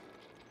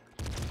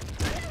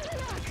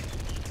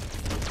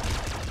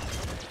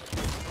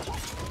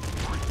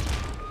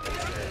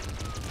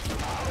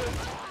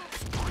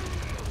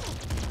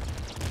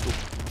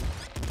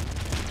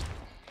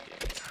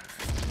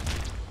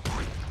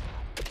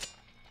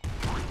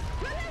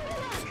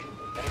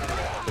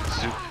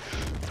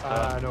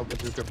 no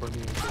bazooka for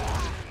me.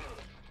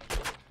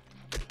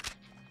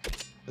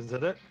 Is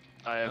that it?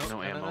 I have No, no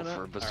no, ammo no, no.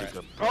 for a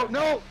bazooka. Oh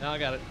no! No, I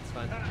got it. It's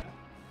fine.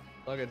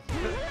 All good.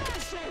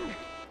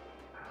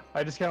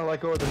 I just kind of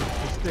let go of the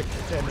stick,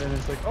 and then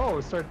it's like, oh,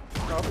 it started.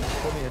 Oh,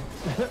 pull me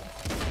in.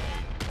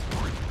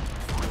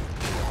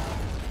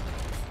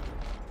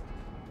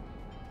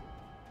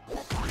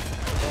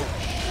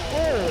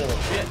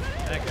 Oh shit!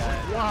 That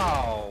guy.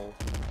 Wow!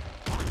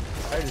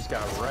 I just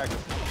got wrecked.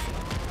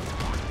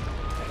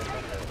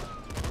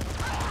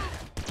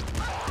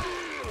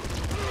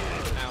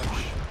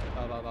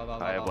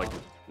 Ouch. I have like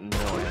no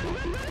ammo.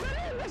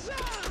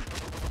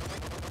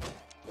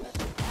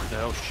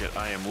 Oh shit,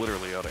 I am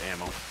literally out of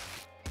ammo.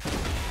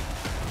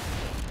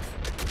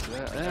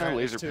 Alright,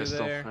 Laser there's two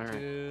pistol. there. Alright.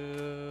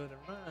 Two,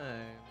 never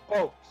mind.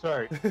 Oh,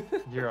 sorry.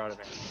 You're out of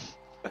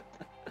it.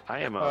 I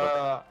am out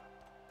of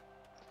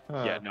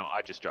Huh. Yeah, no,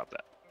 I just dropped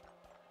that.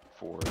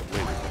 For laser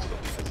pistol.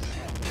 That's the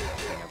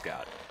thing I've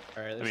got.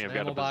 Alright, I there's mean, an I've got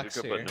ammo a box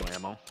bazooka, here. but no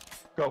ammo.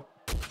 Go.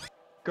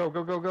 Go,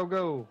 go, go, go,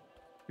 go.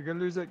 You're gonna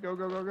lose it. Go,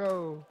 go, go,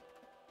 go.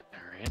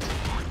 Alright.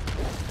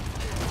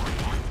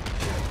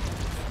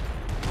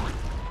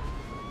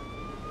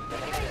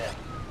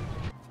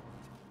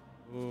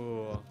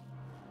 Ooh.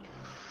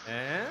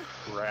 Eh?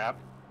 Crap.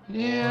 Or,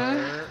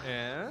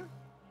 eh?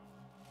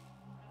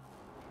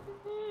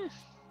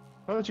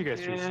 Why don't you guys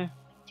choose?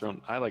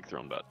 I like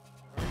thrown butt.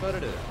 But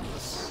it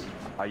is.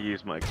 I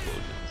use my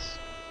explosions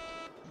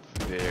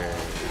very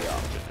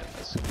often in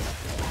this.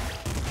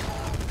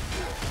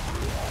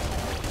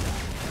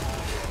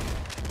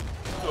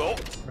 Oh!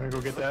 I'm gonna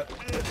go get that.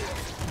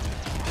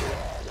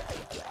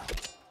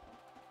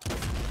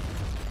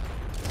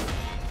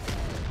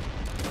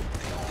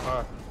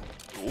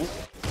 Ooh.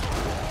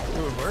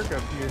 Doing work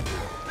up here.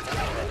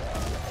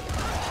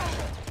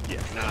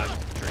 Yeah, not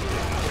drinking.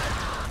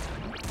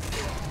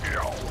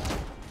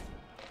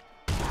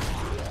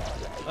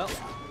 Well,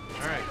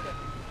 alright.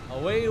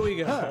 Away we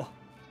go. Huh.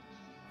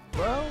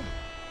 Well,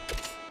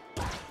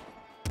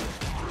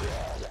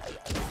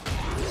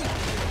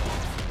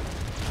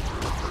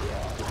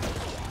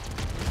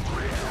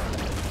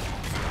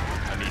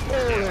 I need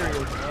there ammo.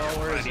 he is. Oh,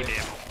 where I is need he?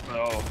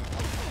 ammo.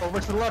 Oh. Over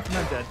to the left, and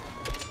I'm dead.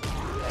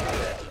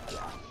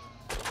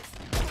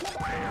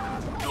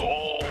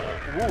 Oh!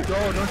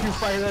 Oh, don't you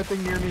fire that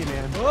thing near me,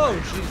 man. Oh,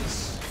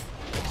 Jesus.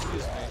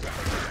 Excuse me.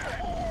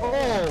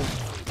 Oh,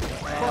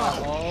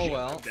 Oh,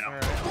 well. Down.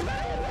 Alright.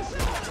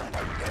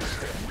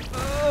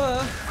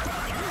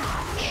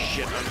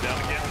 Shit, I'm down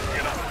again.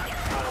 Get up.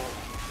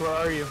 where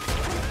are you?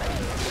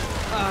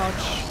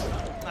 Ouch.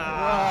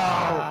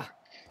 Ah.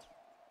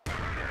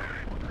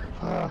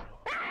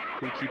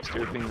 Who keeps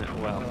derping that?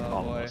 Well, Oh,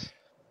 almost.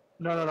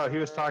 No. He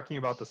was talking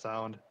about the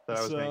sound that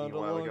I was making a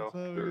while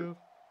ago.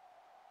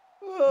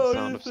 Oh,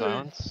 Sound of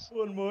silence.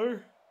 One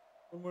more.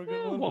 One more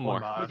good one. One more.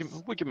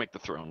 One We can make the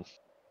throne.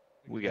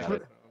 We got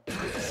it.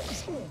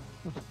 Let's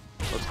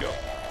go.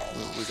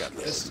 We got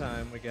This this.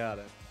 time we got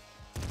it.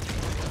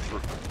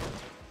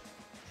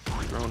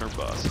 Throne or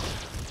bust.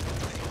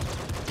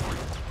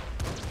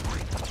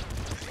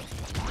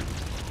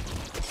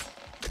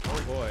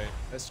 Oh boy,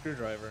 a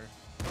screwdriver.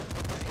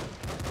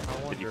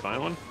 How Did you wonderful.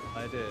 find one?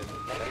 I did.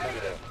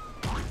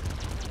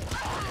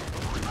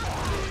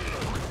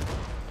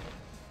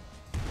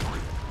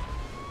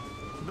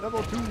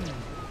 Level 2.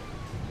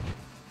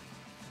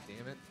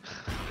 Damn it.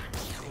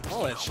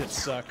 All that shit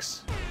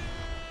sucks.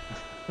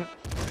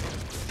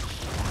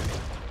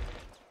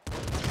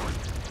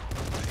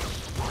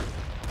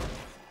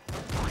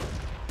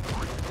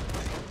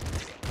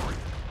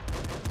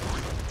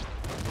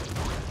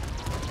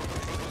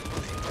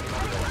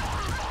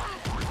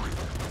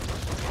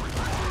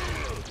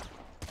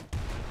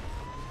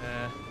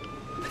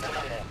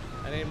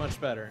 That ain't much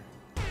better.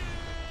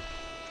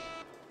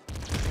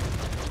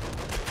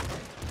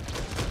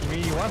 I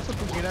mean, you want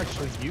something you can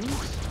actually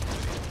use?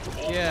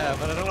 Yeah,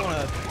 but I don't want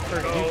to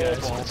hurt you guys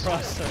in the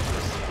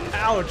process.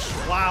 Ouch!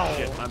 Wow!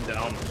 Shit, I'm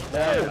down. I'm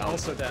down.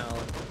 also down.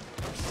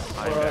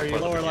 I'm Where back are you? by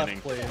the Lower beginning.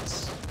 left,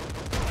 please.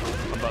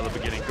 I'm by the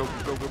beginning. Go,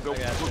 go, go, go, I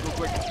got go, you. go,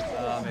 quick.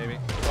 Maybe.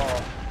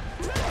 Oh,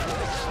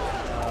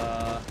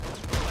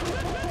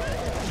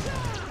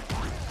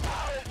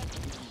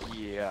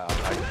 Yeah.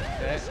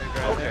 Okay,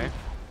 grab Okay. him.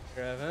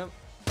 Grab him.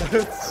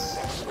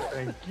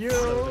 thank you.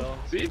 So dumb.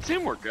 See,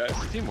 teamwork, guys.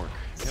 Teamwork.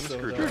 And a So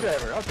screwdriver.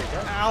 Screwdriver, I'll take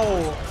that.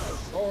 Ow!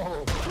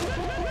 Oh,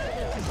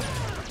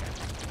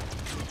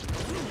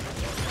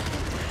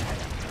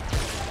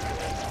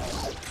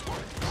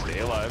 Stay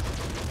alive.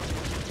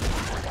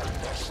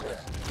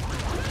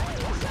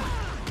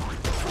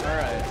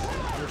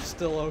 Alright, we're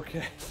still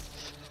okay.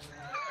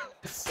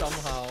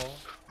 Somehow.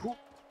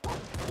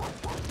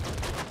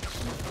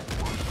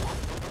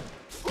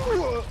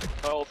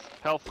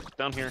 Health.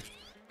 Down here.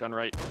 Down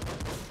right.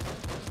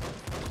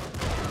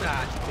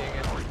 Ah, dang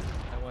it.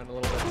 I went a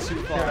little bit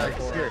too far here,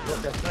 for here, it.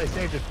 look, I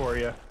saved it for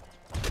you.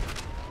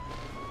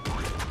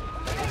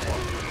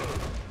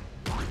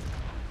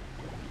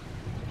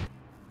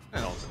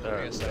 Oh,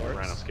 I guess that works.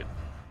 Rhino skin.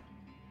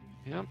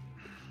 Yep.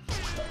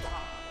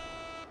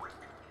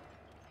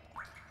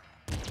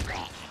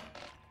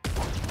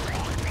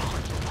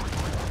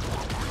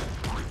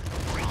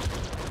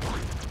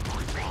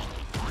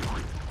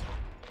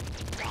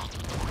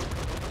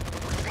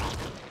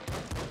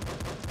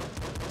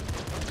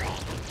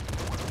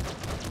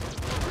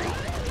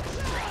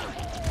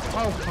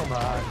 Come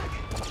on.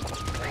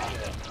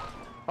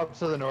 Up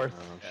to the north.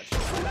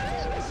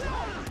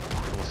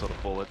 Almost out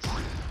of bullets.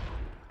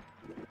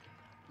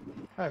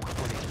 I have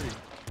 23.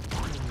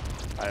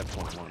 I have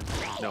 21.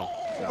 No,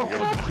 you're looking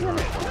at the right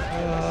one.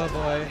 Oh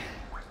boy.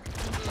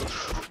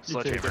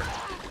 Sledgehammer.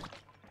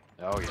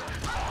 Oh yeah.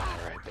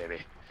 Alright, baby.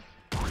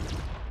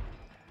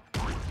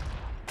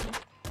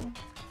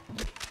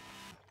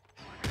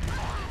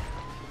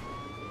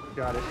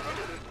 Got it.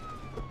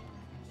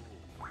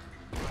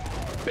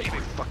 Baby,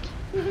 fuck you.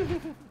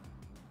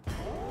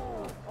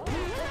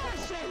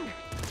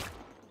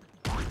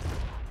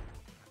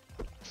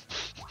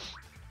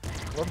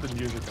 Love the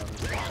music on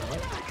this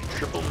one.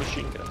 Triple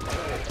machine gun.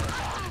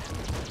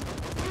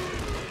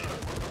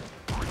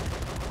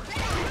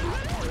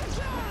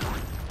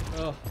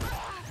 Oh.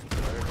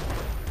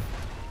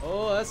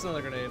 Oh, that's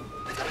another grenade.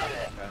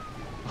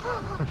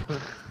 Okay.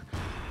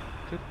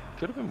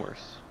 Could have been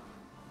worse.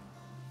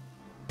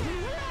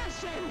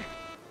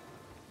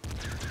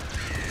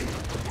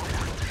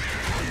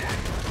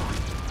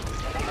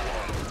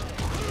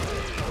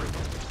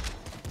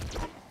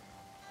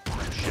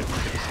 Shit,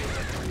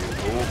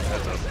 oh,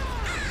 that's a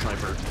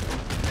sniper.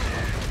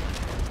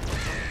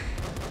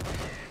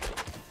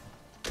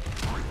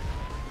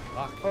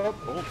 Fuck. Oh,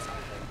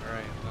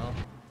 Alright, well.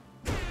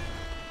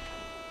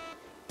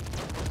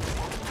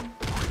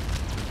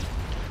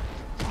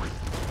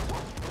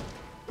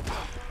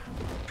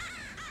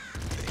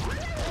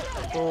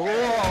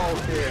 oh,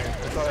 okay. I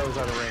thought I was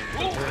out of range.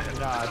 Apparently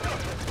not.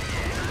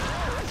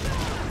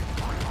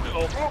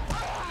 Oh,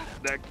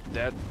 that could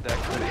have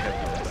hit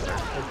me better.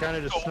 They kind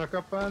of just snuck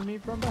up on me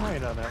from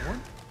behind on that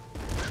one.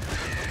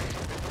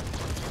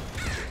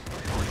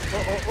 Oh,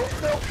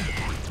 no!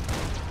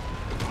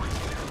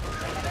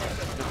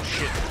 Oh,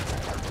 shit.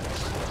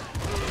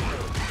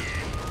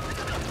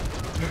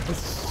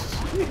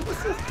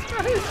 Jesus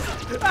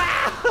Christ!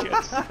 Ah!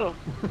 Get some.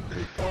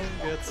 Come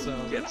get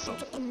some. Get some.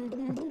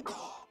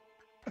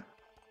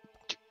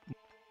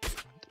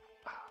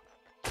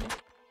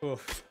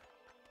 Oof.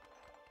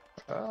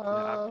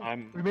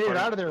 We made it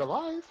out of there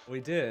alive. We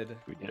did.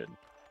 We did.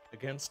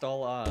 Against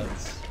all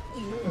odds.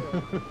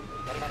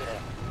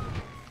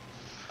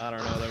 I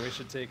don't know that we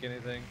should take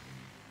anything.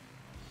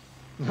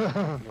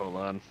 Hold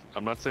on.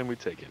 I'm not saying we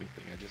take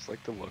anything. I just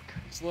like to look.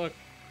 Just look.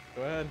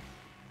 Go ahead.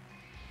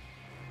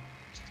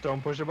 Just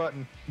don't push a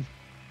button.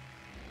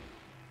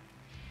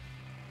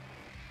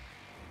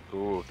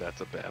 Ooh,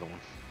 that's a bad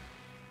one.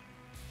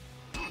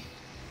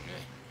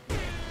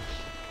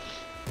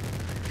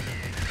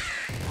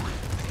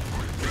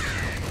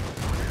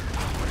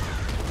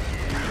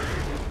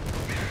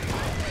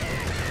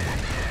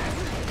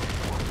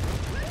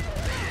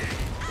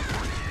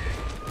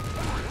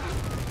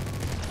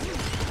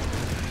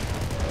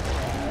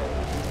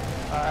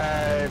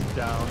 I'm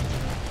down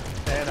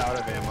and out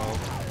of ammo.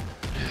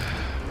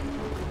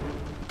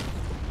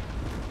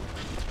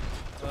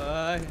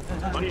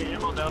 Plenty of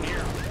ammo down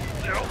here.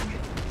 No.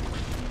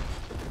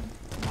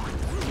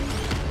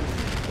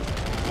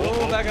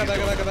 Oh, back up, back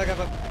up, back up, back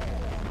up.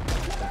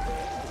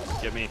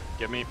 Get me,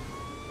 get me.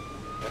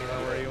 I don't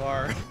know where you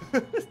are.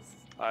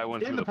 I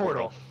went In through the the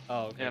portal.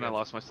 Oh, okay. And I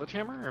lost my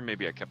sledgehammer, or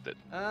maybe I kept it.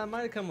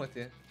 Might have come with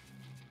you.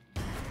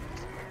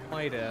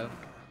 Might have.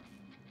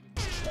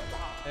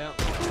 Yeah,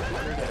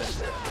 sure did.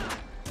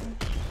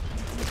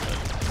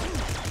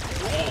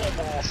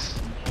 Almost.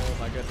 Oh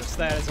my goodness,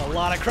 that is a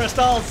lot of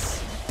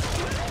crystals!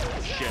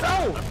 Shit.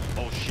 No!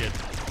 Oh shit.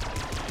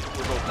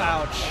 We're both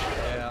down. Ouch.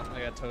 Yeah, I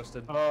got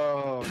toasted.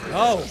 Oh.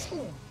 Oh!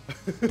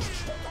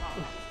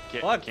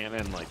 Can't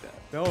end like that.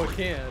 No, it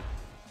can't.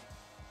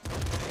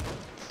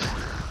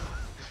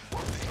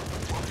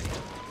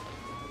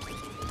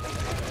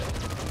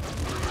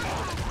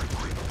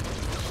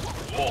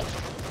 Oh.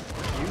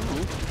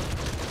 You.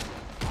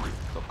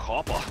 The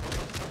copper.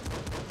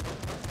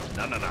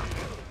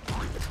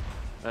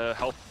 No.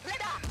 Help.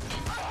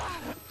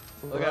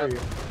 Where Look are out. you?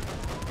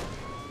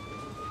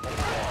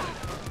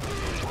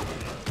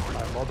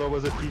 My mother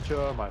was a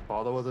teacher. My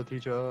father was a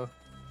teacher.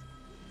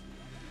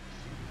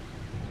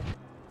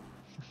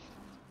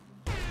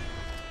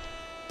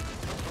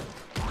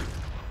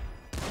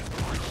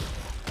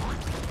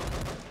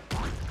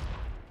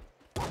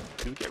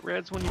 Do we get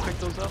reds when you pick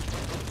those up?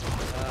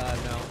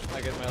 No.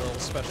 I get my little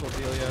special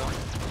dealio.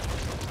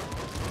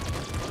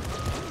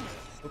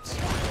 Oops.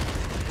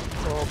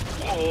 Oh,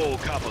 Whoa,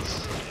 coppers.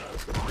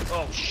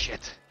 Oh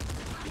shit.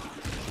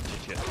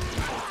 Shit.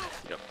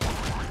 Yep.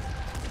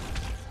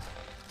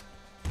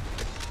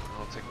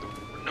 I'll take the.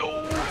 No,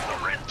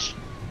 the wrench.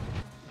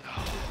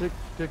 did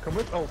it come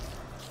with? Oh,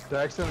 did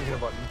I accidentally hit a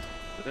button?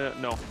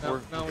 No,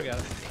 No, we got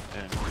it.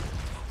 And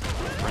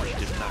wrench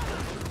did not go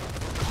through.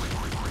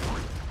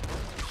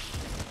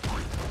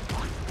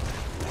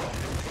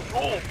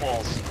 Oh,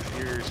 balls.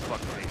 Here's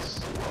fuckface.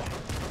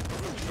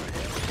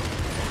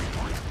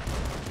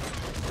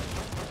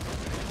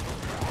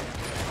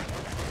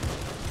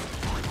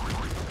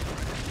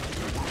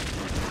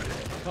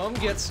 Come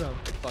get some,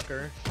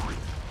 fucker.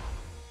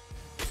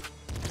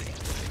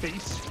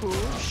 Face full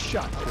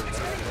shotgun.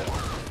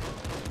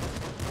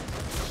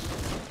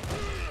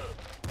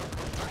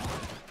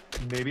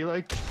 Maybe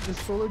like this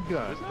full of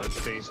guns, but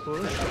face full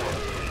of shit.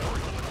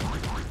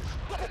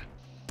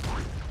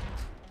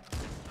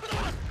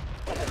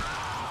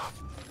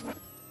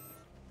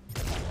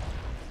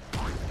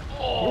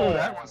 Oh,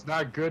 that was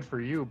not good for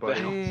you,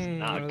 buddy.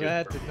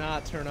 That did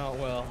not turn out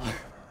well.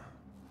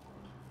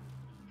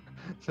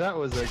 That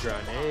was a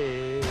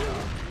grenade.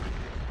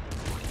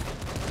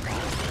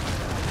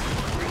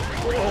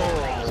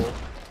 Oh.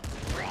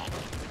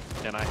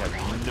 And I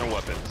have no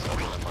weapons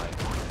other than my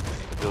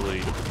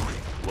ability to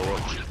blow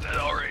up shit that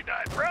already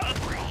died, bro.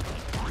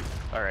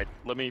 Alright,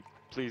 let me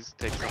please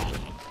take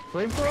something.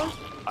 Flamethrower?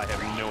 I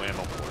have no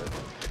ammo for it.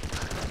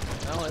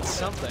 Well, it's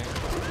something.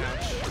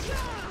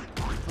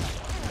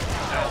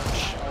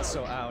 Ouch.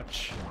 Also,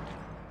 ouch.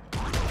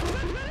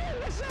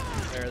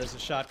 There's a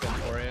shotgun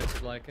for you if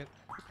you'd like it.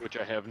 Which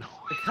I have no.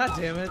 God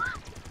damn it.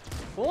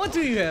 Well, what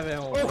do you have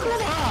ammo for? Oh,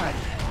 come on!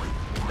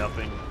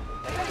 Nothing.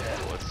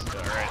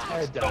 Alright.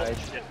 I died.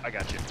 Oh, shit. I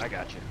got you. I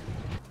got you.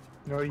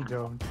 No, you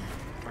don't.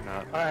 Or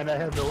not. And I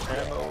have no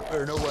ammo,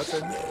 or no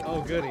weapon.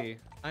 Oh, goody.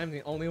 I'm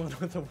the only one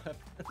with a weapon.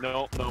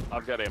 No, no,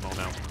 I've got ammo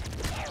now.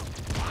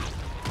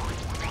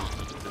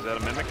 Is that a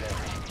mimic?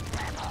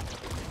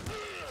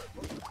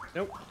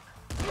 Nope.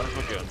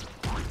 Plasma gun.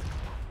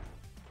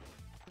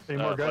 Any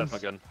more guns?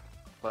 Plasma gun.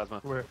 Plasma.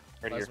 Where?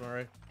 Right here. Plasma,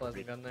 right?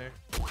 Plasma gun there.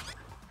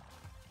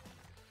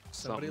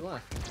 Somebody Something.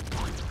 left.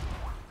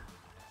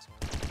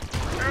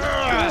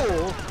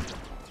 Oh!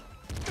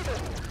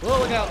 Whoa,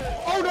 look out!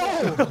 Oh no!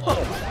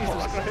 Oh,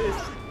 Jesus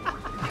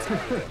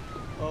Christ.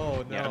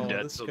 Oh no, Yeah, I'm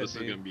dead, this so could this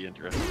is be, gonna be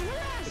interesting.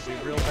 could be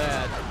real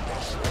bad.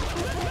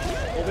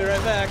 We'll be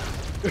right back.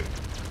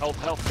 Health,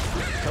 health,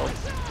 health.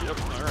 Yep,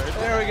 alright.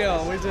 There we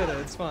go, we did it,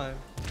 it's fine.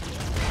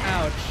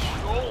 Ouch.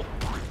 Oh!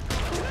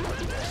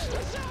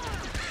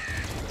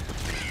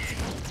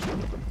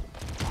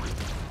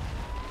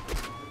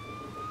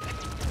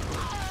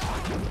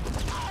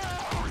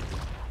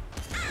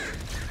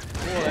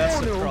 Oh, that's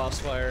some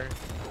crossfire.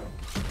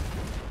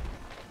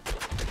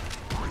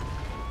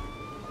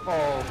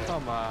 Oh,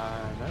 come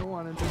on. I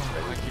wanted to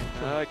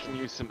I can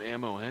use some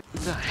ammo. Oh,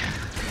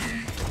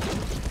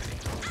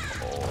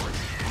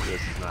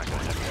 this is not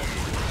gonna happen.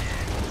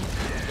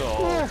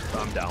 Oh,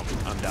 I'm down.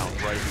 I'm down.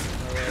 Right.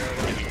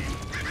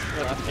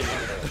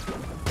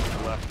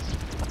 Left.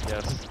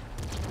 Yes.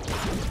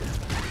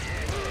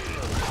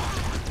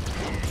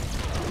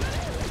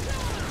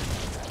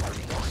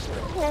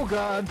 Oh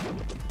god!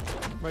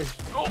 My...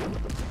 Oh!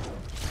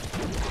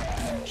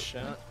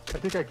 Shot. I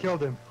think I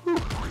killed him. Whew.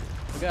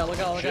 Look out, look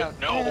out, look out.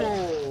 No!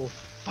 Oh!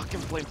 Fucking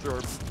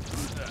flamethrower.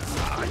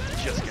 I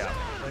just got it.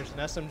 There's an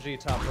SMG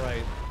top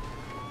right.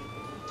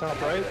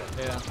 Top right?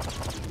 Yeah.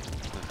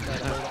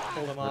 Gotta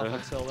hold him off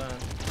until then.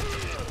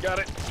 Got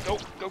it. Go,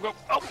 go, go.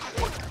 Oh,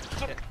 fuck.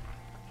 Yeah.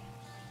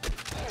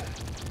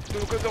 Go,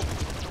 go, go.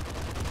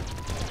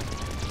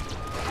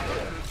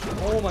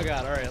 Oh my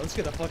god, alright, let's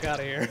get the fuck out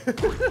of here.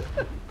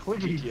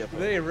 Please.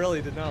 They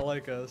really did not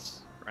like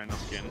us. Rhino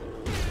skin.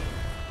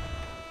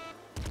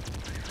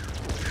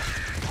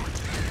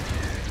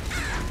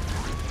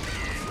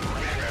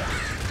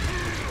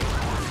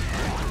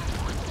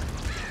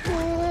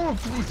 Oh,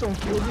 please don't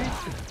kill me.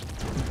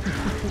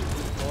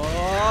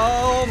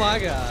 Oh my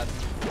god.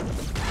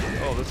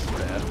 Oh, this is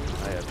bad.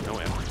 I have no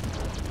ammo.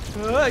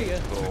 Oh yeah.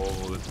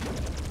 Oh, this is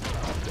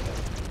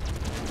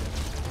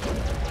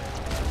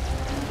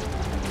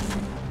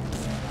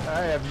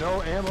I have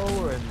no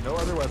ammo and no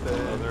other weapon.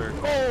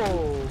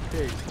 Oh,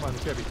 okay. Come on,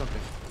 there's gotta be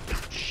something.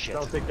 shit.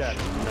 I'll take that.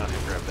 Should not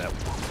have grabbed that.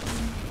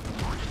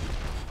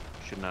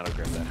 Should not have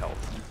grabbed that health.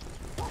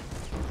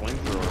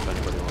 Flamethrower if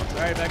anybody wants it.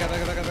 Alright, back up,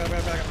 back up, back up, back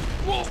up, back up.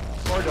 Whoa!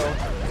 Or don't.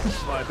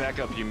 By back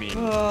up, you mean?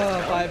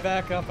 By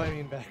back up, I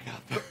mean back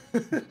up.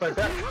 By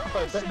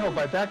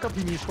back up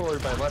he means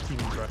forward, by left he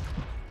means right.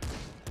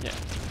 Yeah.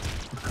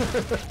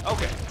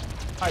 Okay.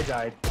 I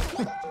died.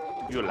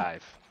 You're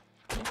alive.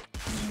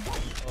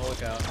 Oh,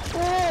 look out.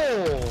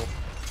 Oh!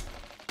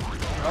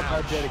 Oh,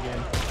 I'm dead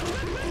again.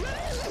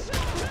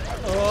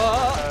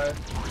 Oh!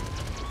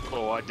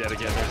 Oh, I'm dead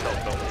again. There's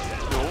health.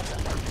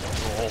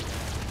 Oh.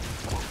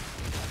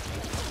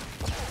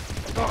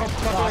 Oh,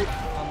 top right.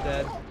 I'm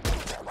dead.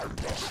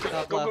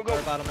 Top Go, left, go, go.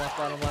 or bottom left,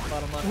 bottom left,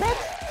 bottom left.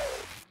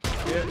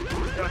 Yeah.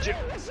 Gotcha.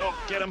 Oh,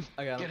 get him.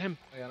 I got him. Get him.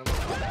 I got him.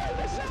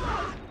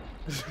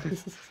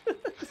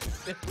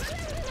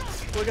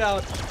 Look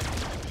out.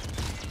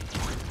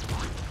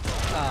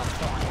 Ah,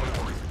 fuck me.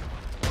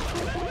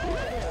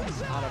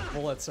 Out of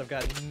bullets, I've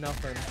got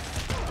nothing.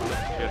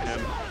 Get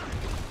him.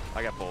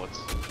 I got bullets.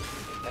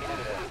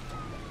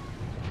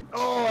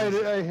 Oh,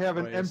 I have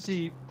an Christ.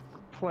 empty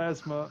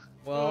plasma.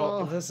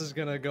 Well, Oh. this is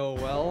gonna go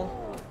well.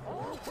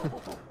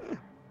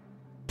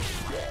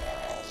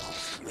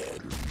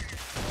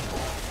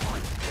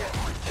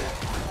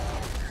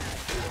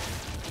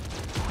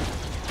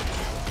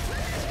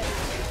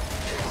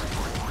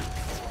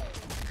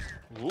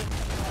 Whoop.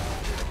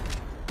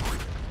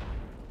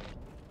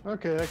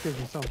 Okay, that gives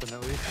me something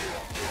at least.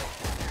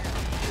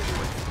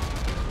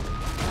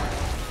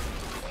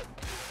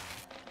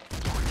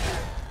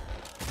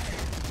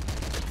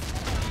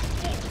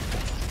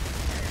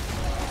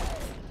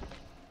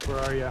 Where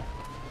are ya?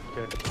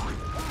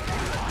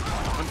 Okay.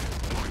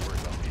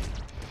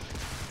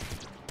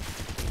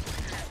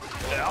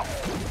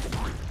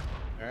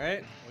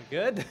 Alright, we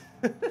good?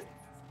 I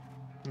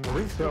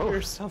think so.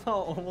 We're somehow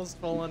almost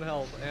full on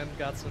health and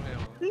got some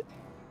ammo.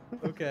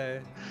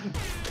 Okay.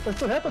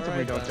 That's what happens when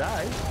we Alright don't then.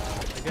 die.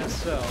 I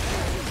guess so.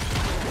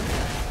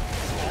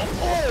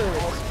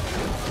 Oh!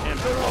 And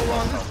I don't know how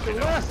long this can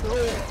last.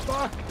 Oh,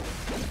 fuck!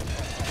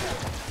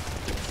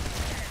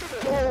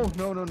 Oh,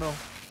 no, no, no.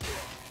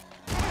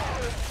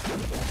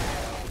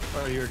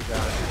 Oh, you already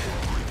got it.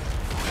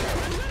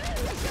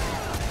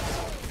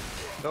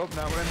 Nope,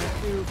 not what I meant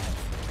to do.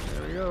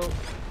 There we go.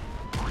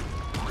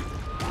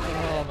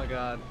 Oh my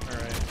god.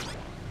 Alright.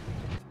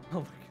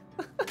 Oh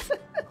my god.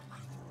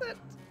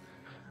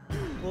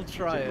 We'll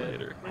try See you it.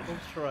 later. We'll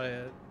try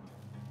it.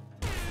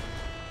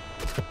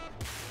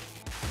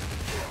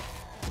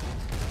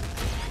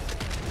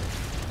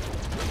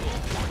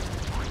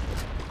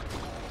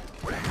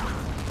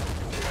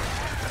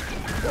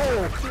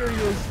 Oh, here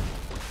he is.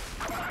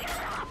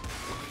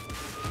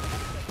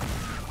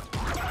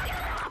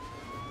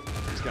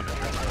 He's gonna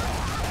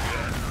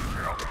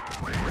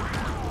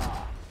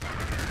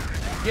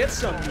Get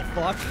some, you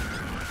fuck.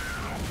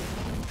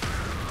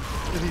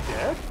 Is he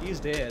dead? He's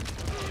dead.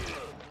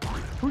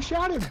 Who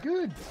shot him?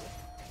 Good.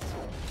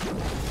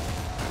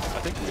 I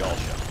think we all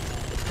shot.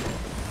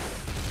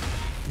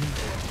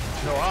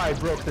 No, I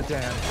broke the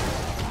dam.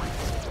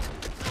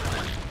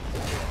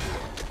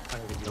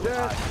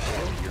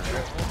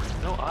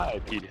 No, I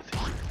peed it.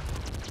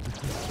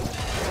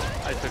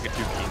 I took it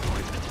too keen.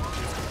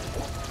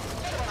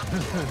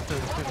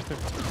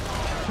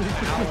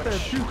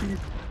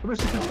 I wish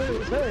you could say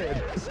his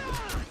head.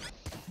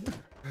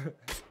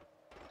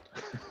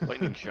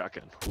 Lightning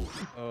shotgun.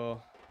 Oof. Oh.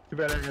 Too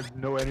bad I had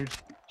no energy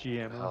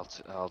ammo.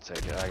 I'll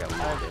take it. I got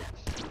loaded.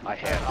 I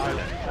had I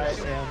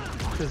loaded. am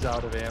just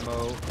out of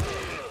ammo.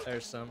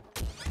 There's some.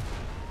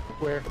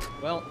 Where?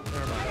 Well,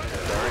 never mind.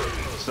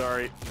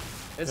 Sorry.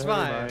 It's Never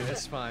fine. mind.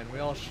 It's fine. We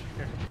all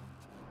share.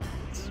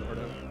 Sort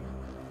of.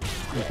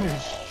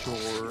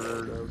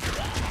 Sort of.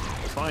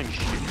 Fine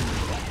shit.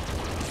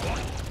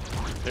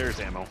 There's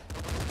ammo.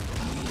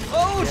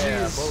 Oh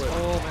Yeah, jeez! bullet.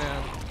 Oh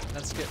man,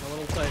 that's getting a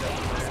little tight up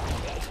in there.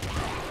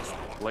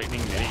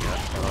 Lightning minigun.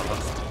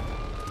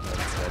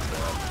 That's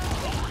bad.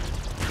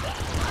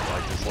 I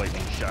like this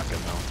lightning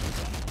shotgun though.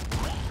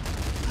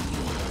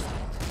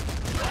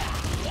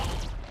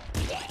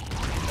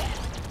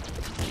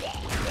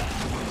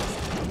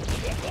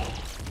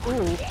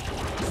 Ooh.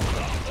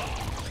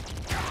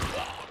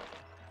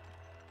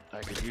 I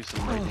could use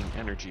some lightning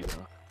energy though.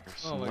 Or Oh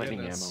some my lightning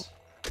goodness. ammo.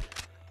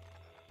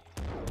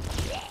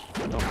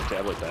 Oh, my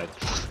tablet died.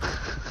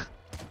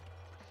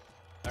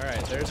 All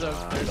right, there's a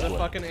what?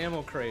 fucking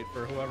ammo crate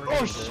for whoever Oh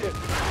needs shit! it.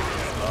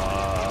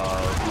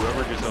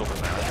 Whoever just opened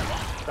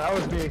that. That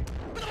was me.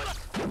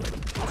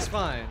 It's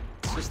fine.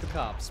 It's just the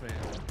cops, man.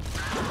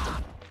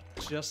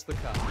 Just the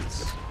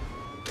cops.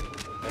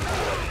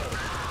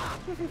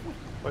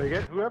 Well, you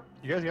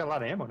guys got a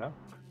lot of ammo now.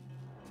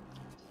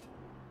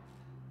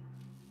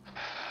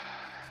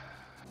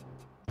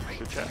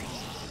 Good check.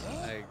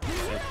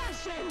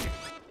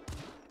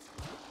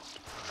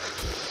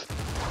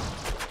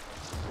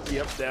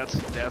 Yep, that's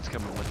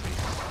coming with me.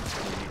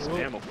 I need some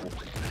ammo pool.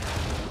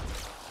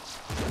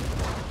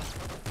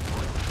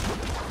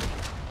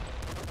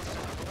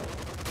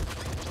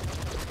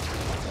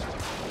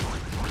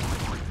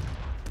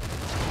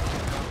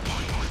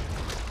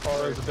 Oh,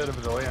 there's a bit of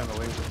a delay on the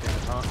laser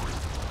cannon, huh?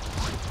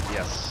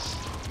 Yes.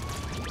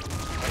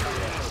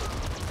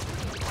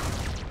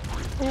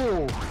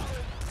 Ooh!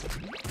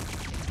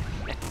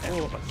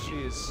 Oh,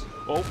 jeez.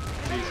 Oh,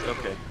 geez,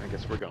 okay. I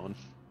guess we're going.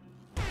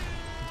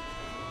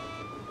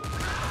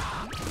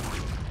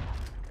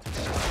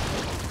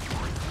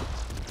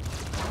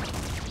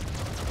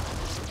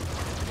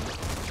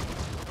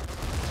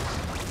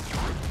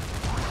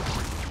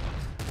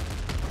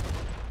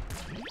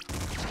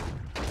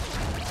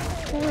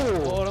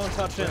 Ooh! Oh, don't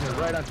touch him.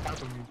 Right on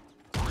top of me.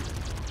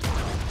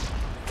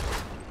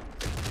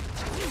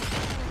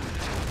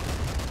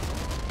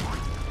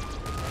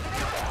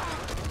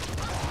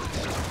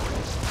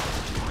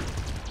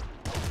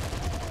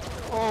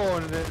 Oh,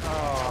 and then,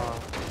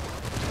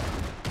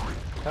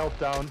 help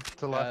down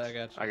to Yeah, left. I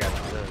got you. I got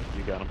him.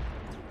 You got him.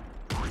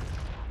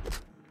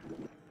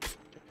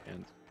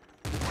 And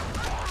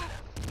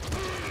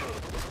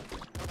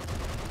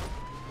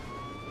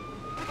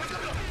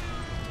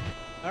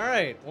All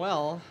right,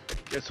 well.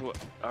 guess what?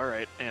 All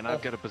right, and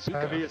I've got a bazooka.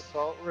 Heavy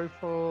assault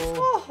rifle.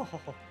 Oh,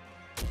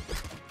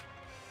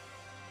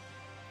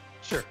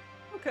 Sure.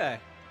 okay.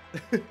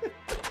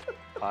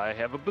 I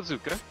have a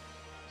bazooka,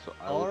 so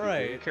I will be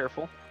very Alright.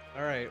 careful.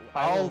 All right,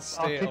 I'll I'll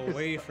stay kick this-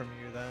 away from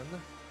you then.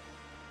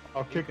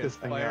 I'll You kick can this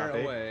thing fire out.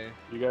 eh? away.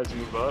 You guys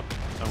move up.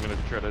 I'm gonna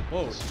try to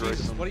Whoa, destroy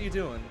Jesus, some what are you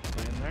doing?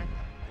 in there.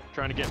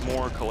 Trying to get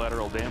more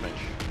collateral damage,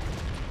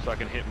 so I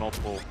can hit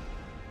multiple.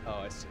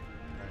 Oh, I see.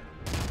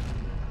 All right,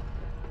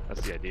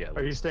 That's the idea.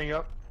 Are you staying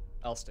up?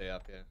 I'll stay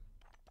up. Yeah.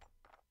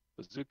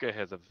 Bazooka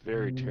has a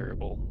very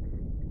terrible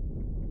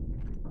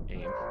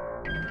aim.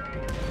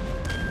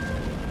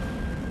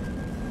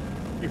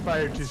 You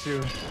fired too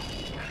soon.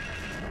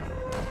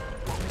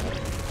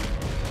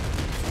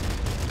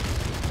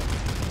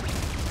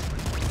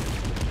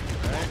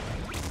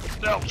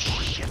 No,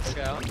 shit. Look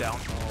out. I'm down.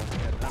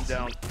 Oh, I'm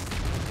down.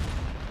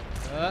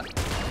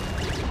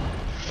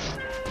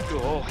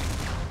 Oh,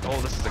 Oh,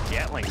 this is a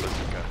Gatling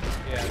bazooka.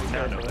 yeah, be Now I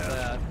careful know with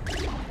that.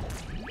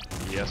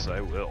 Yes,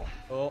 I will.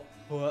 Oh,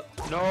 what?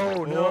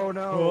 No, no,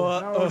 no,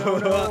 What? no, no,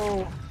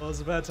 no. Well, it's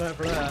a bad time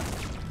for that.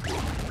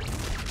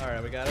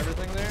 Alright, we got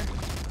everything there?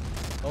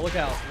 Oh, look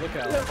out, look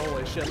out.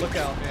 Holy shit, look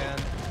out, man.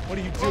 What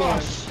are you doing? Oh,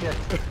 shit.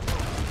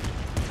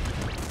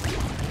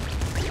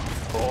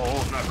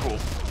 Oh, not cool.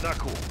 Not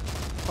cool.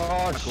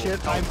 Oh, shit,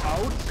 Help. I'm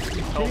out? Are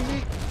you kidding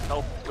me?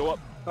 Help, go up.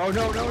 Oh,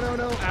 no, no, no,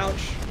 no.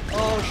 Ouch.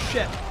 Oh,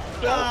 shit.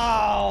 So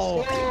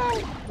Ow!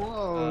 close.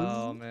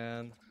 Oh,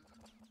 man.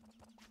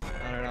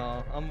 I don't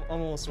know. I'm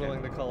almost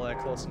willing to call that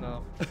close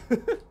enough.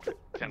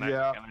 Can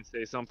Yeah. I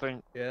say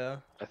something? Yeah.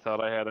 I thought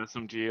I had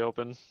SMG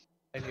open.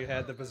 And you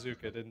had the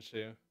bazooka, didn't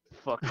you?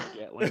 Fucking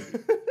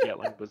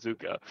Gatling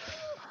bazooka.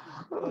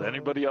 Does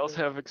anybody else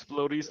have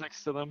explodies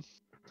next to them?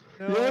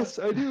 No. Yes,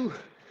 I do.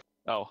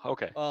 Oh,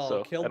 okay. Oh,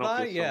 so, killed I don't by?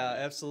 feel so Yeah, bad.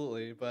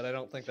 absolutely. But I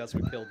don't think that's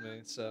what killed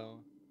me, so.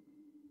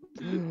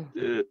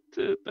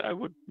 I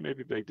would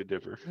maybe beg to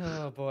differ.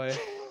 Oh, boy.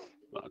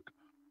 Fuck.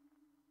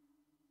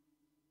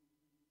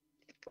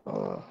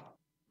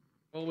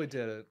 Well, we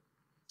did it.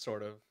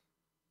 Sort of.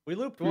 We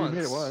looped We once.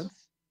 made it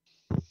once.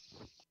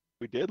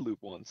 We did loop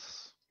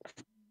once.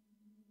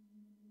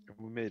 And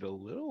we made a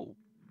little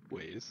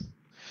ways.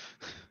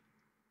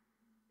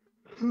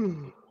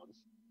 Man.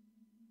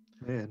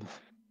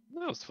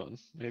 That was fun.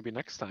 Maybe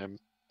next time,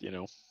 you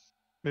know.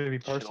 Maybe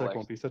Parsec Chillax.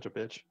 won't be such a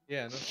bitch.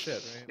 Yeah, no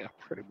shit, right? Yeah,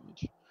 pretty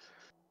much.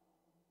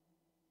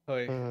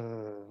 Hoi.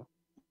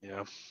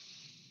 Yeah.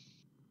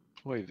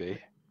 Oy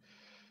vey.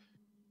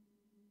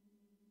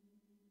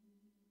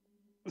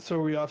 So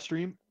are we off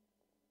stream?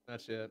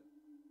 Not yet.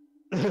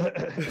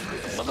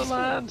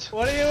 Motherland!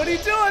 What are you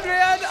doing,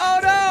 man? Oh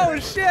no,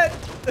 shit!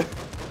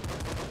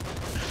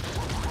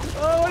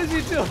 Oh, what is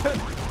he doing?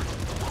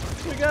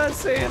 We gotta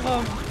save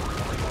him.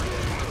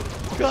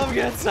 Come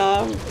get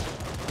some.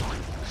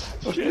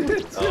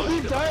 Shit. Oh,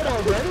 He died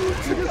already?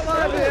 Come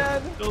on,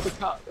 man. no,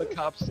 the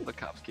cops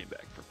came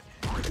back for me.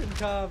 Fucking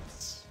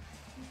cops.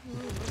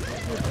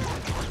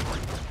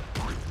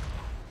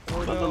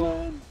 Oh no.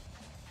 Motherland!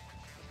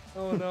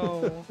 Oh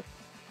no.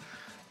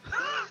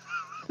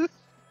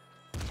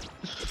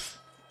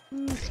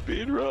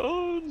 Speed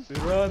run! Dude,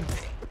 run.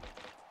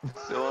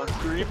 Still on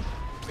stream?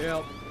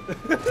 Yep.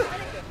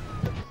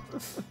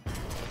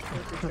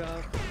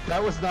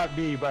 That was not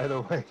me, by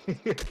the way.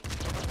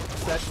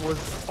 That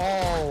was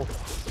all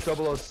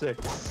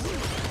 006.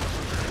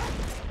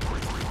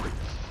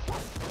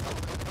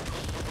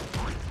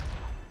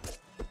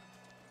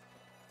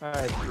 I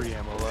had 3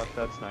 ammo left,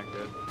 that's not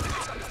good.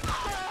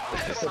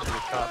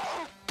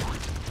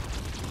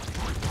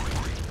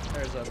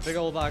 There's a big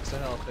old box of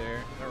health there.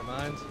 Never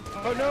mind.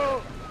 Oh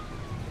no!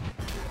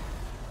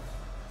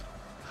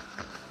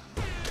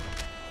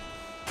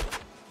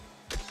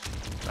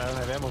 I don't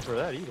have ammo for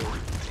that either.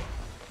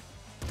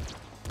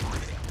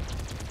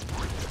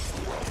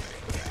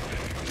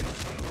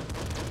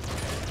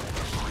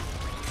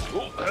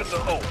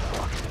 Oh,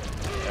 fuck.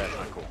 That's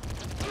not cool.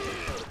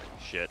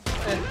 Shit.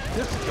 And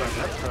this gun,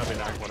 that's probably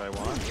not what I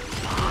want.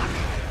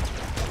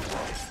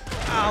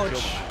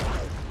 Ouch!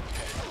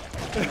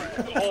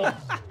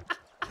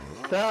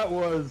 That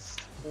was...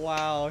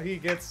 Wow, he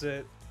gets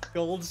it.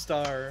 Gold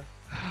star.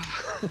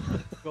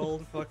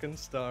 Gold fucking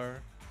star.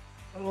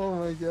 Oh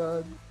my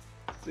god.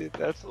 See,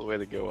 that's the way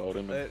to go out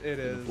in a, It in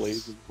a is.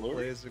 blaze of glory.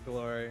 Blaze of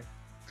glory.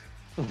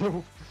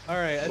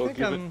 Alright, I Well, think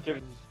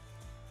we're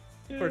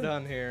Yeah.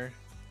 done here.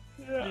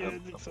 Yeah, I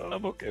think so.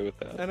 I'm okay with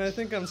that. And I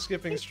think I'm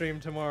skipping stream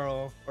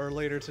tomorrow, or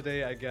later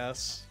today, I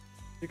guess.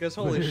 Because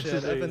holy Later shit,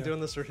 today, I've been yeah. doing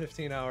this for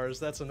 15 hours.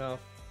 That's enough.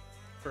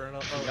 For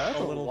That's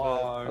a little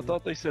bit. I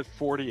thought they said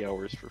 40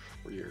 hours for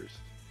 4 years,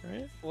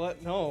 right?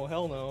 What? No,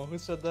 hell no. Who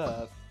said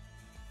that?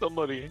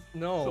 Somebody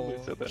No.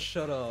 said that.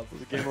 Shut up. Was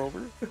the game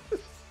over?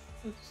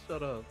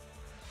 Shut up.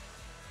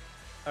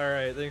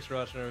 Alright, thanks for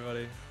watching,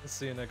 everybody.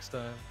 See you next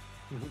time.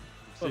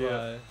 See ya.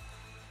 Bye-bye.